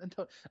 it's fucking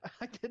Antonio.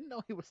 I didn't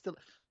know he was still...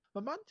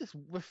 My man just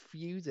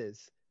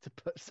refuses to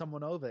put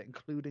someone over,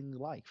 including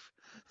life.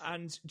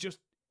 And just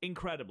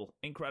incredible.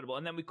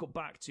 And then we cut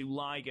back to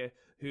Liger,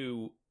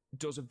 who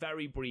does a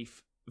very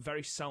brief,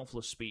 very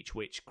selfless speech,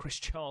 which Chris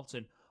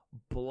Charlton,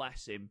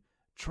 bless him,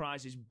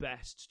 tries his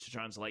best to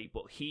translate,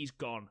 but he's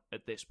gone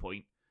at this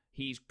point.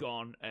 He's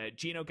gone.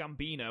 Gino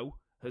Gambino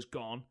has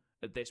gone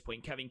at this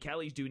point. Kevin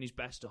Kelly's doing his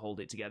best to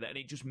hold it together, and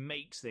it just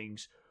makes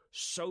things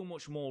so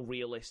much more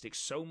realistic,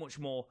 so much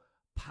more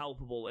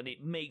palpable, and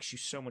it makes you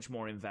so much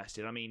more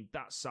invested. I mean,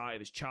 that side of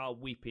his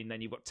child weeping,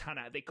 then you've got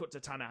they cut to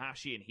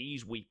Tanahashi and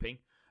he's weeping.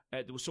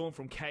 There was someone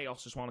from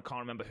Chaos as well, I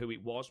can't remember who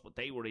it was, but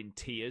they were in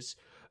tears.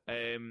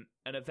 And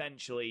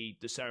eventually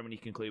the ceremony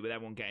concluded with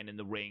everyone getting in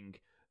the ring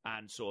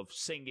and sort of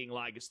singing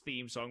Liger's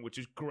theme song, which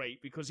is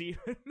great because he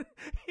and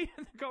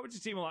the commentary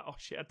team were like, "Oh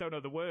shit, I don't know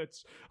the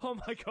words. Oh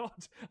my god,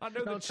 I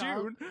know the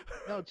tune."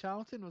 No,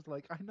 Charlton was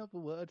like, "I know the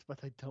words,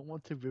 but I don't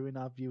want to ruin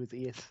our viewers'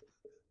 ears."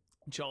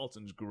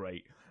 Charlton's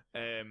great.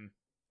 And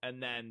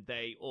then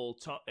they all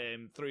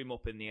threw him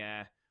up in the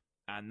air,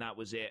 and that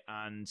was it.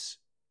 And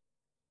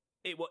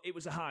it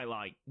was a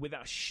highlight,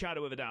 without a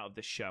shadow of a doubt, of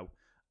this show.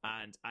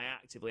 And I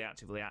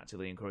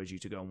actively encourage you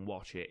to go and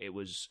watch it. It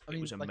was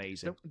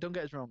amazing. Like, don't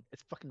get us wrong.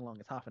 It's fucking long.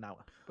 It's half an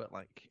hour, but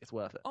like it's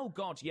worth it. Oh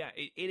god, yeah,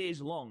 it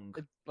is long.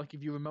 Like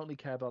if you remotely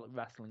care about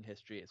wrestling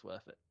history, it's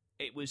worth it.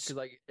 It was because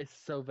like it's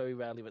so very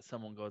rarely that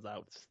someone goes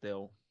out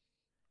still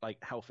like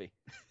healthy.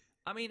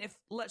 I mean,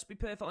 let's be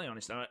perfectly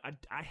honest,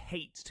 I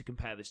hate to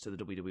compare this to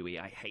the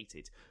WWE. I hate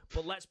it,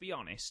 but let's be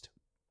honest.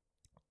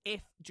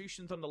 If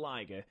Jushin Thunder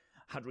Liger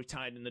had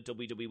retired in the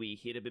WWE,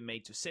 he'd have been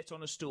made to sit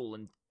on a stool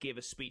and give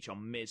a speech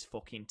on Miz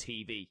fucking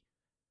TV.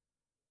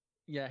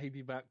 Yeah, he'd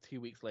be back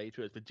 2 weeks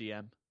later as the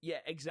GM. Yeah,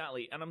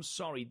 exactly. And I'm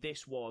sorry,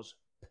 this was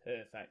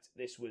perfect.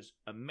 This was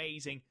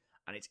amazing,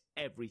 and it's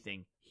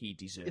everything he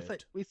deserved. It's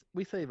like,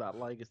 we say that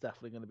Liger's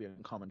definitely going to be on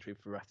commentary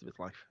for the rest of his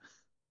life.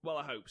 Well,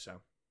 I hope so.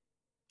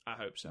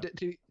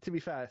 To be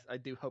fair, I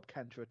do hope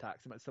Kenta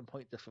attacks him at some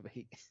point just for the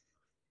heat.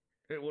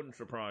 It wouldn't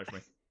surprise me.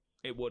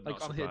 It would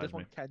not honestly, surprise I just me.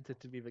 want Kenta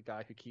to be the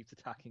guy who keeps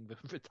attacking the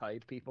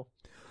retired people.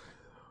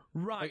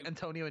 Right. Like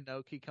Antonio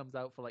Inoki comes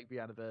out for like the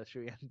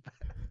anniversary and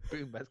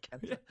boom, there's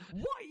Kenta. Yeah.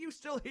 Why are you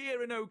still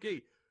here,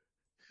 Inoki?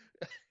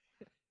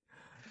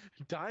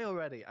 Die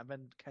already, and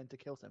then Kenta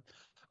kills him.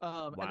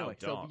 Anyway,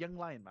 so the Young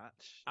Lion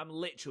match. I'm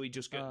literally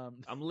just going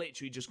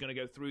to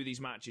go through these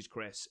matches,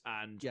 Chris,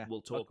 and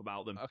we'll talk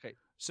about them. Okay.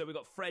 So we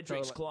got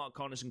Fredericks, Clark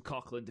Connors, and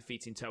Coughlin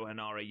defeating Toa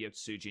Henare,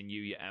 Yotsuji, and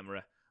Yuya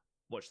Emira.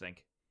 What do you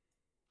think?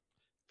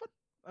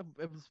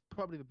 It was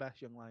probably the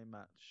best Young Lion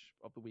match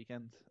of the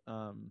weekend.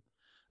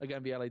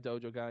 Again, the LA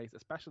Dojo guys,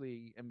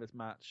 especially in this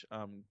match,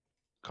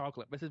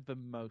 Coughlin. This is the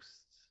most,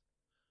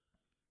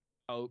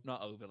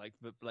 not over,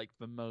 like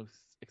the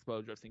most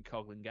exposure I've seen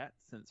Coughlin get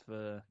since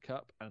the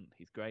Cup, and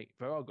he's great.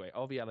 They're all great.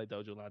 All the LA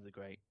Dojo lads are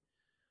great.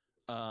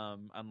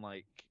 And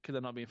like, because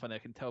they're not being funny, I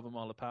can tell them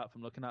all apart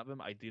from looking at them.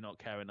 I do not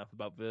care enough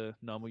about the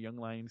normal Young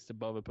Lions to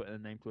bother putting a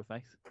name to a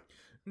face.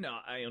 No,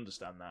 I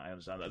understand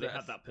that. They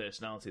had that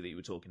personality that you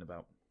were talking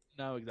about.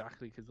 No,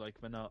 exactly, because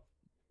like they're not.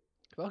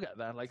 We'll get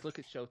there. Like, look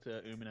at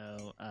Shota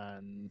Umino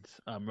and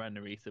Ren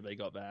Narita. They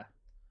got there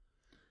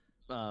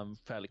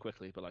fairly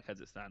quickly, but like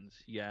as it stands,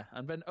 yeah.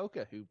 And then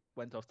Oka, who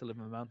went off to live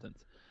in the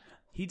mountains.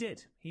 He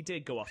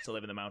did go off to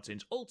live in the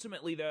mountains.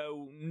 Ultimately,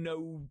 though,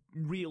 no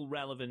real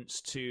relevance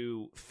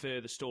to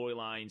further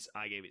storylines.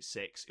 I gave it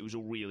 6. It was a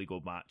really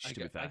good match, to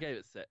be fair. I gave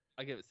it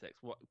 6.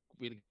 What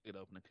really good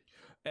opening.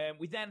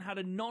 We then had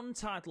a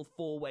non-title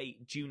 4-way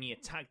junior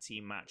tag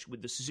team match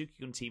with the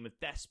Suzuki-Gun team of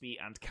Despi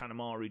and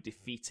Kanemaru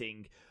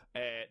defeating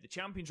the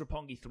champions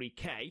Roppongi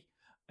 3K,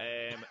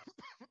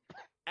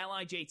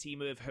 LIJ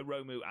team of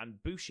Hiromu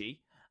and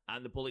Bushi,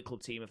 and the Bullet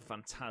Club team of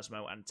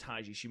Phantasmo and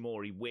Taiji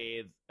Shimori,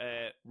 with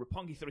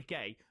Roppongi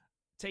 3K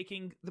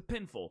taking the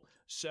pinfall.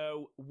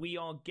 So we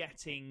are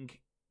getting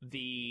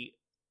the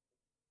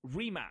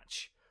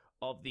rematch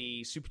of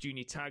the Super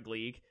Junior Tag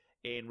League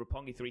in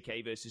Roppongi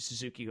 3K versus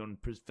Suzuki Gun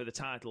for the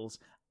titles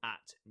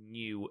at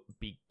New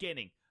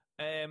Beginning.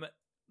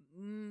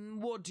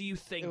 What do you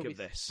think of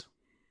this?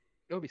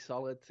 It'll be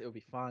solid. It'll be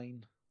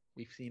fine.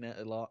 We've seen it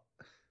a lot.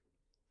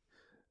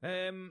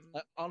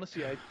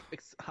 Honestly, I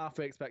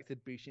halfway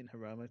expected Bushi and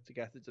Hiromu to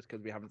get it just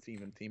because we haven't seen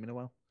them team in a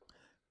while.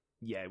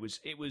 Yeah, it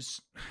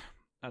was.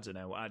 I don't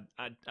know.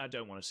 I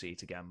don't want to see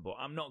it again, but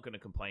I'm not going to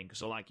complain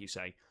because, like you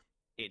say,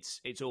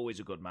 it's always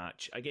a good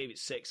match. I gave it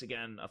 6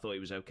 again. I thought it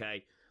was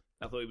okay.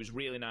 I thought it was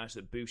really nice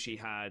that Bushi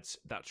had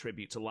that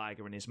tribute to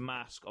Liger and his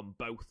mask on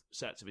both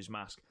sets of his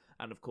mask,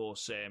 and of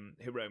course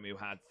Hiromu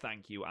had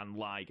thank you and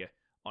Liger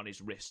on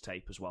his wrist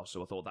tape as well.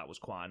 So I thought that was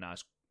quite a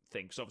nice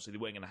thing because obviously they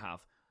weren't going to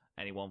have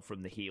anyone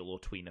from the heel or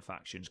tweener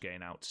factions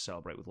going out to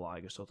celebrate with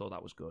Liger, so I thought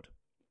that was good.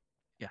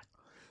 Yeah.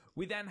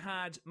 We then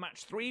had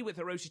match 3 with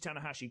Hiroshi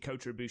Tanahashi,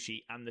 Kota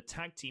Ibushi, and the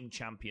tag team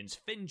champions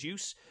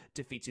Finjuice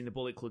defeating the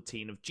Bullet Club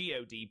team of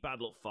God,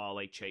 Bad Luck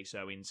Fale, Chase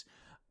Owens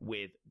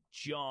with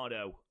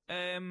Jardo.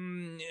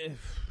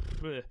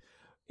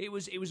 It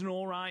was an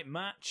alright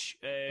match.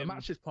 The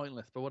match is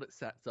pointless, but what it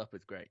sets up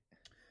is great.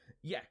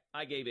 Yeah,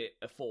 I gave it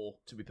a 4,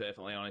 to be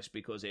perfectly honest,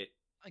 because it...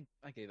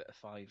 I gave it a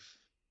 5.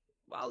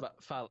 Well,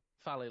 but Fale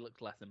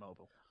looked less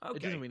immobile. Okay.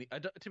 It doesn't really.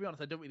 To be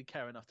honest, I don't really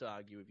care enough to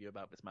argue with you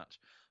about this match.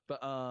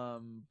 But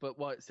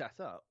what it sets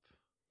up,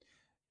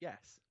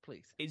 yes,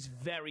 please. It's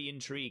very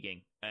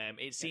intriguing.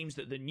 It seems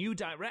that the new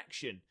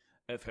direction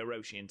of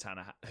Hiroshi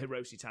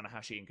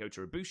Tanahashi and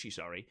Kota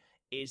Ibushi,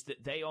 is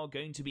that they are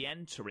going to be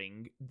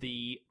entering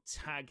the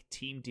tag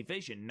team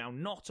division. Now,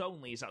 not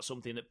only is that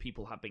something that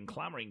people have been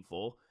clamoring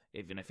for,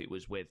 even if it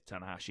was with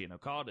Tanahashi and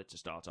Okada to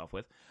start off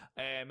with,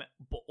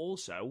 but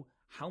also,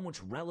 how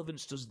much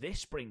relevance does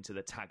this bring to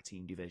the tag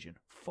team division?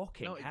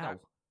 Fucking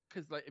hell.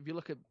 Because like, if you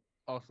look at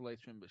also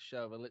later in the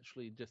show, they're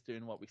literally just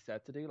doing what we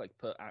said to do, like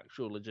put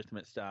actual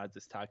legitimate stars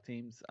as tag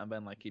teams, and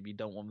then like if you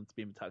don't want them to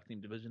be in the tag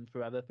team division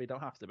forever, they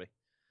don't have to be.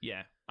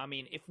 Yeah, I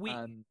mean, if we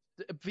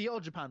the All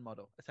Japan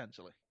model,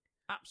 essentially.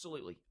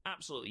 Absolutely.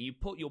 You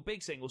put your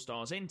big single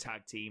stars in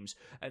tag teams,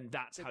 and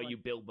that's how you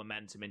build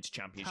momentum into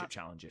championship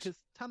challenges. Because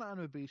Tana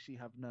and Ibushi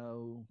have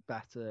no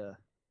better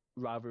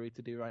rivalry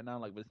to do right now.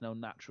 Like, there's no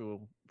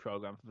natural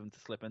program for them to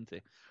slip into.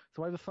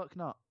 So why the fuck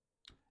not?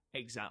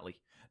 Exactly.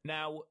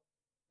 Now,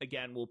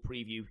 again, we'll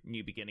preview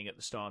New Beginning at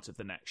the start of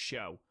the next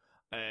show,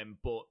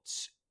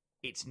 but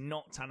it's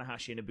not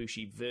Tanahashi and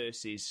Ibushi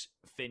versus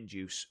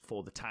Finjuice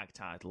for the tag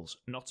titles.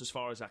 Not as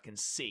far as I can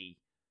see,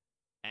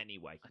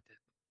 anyway.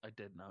 I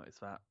did notice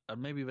that.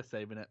 And maybe we're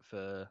saving it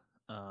for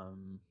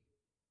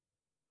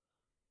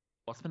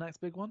what's the next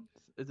big one?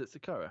 Is it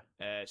Sakura?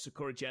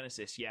 Sakura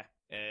Genesis, yeah.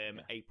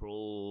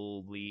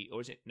 April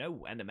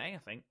end of May, I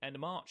think. End of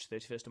March,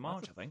 31st of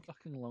March, I think.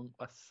 Fucking long.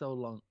 That's so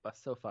long.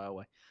 That's so far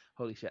away.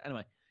 Holy shit.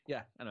 Anyway,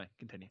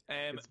 continue.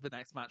 The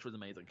next match was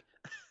amazing.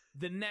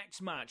 The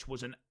next match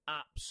was an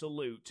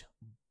absolute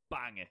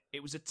banger.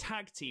 It was a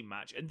tag team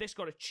match, and this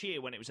got a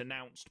cheer when it was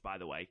announced, by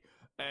the way.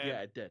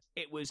 Yeah, it did.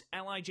 It was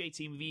LIJ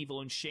team with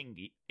Evil and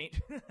Shingy.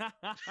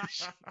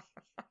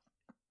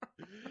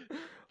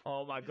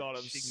 Oh my god,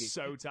 I'm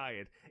so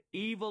tired.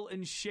 Evil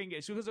and Shingo.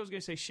 It's because I was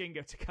going to say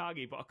Shingo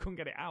Takagi, but I couldn't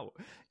get it out.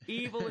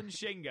 Evil and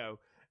Shingo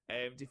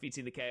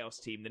defeating the Chaos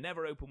team, the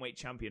never openweight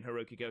champion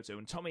Hiroki Goto,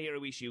 and Tomohiro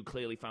Ishii, who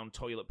clearly found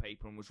toilet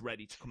paper and was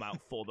ready to come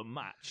out for the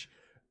match.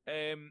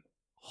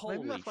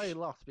 Maybe that's why he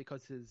lost,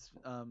 because his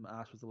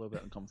ass was a little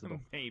bit uncomfortable.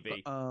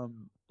 Maybe. But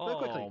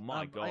quickly,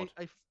 my god.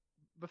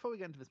 Before we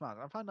get into this match,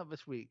 I found out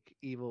this week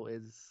Evil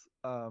is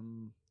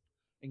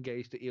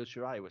engaged to Io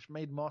Shirai, which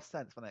made more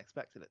sense than I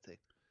expected it to.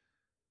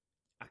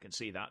 I can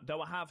see that.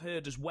 Though I have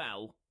heard as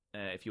well,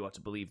 if you are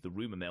to believe the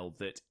rumour mill,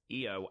 that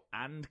Io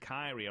and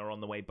Kairi are on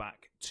the way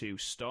back to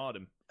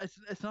Stardom.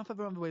 It's not that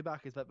they're on the way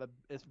back, it's that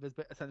there's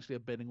essentially a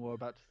bidding war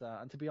about to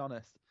start. And to be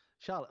honest,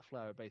 Charlotte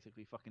Flair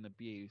basically fucking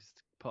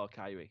abused poor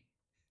Kairi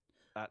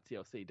at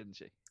TLC, didn't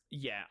she?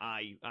 Yeah,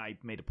 I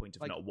made a point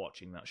of not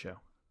watching that show.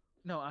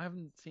 No, I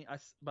haven't seen.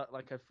 But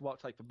like I've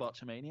watched like the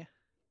Botchamania,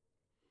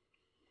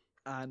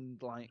 and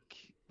like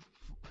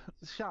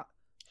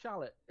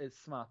Charlotte is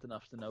smart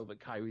enough to know that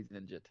Kyrie's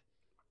injured.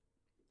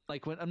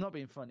 Like, when I'm not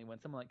being funny, when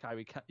someone like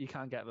Kyrie, you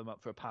can't get them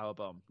up for a power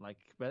bomb. Like,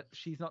 but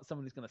she's not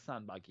someone who's going to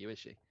sandbag you, is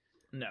she?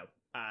 No,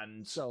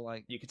 and so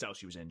like you could tell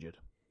she was injured.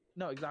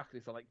 No, exactly.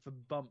 So like the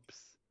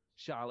bumps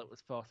Charlotte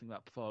was forcing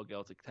that poor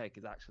girl to take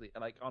is actually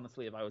like,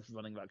 honestly, if I was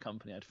running that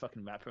company, I'd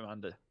fucking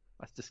reprimand her.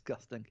 That's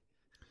disgusting.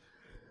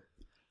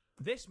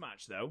 This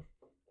match, though,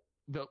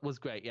 was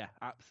great. Yeah,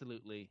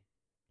 absolutely.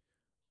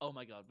 Oh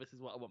my god, this is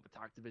what I want the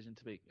tag division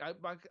to be. I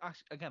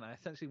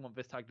essentially want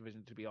this tag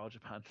division to be All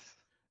Japan's.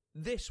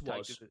 This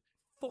was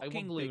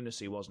fucking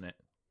lunacy, wasn't it?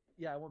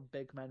 Yeah, I want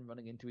big men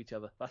running into each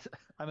other.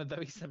 I'm a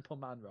very simple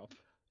man, Rob.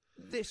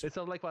 It's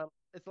like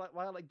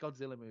why I like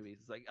Godzilla movies.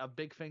 It's like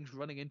big things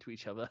running into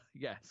each other.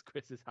 Yes,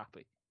 Chris is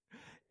happy.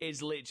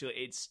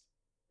 It's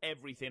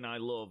everything I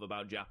love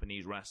about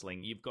Japanese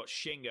wrestling. You've got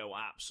Shingo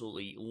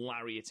absolutely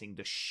lariating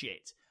the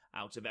shit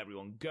out of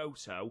everyone.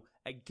 Goto,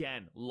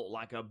 again, looked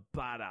like a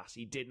badass.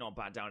 He did not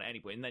back down at any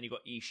point. And then you've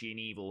got Ishii and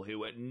Evil,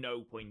 who at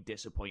no point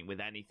disappoint with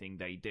anything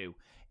they do.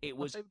 It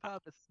was... My favourite part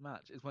of this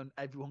match is when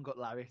everyone got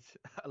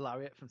a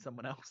lariat from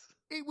someone else.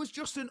 It was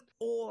just an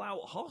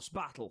all-out hoss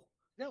battle.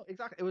 No,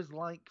 exactly. It was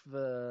like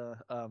the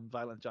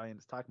Violent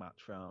Giants tag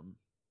match from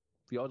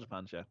the All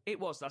Japan show. It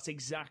was. That's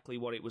exactly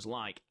what it was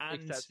like.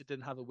 And except it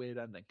didn't have a weird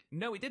ending.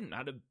 No, it didn't. It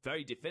had a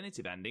very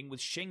definitive ending with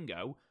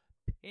Shingo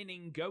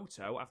pinning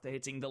Goto after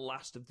hitting the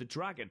last of the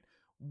dragon,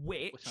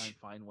 which I'm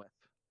fine with.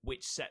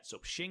 Which sets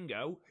up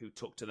Shingo, who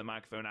took to the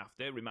microphone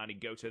after, reminding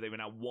Goto they were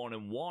now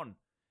 1-1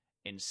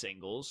 in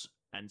singles,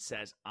 and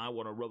says, I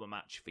want a rubber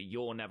match for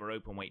your never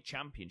openweight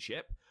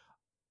championship.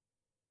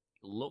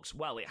 Looks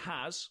well, it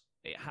has.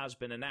 It has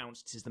been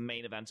announced. It is the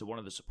main event of one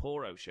of the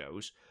Sapporo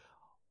shows.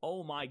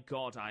 Oh my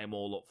god, I am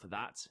all up for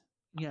that.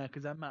 Yeah,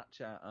 because that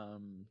match at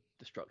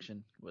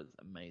Destruction was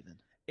amazing.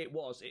 It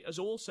was. It has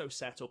also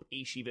set up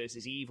Ishii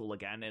versus Evil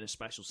again in a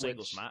special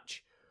singles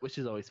match. Which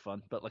is always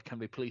fun, but like, can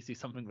we please do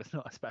something that's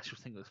not a special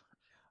singles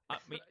match?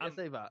 I mean, I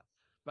say that.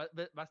 But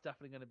that's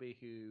definitely going to be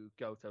who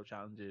Goto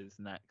challenges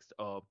next,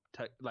 or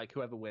like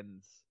whoever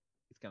wins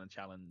is going to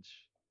challenge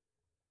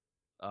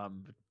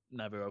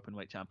never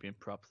openweight champion.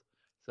 Props.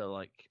 So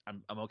like,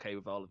 I'm okay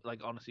with all of,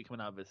 like, honestly,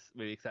 coming out of this,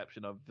 with the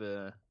exception of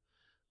the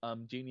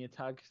junior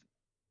tag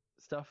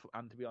stuff.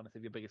 And to be honest,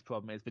 if your biggest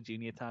problem is the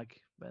junior tag,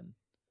 then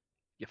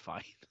you're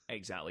fine.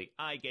 Exactly.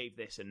 I gave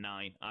this a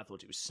 9. I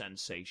thought it was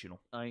sensational.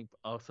 Thing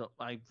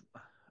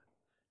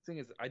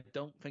is, I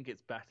don't think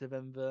it's better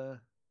than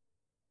the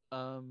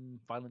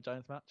Violent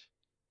Giants match.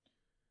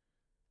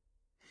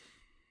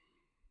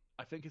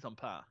 I think it's on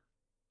par.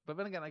 But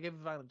then again, I gave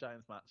the Violent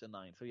Giants match a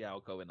 9, so yeah,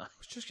 I'll go with 9. I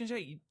was just going to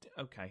say,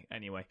 okay,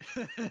 anyway.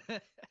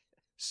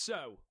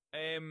 So,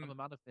 I'm a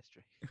man of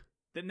mystery.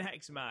 The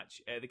next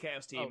match, the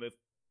Chaos team of...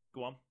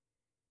 Go on.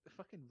 The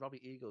fucking Robbie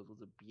Eagles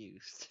was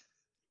abused.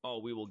 Oh,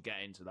 we will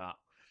get into that.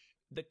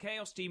 The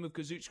Chaos team of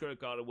Kazuchika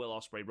Okada, Will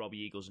Ospreay, Robbie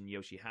Eagles, and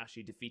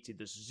Yoshihashi defeated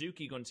the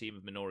Suzuki Gun team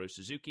of Minoru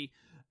Suzuki,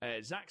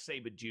 Zack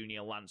Sabre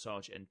Jr., Lance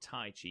Arch, and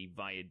Taichi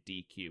via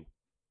DQ.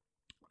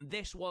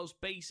 This was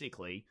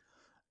basically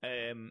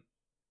a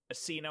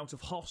scene out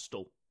of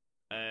Hostel,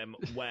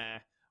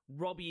 where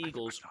Robbie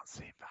Eagles... I've not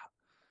seen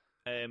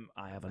that.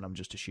 I haven't, I'm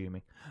just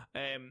assuming.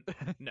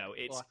 No,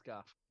 it's... Last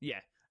gaff. Yeah.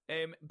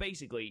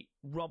 Basically,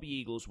 Robbie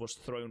Eagles was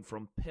thrown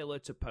from pillar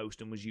to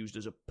post and was used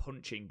as a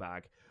punching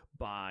bag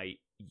by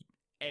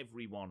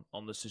everyone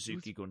on the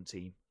Suzuki Gun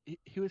team.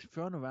 He was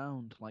thrown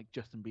around like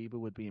Justin Bieber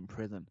would be in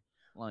prison.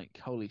 Like,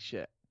 holy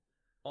shit.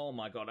 Oh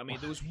my god. I mean,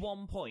 there was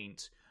one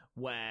point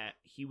where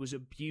he was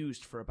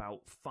abused for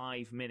about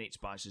 5 minutes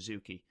by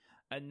Suzuki,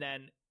 and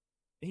then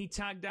he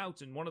tagged out,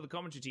 and one of the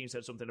commentary team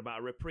said something about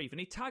a reprieve, and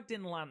he tagged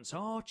in Lance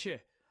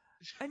Archer.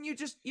 And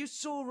you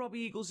saw Robbie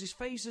Eagles'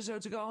 face as though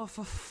to go, oh,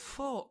 for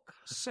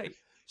fuck's sake.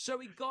 So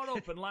he got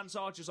up, and Lance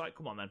Archer's like,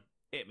 come on then,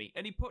 hit me.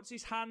 And he puts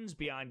his hands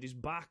behind his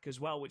back as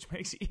well, which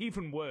makes it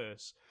even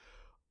worse.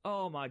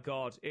 Oh my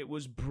god, it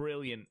was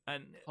brilliant.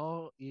 And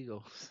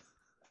Eagles.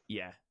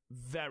 Yeah,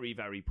 very,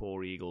 very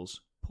poor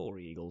Eagles. Poor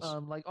Eagles.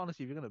 Like,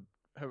 honestly, if you're going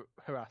to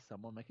harass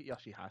someone, make it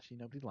Yoshihashi.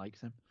 Nobody likes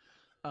him.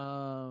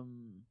 I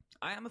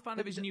am a fan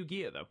of his new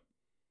gear, though.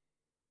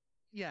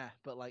 Yeah,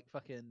 but like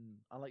fucking,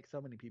 I like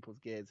so many people's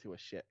gears who are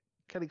shit.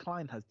 Kelly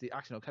Klein has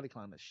Kelly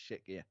Klein has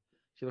shit gear.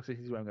 She looks like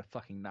she's wearing a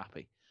fucking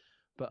nappy.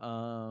 But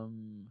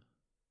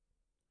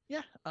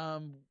yeah, I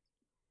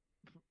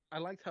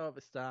liked how at the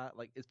start,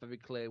 like, it's very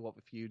clear what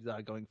the feuds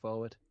are going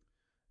forward.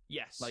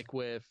 Yes, like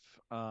with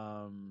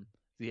the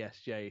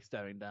SJ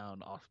staring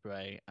down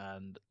Ospreay,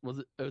 and was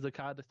it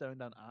Okada staring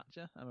down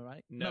Archer? Am I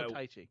right? No,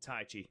 Taichi.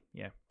 Taichi,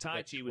 yeah,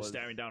 Taichi was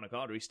staring down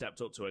Okada. He stepped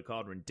up to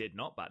Okada and did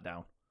not back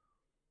down.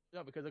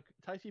 Yeah, because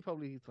Taichi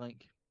probably is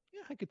like,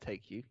 yeah, I could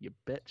take you, you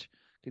bitch.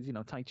 Because, you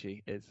know,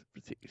 Taichi is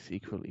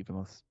secretly the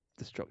most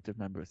destructive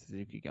member of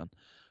Suzuki Gun.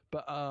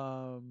 But,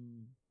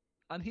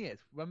 and he is.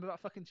 Remember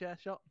that fucking chair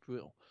shot?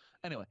 Brutal.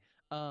 Anyway,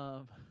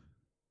 I'm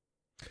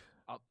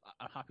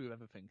happy with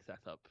everything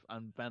set up.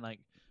 And then, like,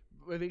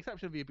 with the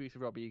exception of the abuse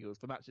of Robbie Eagles,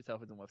 the match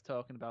itself isn't worth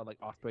talking about.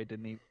 Like, Ospreay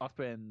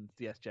and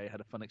DSJ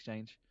had a fun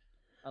exchange.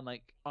 And,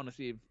 like,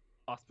 honestly, if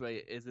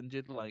Ospreay is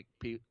injured, like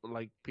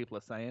people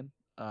are saying,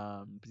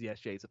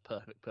 ZSJ is a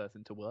perfect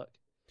person to work.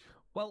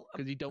 Well,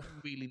 because you don't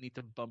really need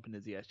to bump in a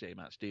ZSJ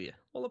match, do you?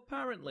 Well,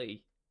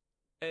 apparently,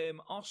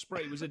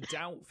 Ospreay was a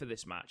doubt for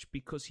this match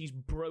because he's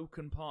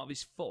broken part of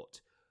his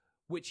foot,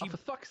 which he, for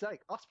fuck's sake,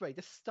 Ospreay,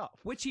 just stop.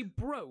 Which he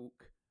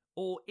broke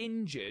or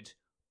injured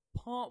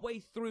partway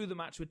through the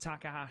match with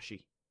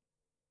Takahashi.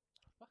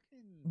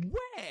 Fucking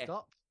where?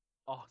 Stop,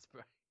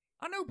 Ospreay.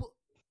 I know, but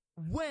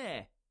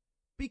where?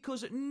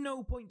 Because at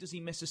no point does he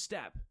miss a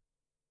step.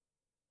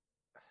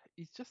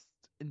 He's just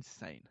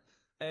insane.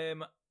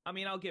 I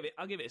mean, I'll give it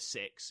a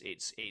 6.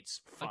 It's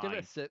fine. I'll give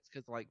it a 6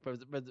 because like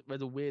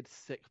there's a weird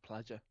sick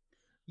pleasure.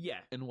 Yeah.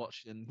 In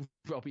watching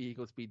Robbie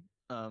Eagles be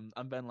and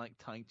then like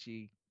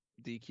Taichi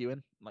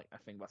DQing. Like, I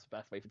think that's the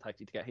best way for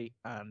Taichi to get heat,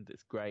 and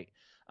it's great.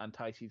 And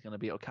Taichi's gonna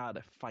beat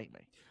Okada. Fight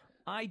me.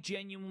 I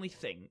genuinely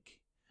think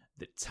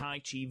that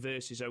Taichi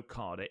versus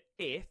Okada,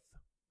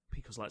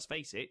 because let's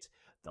face it,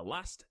 the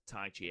last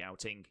Taichi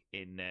outing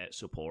in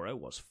Sapporo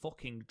was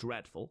fucking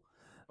dreadful.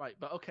 Right,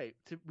 but okay,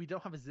 we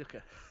don't have a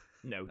Zuka.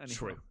 No, anymore.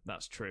 True.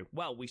 That's true.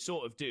 Well, we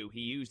sort of do. He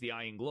used the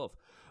Iron Glove.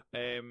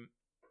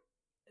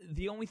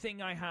 The only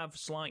thing I have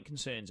slight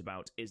concerns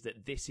about is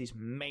that this is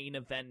main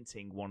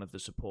eventing one of the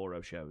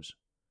Sapporo shows.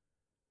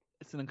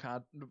 It's an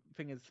Okada. The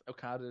thing is,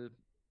 Okada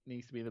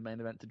needs to be the main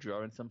event to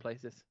draw in some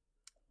places.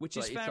 Which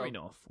is fair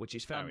enough.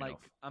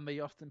 And they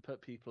often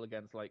put people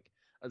against, like,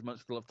 as much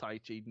as they love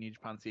Taichi, New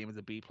Japan see him as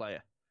a B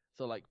player.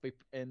 So, like,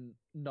 in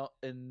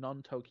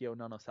non-Tokyo,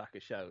 non-Osaka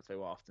shows, they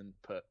will often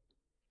put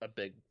a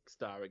big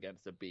star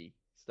against a B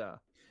star.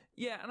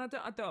 Yeah, and I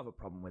don't have a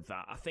problem with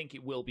that. I think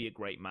it will be a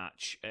great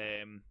match.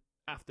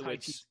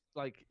 Afterwards, Taichi,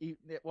 like,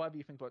 whatever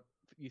you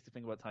used to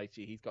think about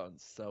Taichi, he's gotten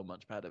so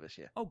much better this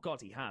year. Oh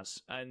God, he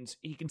has, and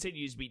he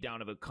continues to beat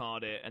down of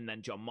Okada, and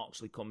then John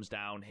Moxley comes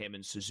down. Him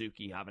and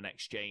Suzuki have an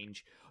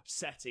exchange,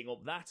 setting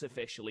up that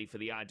officially for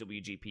the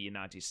IWGP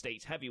United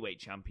States Heavyweight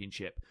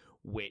Championship,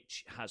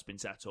 which has been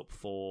set up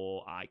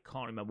for, I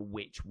can't remember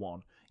which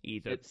one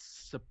either.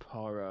 It's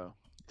Sapporo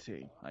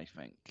too, I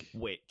think.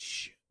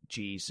 Which,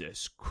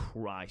 Jesus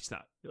Christ,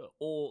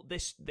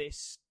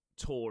 this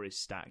tour is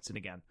stacked, and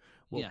again,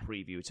 we'll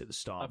preview it at the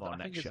start of our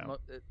next show.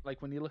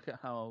 Like, when you look at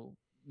how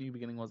New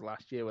Beginning was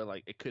last year, where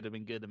like it could have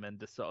been good and then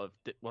just sort of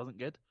wasn't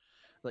good.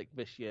 Like,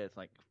 this year, it's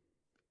like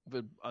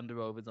the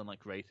underovers on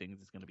like ratings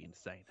is going to be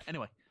insane.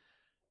 Anyway,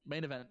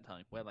 main event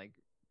time, where like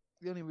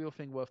the only real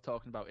thing worth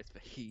talking about is the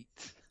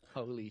heat.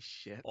 Holy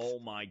shit! Oh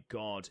my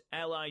God,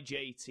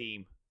 LIJ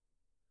team.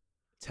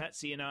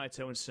 Tetsuya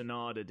Naito and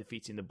Sanada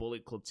defeating the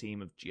Bullet Club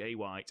team of Jay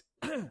White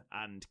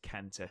and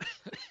Kenta.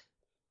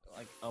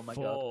 Like, oh my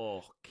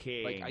God.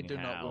 Like, I do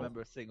not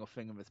remember a single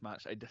thing of this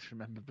match. I just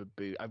remember the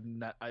boo. I've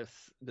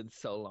been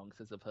so long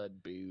since I've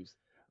heard boos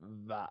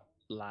that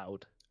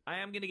loud. I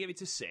am going to give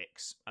it a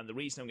 6, and the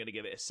reason I'm going to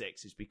give it a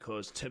 6 is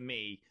because, to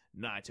me,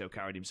 Naito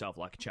carried himself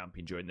like a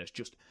champion during this.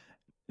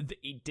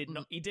 He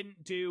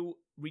didn't do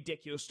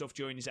ridiculous stuff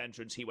during his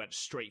entrance. He went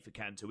straight for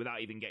Kenta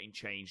without even getting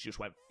changed. Just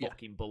went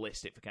fucking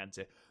ballistic for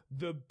Kenta.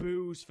 The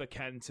boos for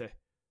Kenta.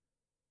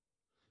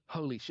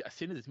 Holy shit! As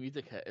soon as this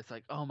music hit, it's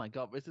like, oh my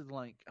god, this is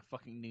like a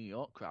fucking New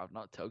York crowd,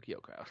 not Tokyo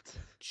crowd.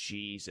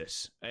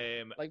 Jesus.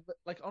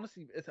 Like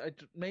honestly, I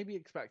maybe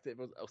expected it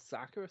was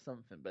Osaka or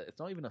something, but it's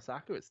not even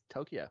Osaka. It's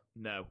Tokyo.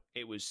 No,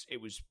 it was.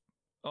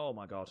 Oh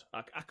my god,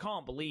 I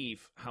can't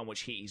believe how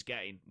much heat he's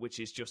getting, which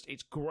is just,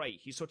 it's great.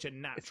 He's such a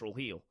natural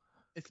heel.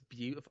 It's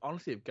beautiful.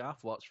 Honestly, if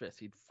Garth watched this,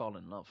 he'd fall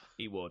in love.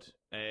 He would.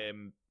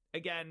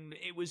 Again,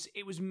 it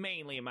was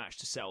mainly a match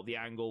to sell the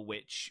angle,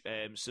 which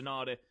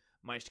Sonata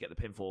managed to get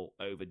the pinfall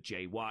over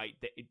Jay White.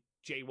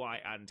 Jay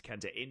White and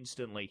Kenta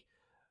instantly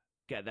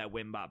get their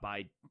win back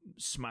by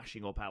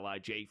smashing up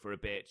LIJ for a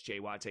bit. Jay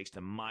White takes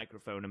the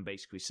microphone and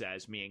basically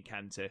says, me and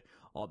Kenta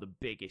are the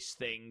biggest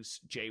things.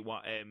 Jay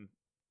White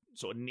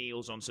sort of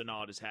kneels on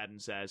Sonata's head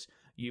and says,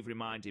 you've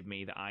reminded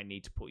me that I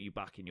need to put you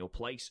back in your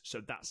place.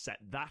 So that set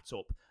that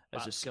up.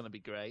 That's going to be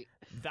great.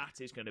 That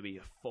is going to be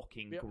a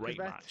fucking great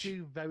match.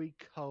 Two very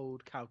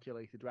cold,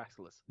 calculated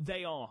wrestlers.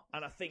 They are,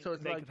 and I think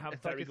they could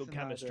have very good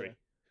chemistry.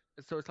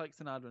 So it's like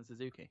Sanada and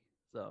Suzuki.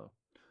 So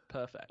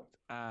perfect.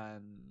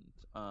 And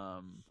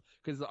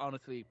because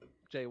honestly,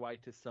 Jay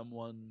White is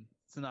someone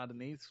Sanada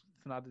needs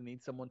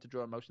someone to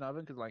draw emotion out of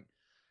him. Because like,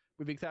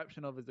 with the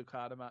exception of his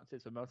Okada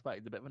matches, for most part,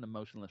 he's a bit of an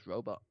emotionless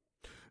robot.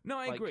 No,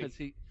 I agree.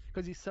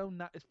 Because he's so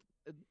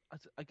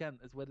again,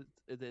 as weird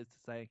as it is to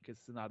say,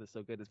 because Sanada's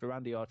so good, it's the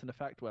Randy Orton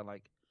effect, where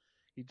like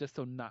he's just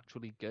so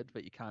naturally good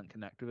that you can't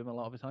connect with him a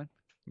lot of the time.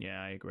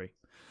 Yeah, I agree.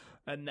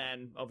 And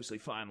then, obviously,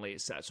 finally,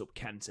 it sets up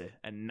Kenta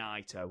and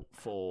Naito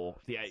for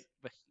the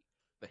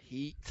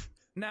heat.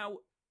 Now,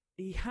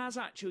 he has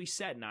actually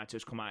said,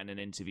 Naito's come out in an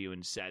interview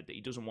and said that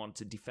he doesn't want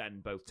to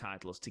defend both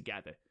titles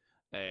together.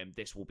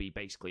 This will be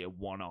basically a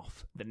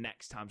one-off. The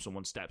next time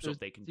someone steps up,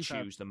 they can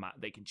choose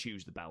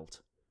the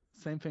belt.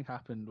 Same thing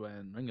happened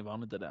when Ring of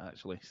Honor did it,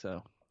 actually.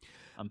 So,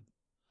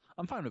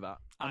 I'm fine with that.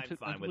 I'm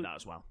fine with that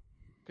as well.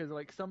 Because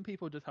like some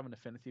people just have an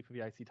affinity for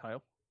the IC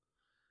title.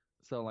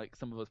 So like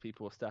some of those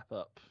people will step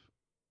up.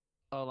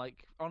 Or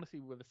like honestly,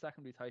 with a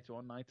secondary title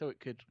on Naito, it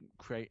could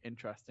create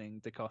interesting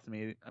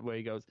dichotomy where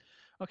he goes,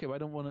 okay, why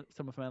don't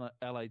someone from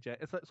LIJ?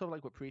 It's like, sort of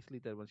like what Priestley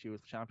did when she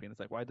was champion. It's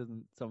like, why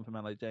doesn't someone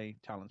from LIJ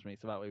challenge me?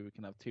 So that way we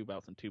can have two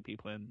belts and two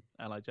people in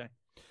LIJ.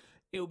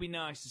 It would be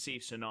nice to see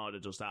if Sonata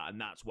does that,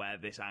 and that's where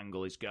this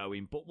angle is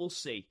going. But we'll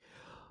see.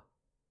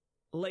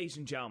 Ladies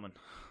and gentlemen,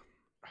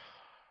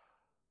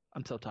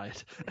 I'm so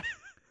tired.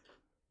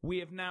 We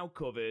have now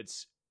covered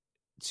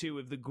two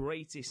of the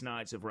greatest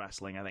nights of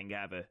wrestling, I think,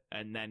 ever,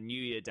 and then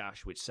New Year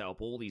Dash, which set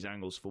up all these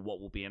angles for what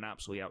will be an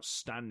absolutely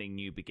outstanding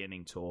New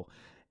Beginning tour.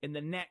 In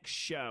the next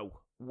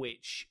show,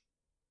 which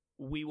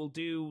we will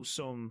do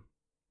some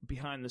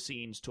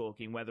behind-the-scenes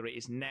talking, whether it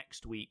is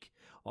next week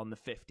on the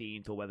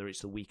 15th or whether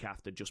it's the week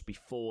after, just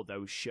before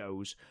those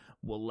shows,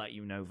 we'll let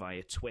you know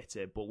via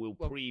Twitter, but we'll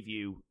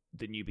preview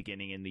the New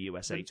Beginning in the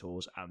USA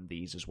tours and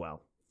these as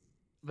well.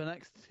 The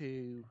next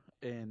two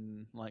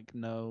in like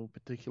no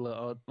particular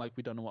order, like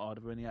we don't know what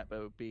order we're in yet, but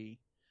it would be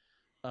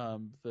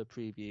the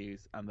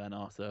previews and then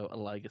also a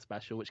Liga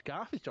special, which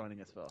Garth is joining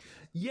us for.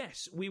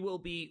 Yes, we will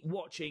be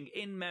watching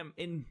not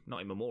in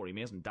memoriam,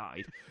 he hasn't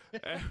died.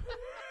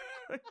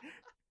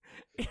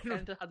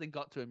 Kenta hasn't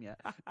got to him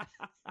yet.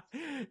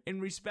 In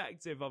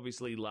respect of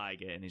obviously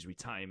Liga and his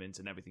retirement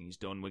and everything he's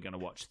done, we're going to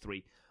watch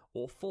 3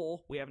 or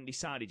 4. We haven't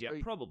decided yet.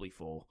 Probably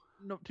 4.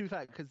 No, to be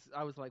fair, because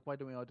I was like, why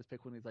don't we all just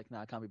pick one? He's like,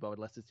 nah, I can't be bothered.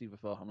 Let's just do the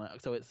 4. I'm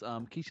like, so it's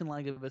Kishin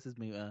Liger versus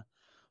Muta,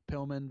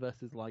 Pillman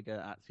versus Liger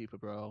at Super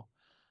Bro,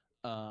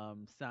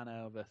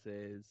 Sano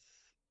versus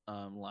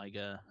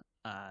Liger,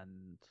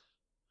 and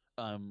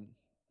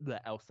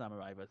the El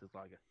Samurai versus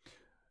Liger.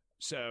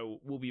 So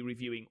we'll be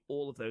reviewing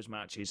all of those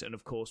matches, and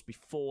of course,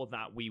 before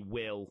that, we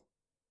will,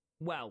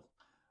 well,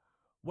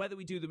 whether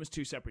we do them as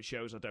 2 separate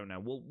shows, I don't know.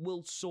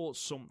 We'll sort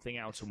something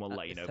out, and we'll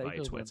let you know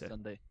via Twitter.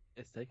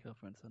 It's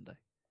Takeover on Sunday.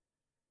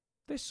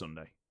 This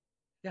Sunday?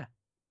 Yeah.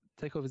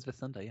 Takeover's this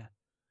Sunday, yeah.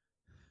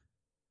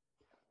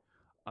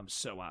 I'm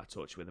so out of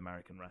touch with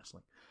American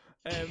wrestling.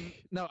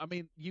 No, I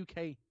mean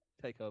UK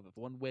Takeover, the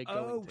one we're going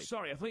to. Oh,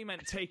 sorry, I thought you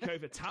meant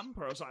Takeover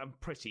Tampa. I was like, I'm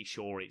pretty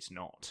sure it's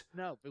not.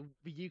 No, the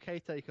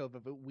UK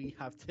Takeover that we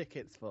have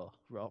tickets for,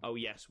 Rob. Oh,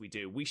 yes, we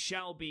do. We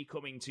shall be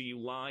coming to you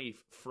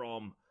live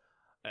from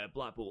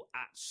Blackpool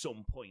at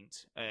some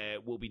point.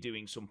 We'll be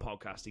doing some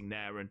podcasting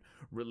there and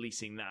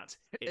releasing that.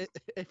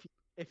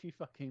 If you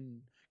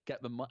fucking get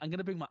I'm going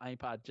to bring my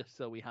iPad just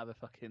so we have a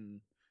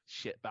fucking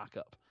shit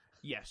backup.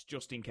 Yes,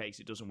 just in case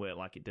it doesn't work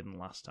like it didn't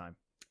last time.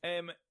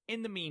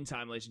 In the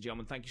meantime, ladies and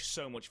gentlemen, thank you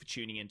so much for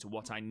tuning in to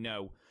what I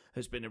know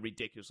has been a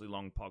ridiculously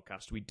long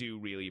podcast. We do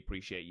really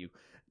appreciate you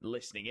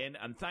listening in.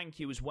 And thank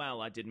you as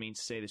well, I did mean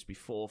to say this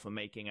before, for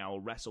making our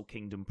Wrestle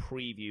Kingdom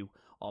preview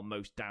our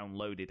most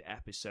downloaded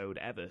episode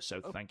ever.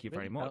 So thank you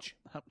very much.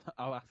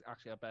 I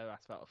better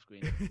ask that off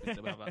screen.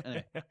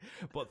 Anyway.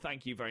 But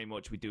thank you very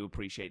much. We do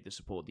appreciate the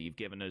support that you've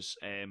given us.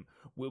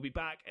 We'll be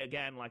back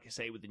again, like I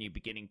say, with the new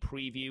beginning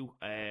preview.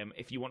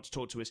 If you want to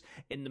talk to us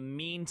in the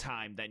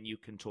meantime, then you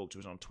can talk to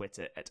us on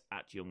Twitter at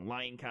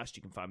YoungLioncast.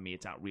 You can find me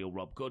at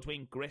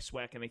RealRobGoodwin. Gris,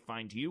 where can they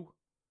find you?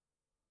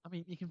 I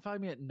mean, you can find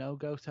me at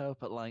NoGoto,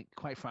 but like,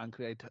 quite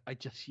frankly, I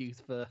just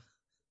use the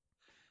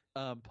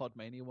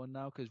Podmania one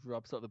now because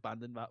Rob sort of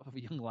abandoned that for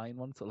the Young Lion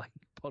one. So like,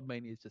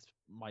 Podmania is just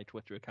my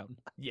Twitter account.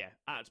 Yeah,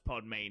 at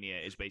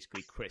Podmania is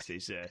basically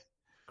Chris's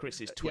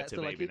Twitter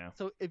baby now.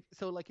 So if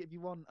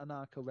you want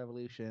Anarcho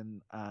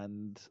Revolution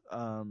and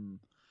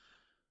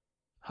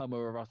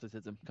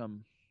homoeroticism,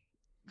 come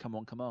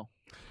on.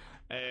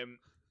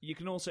 You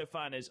can also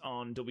find us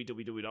on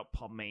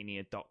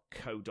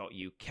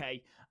www.podmania.co.uk,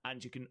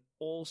 and you can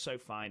also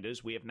find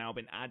us. We have now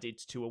been added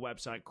to a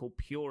website called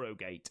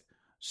Purogate,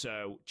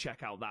 so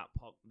check out that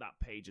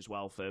page as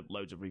well for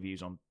loads of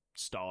reviews on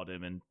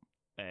Stardom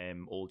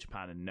and All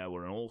Japan and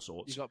Noah and all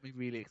sorts. You got me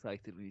really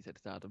excited when you said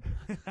Stardom.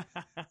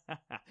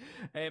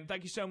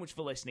 Thank you so much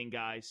for listening,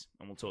 guys,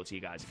 and we'll talk to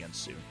you guys again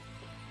soon.